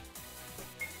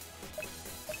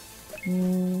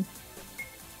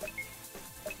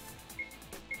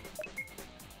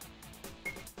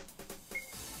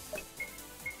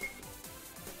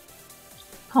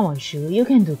 Come on, Shu, you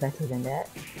can do better than that.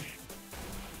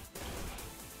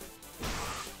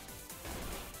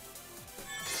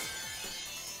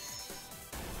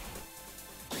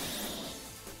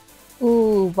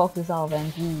 Ooh, box is out of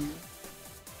MP.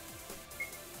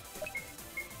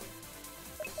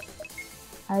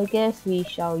 I guess we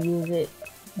shall use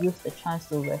the chance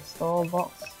to restore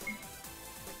box.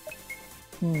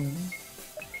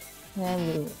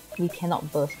 Then we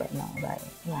cannot burst right now, right?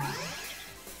 Yeah.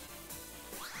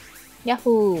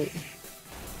 Yahoo!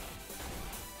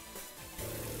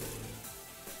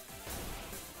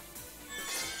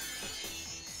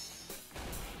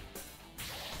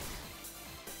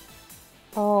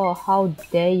 Oh, how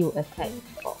dare you attack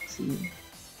Foxy?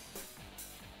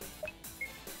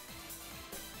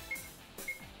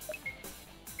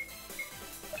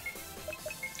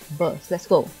 Burst, let's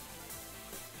go.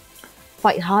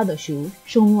 Fight harder, Shu.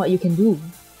 Show me what you can do.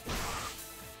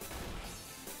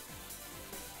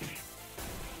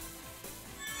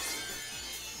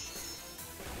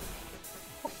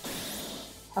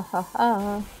 Ha ha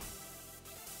ha.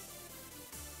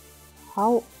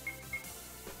 How?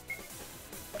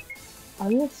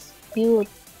 I just killed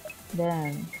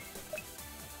them.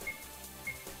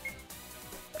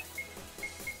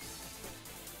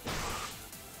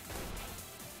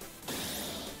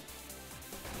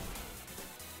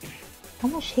 How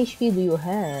much HP do you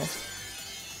have?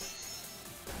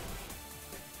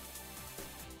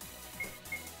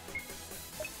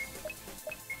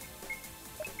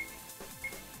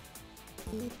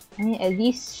 I mean, at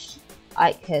least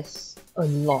Ike has a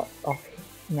lot of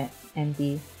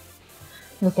MP.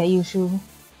 Look at you, Shu.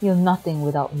 You're nothing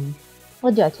without me.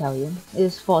 What did I tell you? It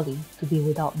is folly to be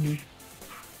without me.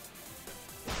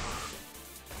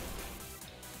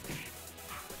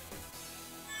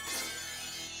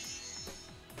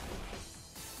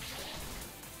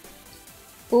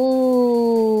 Ooh,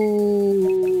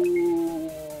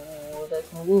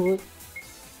 that's no good.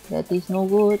 That is no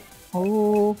good.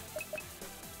 Oh,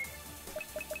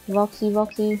 Roxy,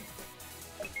 Roxy.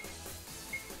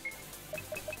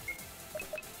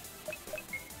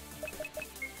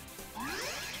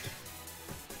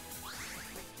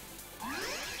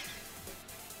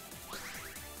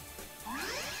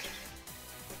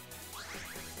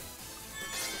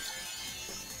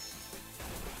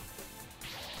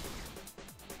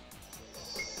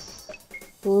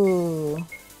 Ooh.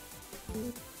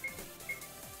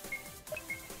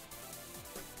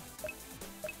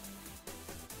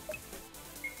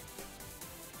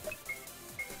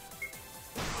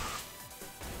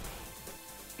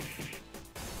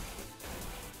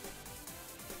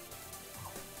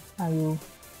 Are you?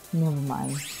 Never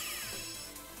mind.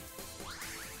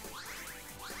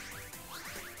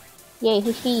 Yay,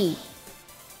 HP!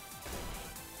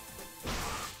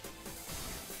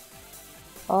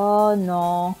 Oh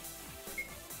no.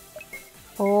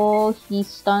 Oh, he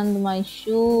stunned my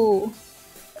Shu.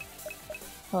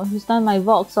 Oh, he stunned my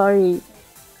Vox, sorry.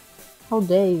 How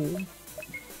dare you?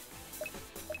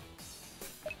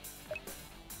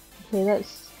 Okay,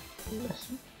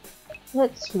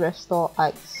 let's restore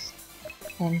Ike's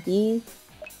MP.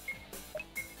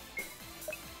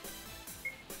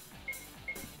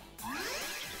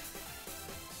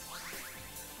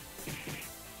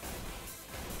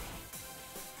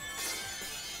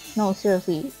 No,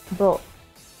 seriously, bro.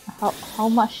 How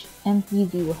much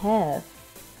MP do you have?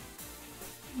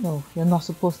 No, you're not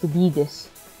supposed to be this.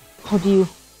 How do you?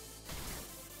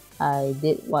 I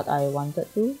did what I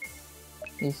wanted to.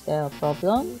 Is there a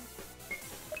problem?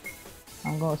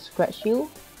 I'm gonna scratch you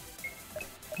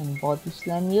and body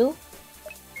slam you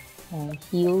and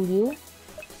heal you.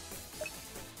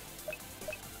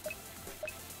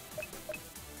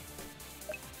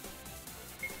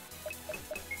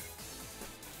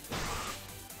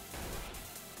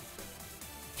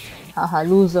 Haha,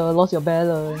 loser, lost your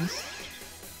balance.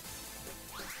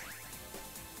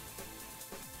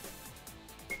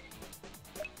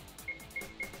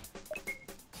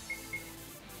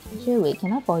 Actually, wait,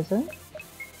 can I poison?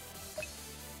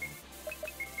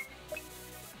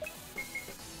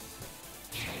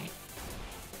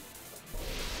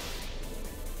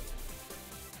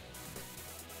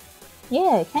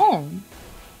 Yeah, I can.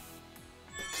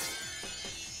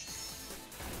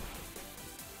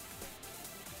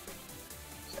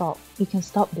 Stop. You can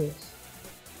stop this.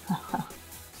 Are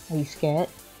you scared?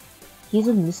 He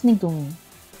isn't listening to me.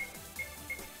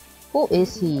 Who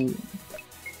is he?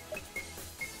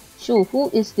 Shu, who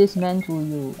is this man to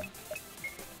you?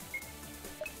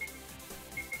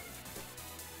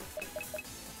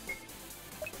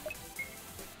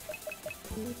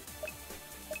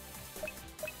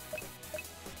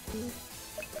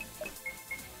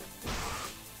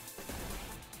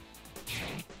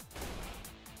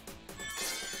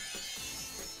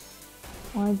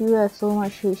 Why do you have so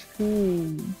much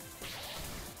HP?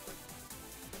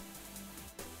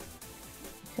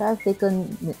 Should I have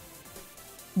taken...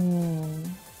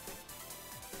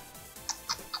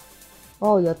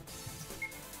 Oh, you're...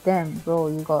 Damn, bro,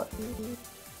 you got...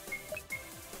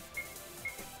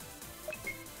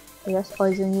 Let's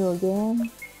poison you again.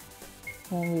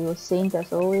 And we will saint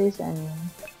as always and...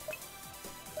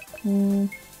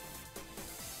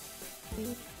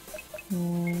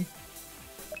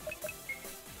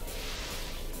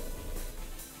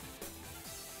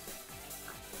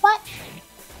 What?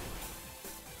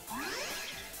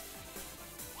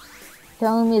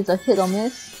 Telling me it's a hit or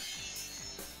miss?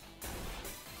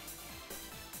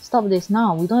 Stop this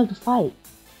now, we don't have to fight.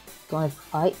 Don't have to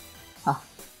fight? Ha,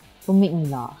 don't make me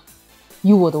laugh.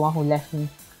 You were the one who left me.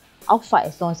 I'll fight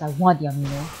as long as I want,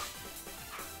 Yamino.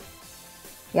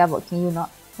 Yeah, but can you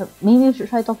not? Maybe you should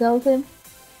try talking out with him?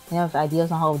 You have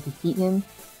ideas on how to defeat him?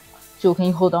 Sure, can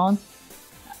you hold on?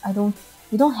 You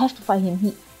don't have to fight him.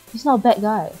 He's not a bad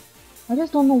guy. I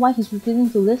just don't know why he's refusing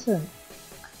to listen.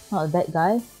 Not a bad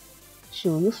guy?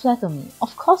 Sure, you flatter me.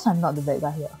 Of course I'm not the bad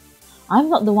guy here. I'm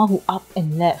not the one who up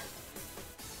and left.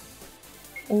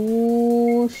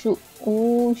 Oh, Shu,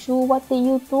 what did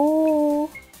you do?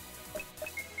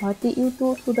 What did you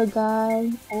do to the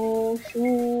guy? Oh,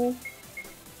 Shu.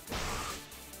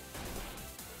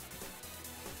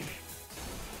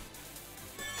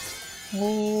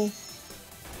 Oh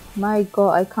my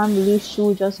god, I can't believe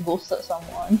Shu just ghosted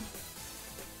someone.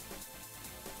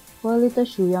 Poor little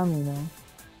Shu Yamino.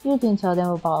 You didn't tell them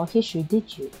about our history,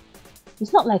 did you?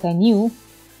 It's not like I knew.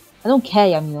 I don't care,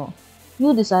 Yamino.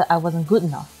 You decided I wasn't good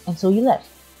enough, and so you left.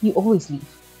 You always leave.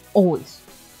 Always.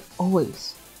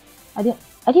 Always. I didn't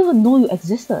even know you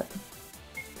existed.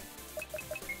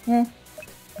 Eh,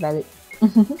 valid.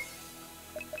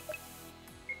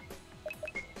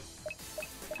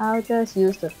 I'll just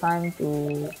use the time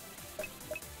to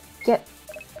get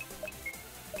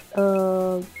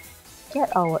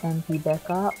our MP back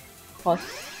up. Cause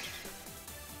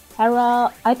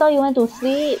Hera, I thought you went to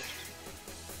sleep.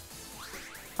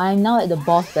 I'm now at the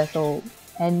boss battle,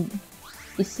 and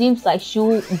it seems like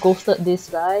Shu ghosted this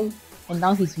guy, and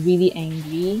now he's really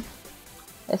angry.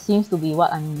 That seems to be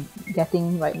what I'm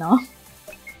getting right now.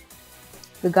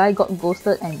 The guy got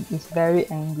ghosted and is very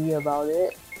angry about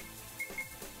it.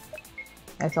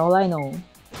 That's all I know.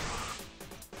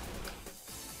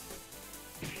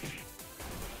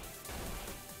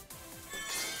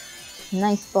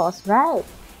 Nice boss, right?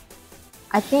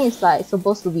 I think it's like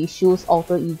supposed to be Shu's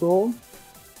alter ego.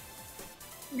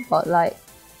 But like,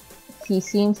 he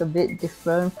seems a bit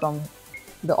different from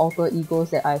the alter egos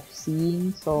that I've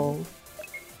seen, so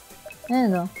I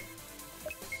don't know.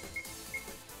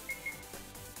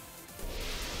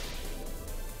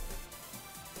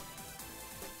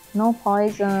 No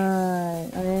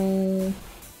poison. I mean,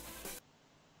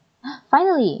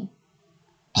 finally.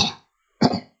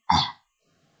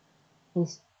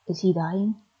 Is he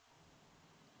dying?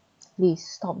 Please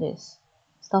stop this.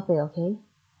 Stop it, okay?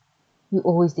 You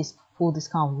always pull this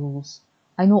kind of rules.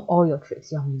 I know all your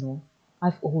tricks, Yamino.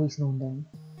 I've always known them.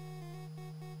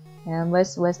 And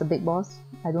where's the big boss?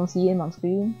 I don't see him on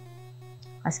screen.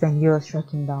 I spent years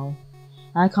tracking down,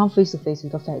 and I come face to face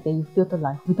with the fact that you've built a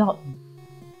life without me.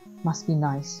 Must be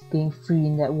nice being free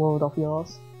in that world of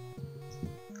yours.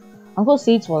 I'm gonna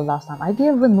say it for the last time. I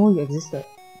didn't even know you existed.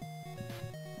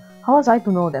 How was I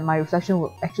to know that my reflection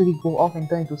would actually go off and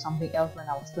turn into something else when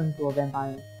I was turned into a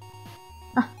vampire?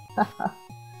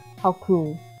 How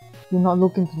cruel. You not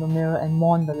look into the mirror and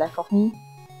mourn the lack of me?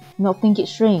 You not think it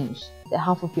strange that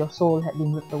half of your soul had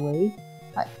been ripped away?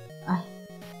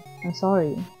 I'm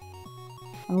sorry.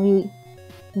 I'm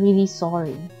really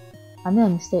sorry. I made a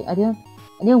mistake. I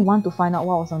didn't want to find out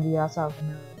what was on the other side of the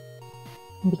mirror.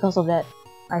 And because of that,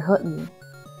 I hurt you.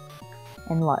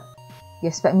 And what? You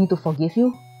expect me to forgive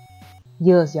you?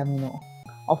 Years, Yamino,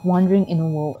 of wandering in a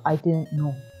world I didn't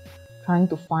know, trying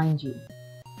to find you.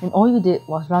 And all you did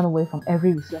was run away from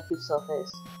every reflective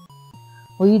surface.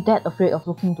 Were you that afraid of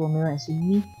looking into a mirror and seeing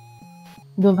me?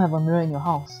 You don't have a mirror in your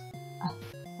house.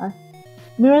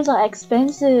 Mirrors are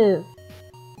expensive!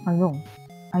 I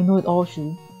know it all,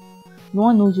 Shu. No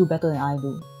one knows you better than I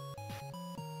do.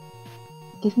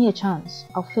 Give me a chance.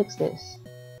 I'll fix this.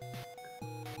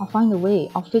 I'll find a way.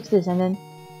 I'll fix this, and then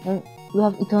we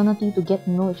have eternity to get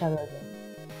to know each other again.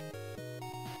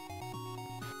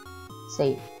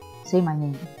 Say my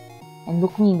name, and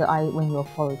look me in the eye when you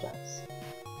apologize.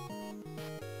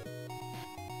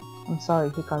 I'm sorry,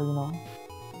 Hikarino.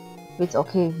 It's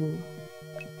okay if you...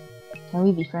 Can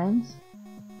we be friends?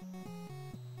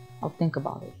 I'll think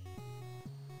about it.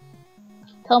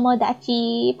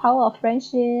 Tomodachi, power of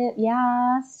friendship,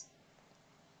 yes!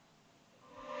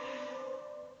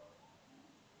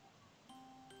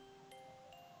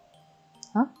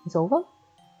 Huh? It's over?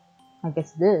 I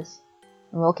guess it is.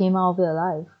 We all came out of it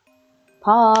alive.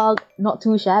 Pog! Not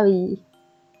too shabby.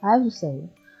 I have to say,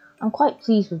 I'm quite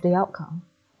pleased with the outcome.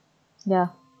 Yeah,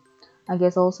 I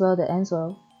guess all's well that ends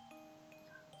well.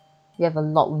 We have a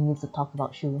lot we need to talk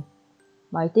about, Shu.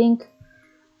 But I think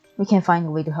we can find a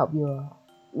way to help you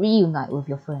reunite with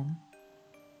your friend.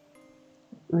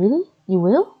 Really? You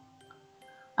will?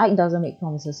 Ike doesn't make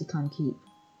promises he can't keep.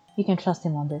 You can trust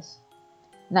him on this.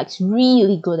 Ike's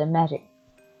really good at magic.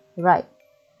 Right.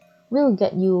 We'll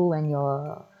get you and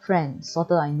your friend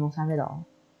sorted out in no time at all.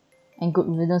 And good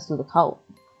riddance to the cult.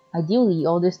 Ideally,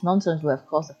 all this nonsense will have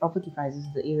caused the property prices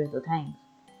in the area to tank.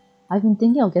 I've been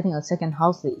thinking of getting a second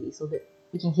house lately so that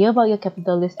we can hear about your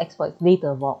capitalist exploits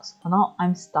later, Vox. For now,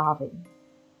 I'm starving.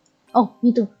 Oh,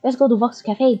 me too. Let's go to Vox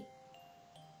Cafe.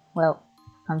 Well,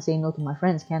 can't say no to my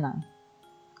friends, can I?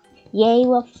 Yay,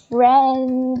 we're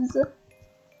friends!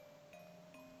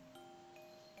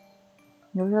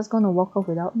 You're just gonna walk off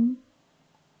without me?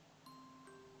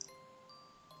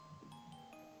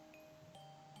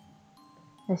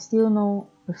 There's still no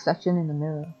reflection in the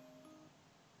mirror.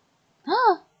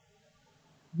 Ah!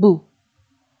 Boo!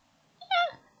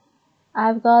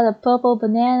 I've got a purple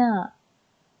banana!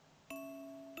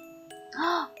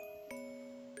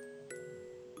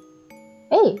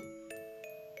 Hey!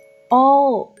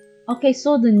 Oh! Okay,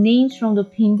 so the names from the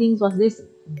paintings was this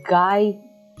guy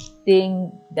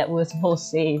thing that we're supposed to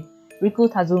save. Riku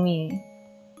Tazumi.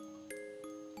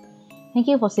 Thank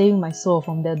you for saving my soul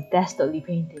from their dastardly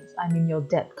paintings. I'm in your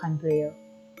debt, kind player.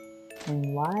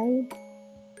 And why?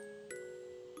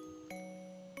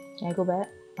 Can I go back?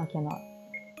 I cannot.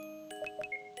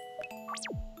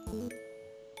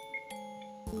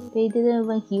 They didn't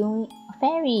even heal me. A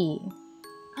fairy!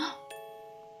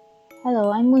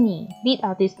 Hello, I'm Muni, lead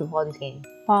artist for this game.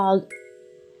 Pog.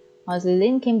 Honestly,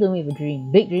 Lin came to me with a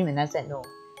dream, big dream, and I said no.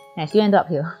 And I still end up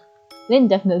here. Lin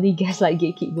definitely gaslight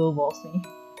gatekeep girl boss me.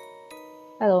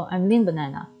 Hello, I'm Lin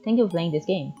Banana. Thank you for playing this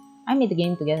game. I made the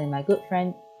game together with my good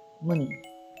friend Muni.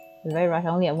 It's very rush, I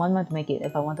only had 1 month to make it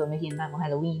if I wanted to make it in time for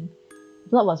Halloween. The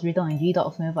plot was written on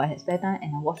G-Docs whenever I had spare time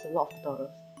and I watched a lot of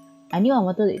tutorials. I knew I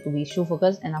wanted it to be Shu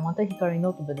focused and I wanted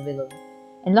Hikarino to be the villain.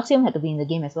 And Luxiem had to be in the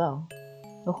game as well.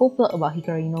 The whole plot about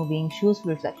Hikarino being Shu's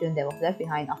reflection that was left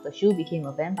behind after Shu became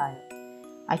a vampire.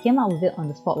 I came up with it on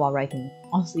the spot while writing.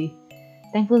 Honestly,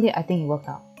 thankfully I think it worked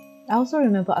out. I also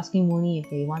remember asking Mooney if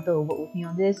they wanted to work with me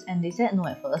on this and they said no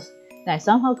at first, and I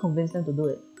somehow convinced them to do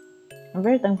it. I'm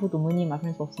very thankful to Mooney and my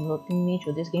friends for supporting me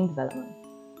through this game development.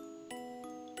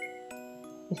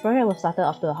 This project was started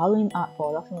after the Halloween art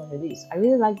for Luxiem was released. I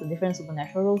really liked the different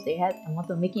supernatural roles they had and wanted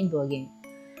to make it into a game.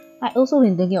 I also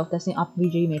been thinking of testing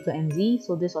RPG Maker MZ,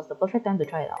 so this was the perfect time to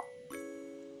try it out.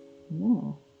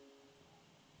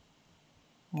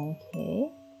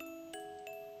 Okay.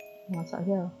 What's up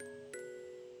here?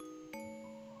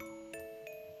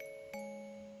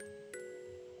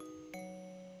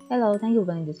 Hello, thank you for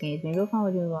playing this game. It's been real fun.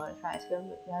 What do you want to try? If you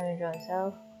enjoy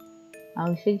yourself,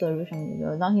 I'll speak to a original.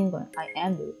 You're not him going. I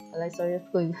am the. Like, sorry,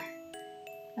 going.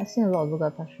 I've seen a lot of look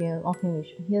up here. Okay,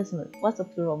 here's what's the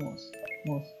plural most?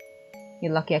 Most.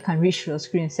 You're lucky I can't reach through the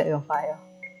screen and set you on fire.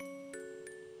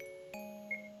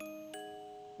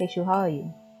 Hey Shu, how are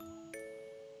you?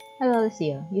 Hello,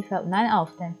 Lucia. You've helped 9 out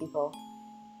of 10 people.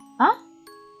 Huh?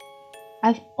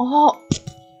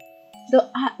 The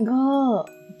art girl.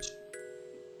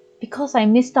 Because I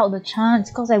missed out the chance.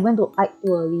 Because I went to art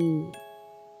too early.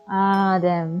 Ah,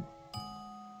 damn.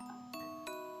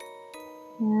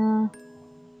 Yeah.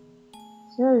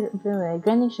 So,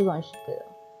 grinding sugar on sugar.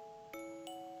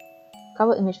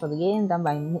 Cover image for the game done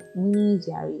by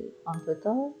Nijisanji on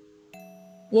Twitter.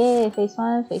 Yay! Phase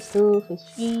 1, Phase 2, Phase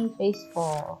 3, Phase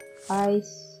 4.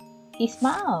 Eyes. He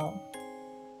smiled.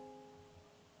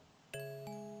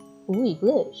 Ooh, he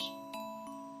glitch.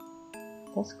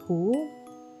 That's cool.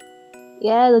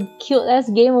 Yeah, the cute ass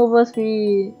game over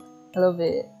screen. I love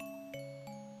it.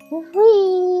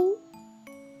 Whee!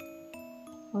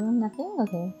 Oh, nothing?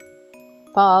 Okay.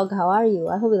 Pog, how are you?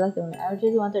 I hope you like the one. I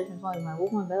really wanted to transform in my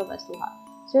Wolfman battle, but it's too hard.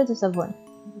 0 to 7.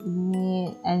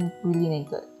 And really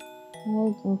naked.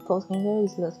 In post game there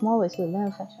is a small way to learn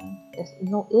affection. There's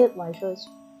no it, my choice.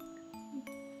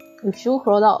 If Shu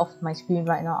crawled out of my screen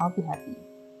right now, I'll be happy.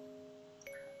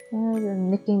 You're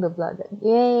nicking the blood.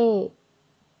 Yay!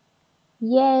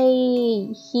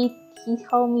 Yay! He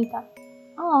called me back.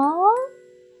 Aww!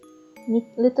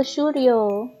 Little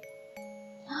Shuryo.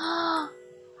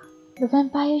 The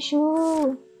vampire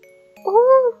Shu!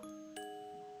 Ooh!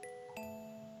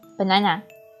 Banana.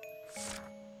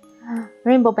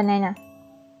 Rainbow banana.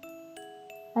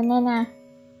 Banana.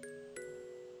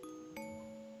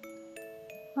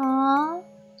 Aww.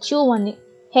 Chew one name.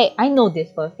 Hey, I know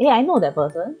this person. Hey, I know that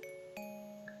person.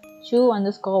 Chew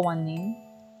underscore one name.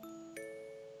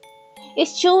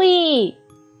 It's Chewy!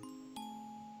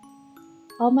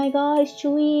 Oh my god, it's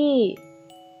Chewy!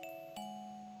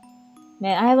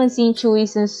 Man, I haven't seen Chewy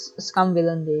since Scum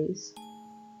Villain days.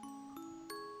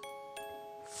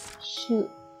 Shoot.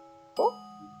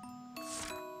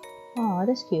 Oh,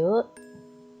 that's cute.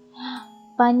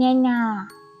 Banana.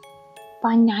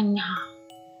 Banana.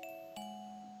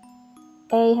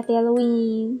 Hey, happy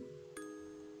Halloween.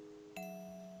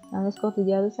 Now let's go to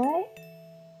the other side.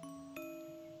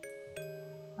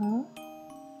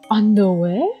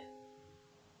 Underwear?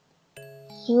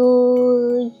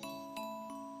 Cute.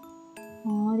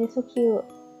 Oh, they're so cute.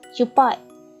 Chupat.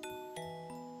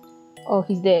 Oh,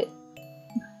 he's dead.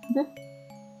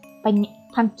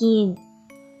 Pumpkin.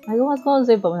 I was going to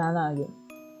say banana again.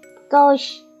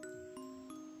 Gosh.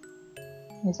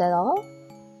 Is that all?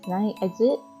 Can I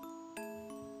exit?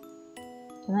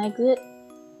 Can I exit?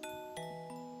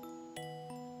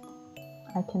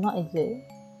 I cannot exit.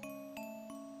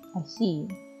 I see.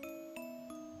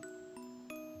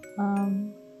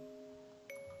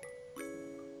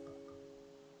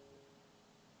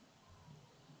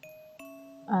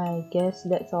 I guess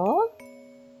that's all.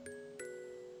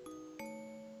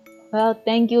 Well,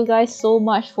 thank you guys so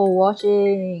much for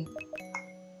watching.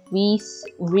 We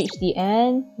reached the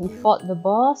end. We fought the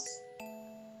boss.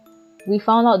 We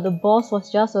found out the boss was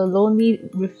just a lonely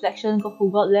reflection who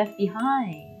got left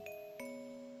behind.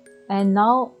 And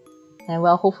now,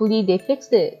 well, hopefully they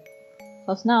fixed it.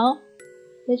 Because now,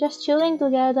 they're just chilling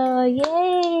together.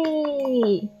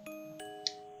 Yay!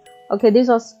 Okay, this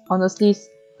was honestly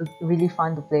really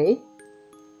fun to play.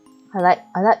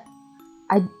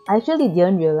 I actually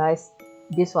didn't realize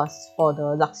this was for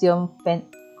the Luxiem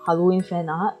Halloween fan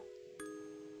art,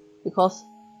 because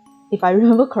if I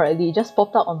remember correctly, it just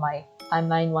popped up on my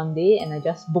timeline one day and I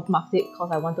just bookmarked it because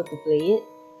I wanted to play it.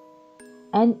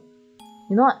 And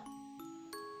you know what?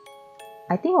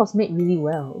 I think it was made really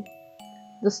well.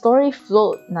 The story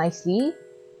flowed nicely.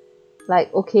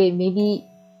 Like, okay,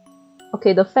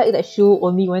 the fact that Shu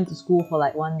only went to school for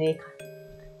like one day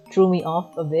threw me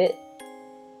off a bit.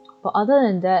 But other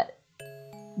than that,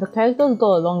 the characters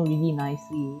go along really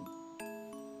nicely.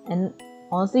 And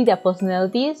honestly, their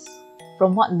personalities,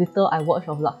 from what little I watched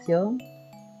of Luxiem,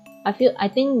 I think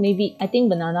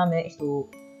Banana managed to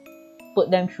put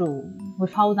them through.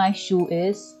 With how nice Shu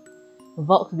is,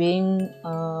 Vox being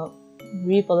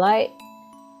really polite,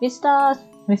 Mr.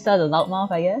 the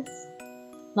loudmouth, I guess.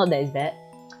 Not that it's bad.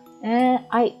 And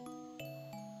I.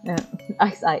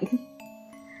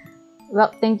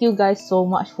 Well, thank you guys so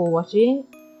much for watching.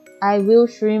 I will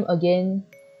stream again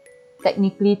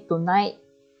technically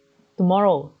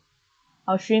tomorrow.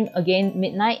 I'll stream again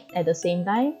midnight at the same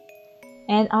time.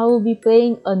 And I will be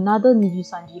playing another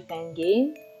Nijisanji fan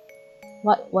game.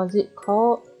 What was it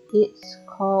called? It's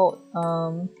called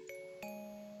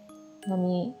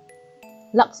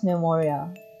Lux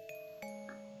Memoria.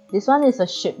 This one is a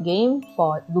ship game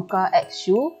for Luca x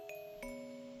Shu.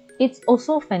 It's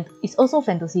also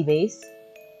fantasy based,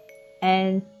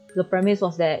 and the premise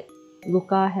was that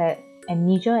Luca had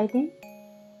amnesia, I think.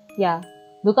 Yeah,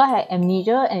 Luca had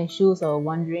amnesia and Shu's a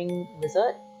wandering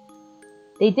wizard.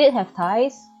 They did have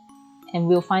ties, and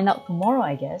we'll find out tomorrow,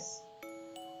 I guess.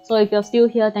 So if you're still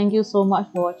here, thank you so much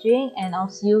for watching, and I'll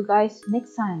see you guys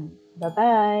next time. Bye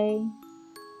bye!